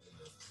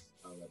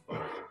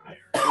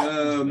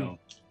 No,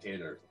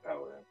 Taylor's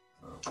power.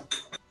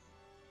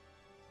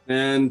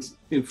 And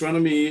in front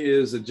of me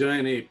is a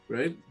giant ape,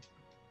 right?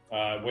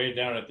 Way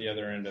down at the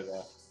other end of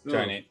the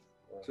Giant ape.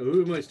 So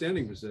who am I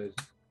standing beside?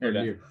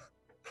 Erdan. Here.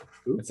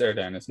 It's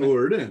Erdan, isn't Oh,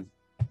 it? Erdan.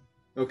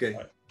 Okay.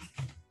 What?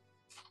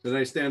 Then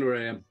I stand where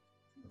I am.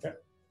 Okay.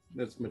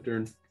 That's my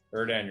turn.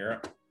 Erdan, you're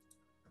up.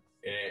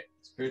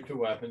 Spiritual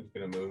weapon's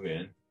gonna move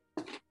in.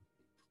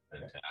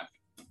 And attack.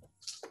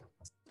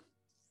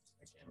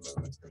 I can't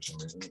move it for some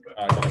reason,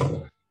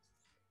 but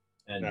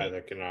and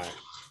Neither can I.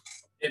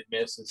 it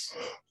misses.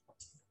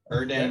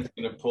 Erdan's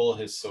gonna pull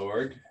his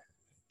sword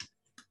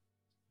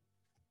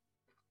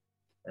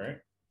All right.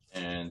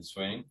 and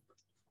swing.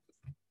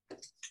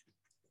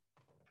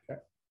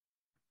 Okay.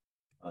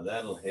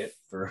 That'll hit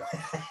for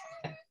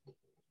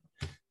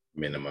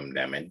Minimum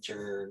damage.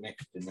 for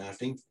next to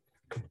nothing.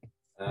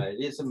 It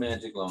is a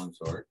magic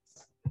longsword.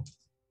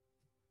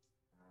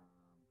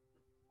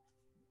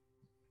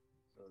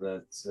 So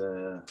that's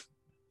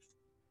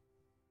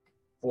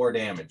 4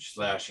 damage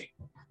slashing.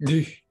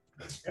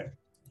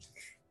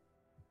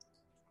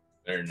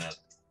 They're not.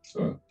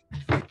 So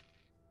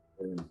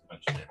very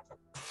much there.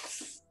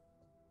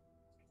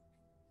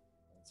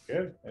 That's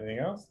good. Anything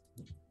else?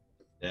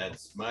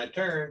 That's my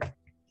turn.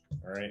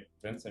 All right.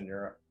 Vincent,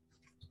 you're up.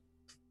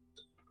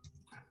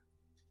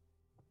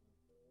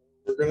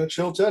 We're gonna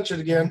chill touch it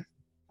again.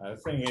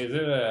 This thing, is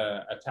it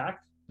a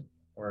attack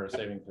or a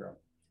saving throw?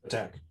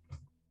 Attack.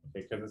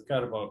 Okay, because it's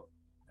got about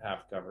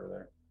half cover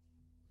there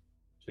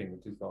between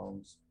the 2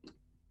 columns.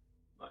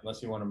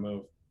 Unless you want to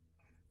move.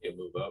 You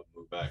move up,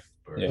 move back.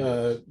 Or...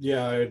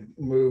 Yeah, I'd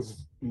move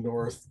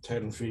north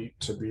 10 feet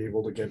to be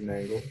able to get an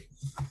angle.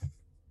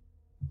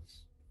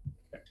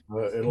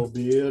 It'll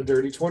be a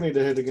dirty 20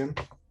 to hit again.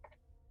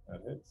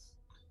 That hits.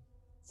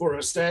 For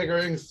a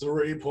staggering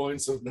 3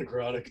 points of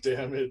necrotic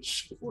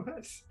damage.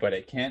 What? But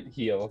it can't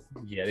heal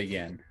yet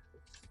again.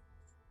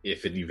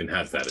 If it even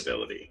has that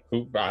ability.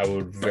 I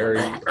would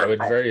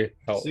very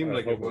help. Seemed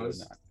like it hope was.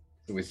 would not.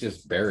 It was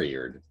just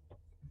barriered.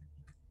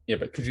 Yeah,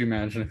 but could you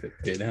imagine if it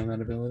did have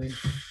that ability?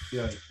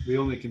 Yeah, we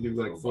only can do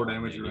like 4 Well,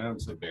 damage maybe around.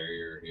 it's a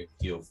barrier,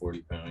 heal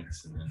 40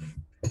 points, and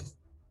then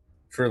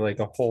For like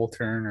a whole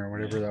turn or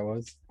whatever that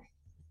was.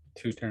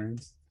 2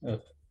 turns.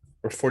 Ugh.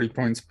 Or 40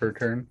 points per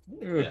turn.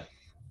 Ugh. Yeah.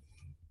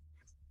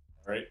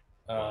 All right.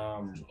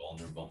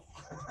 vulnerable.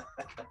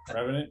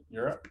 Revenant,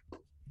 you're up.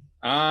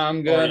 I'm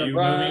Are gonna you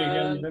run. moving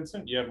again,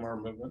 Vincent? You have more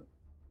movement.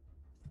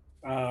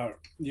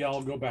 Yeah,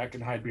 I'll go back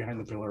and hide behind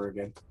the pillar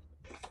again.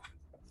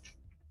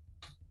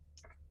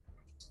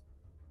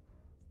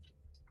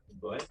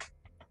 But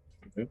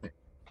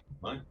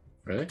mine.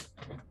 Really?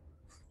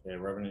 Yeah,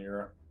 Revenant,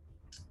 you're up.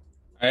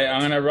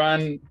 I'm gonna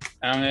run.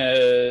 I'm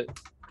gonna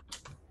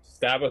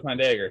stab with my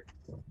dagger.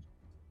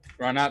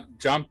 Run up,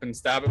 jump, and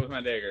stab it with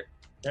my dagger.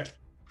 Okay.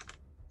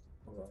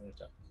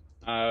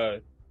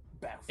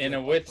 In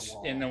a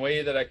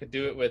way that I could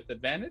do it with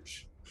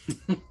advantage.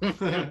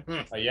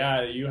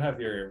 Yeah, you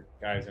have your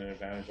guys in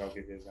advantage. I'll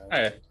give you advantage.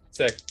 Okay,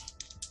 sick.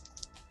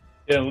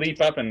 Gonna leap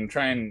up and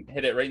try and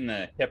hit it right in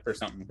the hip or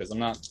something because I'm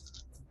not.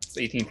 It's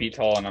 18 feet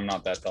tall and I'm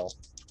not that tall.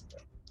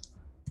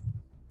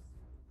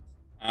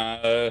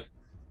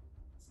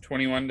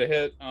 21 to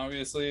hit,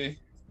 obviously.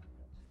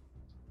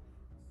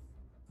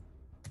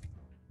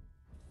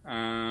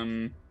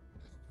 9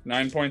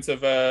 points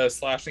of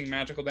slashing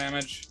magical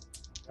damage.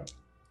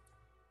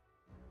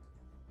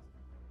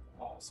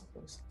 Oh, so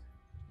close.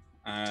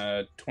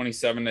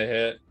 27 to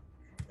hit.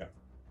 Yeah.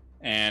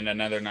 And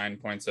another 9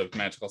 points of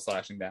magical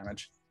slashing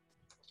damage.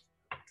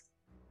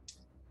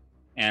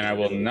 And I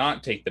will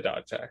not take the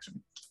dodge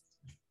action.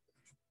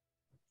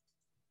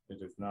 It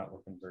is not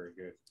looking very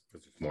good.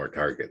 There's more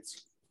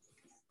targets.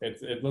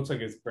 It looks like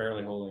it's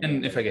barely holding.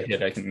 And if I get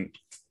hit, I can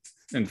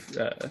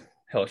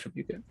hellish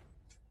rebuke it.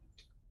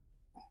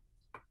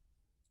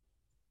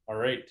 All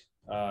right.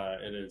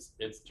 It is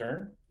its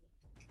turn.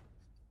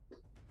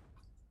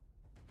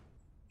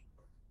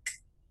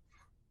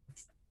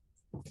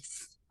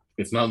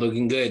 It's not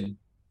looking good.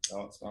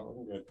 Oh, it's not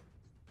looking good.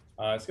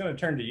 It's going to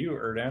turn to you,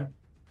 Erdan.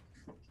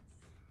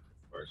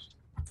 Of course.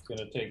 It's going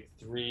to take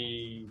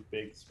 3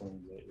 big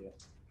swings at you.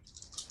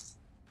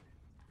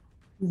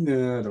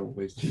 No, don't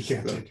waste You your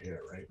can't stuff. take it,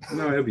 right?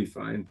 No, he'll be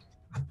fine.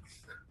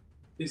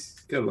 He's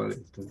got a lot of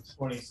instance.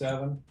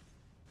 27,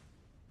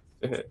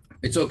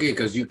 It's okay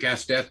because you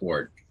cast Death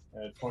Ward.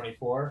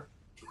 24.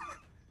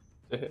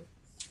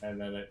 And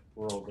then it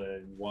rolled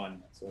a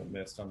 1, so it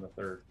missed on the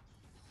 3rd.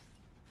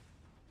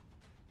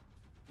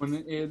 What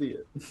an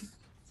idiot.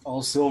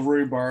 All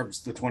silvery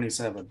barbs, the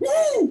 27.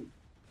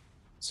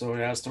 So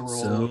he has to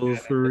roll.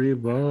 Silvery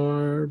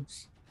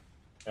barbs.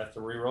 Have to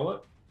re-roll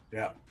it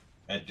Yeah.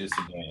 At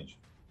disadvantage.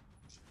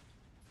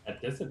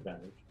 at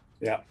disadvantage.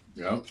 Yeah.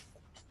 Yep.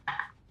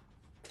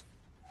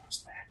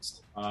 Who's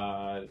next?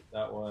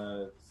 That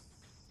was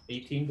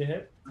 18 to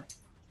hit.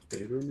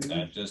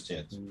 That just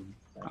hits.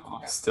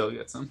 Oh, still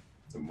gets him.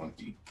 The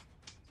monkey.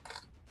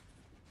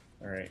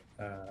 All right.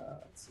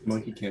 Let's see.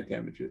 Monkey can't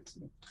damage it.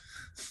 So.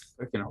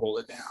 I can hold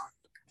it down.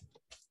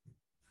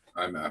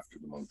 I'm after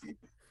the monkey.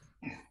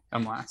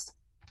 I'm last.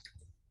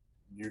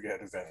 You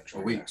get advantage. Oh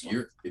on the wait, next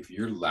one. if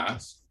you're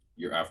last,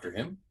 you're after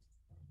him?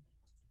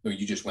 No,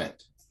 you just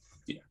went.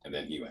 Yeah. And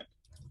then he went.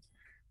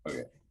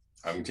 Okay.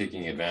 I'm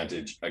taking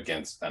advantage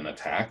against an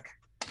attack.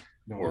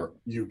 No, or-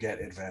 you get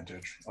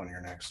advantage on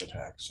your next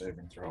attack,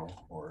 saving throw,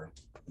 or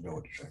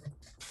ability check.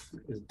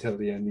 Is it till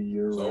the end of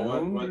your So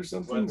round what, or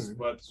something?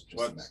 what's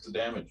the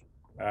damage?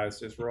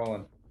 It's just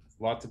rolling.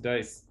 Lots of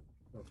dice.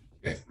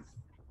 Okay.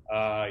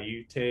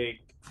 You take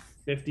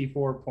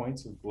 54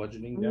 points of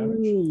bludgeoning damage.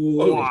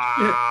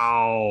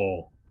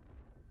 Wow.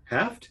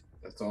 Halved?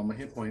 That's all my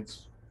hit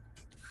points.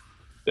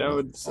 That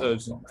would a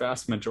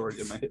vast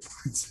majority of my hit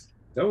points.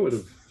 That would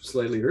have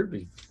slightly hurt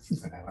me.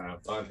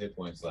 5 hit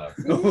points left.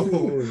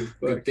 Oh,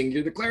 Good thing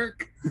you're the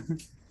cleric.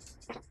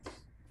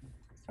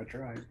 I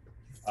tried.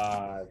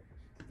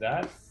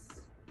 That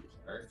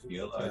Alright,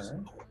 heal us.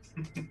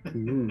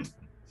 turn.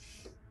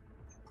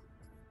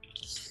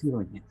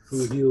 Healing hands.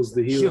 Who heals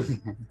the healer?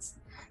 Healing hands.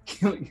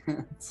 Healing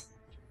hands.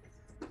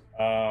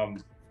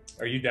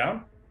 Are you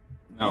down?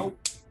 No.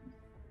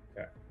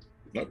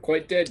 Not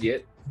quite dead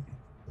yet.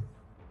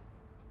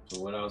 So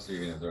what else are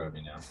you gonna throw at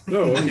me now?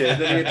 No, okay.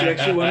 Then you get the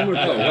extra one more.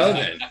 Oh well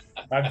then.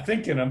 I'm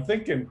thinking.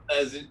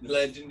 As a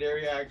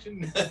legendary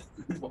action,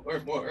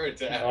 more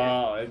attack.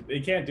 Oh,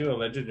 it can't do a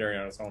legendary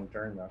on its own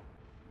turn though.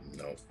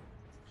 No.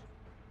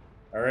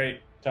 All right,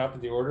 top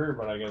of the order,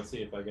 but I gotta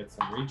see if I get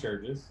some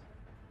recharges.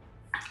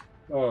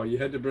 Oh, you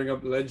had to bring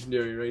up the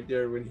legendary right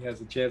there when he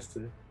has a chance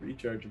to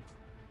recharge him.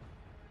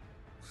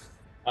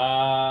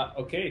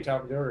 Okay,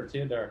 top of the order,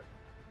 Theodore.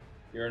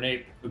 You're an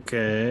ape.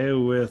 Okay,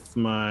 with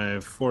my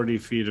 40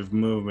 feet of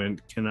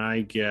movement, can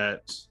I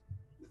get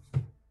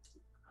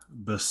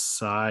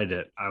beside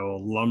it? I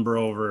will lumber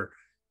over,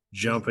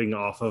 jumping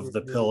off of the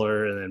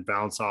pillar and then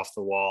bounce off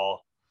the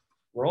wall.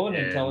 Roll an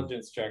And-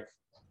 intelligence check.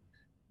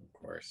 Of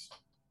course.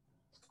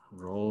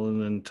 Roll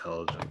an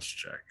intelligence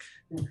check.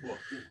 Freshly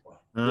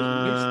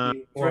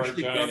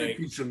giant cut a ape.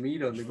 piece of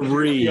meat on the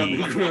Three. on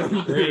the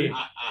ground. 3.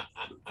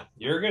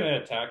 You're gonna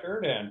attack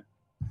Erdan.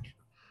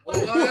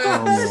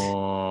 Come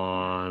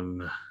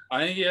on.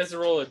 I think he has to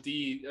roll a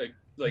D,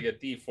 like a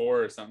D4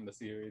 or something to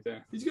see what he's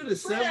doing. He's got a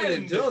 7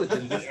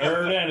 intelligence.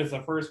 Erdan is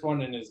the first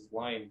one in his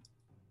line.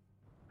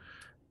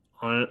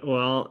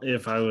 Well,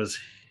 if I was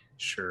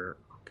sure.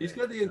 He's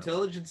got the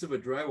intelligence of a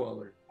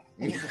drywaller.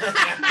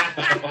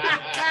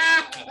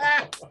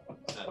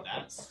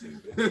 That's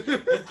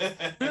stupid.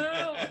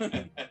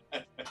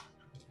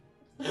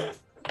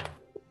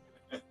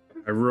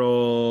 I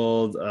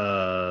rolled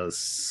a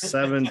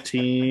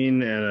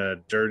 17 and a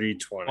dirty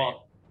 20.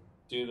 Well,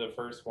 do the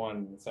first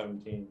one,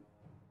 17.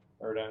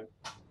 Erdan.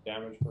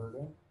 Damage for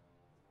Erdan.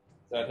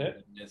 Does that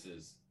hit?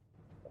 Misses.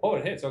 Oh,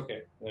 it hits.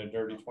 Okay. Then a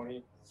dirty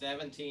 20.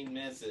 17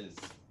 misses.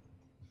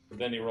 But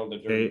then he rolled a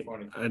dirty Okay,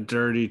 20. a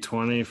dirty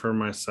 20 for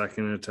my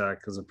second attack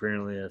because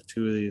apparently I have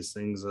two of these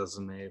things as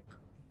an ape.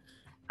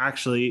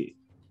 Actually,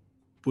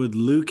 would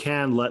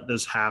Lucan let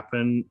this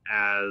happen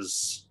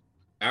as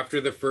After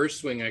the first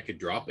swing, I could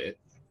drop it.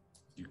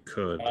 you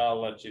could?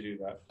 I'll let you do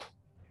that.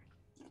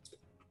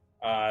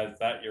 Is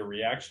that your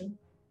reaction?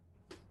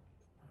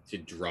 To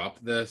drop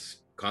this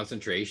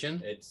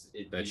concentration?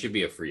 That should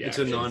be a free It's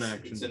action. a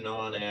non-action. It's a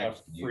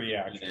non-action. A free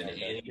action. You did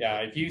Okay. any- Yeah,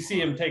 if you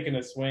see him taking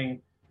a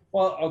swing,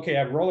 well, okay,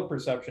 I'd roll a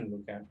perception,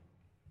 Lucan.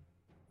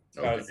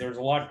 Because there's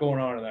a lot going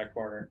on in that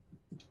corner.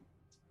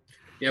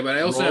 Yeah, but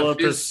I also Roll have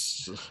up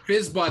his-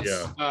 Fizzbot's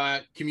Yeah.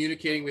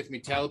 communicating with me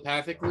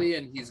telepathically,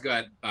 and he's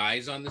got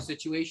eyes on the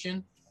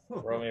situation.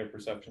 Roll me a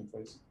perception,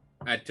 please.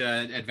 At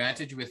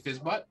advantage with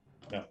Fizzbot?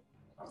 No.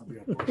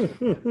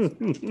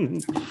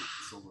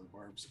 Silver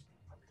barbs.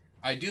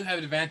 I do have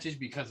advantage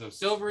because of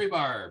silvery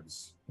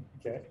barbs,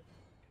 Okay.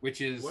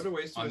 which is What a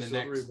waste of on a the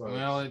silvery next. barb.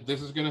 Well,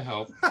 this is going to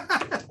help.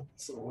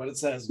 So what it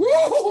says.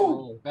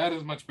 Woo! That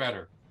is much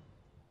better.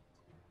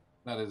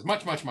 That is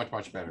much, much, much,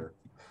 much better.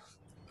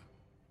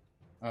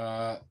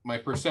 My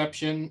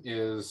perception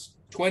is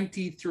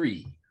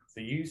 23. So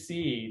you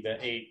see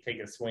the 8 take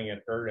a swing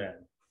at Erdan,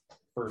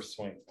 first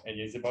swing, and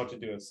he's about to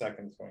do a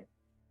second swing.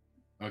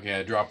 Okay,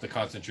 I drop the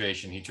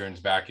concentration. He turns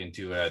back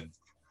into a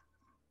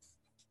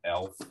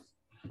elf.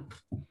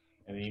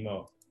 An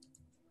emo.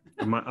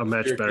 A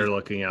much better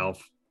looking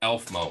elf.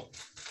 Elfmo.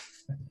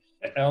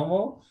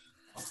 Elmo?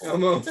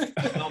 Elmo.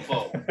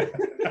 Elmo.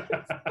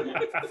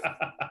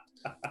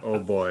 Oh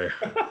boy.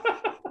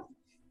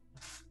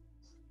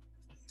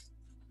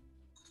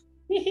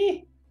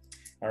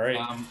 All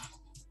right.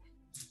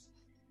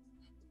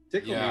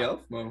 Tickle Yeah. me,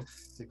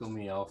 Elfmo. Tickle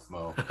me,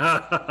 Elfmo.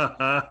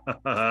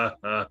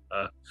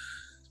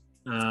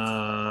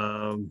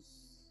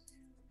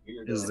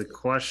 Is the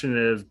question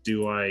of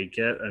do I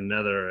get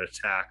another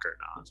attack or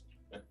not?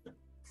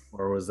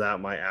 Or was that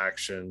my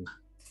action?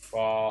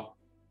 Well,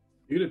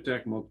 You'd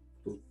attack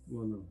multiple.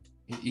 Well, no.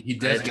 He I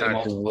does get attacked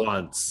multiple.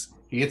 once.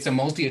 He gets a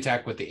multi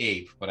attack with the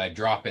ape, but I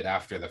drop it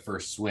after the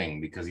first swing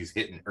because he's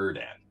hitting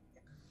Erdan.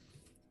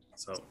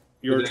 So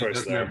your But then choice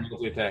doesn't have there.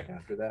 multi-attack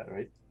after that,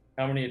 right?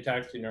 how many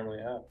attacks do you normally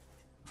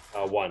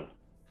have? One.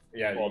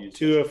 Yeah, Well, you use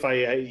two if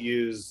I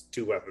use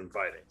two weapon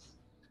fighting.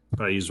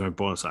 But I use my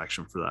bonus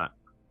action for that.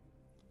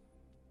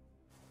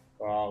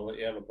 Well, I'll let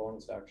you have a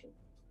bonus action.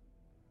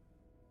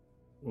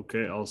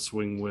 Okay, I'll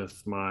swing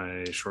with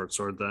my short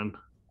sword then.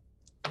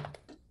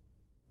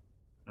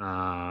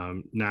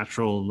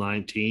 Natural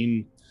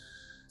 19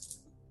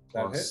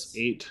 That plus hits.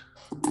 8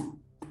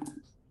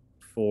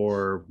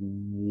 for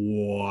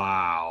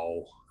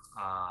wow.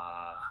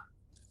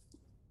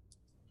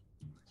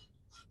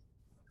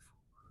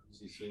 Is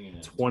he swinging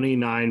at?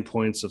 29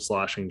 points of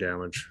slashing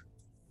damage.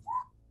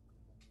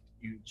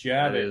 You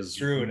jab That it is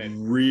through, and it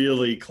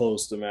really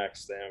close to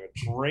max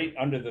damage. right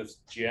under this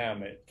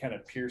gem, it kind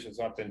of pierces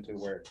up into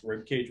where its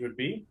rib cage would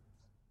be,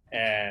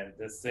 and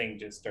this thing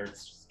just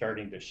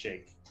starting to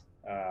shake.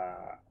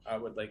 I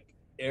would like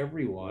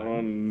everyone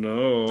Oh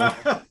no.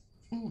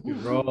 to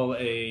roll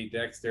a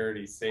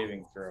dexterity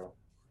saving throw.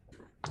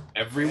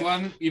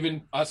 Everyone,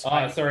 even us.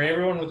 Sorry,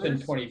 everyone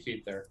within 20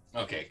 feet there.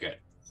 Okay, good.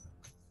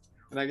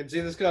 And I can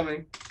see this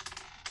coming.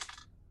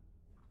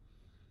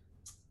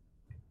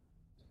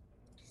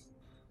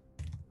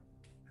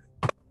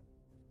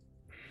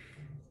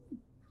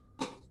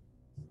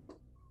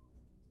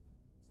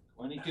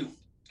 $22.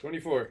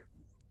 24.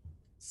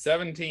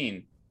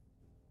 17.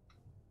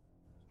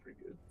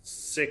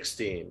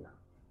 16.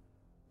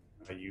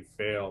 You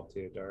fail,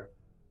 Theodore.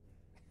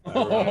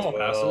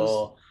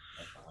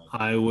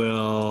 I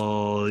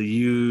will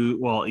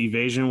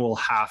evasion will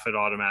half it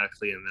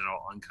automatically and then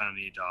I'll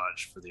uncanny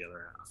dodge for the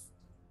other half.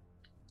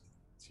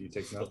 So you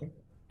take nothing?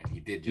 He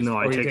did just. No,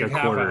 I Or you take a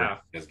half quarter.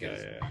 half. That's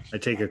good. Yeah. I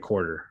take a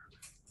quarter.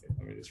 Okay,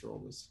 let me just roll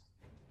this.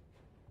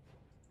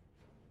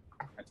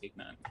 I take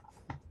none.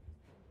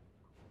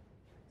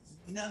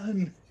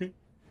 None. I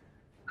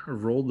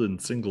rolled in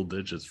single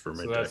digits for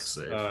my So dex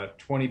that's save.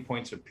 20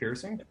 points of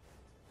piercing.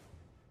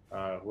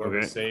 Whoever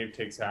Okay. save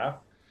takes half.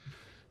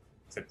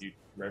 Except you,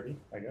 Revy,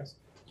 I guess.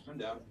 I'm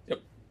down. Yep.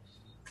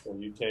 So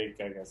you take,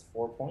 I guess,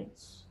 4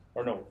 points.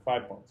 Or no,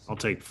 5 points. I'll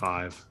take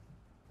 5.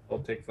 I'll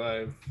take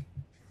 5.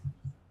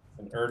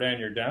 And Erdan,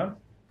 you're down.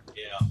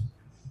 Yeah.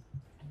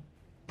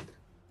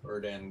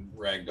 Erdan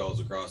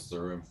ragdolls across the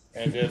room.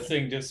 And the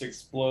thing just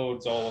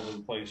explodes all over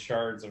the place.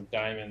 Shards of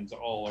diamonds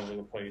all over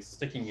the place,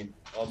 sticking in,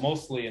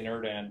 mostly in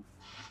Erdan.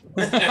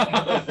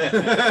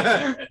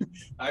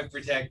 I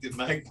protected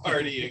my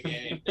party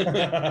again.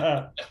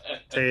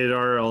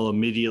 Theodore, I'll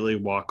immediately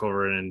walk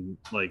over and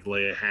like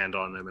lay a hand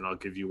on him, and I'll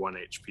give you 1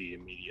 HP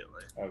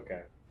immediately.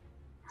 Okay.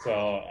 So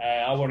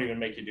I won't even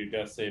make you do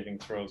death saving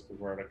throws because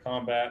we're out of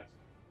combat,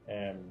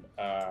 and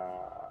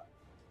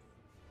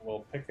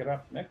we'll pick it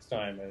up next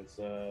time. As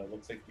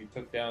looks like you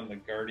took down the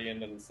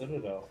Guardian of the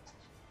Citadel.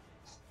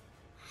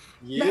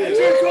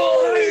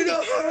 Magical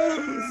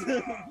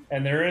items!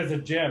 And there is a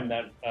gem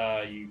that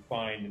you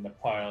find in the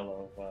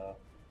pile of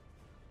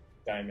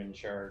diamond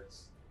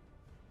shards.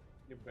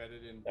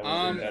 Embedded in.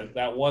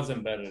 That was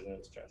embedded in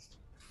his chest.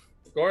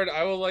 Gord,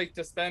 I would like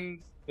to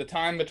spend the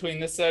time between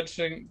this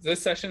session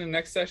and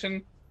next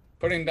session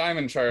putting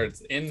diamond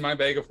shards in my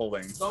bag of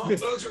holding. Oh,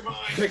 those are mine.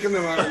 Picking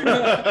them out.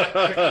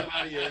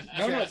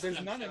 No,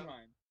 there's none in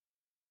mine.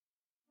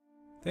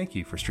 Thank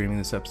you for streaming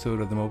this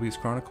episode of the Mobius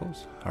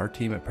Chronicles. Our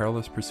team at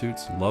Perilous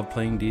Pursuits love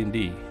playing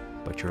D&D,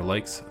 but your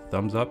likes,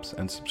 thumbs ups,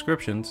 and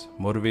subscriptions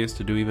motivate us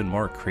to do even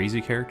more crazy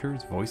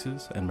characters,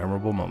 voices, and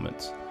memorable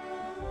moments.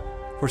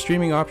 For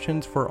streaming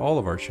options for all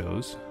of our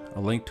shows, a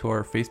link to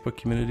our Facebook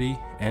community,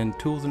 and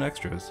tools and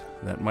extras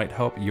that might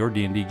help your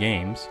D&D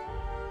games,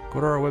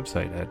 go to our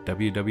website at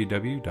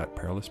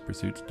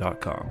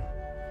www.perilouspursuits.com.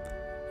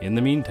 In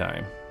the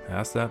meantime,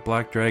 ask that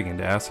black dragon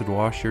to acid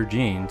wash your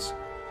jeans,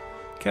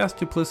 cast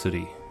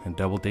Duplicity, and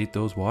double date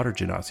those water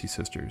genasi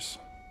sisters.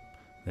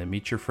 Then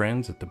meet your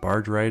friends at the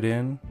Barge Ride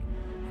Inn,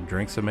 and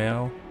drink some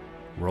ale,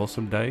 roll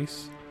some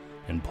dice,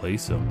 and play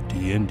some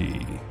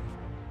D&D.